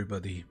want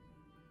everybody...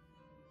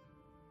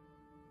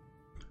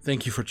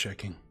 Thank you for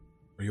checking.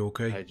 Are you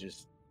okay?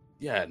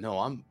 Yeah, no,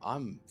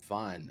 I'm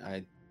fine.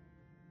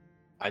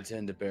 I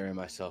tend to bury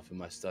myself in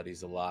my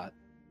studies a lot.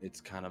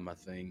 It's kind of my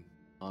thing.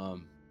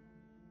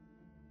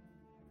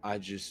 I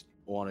just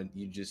wanted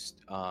you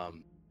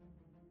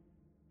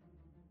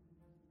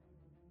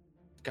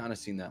kind of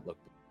seen that look,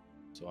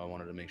 so I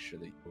wanted to make sure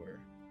that you were.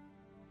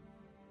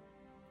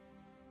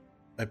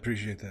 I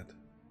appreciate that.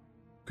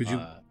 Could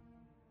you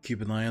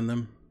keep an eye on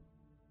them?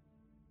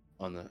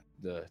 On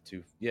the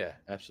two? Yeah,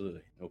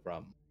 absolutely, no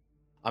problem.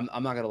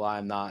 I'm not gonna lie,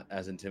 I'm not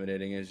as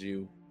intimidating as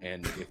you,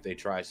 and if they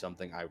try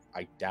something,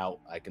 I doubt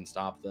I can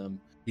stop them.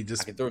 I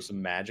can throw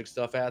some magic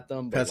stuff at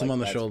them. But Pats him on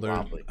the shoulder.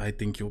 Probably... I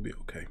think you'll be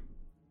okay.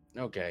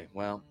 Okay,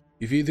 well,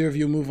 if either of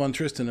you move on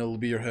Tristan, it'll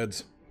be your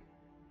heads.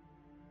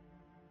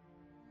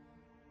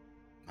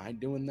 Am I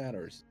doing that,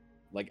 or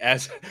like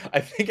as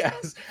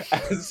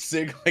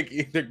Sig like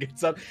either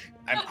gets up,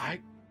 I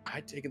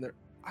taking their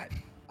I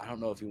don't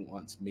know if he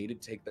wants me to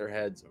take their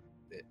heads or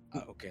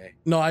okay.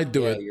 No, I'd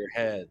do it. Your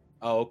head.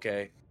 Oh,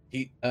 okay.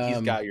 He's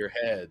got your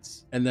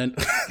heads. And then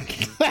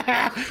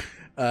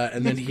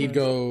and then he'd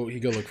go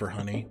look for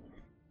Honey.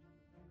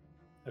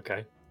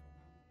 Okay.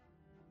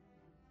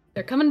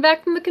 They're coming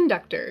back from the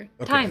conductor.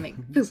 Okay.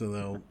 Timing. So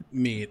they'll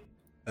meet.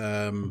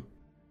 Are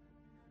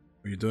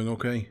you doing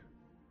okay?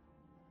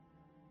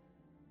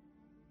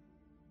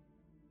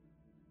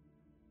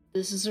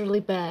 This is really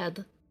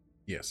bad.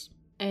 Yes.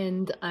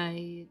 And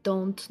I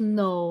don't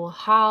know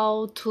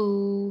how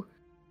to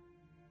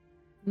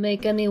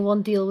make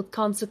anyone deal with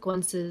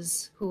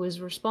consequences who is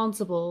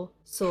responsible,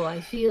 so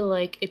I feel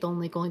like it's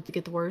only going to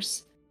get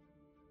worse.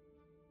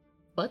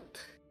 But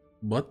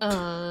what?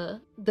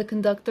 The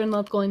conductor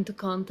not going to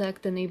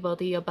contact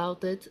anybody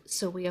about it,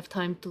 so we have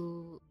time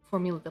to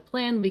formulate a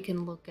plan. We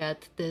can look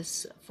at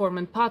this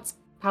Foreman Pouts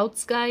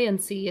guy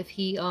and see if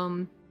he,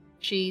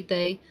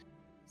 they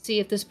see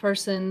if this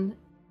person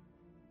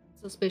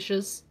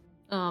suspicious.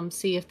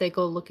 See if they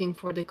go looking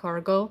for the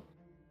cargo.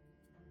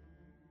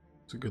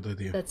 It's a good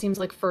idea. That seems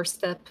like first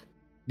step.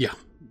 Yeah,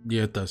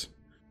 it does.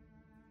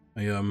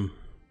 I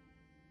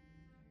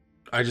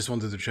just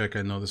wanted to check.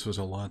 I know this was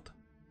a lot.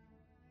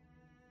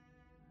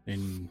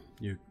 And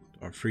you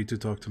are free to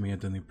talk to me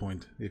at any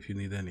point if you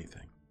need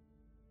anything.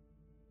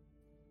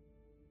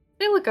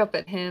 I look up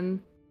at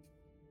him.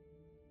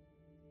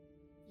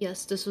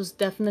 Yes, this was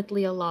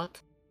definitely a lot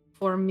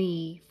for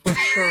me, for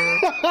sure.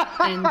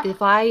 And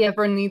if I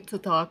ever need to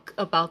talk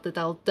about it,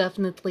 I'll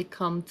definitely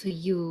come to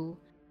you.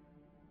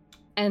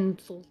 And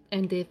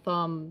if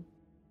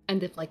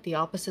like the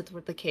opposite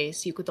were the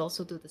case, you could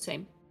also do the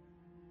same.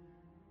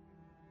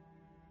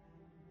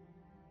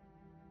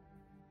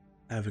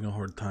 Having a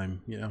hard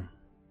time, yeah.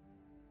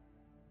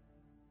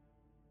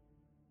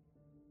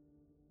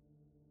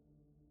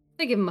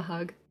 They give him a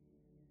hug.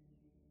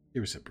 He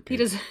reciprocates. He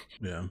does.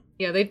 Yeah.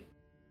 Yeah,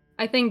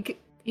 I think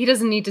he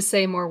doesn't need to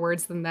say more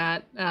words than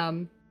that,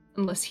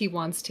 unless he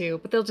wants to.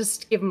 But they'll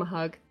just give him a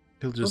hug.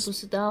 He'll Also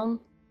just. sit down.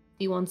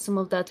 You want some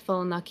of that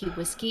Falanaki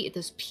whiskey? It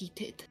is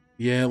peated.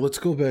 Yeah, let's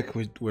go back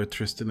where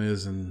Tristan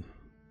is and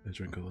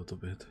drink a little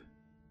bit.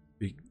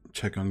 We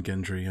check on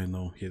Gendry. I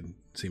know he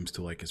seems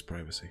to like his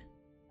privacy.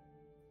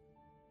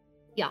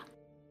 Yeah.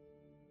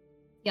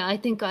 Yeah, I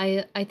think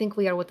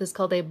we are what is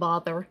called a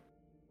bother.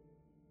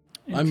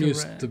 I'm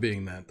used to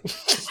being that.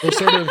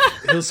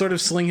 He'll sort of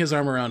sling his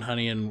arm around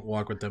Honey and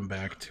walk with them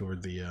back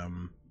toward the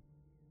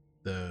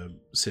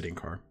sitting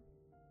car.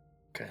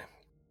 Okay.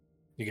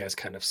 You guys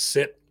kind of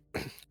sit,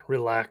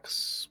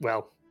 relax.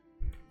 Well,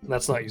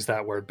 let's not use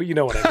that word, but you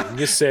know what I mean.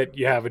 You sit,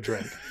 you have a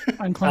drink.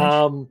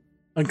 Unclench.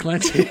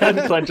 Unclench.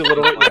 Unclench a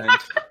little bit.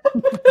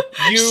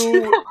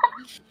 You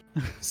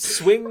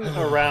swing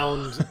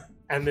around,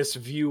 and this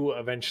view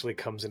eventually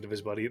comes into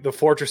visibility. The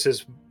fortress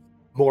is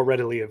more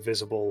readily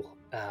visible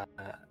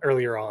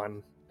earlier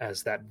on,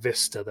 as that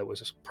vista that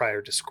was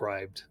prior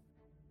described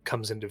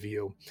comes into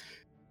view.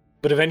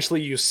 But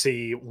eventually you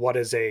see what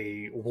is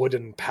a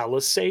wooden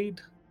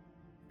palisade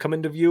come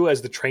into view as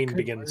the train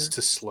begins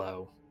to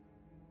slow.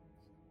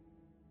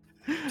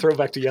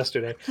 Throwback to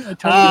yesterday.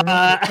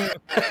 The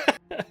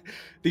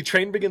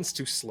train begins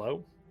to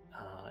slow,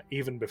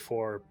 even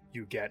before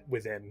you get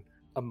within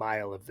a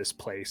mile of this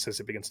place, as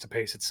it begins to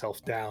pace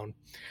itself down.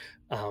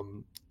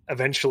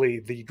 Eventually,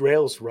 the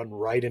rails run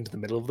right into the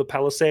middle of the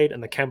palisade,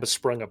 and the camp has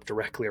sprung up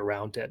directly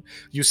around it.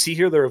 You see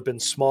here there have been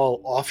small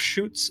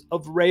offshoots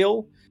of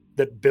rail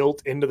that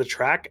built into the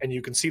track, and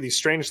you can see these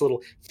strange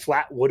little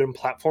flat wooden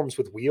platforms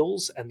with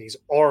wheels and these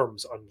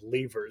arms on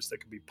levers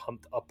that can be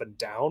pumped up and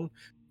down,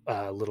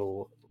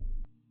 little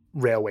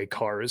railway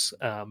cars,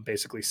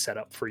 basically set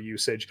up for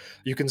usage.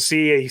 You can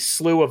see a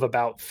slew of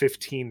about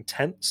 15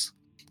 tents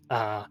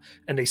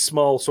and a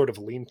small sort of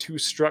lean-to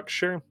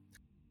structure.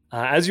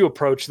 As you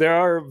approach, there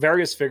are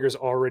various figures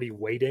already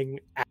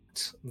waiting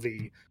at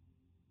the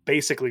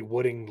basically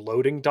wooden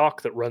loading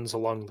dock that runs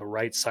along the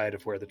right side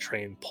of where the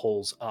train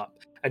pulls up.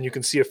 And you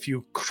can see a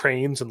few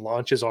cranes and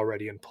launches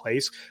already in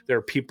place. There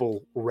are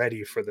people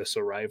ready for this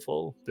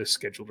arrival, this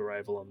scheduled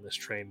arrival on this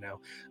train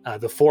now.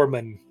 The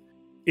foreman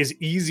is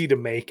easy to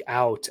make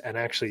out, and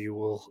actually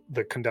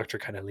the conductor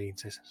kind of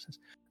leans and says,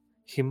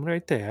 him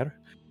right there.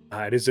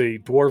 It is a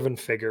dwarven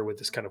figure with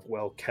this kind of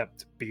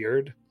well-kept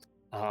beard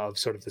of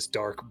sort of this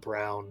dark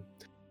brown,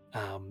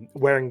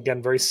 wearing, again,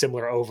 very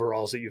similar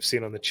overalls that you've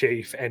seen on the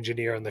chief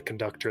engineer and the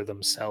conductor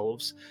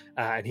themselves.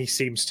 And he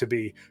seems to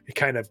be, he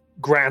kind of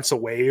grants a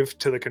wave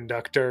to the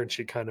conductor, and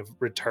she kind of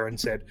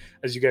returns it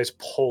as you guys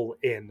pull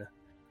in.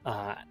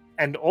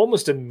 And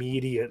almost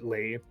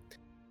immediately,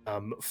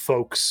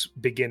 folks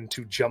begin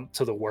to jump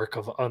to the work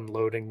of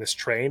unloading this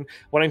train,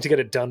 wanting to get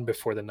it done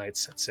before the night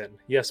sets in.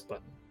 Yes,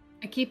 Button.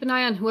 I keep an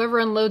eye on whoever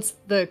unloads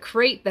the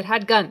crate that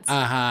had guns.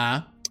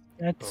 Uh-huh.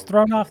 That's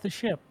thrown off the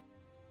ship.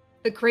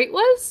 The crate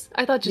was?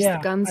 I thought just Yeah,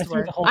 the guns I see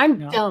were. the whole I'm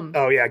thing now. dumb.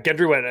 Oh yeah,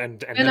 Gendry went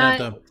and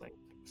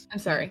I'm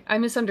sorry. I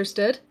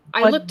misunderstood.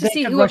 I But looked to they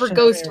see could whoever rush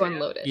goes into to the area.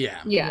 unload it. Yeah.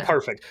 Yeah.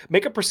 Perfect.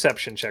 Make a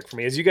perception check for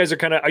me, as you guys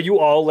are you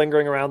all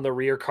lingering around the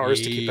rear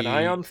cars to keep an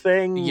eye on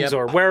things, Yep.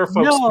 or where are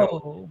folks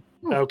going?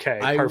 No. Okay,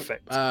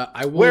 perfect.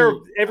 I will. Where?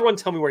 Everyone,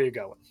 tell me where you're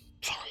going.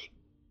 Sorry.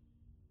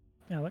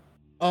 Alec?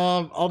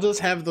 I'll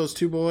just have those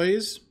two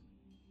boys.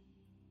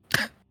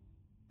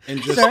 And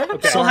just Sir,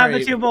 still have the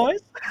sorry. two boys?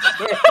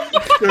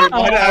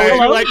 I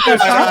would like this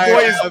I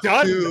boys have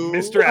done, two.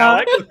 Mr.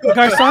 Alec.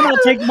 Garcon, I'll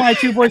take my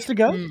two boys to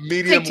go.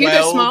 Medium Take two,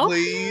 they're well, small.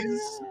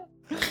 please.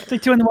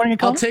 Take 2 in the morning and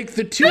call I'll me. take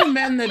the two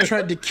men that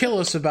tried to kill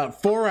us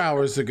about 4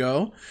 hours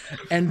ago,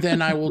 and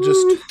then I will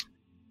just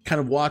kind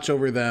of watch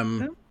over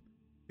them.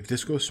 If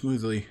this goes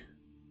smoothly,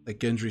 like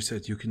Gendry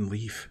said, you can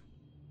leave.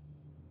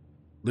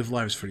 Live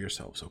lives for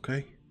yourselves,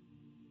 okay?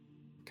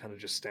 Kind of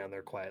just stand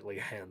there quietly,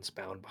 hands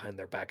bound behind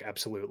their back,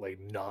 absolutely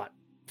not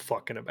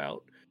fucking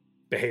about,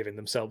 behaving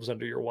themselves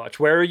under your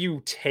watch. Where are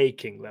you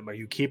taking them? Are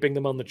you keeping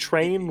them on the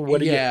train? On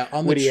the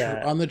on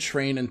on the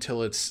train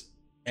until it's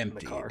the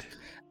emptied. car?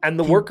 And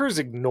the workers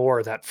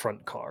ignore that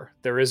front car.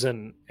 There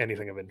isn't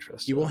anything of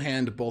interest. You will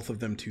hand both of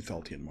them 2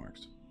 Thaltian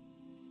marks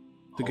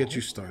to get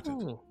you started.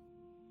 Oh.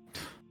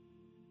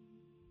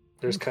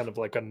 There's kind of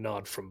like a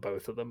nod from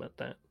both of them at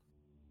that.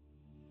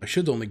 I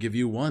should only give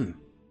you 1.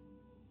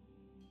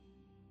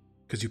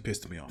 Because you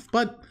pissed me off.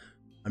 But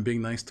I'm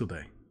being nice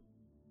today.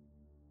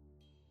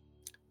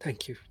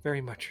 Thank you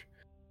very much.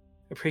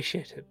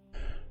 Appreciate it.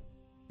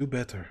 Do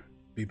better.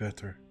 Be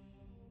better.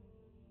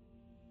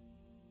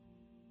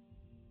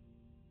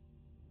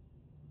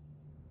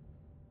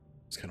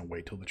 Just gonna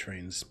wait till the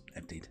train's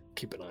emptied.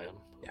 Keep an eye on.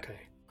 Yeah. Okay.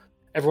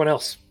 Everyone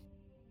else.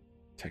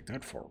 Take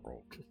that for a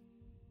roll.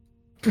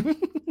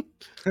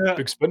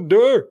 Big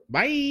spender.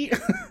 Bye.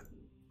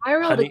 I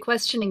rolled Honey- a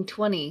questioning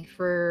 20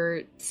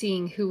 for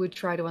seeing who would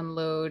try to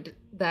unload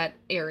that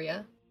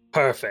area.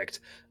 Perfect.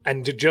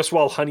 And just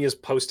while Honey is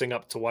posting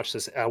up to watch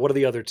this, what are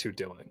the other two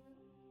doing?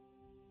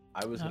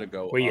 I was gonna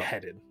go Where you up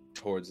headed?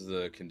 towards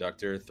the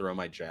conductor, throw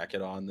my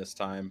jacket on this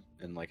time,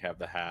 and like have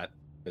the hat,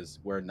 because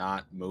we're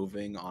not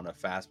moving on a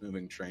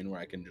fast-moving train where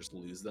I can just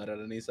lose that at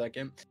any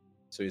second.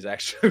 So he's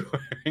actually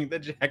wearing the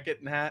jacket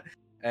and hat,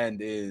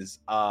 and is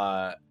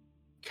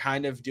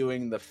kind of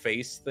doing the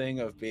face thing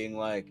of being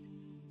like,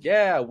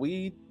 yeah,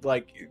 we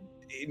like,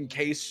 in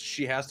case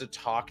she has to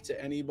talk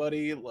to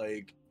anybody,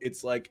 like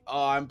it's like,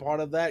 oh, I'm part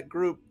of that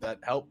group that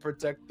helped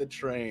protect the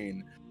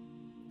train.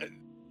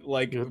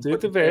 Like, You did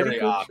but a very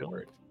good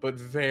awkward, but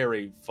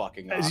very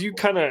fucking awkward. As you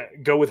kind of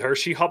go with her,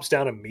 she hops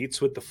down and meets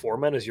with the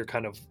foreman as you're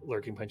kind of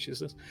lurking behind. She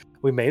says,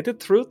 "We made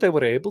it through. They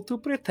were able to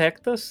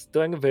protect us,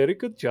 doing a very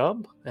good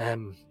job.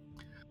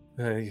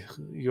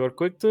 You're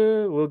quick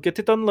to. We'll get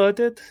it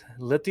unloaded.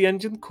 Let the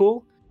engine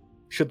cool.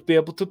 Should be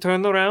able to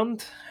turn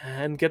around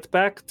and get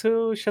back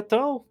to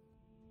Chateau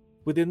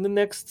within the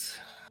next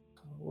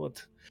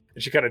what?"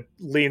 And she kind of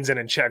leans in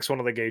and checks one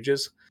of the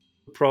gauges.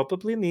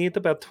 Probably need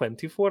about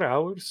 24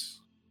 hours.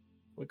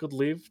 We could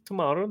leave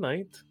tomorrow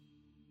night.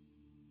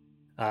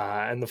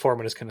 And the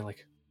foreman is kind of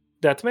like,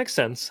 that makes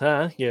sense.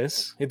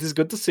 Yes, it is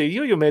good to see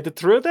you. You made it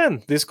through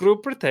then. This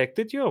group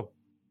protected you.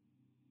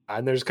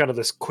 And there's kind of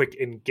this quick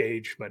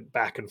engagement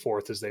back and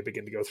forth as they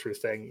begin to go through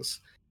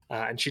things.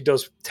 And she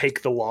does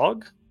take the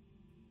log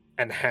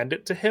and hand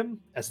it to him,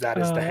 as that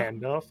is the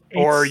handoff.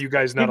 Or are you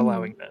guys not hidden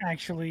allowing that?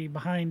 Actually,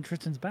 behind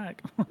Tristan's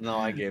back. No,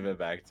 I gave it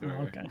back to her.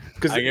 Oh, okay.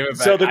 Because I gave it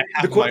so back.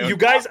 I have my own you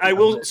guys, copy I of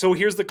will. it. So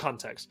here's the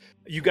context.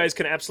 You guys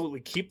can absolutely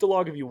keep the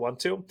log if you want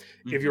to.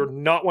 If Mhm. you're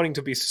not wanting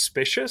to be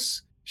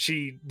suspicious,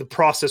 the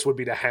process would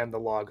be to hand the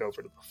log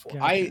over to the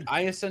foreman. Yeah.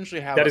 I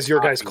essentially have That a is your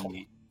guys'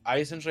 copy- I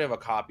essentially have a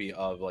copy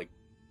of like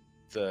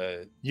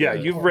the Yeah,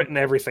 the you've written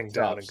everything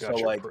down and stuff. got So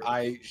your like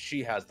proof.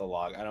 she has the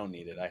log. I don't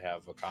need it. I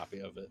have a copy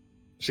of it.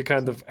 She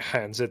kind of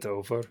hands it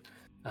over.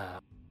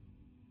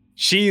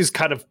 She's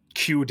kind of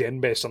cued in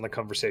based on the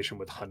conversation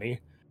with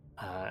Honey,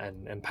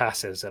 and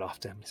passes it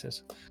off to him. He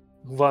says,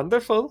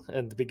 "Wonderful,"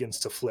 and begins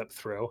to flip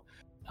through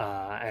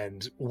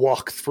and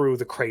walk through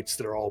the crates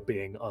that are all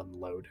being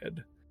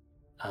unloaded.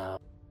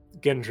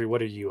 Gendry,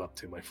 what are you up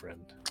to, my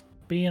friend?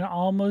 Being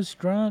almost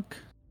drunk.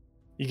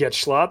 You get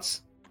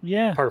schlots?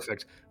 Yeah.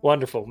 Perfect.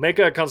 Wonderful. Make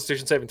a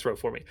Constitution saving throw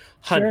for me.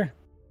 Honey, Sure.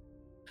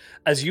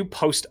 as you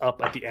post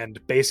up at the end,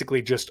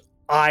 basically just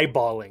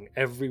eyeballing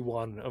every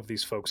one of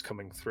these folks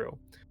coming through.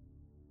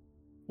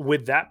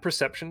 With that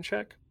perception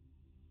check,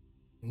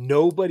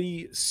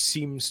 nobody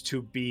seems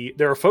to be.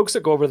 There are folks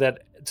that go over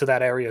to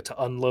that area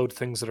to unload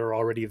things that are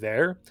already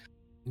there.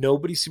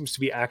 Nobody seems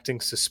to be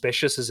acting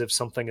suspicious as if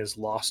something is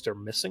lost or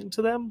missing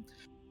to them.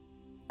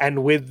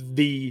 And with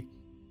the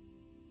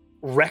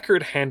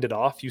record handed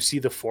off, you see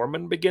the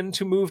foreman begin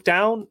to move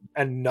down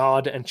and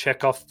nod and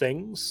check off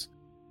things.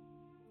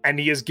 And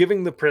he is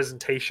giving the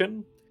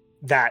presentation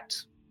that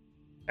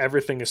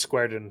everything is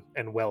squared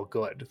and well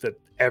good, that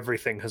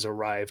everything has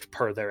arrived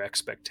per their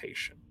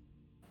expectation.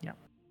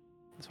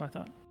 That's what I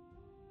thought.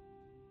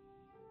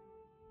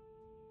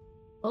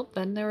 Well,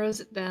 Ben narrows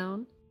it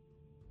down.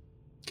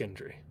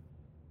 Gendry,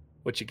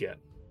 what you get?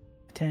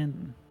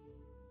 10.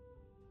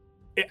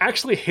 It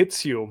actually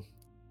hits you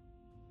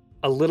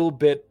a little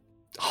bit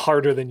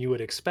harder than you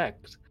would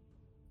expect,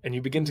 and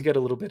you begin to get a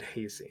little bit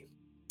hazy.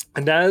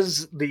 And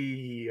as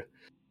the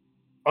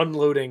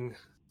unloading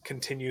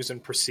continues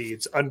and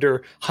proceeds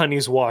under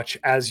Honey's watch,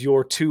 as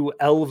your two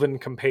elven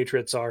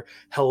compatriots are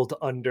held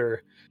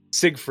under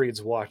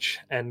Siegfried's watch,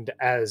 and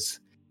as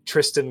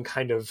Tristan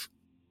kind of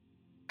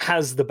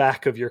has the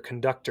back of your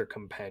conductor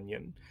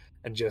companion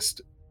and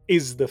just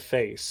is the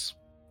face,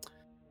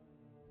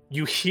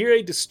 you hear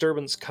a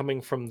disturbance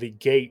coming from the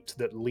gate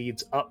that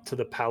leads up to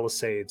the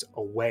palisades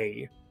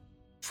away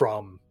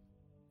from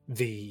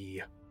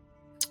the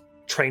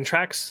train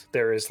tracks.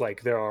 There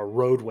are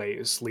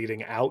roadways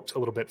leading out a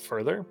little bit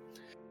further.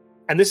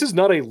 And this is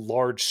not a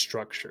large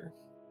structure.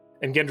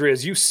 And Gendry,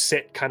 as you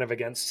sit kind of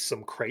against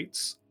some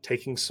crates,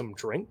 taking some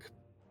drink,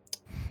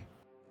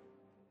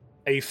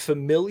 a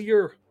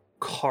familiar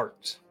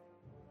cart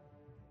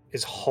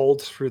is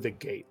hauled through the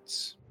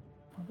gates.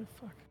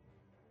 Motherfucker.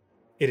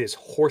 It is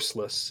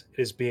horseless.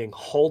 It is being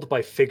hauled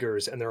by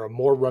figures, and there are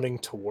more running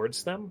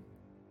towards them.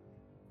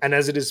 And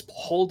as it is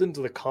hauled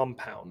into the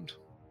compound,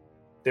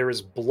 there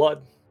is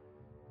blood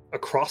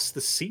across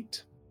the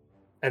seat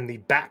and the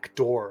back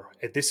door.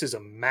 This is a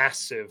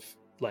massive,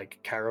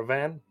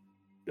 caravan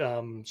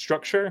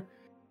structure.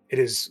 It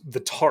is the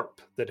tarp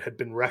that had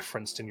been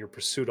referenced in your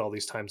pursuit all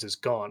these times is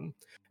gone.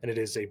 And it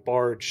is a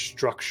barge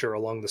structure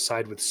along the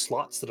side with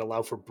slots that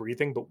allow for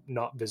breathing, but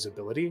not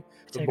visibility.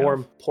 But Take more off.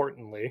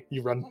 importantly,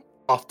 you run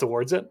off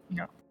towards it.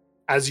 Yeah.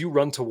 As you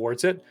run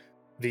towards it,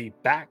 the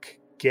back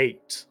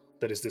gate,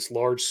 that is this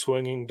large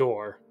swinging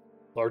door,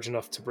 large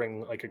enough to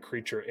bring like a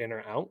creature in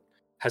or out,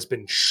 has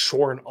been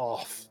shorn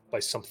off by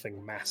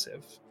something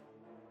massive.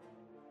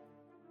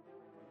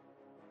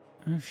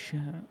 Oh shit.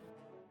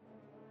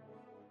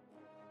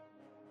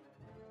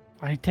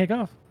 I take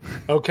off.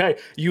 Okay,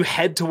 you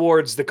head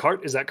towards the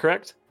cart, is that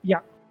correct? Yeah.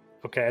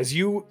 Okay, as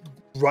you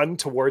run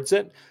towards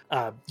it,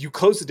 you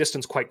close the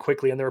distance quite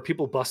quickly, and there are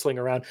people bustling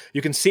around.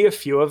 You can see a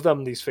few of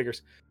them, these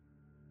figures.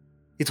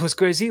 It was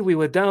crazy. We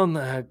were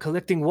down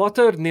collecting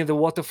water near the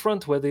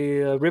waterfront where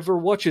the river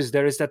watches.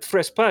 There is that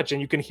fresh patch, and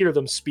you can hear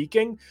them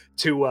speaking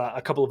to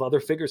a couple of other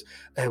figures.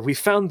 We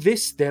found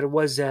this. There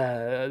was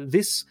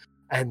this,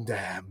 and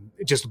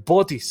just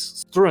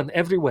bodies strewn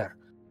everywhere.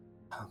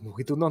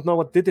 We do not know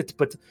what did it,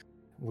 but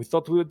we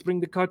thought we would bring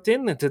the cart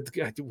in. And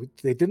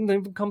they didn't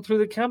even come through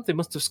the camp. They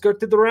must have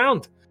skirted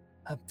around.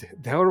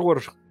 There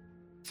were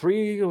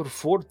 3 or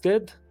 4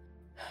 dead.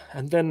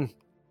 And then...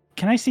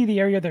 Can I see the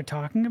area they're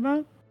talking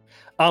about?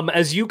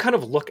 As you kind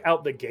of look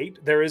out the gate,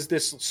 there is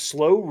this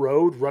slow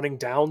road running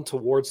down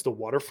towards the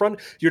waterfront.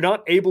 You're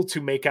not able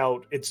to make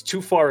out, it's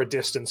too far a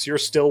distance. You're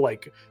still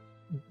like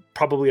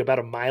probably about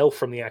a mile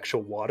from the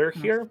actual water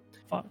here.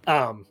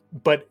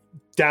 But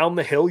down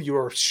the hill, you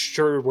are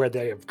sure where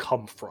they have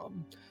come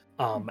from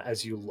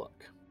as you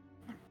look.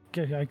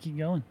 Okay, I keep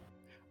going.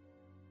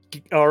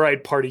 All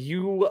right, party.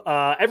 You,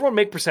 everyone,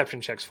 make perception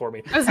checks for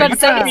me. I was about to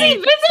say, is he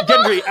invisible?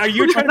 Gendry, are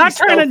you trying I'm to be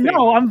not trying to stealthy?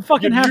 know. I'm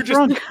fucking half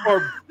drunk.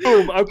 Or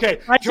boom.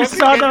 Okay. I just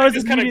saw those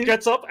Just kind of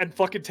gets up and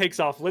fucking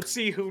takes off. Let's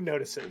see who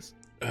notices.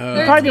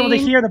 Probably be able to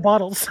 13. hear the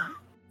bottles.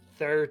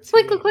 13.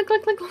 Click, click, click,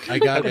 click, click. I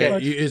got Okay.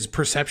 it. Is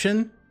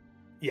perception?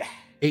 Yeah.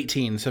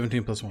 18,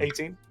 17 plus 1.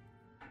 18.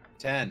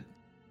 10.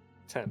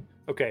 10.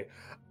 Okay.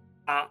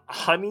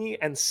 Honey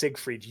and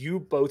Siegfried, you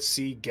both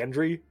see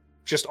Gendry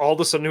just all of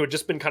a sudden, who had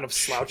just been kind of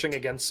slouching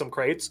against some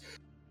crates,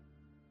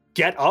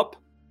 get up,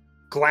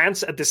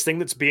 glance at this thing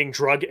that's being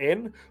drug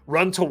in,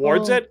 run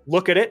towards it,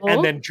 look at it,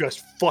 and then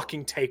just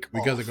fucking take off.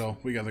 We gotta go.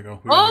 We gotta go.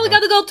 We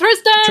gotta go,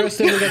 Tristan!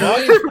 Tristan, we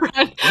gotta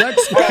leave.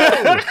 Let's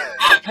go.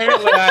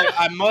 Apparently,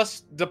 I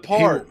must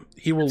depart.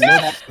 He will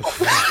look.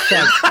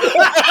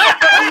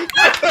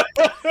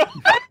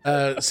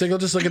 Sigil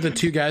just look at the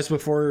 2 guys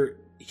before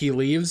he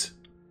leaves.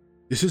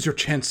 This is your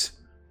chance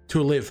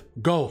to live.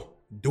 Go.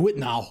 Do it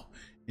now.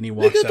 And he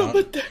walks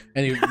out.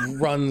 And he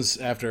runs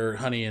after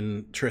Honey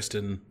and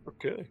Tristan.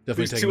 Okay. Definitely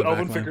These taking 2 the back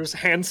elven line. figures,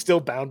 hands still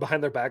bound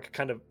behind their back,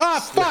 kind of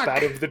slip fuck!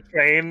 out of the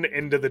train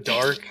into the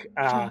dark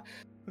and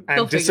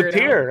They'll figure it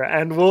disappear.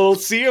 And we'll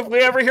see if we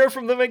ever hear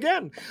from them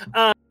again.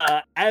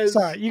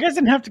 Sorry, you guys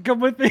didn't have to come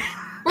with me.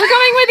 We're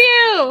coming with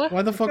you!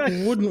 Why the fuck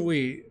wouldn't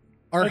we?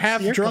 Our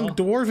That's your half-drunk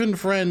call. dwarven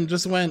friend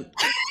just went,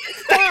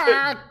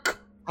 fuck!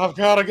 I've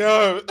gotta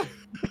go.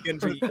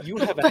 Gendry, you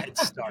have a head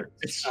start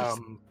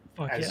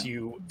Fuck as yeah.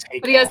 you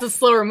take But he has off. the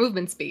slower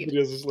movement speed. He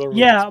has a slower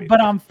Yeah, movement speed.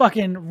 but I'm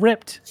fucking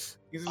ripped.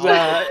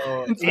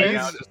 I he's-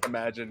 now just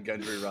imagine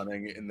Gendry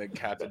running in the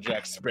Captain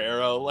Jack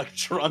Sparrow, like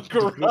drunk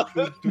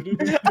around.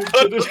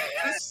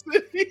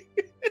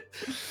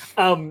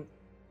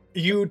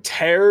 You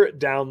tear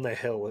down the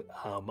hill.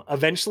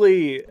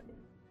 Eventually,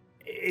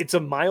 it's a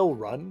mile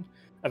run.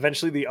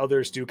 Eventually, the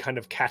others do kind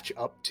of catch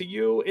up to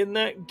you in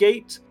that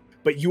gate,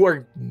 but you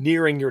are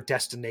nearing your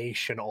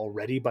destination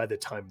already by the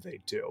time they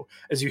do.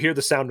 As you hear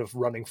the sound of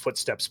running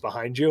footsteps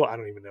behind you, I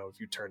don't even know if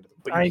you turn to them,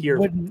 but you I hear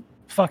them. wouldn't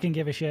fucking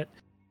give a shit.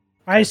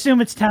 I assume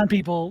it's town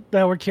people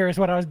that were curious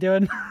what I was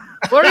doing.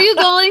 Where are you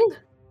going?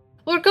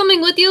 We're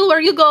coming with you. Where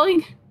are you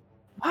going?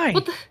 Why?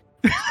 What the-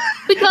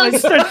 I Because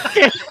start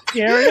scanning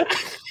the area.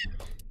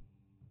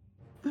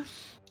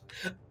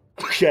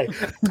 Okay,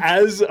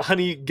 as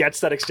Honey gets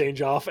that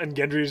exchange off, and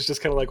Gendry is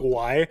just kind of like,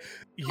 why?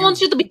 I want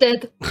you to be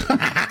dead.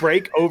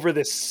 Break over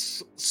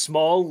this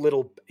small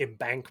little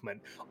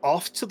embankment.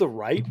 Off to the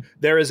right,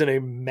 there is an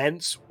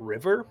immense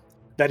river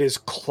that is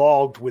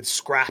clogged with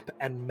scrap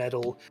and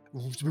metal.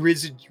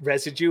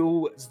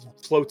 Residue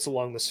floats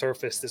along the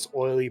surface, this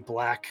oily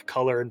black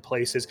color in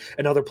places,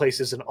 and other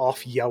places an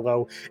off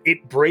yellow.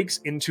 It breaks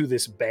into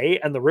this bay,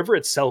 and the river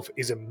itself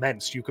is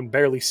immense. You can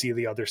barely see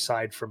the other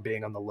side from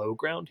being on the low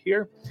ground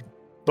here.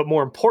 But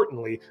more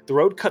importantly, the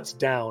road cuts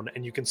down,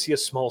 and you can see a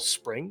small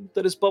spring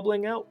that is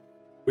bubbling out,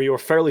 where you are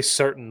fairly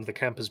certain the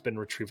camp has been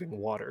retrieving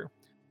water.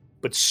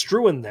 But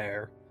strewn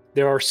there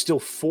are still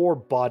 4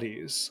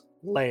 bodies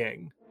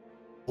laying,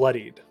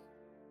 bloodied,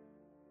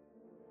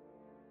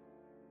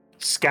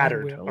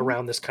 scattered will.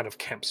 around this kind of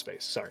camp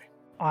space. Sorry.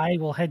 I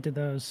will head to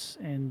those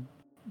and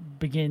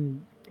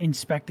begin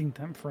inspecting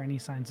them for any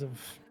signs of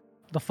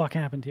the fuck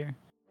happened here.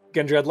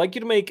 Gendry, I'd like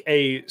you to make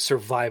a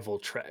survival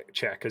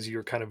check as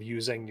you're kind of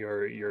using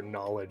your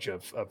knowledge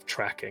of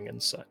tracking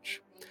and such.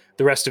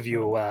 The rest of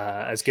you,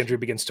 as Gendry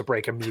begins to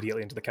break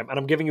immediately into the camp, and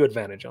I'm giving you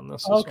advantage on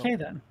this. as Okay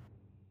well.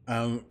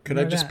 then. Could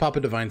I Know just that. pop a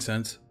divine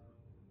sense?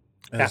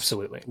 As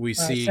Absolutely. We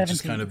see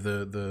just 17. kind of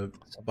the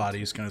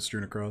bodies kind of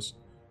strewn across.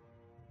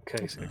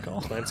 Okay, so Good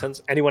call. plan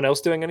sense. Anyone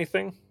else doing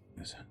anything?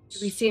 Do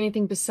we see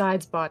anything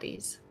besides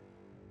bodies?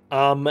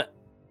 You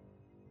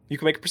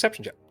can make a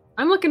perception check.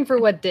 I'm looking for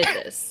what did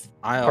this.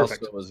 I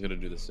Perfect. also was gonna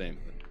do the same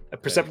thing. A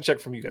perception check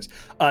from you guys.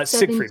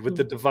 Siegfried with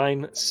the 17.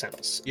 divine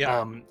sense.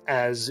 Yeah.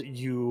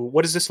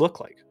 What does this look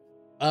like?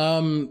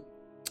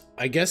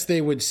 I guess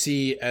they would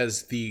see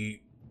as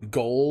the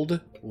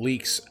gold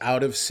leaks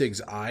out of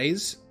Sig's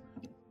eyes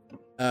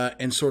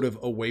and sort of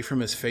away from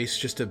his face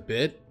just a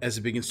bit as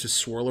it begins to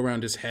swirl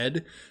around his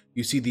head.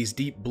 You see these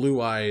deep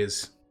blue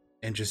eyes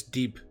and just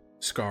deep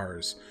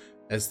scars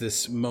as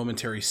this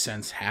momentary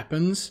sense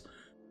happens.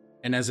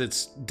 And as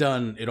it's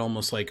done, it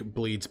almost like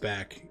bleeds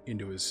back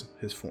into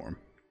his form.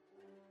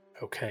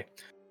 Okay.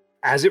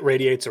 As it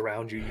radiates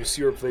around you, you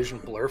see your vision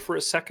blur for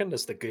a second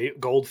as the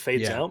gold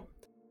fades out.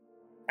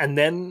 And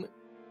then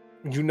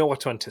you know what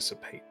to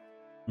anticipate.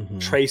 Mm-hmm.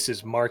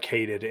 Traces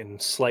marcated in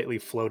slightly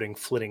floating,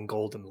 flitting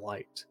golden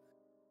light.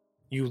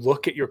 You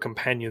look at your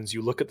companions,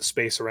 you look at the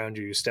space around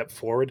you, you step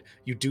forward.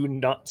 You do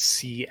not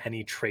see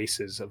any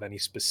traces of any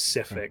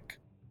specific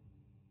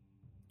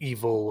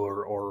evil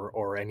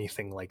or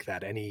anything like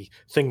that.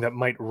 Anything that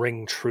might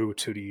ring true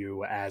to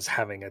you as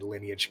having a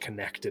lineage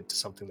connected to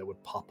something that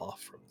would pop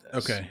off from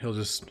this. Okay, he'll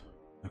just...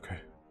 Okay.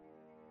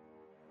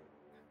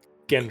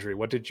 Gendry,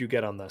 what did you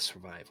get on the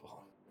survival?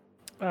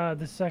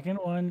 The second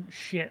one,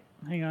 shit.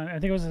 Hang on, I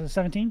think it was a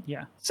 17.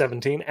 Yeah.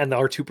 17, and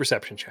our 2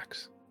 perception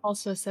checks.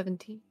 Also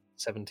 17.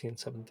 17.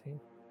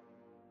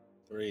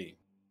 3.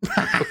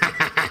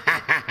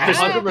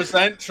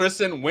 100%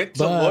 Tristan went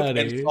to look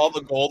and saw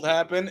the gold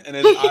happen, and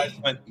his eyes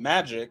went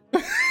magic.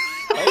 Right?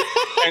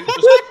 And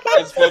just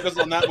his focus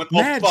on that went,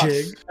 oh,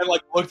 Magic? fuck, and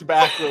like looked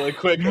back really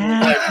quick.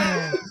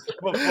 And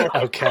like,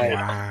 Okay.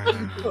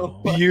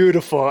 Wow.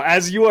 Beautiful.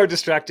 As you are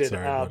distracted,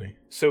 Sorry, buddy.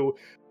 so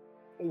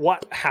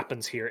what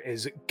happens here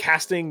is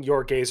casting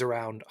your gaze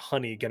around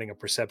Honey, getting a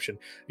perception.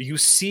 You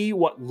see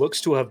what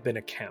looks to have been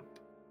a camp.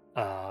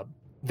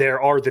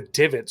 There are the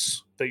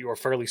divots that you are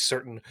fairly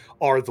certain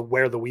are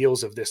where the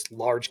wheels of this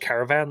large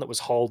caravan that was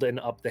hauled in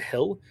up the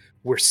hill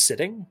were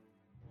sitting.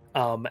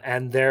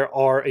 And there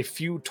are a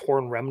few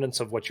torn remnants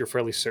of what you're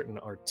fairly certain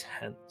are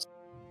tents.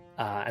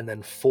 And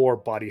then 4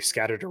 bodies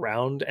scattered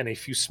around and a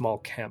few small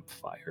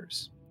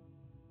campfires.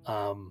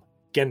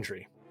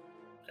 Gendry,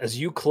 as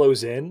you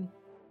close in,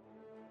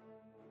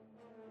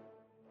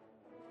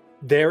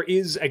 there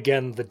is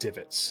again the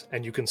divots,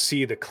 and you can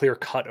see the clear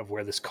cut of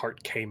where this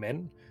cart came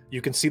in. You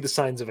can see the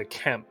signs of a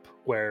camp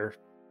where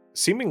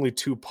seemingly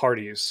 2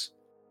 parties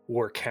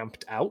were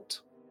camped out.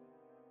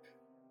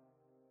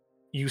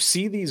 You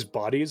see these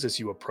bodies as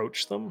you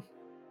approach them.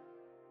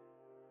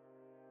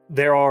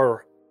 There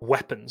are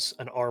weapons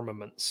and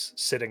armaments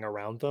sitting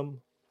around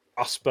them,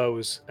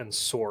 crossbows and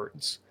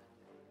swords.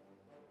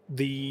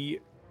 The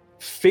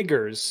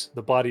figures,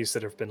 the bodies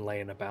that have been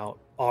laying about,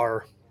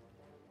 are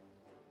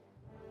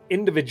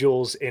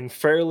individuals in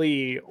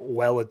fairly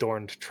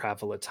well-adorned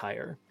travel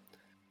attire.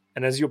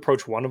 And as you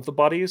approach one of the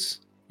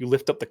bodies, you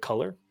lift up the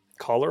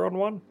collar on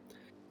one,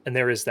 and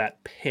there is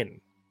that pin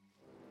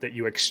that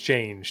you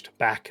exchanged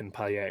back in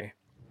Paye.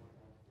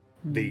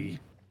 The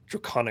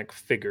draconic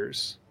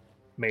figures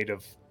made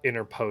of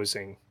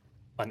interposing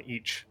on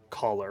each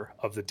collar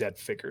of the dead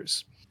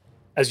figures.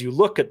 As you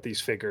look at these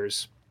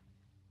figures,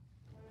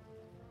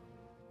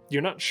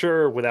 you're not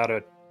sure without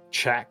a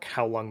check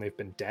how long they've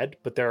been dead,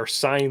 but there are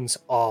signs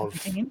of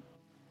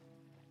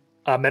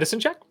medicine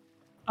check.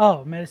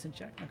 Oh, medicine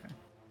check. Okay.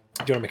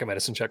 Do you want to make a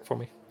medicine check for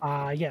me?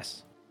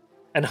 Yes.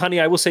 And Honey,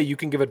 I will say you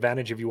can give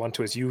advantage if you want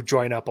to as you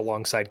join up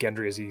alongside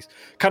Gendry as he's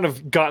kind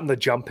of gotten the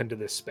jump into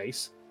this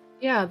space.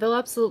 Yeah, they'll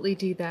absolutely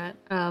do that.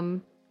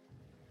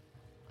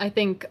 I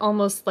think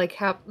almost like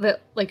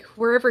like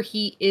wherever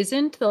he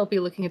isn't, they'll be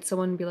looking at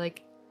someone and be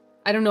like,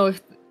 I don't know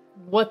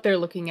what they're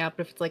looking at,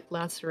 but if it's like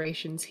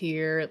lacerations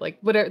here, like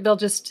whatever, they'll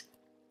just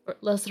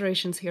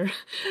lacerations here.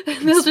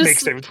 They'll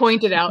just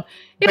point it out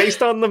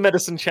based on the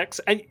medicine checks.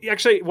 And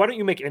actually, why don't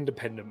you make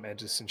independent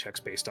medicine checks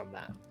based on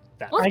that?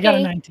 Okay. I got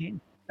a 19.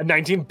 A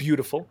 19,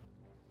 beautiful.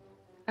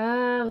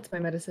 What's my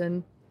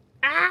medicine?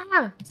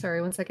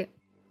 Sorry, 1 second.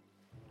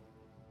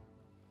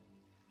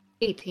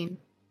 18.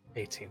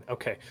 18.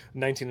 Okay,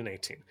 19 and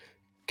 18.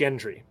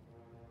 Gendry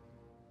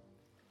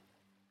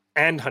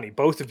and Honey,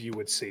 both of you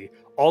would see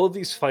all of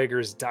these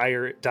fighters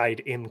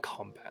died in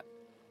combat.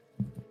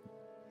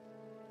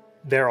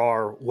 There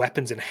are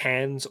weapons in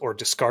hands or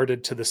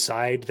discarded to the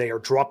side. They are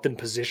dropped in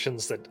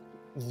positions that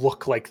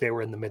look like they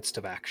were in the midst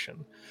of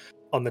action.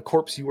 On the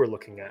corpse you were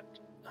looking at,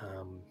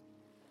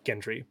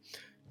 Gendry,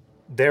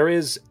 there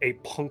is a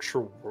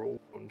puncture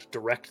wound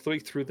directly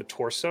through the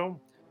torso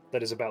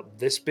that is about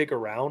this big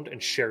around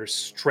and shares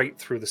straight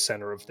through the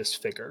center of this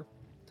figure.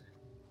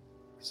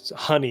 So,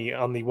 Honey,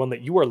 on the one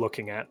that you are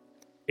looking at,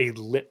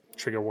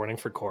 trigger warning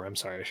for Core, I'm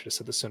sorry, I should have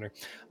said this sooner.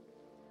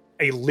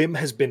 A limb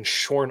has been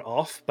shorn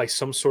off by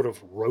some sort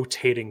of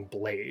rotating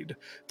blade.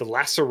 The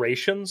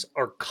lacerations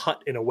are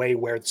cut in a way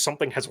where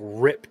something has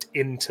ripped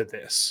into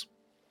this.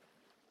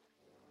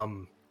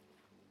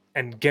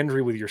 And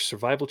Gendry, with your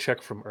survival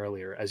check from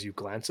earlier, as you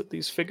glance at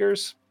these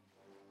figures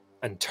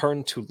and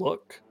turn to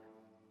look,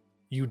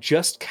 you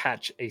just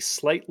catch a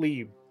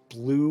slightly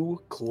blue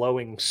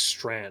glowing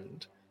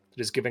strand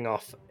that is giving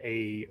off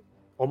a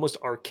almost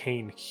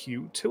arcane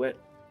hue to it.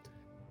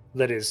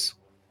 that is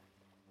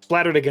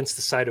splattered against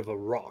the side of a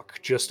rock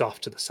just off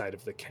to the side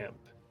of the camp.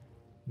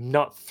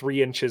 Not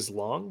 3 inches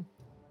long,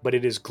 but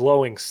it is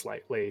glowing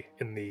slightly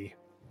in the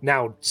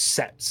now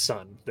set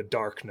sun, the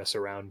darkness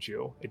around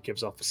you. It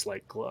gives off a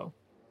slight glow.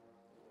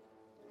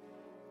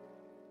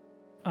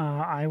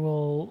 I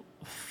will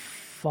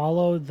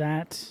follow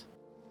that.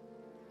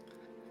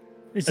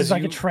 Is As this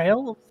like you- a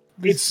trail?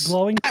 This It's-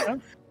 glowing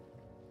stuff?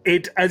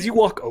 As you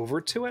walk over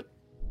to it,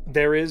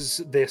 there is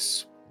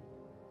this.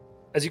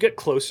 As you get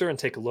closer and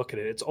take a look at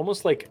it, it's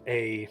almost like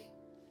a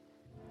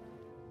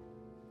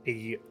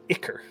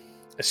ichor,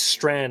 a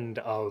strand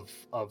of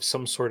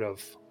some sort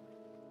of,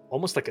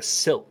 almost like a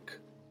silk,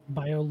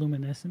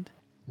 Bioluminescent.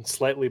 and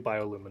slightly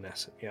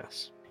bioluminescent.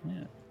 Yes.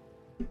 Yeah.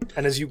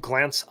 And as you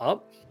glance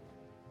up,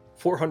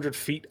 400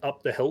 feet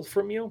up the hill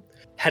from you,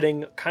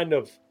 heading kind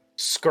of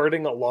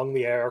skirting along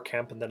the AR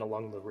camp and then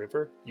along the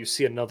river, you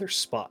see another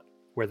spot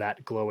where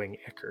that glowing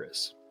ichor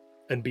is.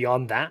 And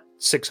beyond that,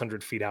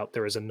 600 feet out,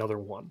 there is another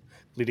one,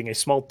 leading a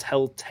small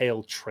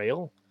telltale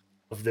trail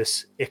of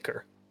this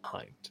ichor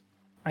behind.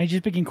 I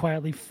just begin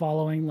quietly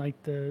following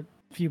like the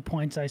few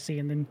points I see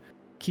and then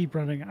keep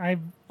running.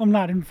 I'm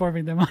not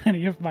informing them on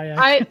any of my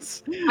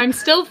actions. I'm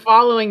still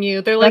following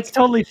you. They're like, That's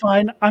totally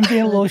fine. I'm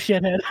being a little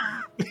shithead.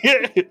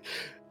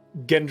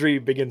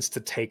 Gendry begins to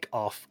take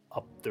off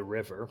up the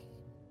river.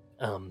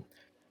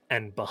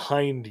 And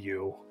behind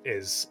you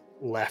is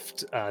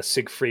left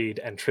Siegfried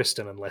and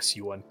Tristan, unless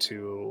you want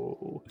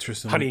to.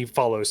 Tristan, Honey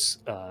follows,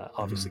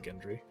 obviously,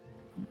 Gendry.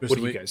 Tristan, what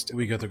do you guys do?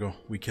 We got to go.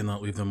 We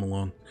cannot leave them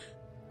alone.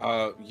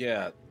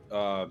 Yeah.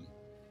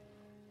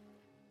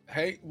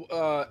 Hey,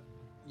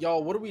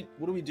 y'all, what are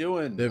we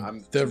doing? They're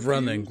I'm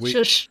running. confused.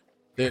 shush.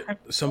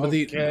 Some of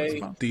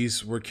Okay.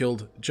 these were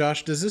killed.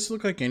 Josh, does this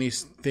look like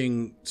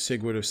anything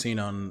Sig would have seen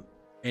on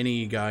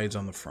any guides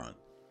on the front?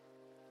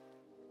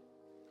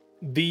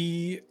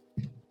 The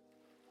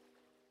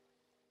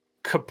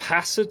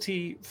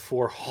capacity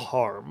for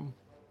harm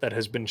that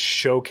has been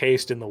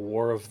showcased in the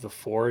War of the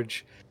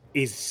Forge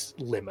is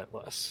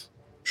limitless.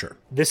 Sure.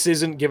 This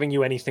isn't giving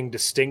you anything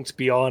distinct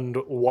beyond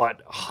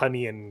what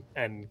Honey and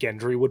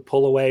Gendry would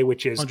pull away,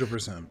 which is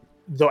 100%.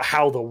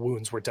 how the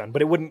wounds were done.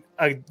 But it wouldn't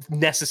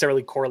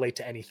necessarily correlate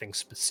to anything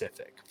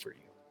specific for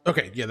you.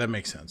 Okay, yeah, that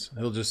makes sense.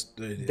 He'll just...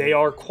 They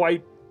are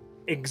quite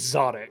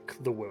exotic,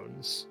 the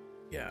wounds,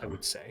 Yeah. I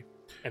would say,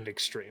 and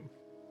extreme.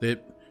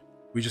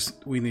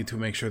 We need to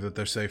make sure that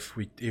they're safe.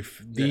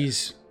 If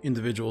these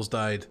individuals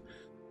died,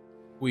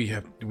 we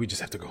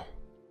just have to go.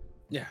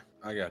 Yeah,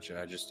 I got you.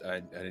 I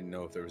didn't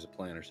know if there was a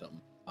plan or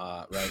something.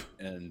 Right,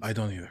 and I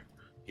don't either.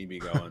 he'd be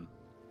going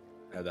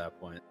at that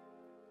point.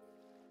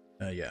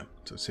 Yeah.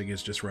 So Sig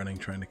is just running,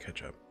 trying to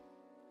catch up.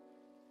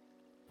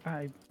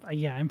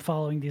 I'm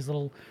following these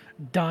little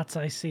dots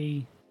I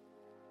see.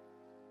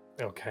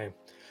 Okay.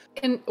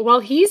 And while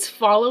he's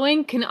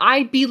following, can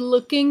I be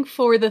looking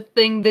for the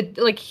thing that,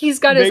 like, he's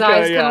got his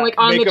eyes kind of like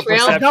on make the a trail?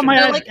 perception I've got my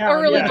I eyes like down,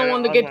 thoroughly yeah. don't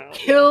want to on get that.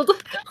 killed.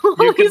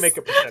 You can make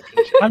a perception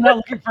check. I'm not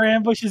looking for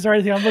ambushes or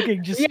anything. I'm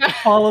looking just Yeah. to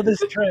follow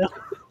this trail.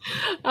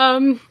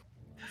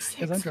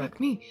 6, I'm fuck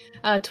me.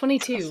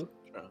 22.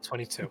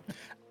 22.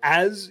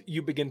 As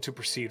you begin to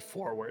proceed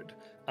forward,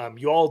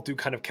 you all do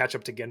kind of catch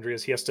up to Gendry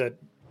as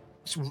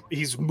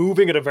he's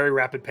moving at a very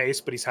rapid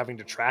pace, but he's having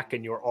to track,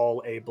 and you're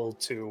all able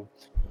to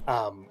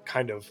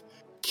kind of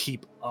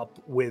keep up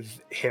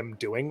with him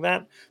doing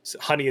that. So,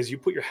 Honey, as you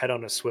put your head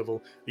on a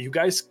swivel, you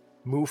guys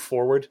move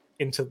forward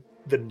into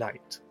the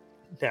night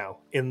now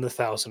in the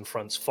Thousand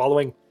Fronts,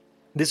 following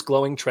this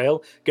glowing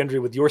trail.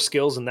 Gendry, with your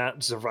skills in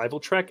that survival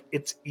trek,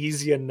 it's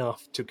easy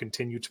enough to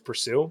continue to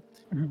pursue,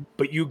 Mhm.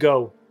 but you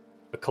go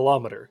 1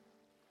 kilometer,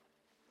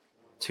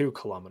 2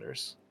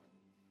 kilometers,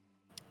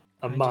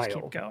 a I just mile.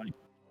 keep going.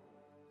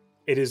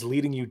 It is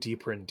leading you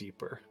deeper and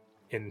deeper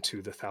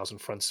into the Thousand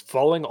Fronts,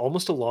 following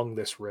almost along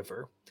this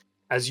river.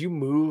 As you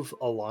move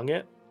along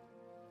it,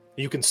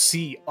 you can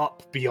see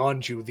up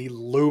beyond you the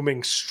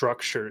looming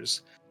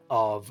structures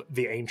of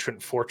the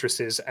ancient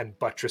fortresses and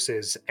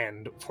buttresses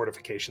and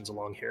fortifications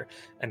along here.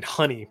 And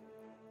Honey,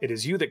 it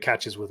is you that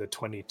catches with a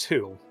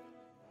 22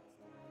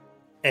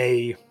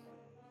 a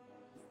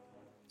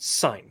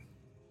sign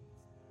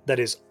that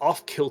is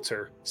off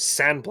kilter,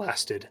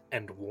 sandblasted,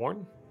 and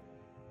worn.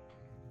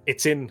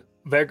 It's in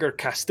Verger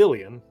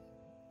Castilian,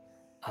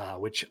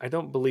 which I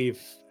don't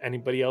believe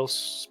anybody else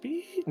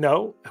speak.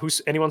 No,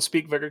 anyone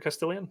speak Verger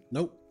Castilian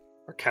Nope.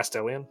 or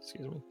Castilian?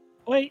 Excuse me.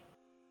 Wait.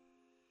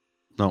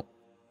 No.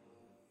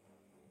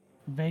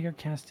 Vagar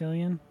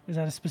Castilian? Is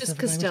that a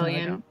specific language? No, I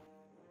Castilian. don't.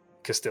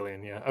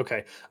 Castilian, yeah.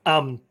 Okay.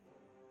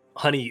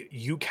 Honey,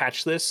 you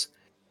catch this.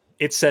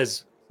 It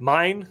says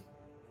mine,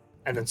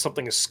 and then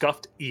something is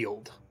scuffed,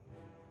 Eeld.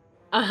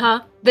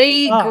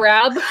 They Oh.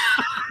 grab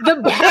the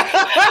back.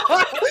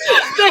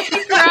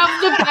 They grab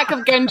the back of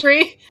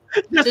Gendry.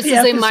 Just This the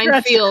is a emphasis.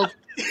 minefield.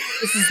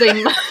 This is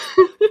a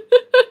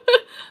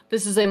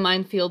this is a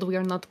minefield. We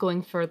are not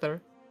going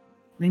further.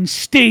 Then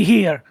stay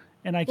here.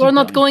 And I keep We're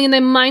not going in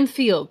a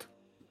minefield.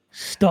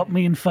 Stop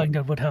me and find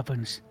out what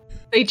happens.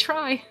 They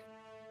try.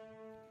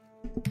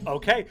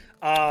 Okay.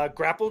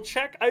 Grapple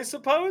check, I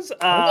suppose.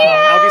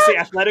 Obviously,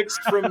 athletics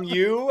from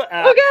you.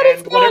 God,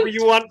 it's and whatever fun.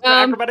 you want for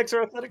acrobatics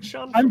or athletics,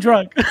 Sean. I'm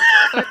drunk.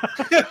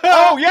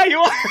 Oh, yeah, you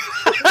are.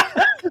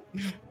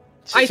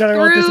 I Should I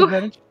roll threw-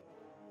 disadvantage?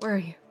 Where are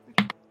you?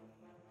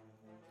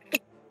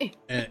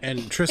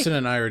 And Tristan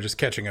and I are just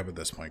catching up at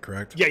this point,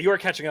 correct? Yeah, you are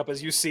catching up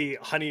as you see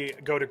Honey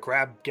go to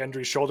grab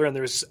Gendry's shoulder, and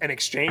there's an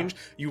exchange.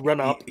 You run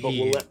up, but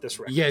we'll let this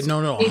rest. Yeah,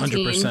 no,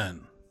 100%.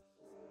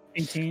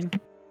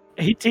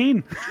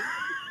 18.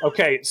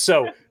 Okay,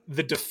 so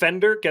the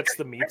defender gets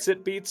the meets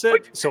it, beats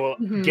it. So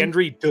Mhm.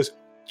 Gendry does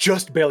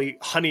just barely.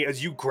 Honey,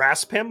 as you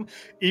grasp him,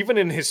 even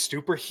in his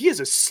stupor, he is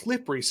a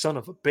slippery son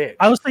of a bitch.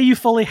 I will say you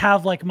fully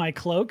have like my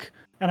cloak,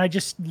 and I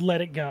just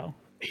let it go.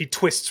 He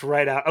twists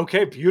right out.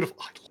 Okay, beautiful.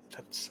 I love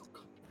that so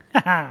good.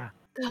 Haha.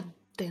 God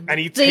damn it. And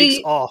he They-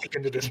 takes off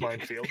into this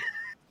minefield.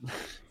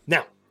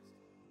 Now,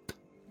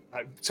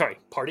 sorry,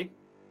 party.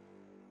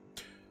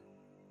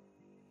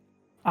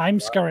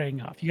 I'm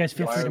scurrying off. You guys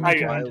feel free to Why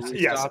make your are own we-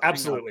 decision. Yes, stopping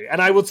absolutely.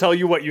 And I will tell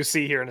you what you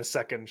see here in a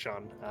second,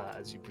 Sean,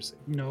 as you proceed.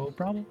 No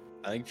problem.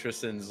 I think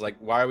Tristan's like,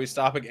 why are we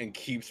stopping? And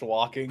keeps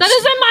walking. That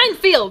is a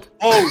minefield.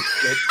 Oh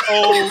shit.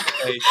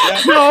 Okay.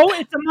 Yeah. No,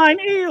 it's a mine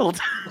yield.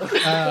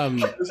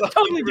 There's a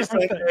Totally 100%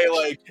 different thing. they,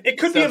 like, It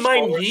could be a steps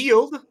mine forward,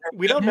 yield.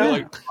 We don't Yeah. know.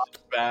 like pops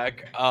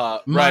back.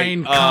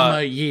 Mine,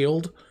 Right.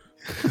 yield.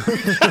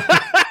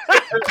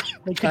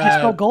 They could just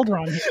spell gold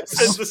wrong here.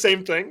 Says the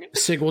same thing.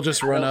 Sig will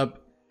just run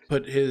up,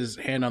 put his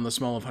hand on the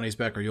small of Honey's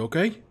back. Are you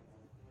okay?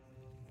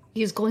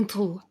 He's going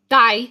to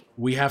die.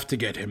 We have to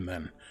get him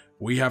then.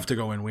 We have to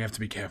go in. We have to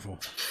be careful.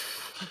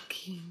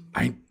 Fucking.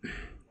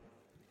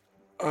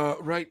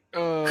 Right.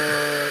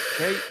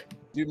 Okay.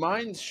 Do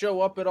mines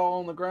show up at all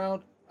on the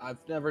ground? I've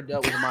never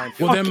dealt with a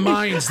minefield. Well, they're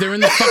mines. They're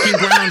in the fucking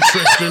ground,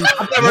 Tristan.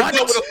 I've never What?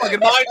 dealt with a fucking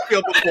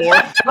minefield before.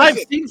 I've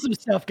seen some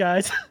stuff,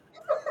 guys.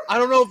 I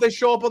don't know if they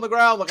show up on the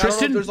ground. Like, I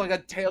Tristan? don't know if there's like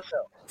a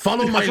telltale.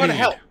 Follow my trying to lead.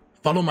 help.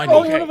 Follow my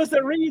Only lead. one of us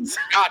that reads.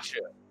 Gotcha.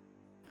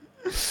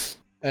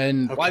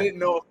 And Well, I didn't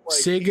know if like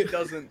Sig- he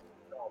doesn't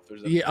know if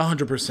there's a yeah,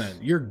 100%.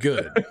 You're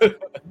good.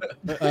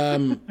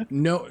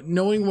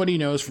 Knowing what he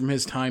knows from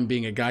his time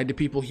being a guide to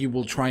people, he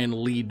will try and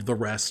lead the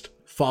rest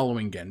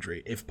following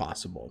Gendry, if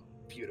possible.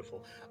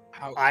 Beautiful.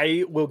 How-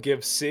 I will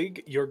give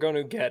Sig. You're going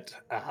to get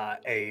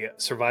a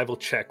survival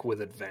check with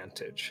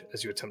advantage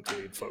as you attempt to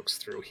lead folks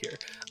through here.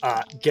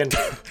 Gendry,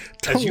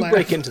 as Don't you laugh.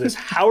 break into this,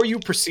 how are you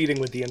proceeding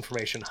with the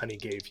information Honey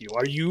gave you?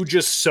 Are you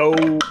just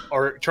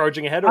or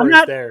charging ahead, or I'm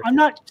is there?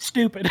 not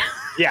stupid.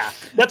 Yeah,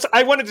 that's.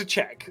 I wanted to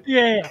check.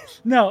 Yeah.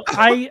 No,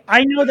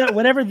 I know that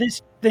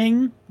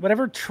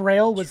whatever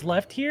trail was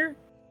left here,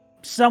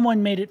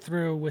 someone made it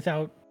through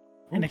without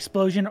an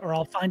explosion, or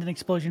I'll find an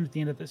explosion at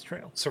the end of this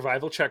trail.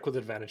 Survival check with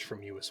advantage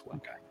from you as well.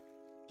 Okay.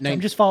 So I'm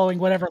just following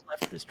whatever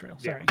left this trail.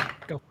 Yeah. Sorry.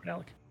 Go for it,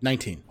 Alec.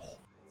 19.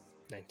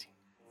 19.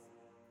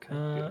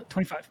 Okay, good.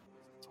 25.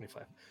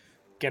 25.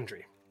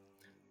 Gendry.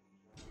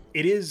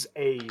 It is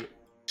a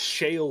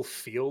shale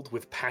field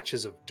with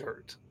patches of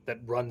dirt that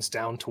runs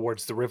down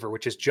towards the river,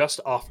 which is just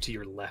off to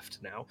your left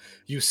now.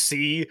 You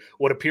see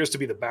what appears to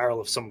be the barrel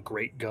of some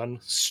great gun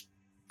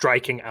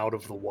striking out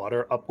of the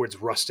water, upwards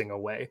rusting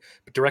away.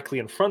 But directly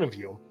in front of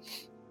you,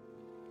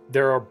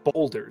 there are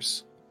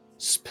boulders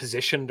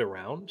positioned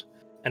around.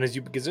 And as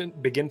you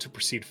begin to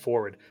proceed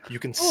forward, you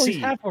can Oh, see...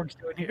 these half-orcs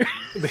doing here.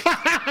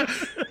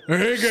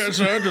 Hey guys,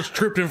 I just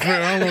tripped and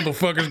fell. I don't know what the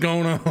fuck is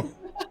going on.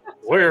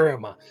 Where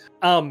am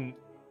I?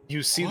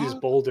 You see these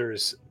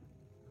boulders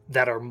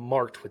that are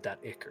marked with that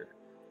ichor.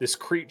 This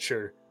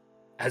creature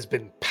has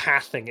been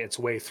pathing its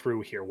way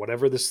through here.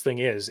 Whatever this thing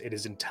is, it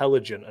is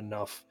intelligent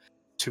enough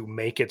to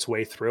make its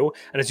way through.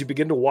 And as you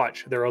begin to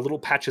watch, there are little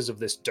patches of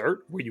this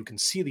dirt where you can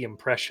see the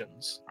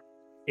impressions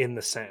in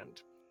the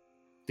sand.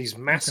 These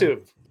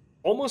massive,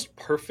 almost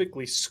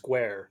perfectly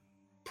square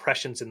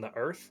impressions in the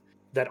earth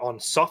that on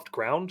soft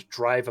ground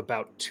drive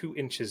about 2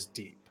 inches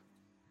deep.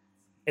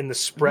 In the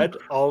spread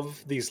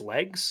of these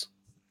legs,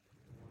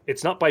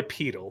 it's not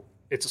bipedal,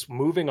 it's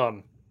moving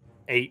on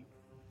 8,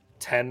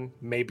 10,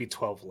 maybe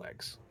 12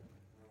 legs.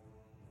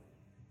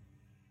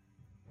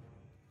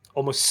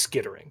 Almost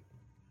skittering.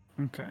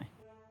 Okay.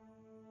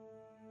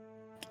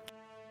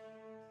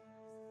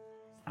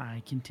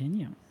 I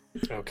continue.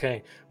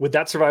 Okay. With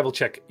that survival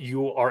check,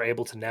 you are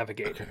able to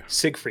navigate.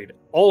 Siegfried,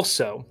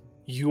 also,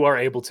 you are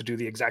able to do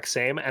the exact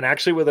same, and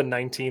actually with a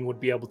 19 would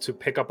be able to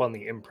pick up on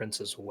the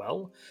imprints as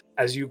well,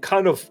 as you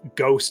kind of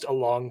ghost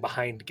along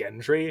behind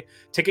Gendry,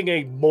 taking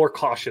a more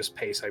cautious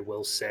pace, I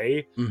will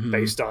say, Mhm.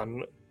 based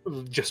on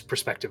just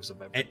perspectives of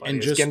everybody. and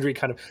As just- Gendry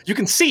kind of, you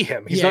can see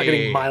him. He's Yeah, not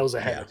getting yeah, yeah, miles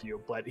ahead yeah. of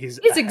you, but he's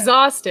He's ahead.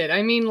 exhausted.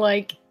 I mean,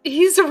 like,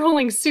 he's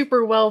rolling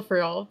super well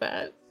for all of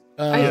that.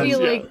 I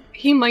feel yeah. like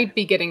he might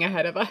be getting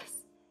ahead of us.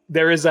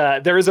 There is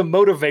a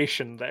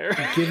motivation there.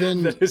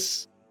 Given that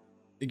is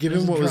given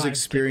There's a what was drive.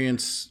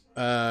 experienced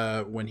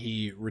when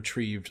he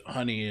retrieved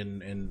Honey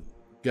and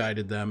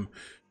guided them,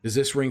 does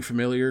this ring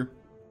familiar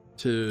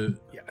to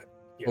yes.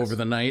 over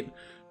the night?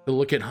 To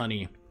look at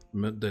Honey,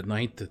 the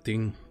night the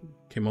thing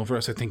came over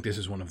us, I think this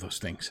is one of those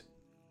things.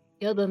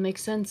 Yeah, that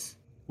makes sense.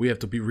 we have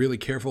to be really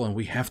careful, and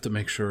we have to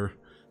make sure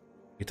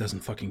it doesn't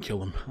fucking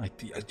kill him.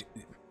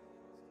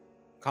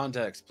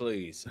 Context,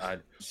 please.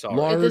 I'm sorry.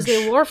 Large- It is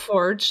a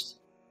warforged.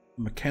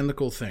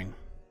 Mechanical thing.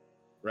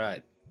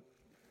 Right.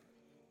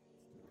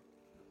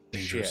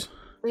 Dangerous. Shit.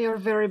 They are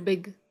very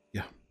big.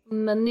 Yeah.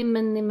 Many,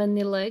 many,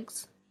 many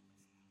legs.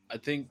 I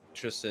think,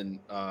 Tristan,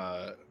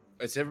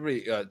 it's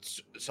everybody.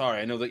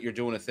 Sorry, I know that you're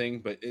doing a thing,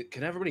 but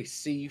can everybody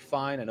see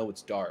fine? I know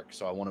it's dark,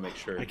 so I want to make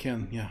sure. I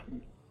can, yeah.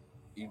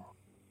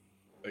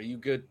 Are you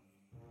good?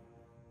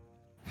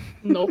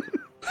 Nope.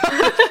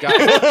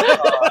 Guys,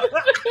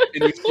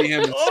 and you see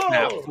him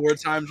snap 4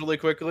 times really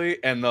quickly,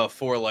 and the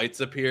 4 lights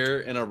appear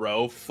in a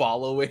row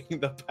following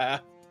the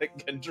path that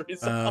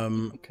Gendry's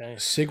on. Okay.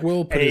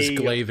 Sigwil put his A-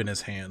 glaive in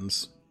his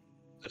hands.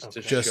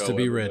 Just show to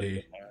be everybody.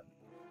 ready.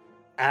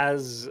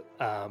 As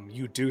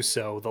you do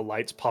so, the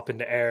lights pop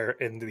into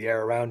the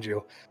air around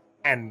you,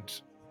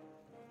 and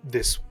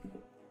this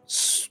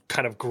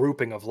kind of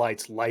grouping of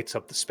lights lights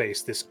up the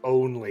space. This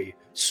only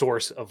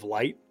source of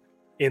light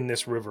in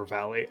this river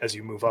valley as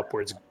you move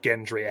upwards.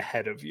 Gendry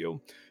ahead of you,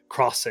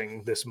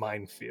 crossing this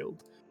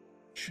minefield.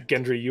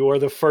 Gendry, you are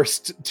the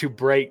first to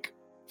break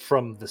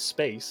from the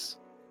space.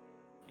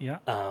 Yeah.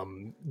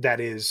 That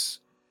is,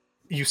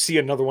 you see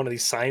another one of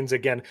these signs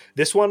again.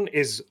 This one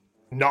is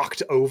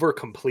knocked over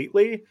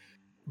completely,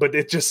 but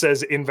it just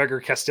says in Vigor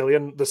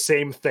Castilian the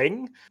same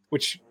thing,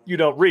 which you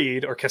don't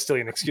read, or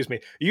Castilian, excuse me,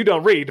 you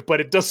don't read,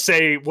 but it does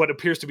say what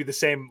appears to be the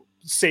same,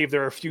 save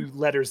there are a few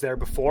letters there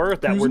before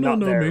that were not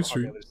there on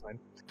the other side.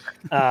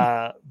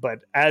 But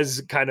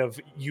as kind of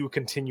you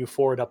continue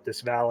forward up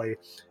this valley,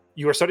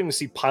 you are starting to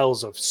see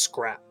piles of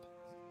scrap,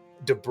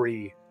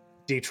 debris,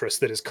 detritus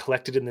that is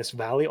collected in this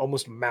valley,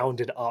 almost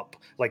mounded up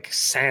like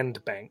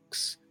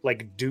sandbanks,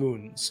 like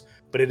dunes,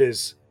 but it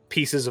is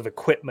pieces of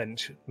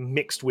equipment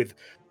mixed with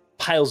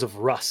piles of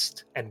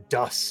rust and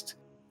dust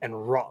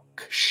and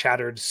rock,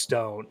 shattered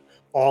stone,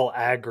 all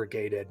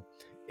aggregated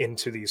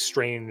into these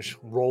strange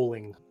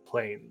rolling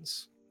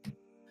plains.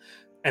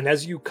 And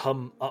as you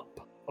come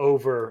up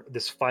over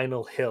this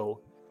final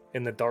hill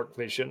in the dark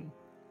vision,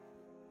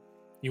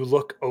 you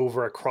look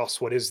over across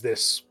what is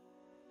this?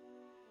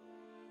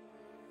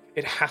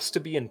 It has to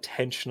be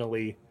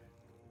intentionally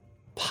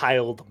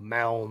piled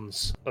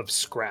mounds of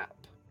scrap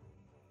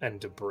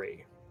and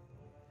debris.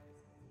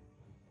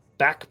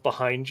 Back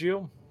behind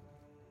you,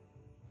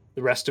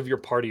 the rest of your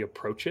party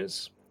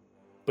approaches,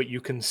 but you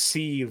can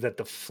see that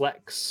the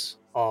flex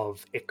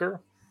of Iker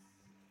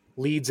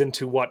leads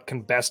into what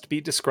can best be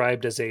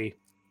described as a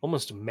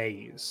almost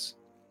maze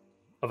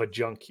of a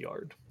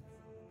junkyard.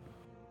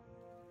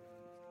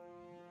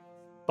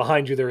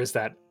 Behind you, there is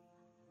that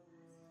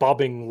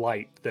bobbing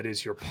light that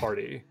is your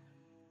party,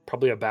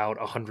 probably about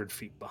 100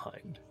 feet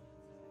behind.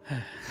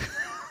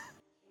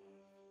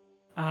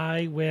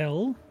 I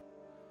will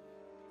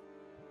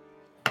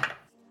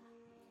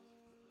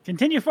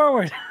continue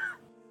forward.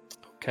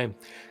 Okay.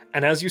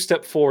 And as you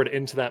step forward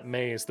into that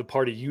maze, the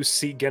party, you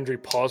see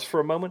Gendry pause for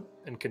a moment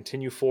and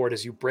continue forward.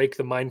 As you break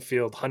the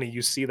minefield, honey,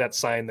 you see that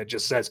sign that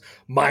just says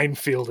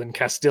minefield in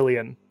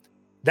Castilian.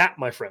 That,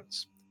 my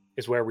friends,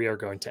 is where we are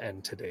going to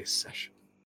end today's session.